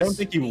 I don't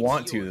think you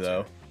want to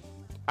though.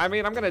 I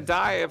mean, I'm gonna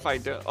die if I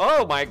do.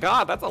 Oh my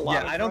god, that's a lot.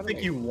 Yeah, of I don't money.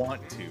 think you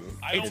want to.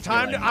 I don't It's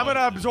time to. think I'm I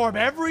gonna absorb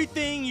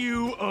everything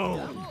you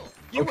own.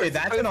 You Okay, were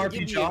that's an supposed to RP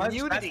give me dodge. That's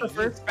immunity, the you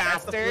first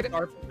bastard.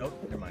 Nope,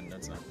 never mind.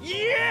 That's not.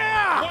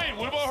 Yeah! Wait,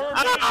 what about her?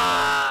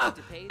 Ah!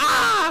 To pay the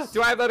Ah!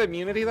 Do I have that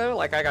immunity though?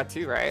 Like I got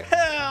 2, right?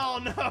 Hell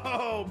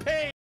no!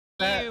 Pay.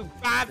 You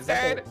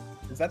bastard!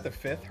 Is that the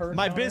fifth herd?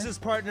 My now? business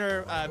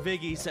partner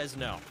Viggy says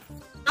no.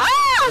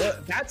 Ah!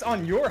 That's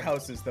on your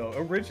houses though.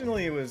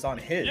 Originally it was on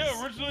his.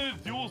 Yeah, originally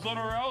the duel's on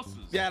our houses.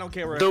 Yeah, I don't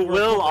care. The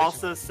will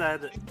also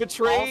said.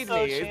 Betrayed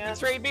Also, me. It Chance-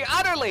 betrayed me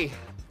utterly.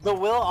 The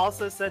Will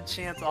also said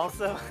Chance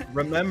also.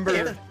 Remember,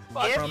 if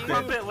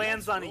Crumpet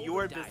lands on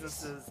your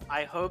businesses,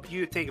 I hope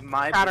you take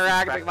my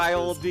counteracting my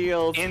old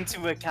deals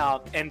into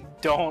account and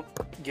don't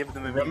give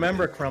them a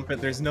remember, Crumpet,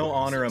 there's no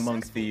honor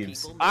among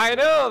thieves. I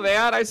know,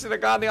 man. I should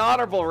have gone the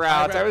honorable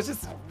route. I was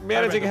just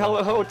managing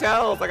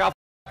hotels. I got.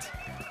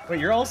 Wait,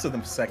 you're also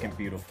the second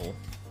beautiful.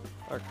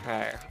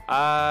 Okay.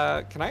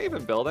 Can I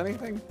even build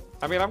anything?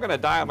 I mean, I'm gonna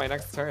die on my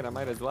next turn. I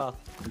might as well.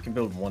 You can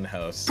build one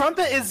house.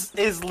 Crumpet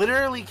is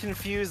literally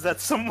confused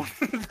that someone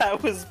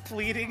that was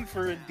pleading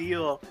for a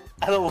deal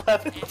at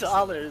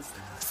 $11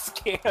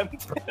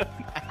 scammed him.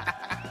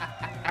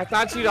 I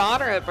thought you'd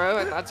honor it, bro.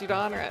 I thought you'd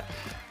honor it.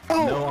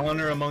 Oh, no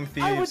honor among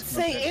thieves. I would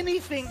say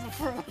anything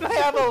for when I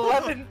have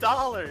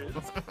 $11.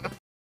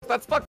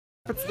 That's fuck.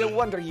 It's no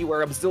wonder you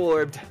were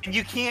absorbed. And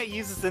you can't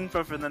use this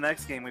info for the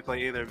next game we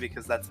play either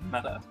because that's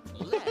meta.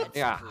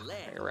 Yeah,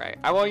 you're right.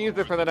 I won't use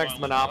it for the next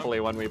Monopoly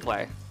when we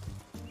play.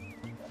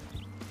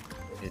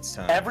 It's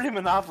time. Every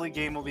Monopoly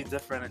game will be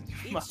different and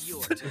you must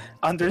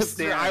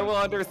understand. I will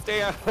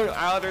understand.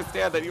 I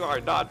understand that you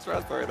are not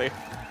trustworthy.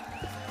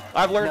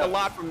 I've learned a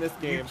lot from this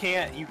game.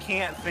 You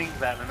can't think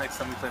that the next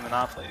time we play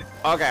Monopoly.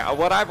 Okay,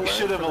 what I've learned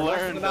should have from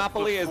learned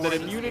Monopoly is that before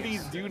this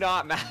immunities do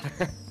not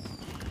matter.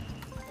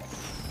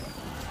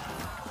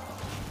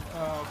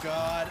 Oh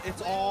god,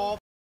 it's all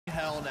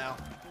hell now.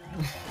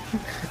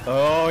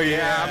 Oh yeah,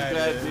 yeah, I'm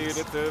dead, dude.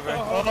 It's over.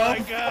 Oh my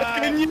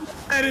god.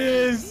 That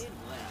is.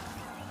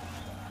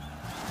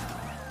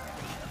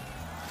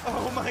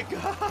 Oh my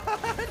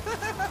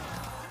god.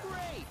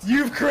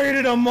 You've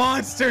created a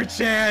monster,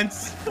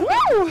 Chance. Woo!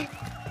 Oh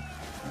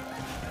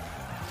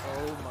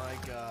my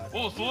god.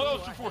 Oh, so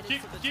before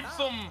keep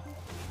some.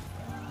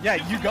 Yeah,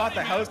 you got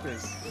the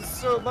houses. It's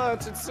so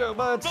much. It's so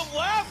much. The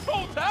last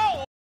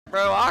hotel.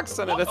 Bro,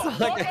 Oxen, and it's the not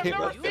fuck? like I've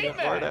never I can seen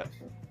afford that.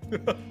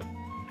 it.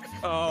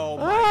 Oh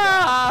my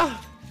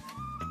Ah!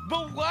 The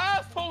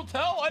last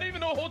hotel. I didn't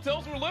even know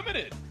hotels were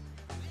limited.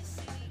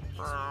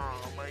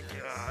 Oh my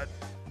god.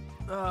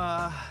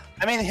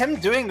 I mean, him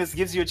doing this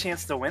gives you a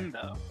chance to win,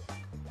 though.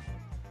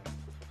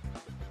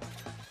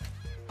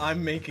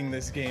 I'm making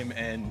this game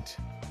end.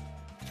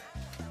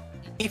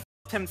 He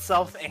f***ed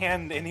himself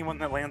and anyone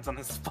that lands on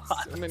his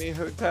spot. So many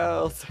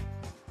hotels.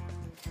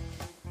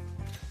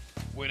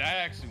 Wait, I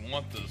actually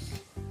want this.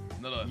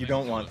 You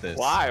don't want this.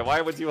 Why?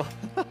 Why would you?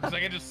 Because I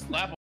can just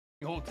slap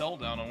a hotel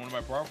down on one of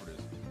my properties.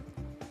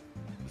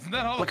 Isn't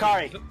that how?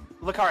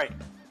 Lakari,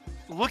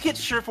 look at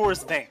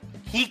Surefour's thing.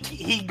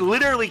 He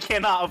literally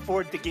cannot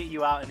afford to get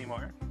you out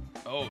anymore.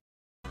 Oh,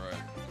 right.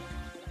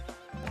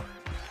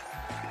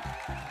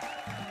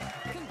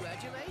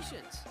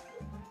 Congratulations.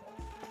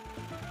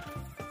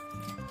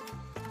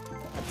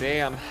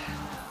 Damn.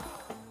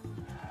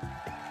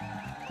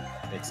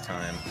 Takes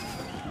time.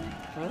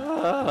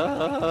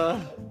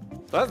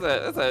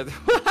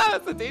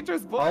 That's a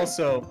dangerous boy.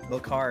 Also,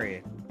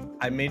 Milkari,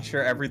 I made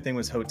sure everything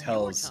was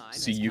hotels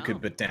so you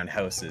could put down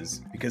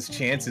houses because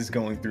Chance is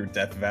going through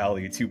Death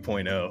Valley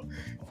 2.0.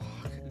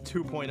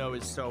 2.0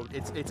 is so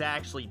it's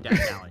actually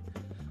Death Valley.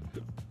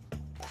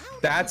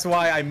 That's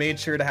why I made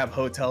sure to have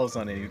hotels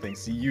on anything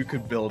so you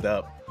could build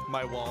up.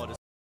 My wallet is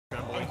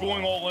trembling. I'm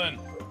going all in.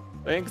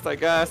 Thanks, I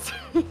guess.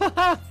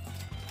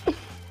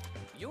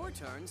 Your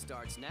turn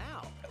starts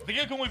now. I think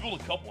I can only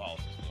build a couple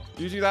houses.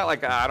 You do that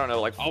like I don't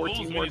know, like I'll build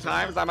 14 as more many as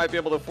times, I might be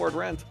able to afford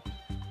rent.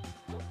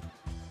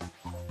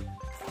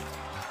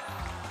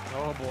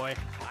 Oh boy.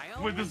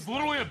 Wait, this is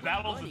literally a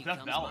battle of the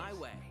Death Valley.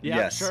 Yeah,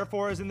 Yes.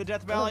 Surefour is in the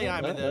Death Valley.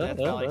 I'm in the Death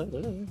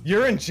Valley.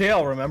 You're in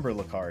jail, remember,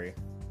 Lakari.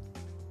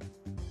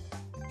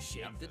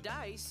 Shake the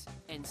dice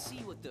and see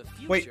what the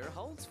future Wait.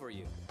 holds for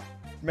you.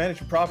 Manage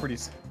your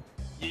properties.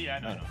 Yeah, I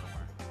know. Don't worry.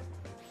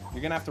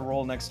 You're gonna have to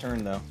roll next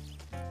turn, though.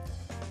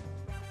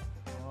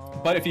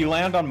 But if you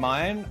land on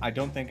mine, I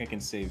don't think I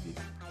can save you.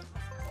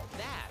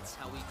 That's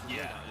how we create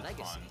Yeah, our it's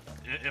legacy.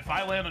 fine. If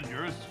I land on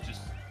yours,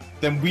 just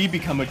Then we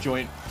become a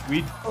joint.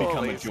 We become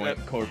Holy a joint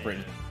shit. corporate.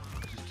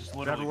 just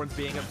literally. Everyone's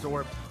being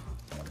absorbed.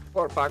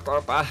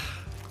 Corpa.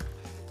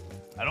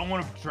 I don't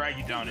want to drag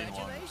you down any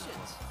longer.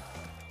 Congratulations.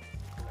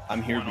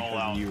 I'm here Going all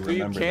because out. of you. You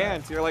Remember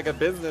can't. You're like a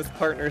business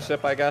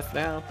partnership, I guess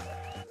now.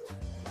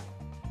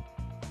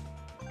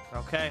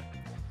 Okay.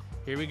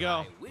 Here we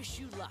go. I wish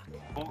you luck.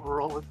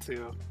 Roll it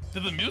too.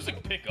 Did the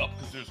music pick up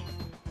because there's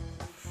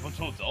a bunch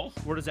of hotels?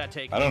 Where does that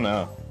take? that. I don't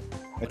know.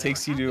 It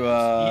takes you to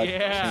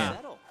Yeah.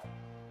 Settle.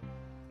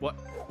 What?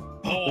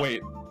 Oh.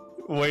 Wait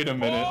a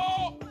minute.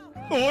 Oh!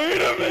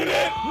 Wait a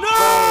minute.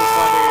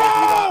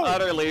 Oh, buddy,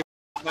 utterly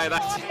f***ed by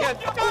that chance.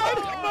 Don't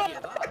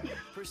give up.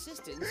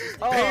 Persistence is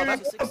the Oh, key to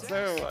that's success.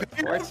 so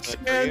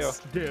unfortunate for you.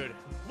 Dude.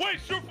 Wait,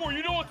 Surefour,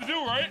 you know what to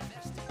do, right?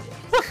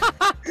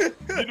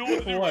 You know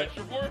what to do, right,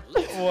 Surefour?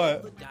 Let's roll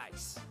What? the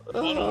dice.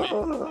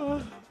 Follow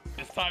me.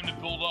 It's time to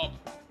build up.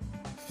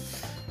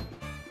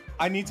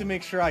 I need to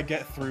make sure I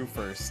get through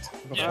first.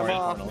 Yeah, Before I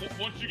off. funnel.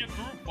 Once you get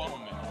through, follow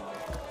me.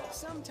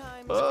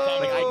 Sometimes Like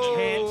I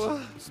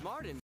Oh. can't.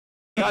 smart and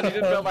God, you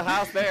didn't build a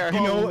house there. You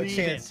know what, Believe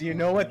Chance? it. You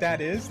know what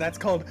that is? That's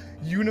called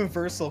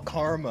universal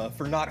karma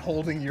for not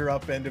holding your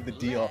up end of the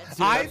deal.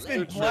 I've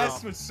been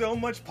blessed with so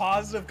much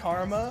positive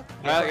karma.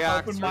 Well, yeah,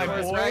 helping my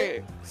Surford's boy.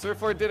 right.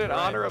 Surford did it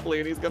honorably,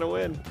 and he's gonna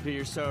win. Dude,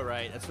 you're so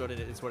right. That's what it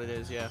is. It's what it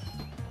is. Yeah.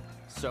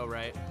 So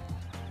right.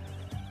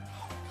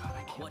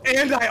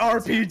 And I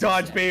RP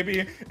dodge,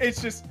 baby.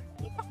 It's just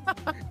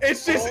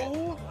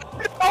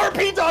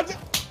RP dodge.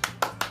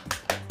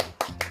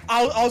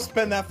 I'll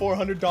spend that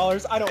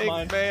 $400. I don't Big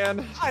mind.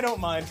 man. I don't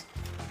mind.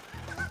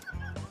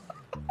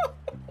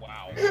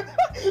 Wow. He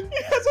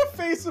has a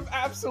face of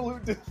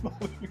absolute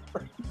disbelief.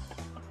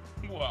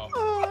 Wow.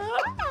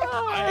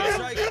 It's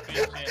like,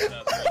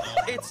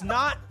 it's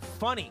not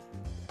funny,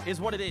 is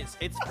what it is.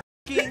 It's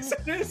Yes,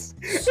 fucking it is.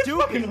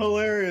 stupid. Fucking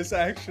hilarious,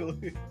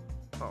 actually.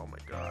 Oh my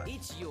god.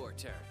 It's your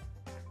turn.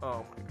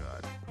 Oh my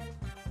god.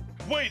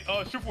 Wait,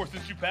 Shift4,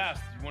 since you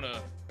passed, you wanna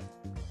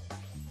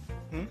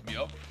hook me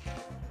up?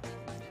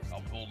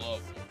 I'll build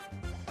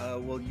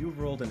up. Well, you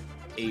rolled an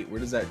 8. Where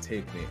does that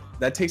take me?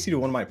 That takes you to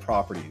one of my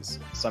properties.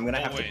 So I'm gonna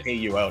have to pay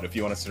you out if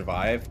you want to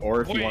survive, or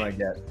if you want to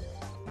get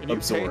Can you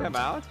absorbed. pay him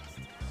out?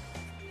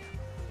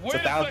 It's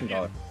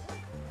 $1,000.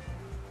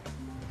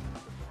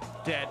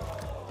 Dead.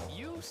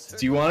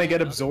 Do you want to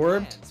get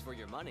absorbed? For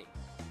your money.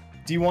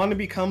 Do you want to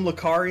become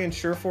Lucari and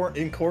Surefor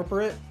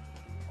Incorporate?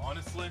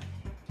 Honestly.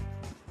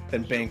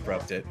 Then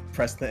bankrupt it.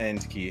 Press the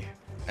end key,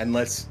 and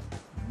let's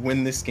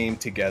win this game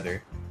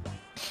together.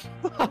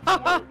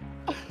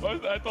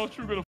 I thought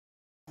you were gonna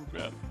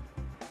man.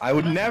 I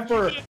would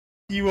never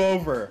you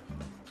over.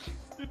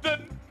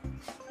 Then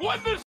win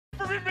this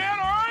for me, man,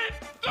 alright?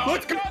 No,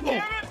 Let's go! God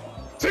damn it!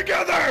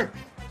 Together!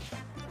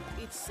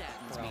 It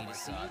saddens me to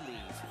see you leave,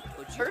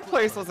 but you Third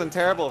place wasn't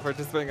terrible for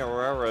just being a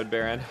railroad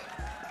baron.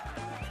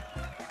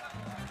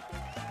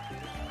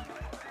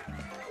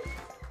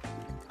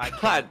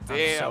 God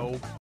damn. I'm so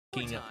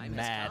fucking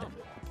mad.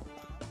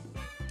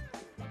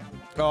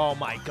 Oh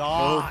my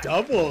god. Oh,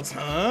 doubles,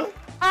 huh?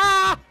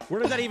 Ah! Where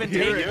does that even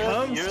Here take it you?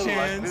 comes, Your luck,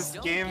 Chance.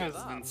 this game has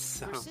been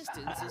so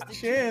persistence is the key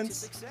to Chance.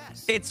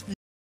 success. It's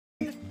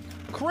It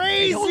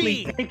crazy.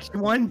 only takes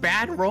one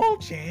bad roll,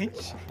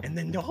 Chance, and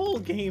then the whole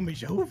game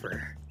is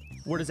over.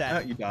 Where does Oh,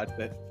 that? you dodged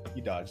it.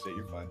 You dodged it.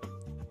 You're fine.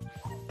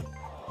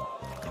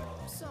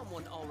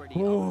 Someone already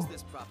owns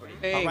this property.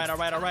 All right, all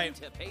right, all right.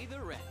 To pay the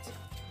rent.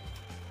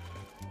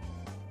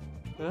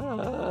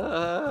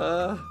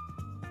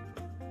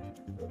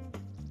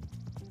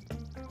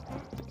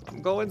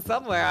 I'm going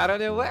somewhere. I don't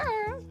know where.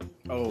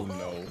 Oh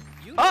no.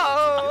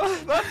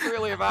 Uh-oh! That's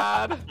really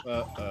bad.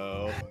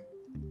 Uh-oh.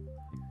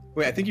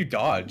 Wait, I think you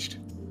dodged.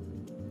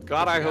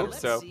 God, I hope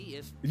Let's so. see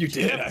if You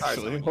did,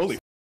 actually. Holy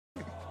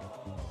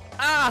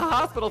Ah,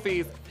 hospital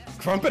fees.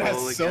 Crumpet has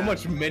Holy so cow.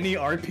 much mini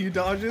RP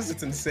dodges,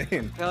 it's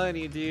insane. Telling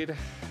you, dude.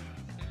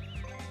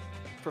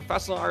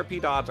 Professional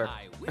RP dodger.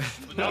 I wish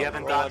You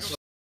haven't dodged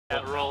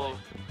that roll.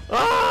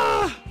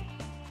 Ah!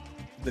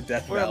 The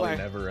Death Where am Valley I?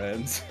 never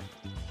ends.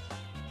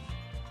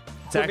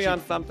 Put me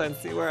on something.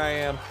 See where I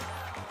am.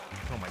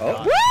 Oh my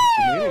Oh, god.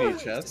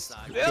 community chest.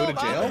 Go to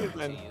jail?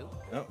 Amazing.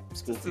 No,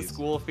 school Just a fees.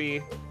 school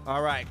fee.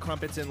 All right,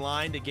 Crumpet's in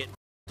line to get.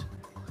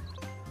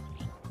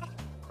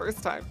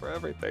 First time for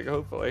everything,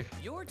 hopefully.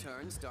 your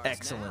turn starts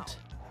Excellent.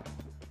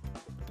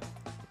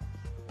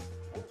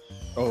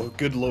 Oh,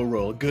 good low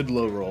roll. Good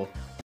low roll.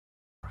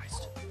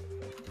 Christ.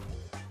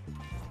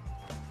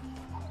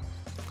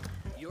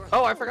 Now.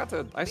 Oh, I forgot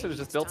to. I should have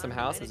just built some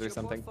houses or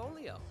something.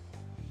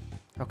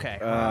 Okay.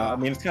 I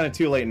mean, it's kind of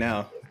too late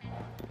now.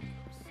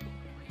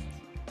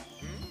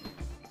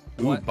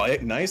 Ooh, What?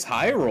 bite, nice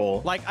high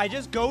roll. Like I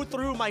just go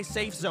through my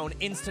safe zone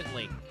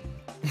instantly.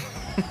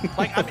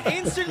 Like I'm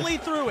instantly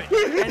through it,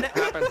 and It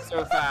happens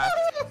so fast.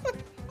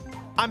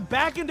 I'm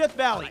back in Death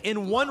Valley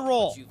in one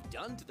roll. You've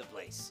done to the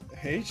place.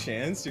 Hey,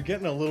 Chance, you're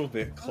getting a little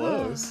bit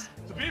close.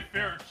 To be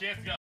fair, Chance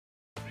got.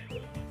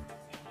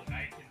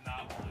 I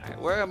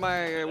cannot. Where am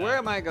I? Where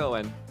am I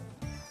going?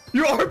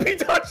 You RP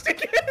dodged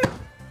again!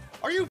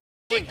 Are you?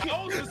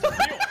 How is this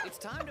real? It's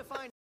time to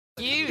find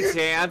You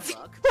chance.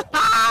 luck.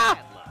 Bad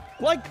luck.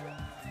 Like,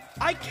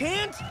 I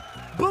can't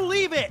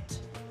believe it.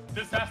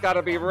 This has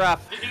Gotta be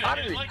rough. It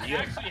actually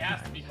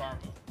has to be karma.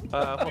 Hold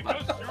on.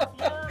 Because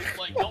Surflord,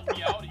 like, helped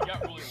me out, he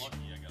got really lucky,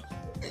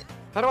 I guess.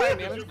 How do I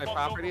Because manage you my fucked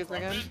properties over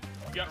again?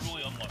 Crumpet, you got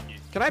really unlucky.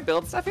 Can I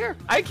build stuff here?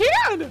 I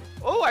can!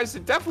 Oh, I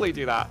should definitely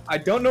do that. I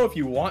don't know if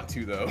you want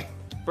to, though.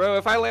 Bro,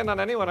 if I land on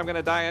anyone, I'm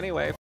gonna die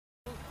anyway.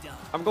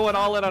 I'm going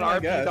all in on I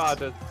RP guess.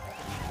 dodges.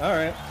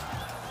 Alright.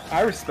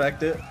 I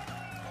respect it.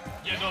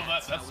 Yeah, no,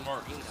 that's How we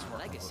smart. create That's our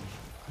smart. legacy.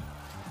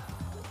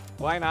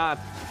 Why not?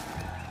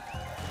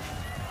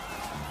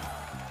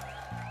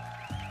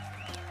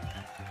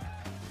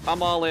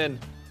 I'm all in.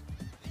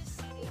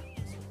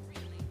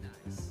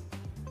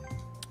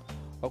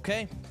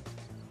 Okay.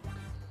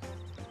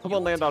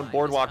 Someone land on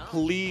boardwalk,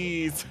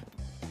 please.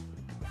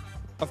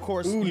 Of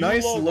course. Ooh, you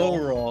nice low roll.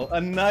 roll. A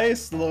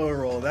nice low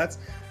roll. That's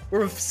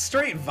we're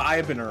straight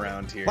vibing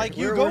around here. Like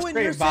you we're go in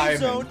your straight safe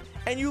zone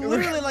and you We're-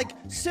 literally like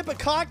sip a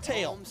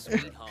cocktail. Home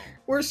sweet home.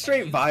 We're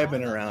straight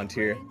vibing around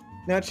here.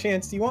 Now,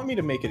 Chance, do you want me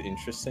to make it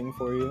interesting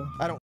for you?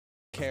 I don't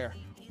care.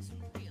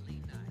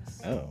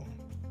 Oh,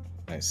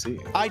 I see.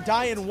 I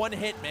die in one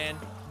hit, man.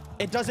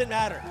 It doesn't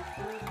matter.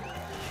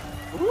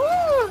 Woo!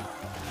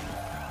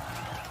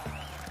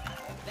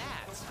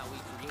 That's how we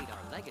create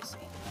our legacy.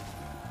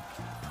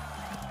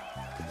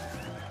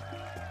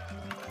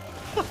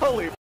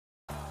 Holy.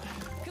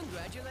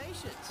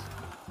 Congratulations.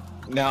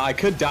 Now, I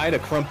could die to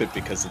Crumpet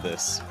because of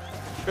this.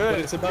 Good. But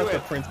it's about do the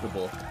it.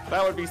 principle.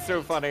 That would be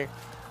so funny.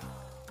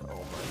 Oh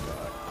my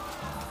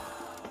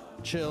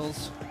god.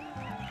 Chills.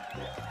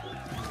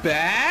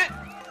 Bat?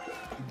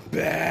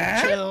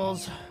 Bat?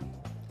 Chills.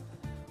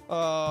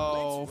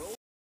 Oh,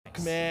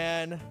 f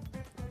man.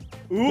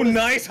 Ooh,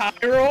 nice high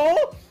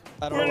roll!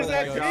 I don't Where know does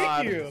where that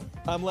that take goes. you?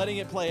 I'm letting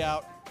it play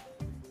out.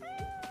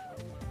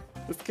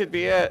 This could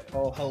be it.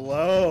 Oh,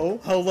 hello.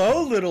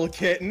 Hello, little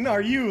kitten.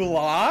 Are you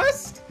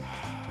lost?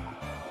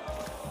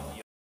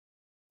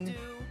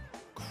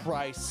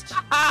 Christ.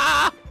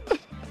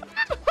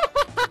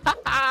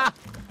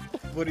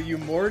 What are you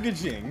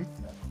mortgaging?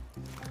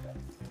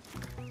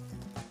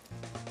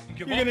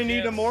 Give You're up, gonna need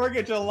to Chance.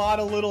 mortgage a lot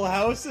of little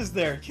houses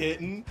there,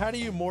 kitten. How do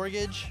you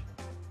mortgage?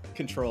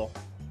 Control.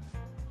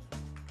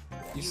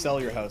 You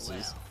sell your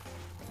houses.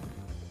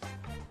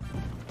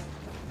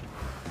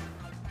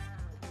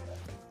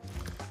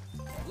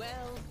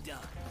 Well done.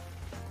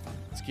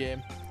 It's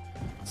game.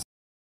 It's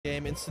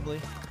game instantly.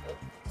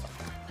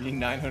 You need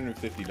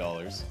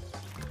 $950.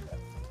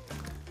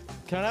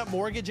 Can I not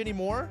mortgage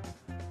anymore?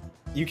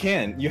 You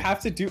can. You have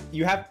to do.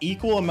 You have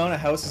equal amount of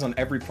houses on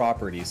every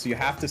property, so you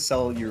have to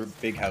sell your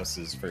big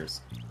houses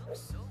first.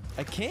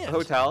 I can't.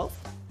 Hotel?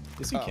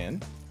 Yes, you Oh.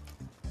 can.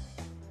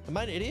 Am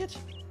I an idiot?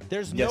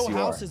 There's Yes, no you are.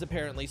 houses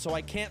apparently, so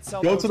I can't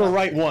sell. Go the to the hotel.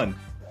 right one.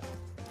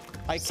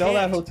 I Sell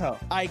that can't. hotel.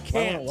 I Why won't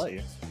can't. it let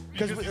you?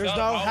 Because Because there's it's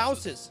no not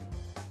houses.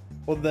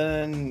 Well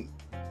then.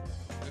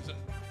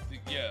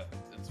 Yeah,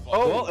 it's fine.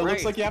 Oh, Well, it looks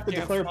right. like you have to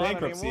Can't declare spawn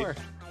bankruptcy. anymore.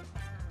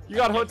 You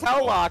got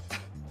hotel locked.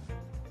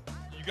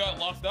 You got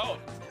locked out.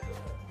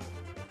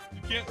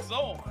 You can't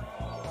sell.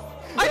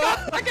 I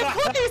got second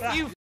place.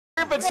 You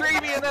betray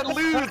me and then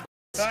lose.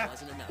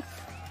 Wasn't enough.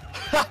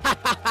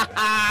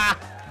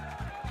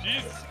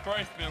 Jesus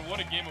Christ, man! What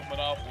a game of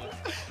Monopoly.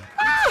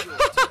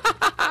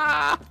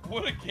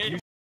 What a game of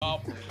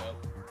Monopoly, man.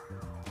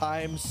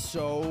 I'm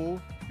so.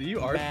 Do you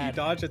RP Mad.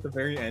 dodge at the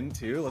very end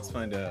too? Let's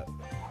find out.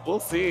 We'll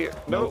see.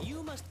 No.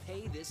 You must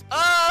pay this.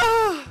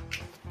 Ah!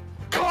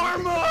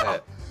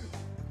 Karma!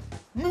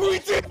 We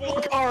did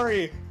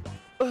Kari!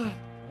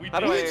 We How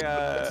do did.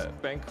 I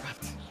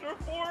bankrupt? Sure,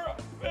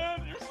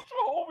 man, you're such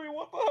a homie.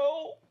 What the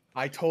hell?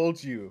 I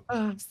told you.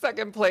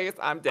 Second place.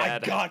 I'm I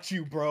dead. got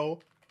you, bro.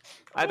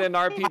 I didn't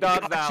RP I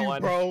dodge got that you,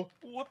 one. bro.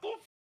 What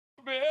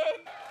the man?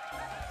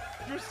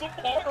 You're so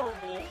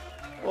honorable.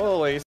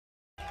 Holy.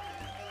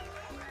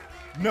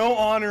 No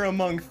honor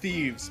among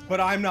thieves, but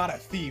I'm not a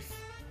thief.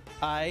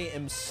 I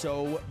am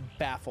so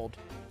baffled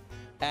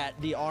at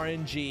the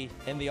RNG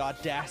and the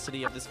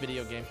audacity of this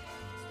video game.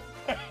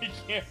 I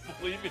can't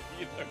believe it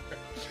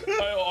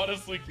either. I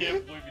honestly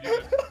can't believe it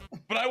either.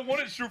 But I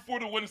wanted Surefour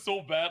to win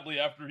so badly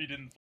after he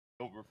didn't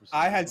over for some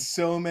I had reason.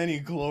 so many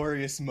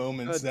glorious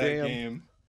moments God that damn. game.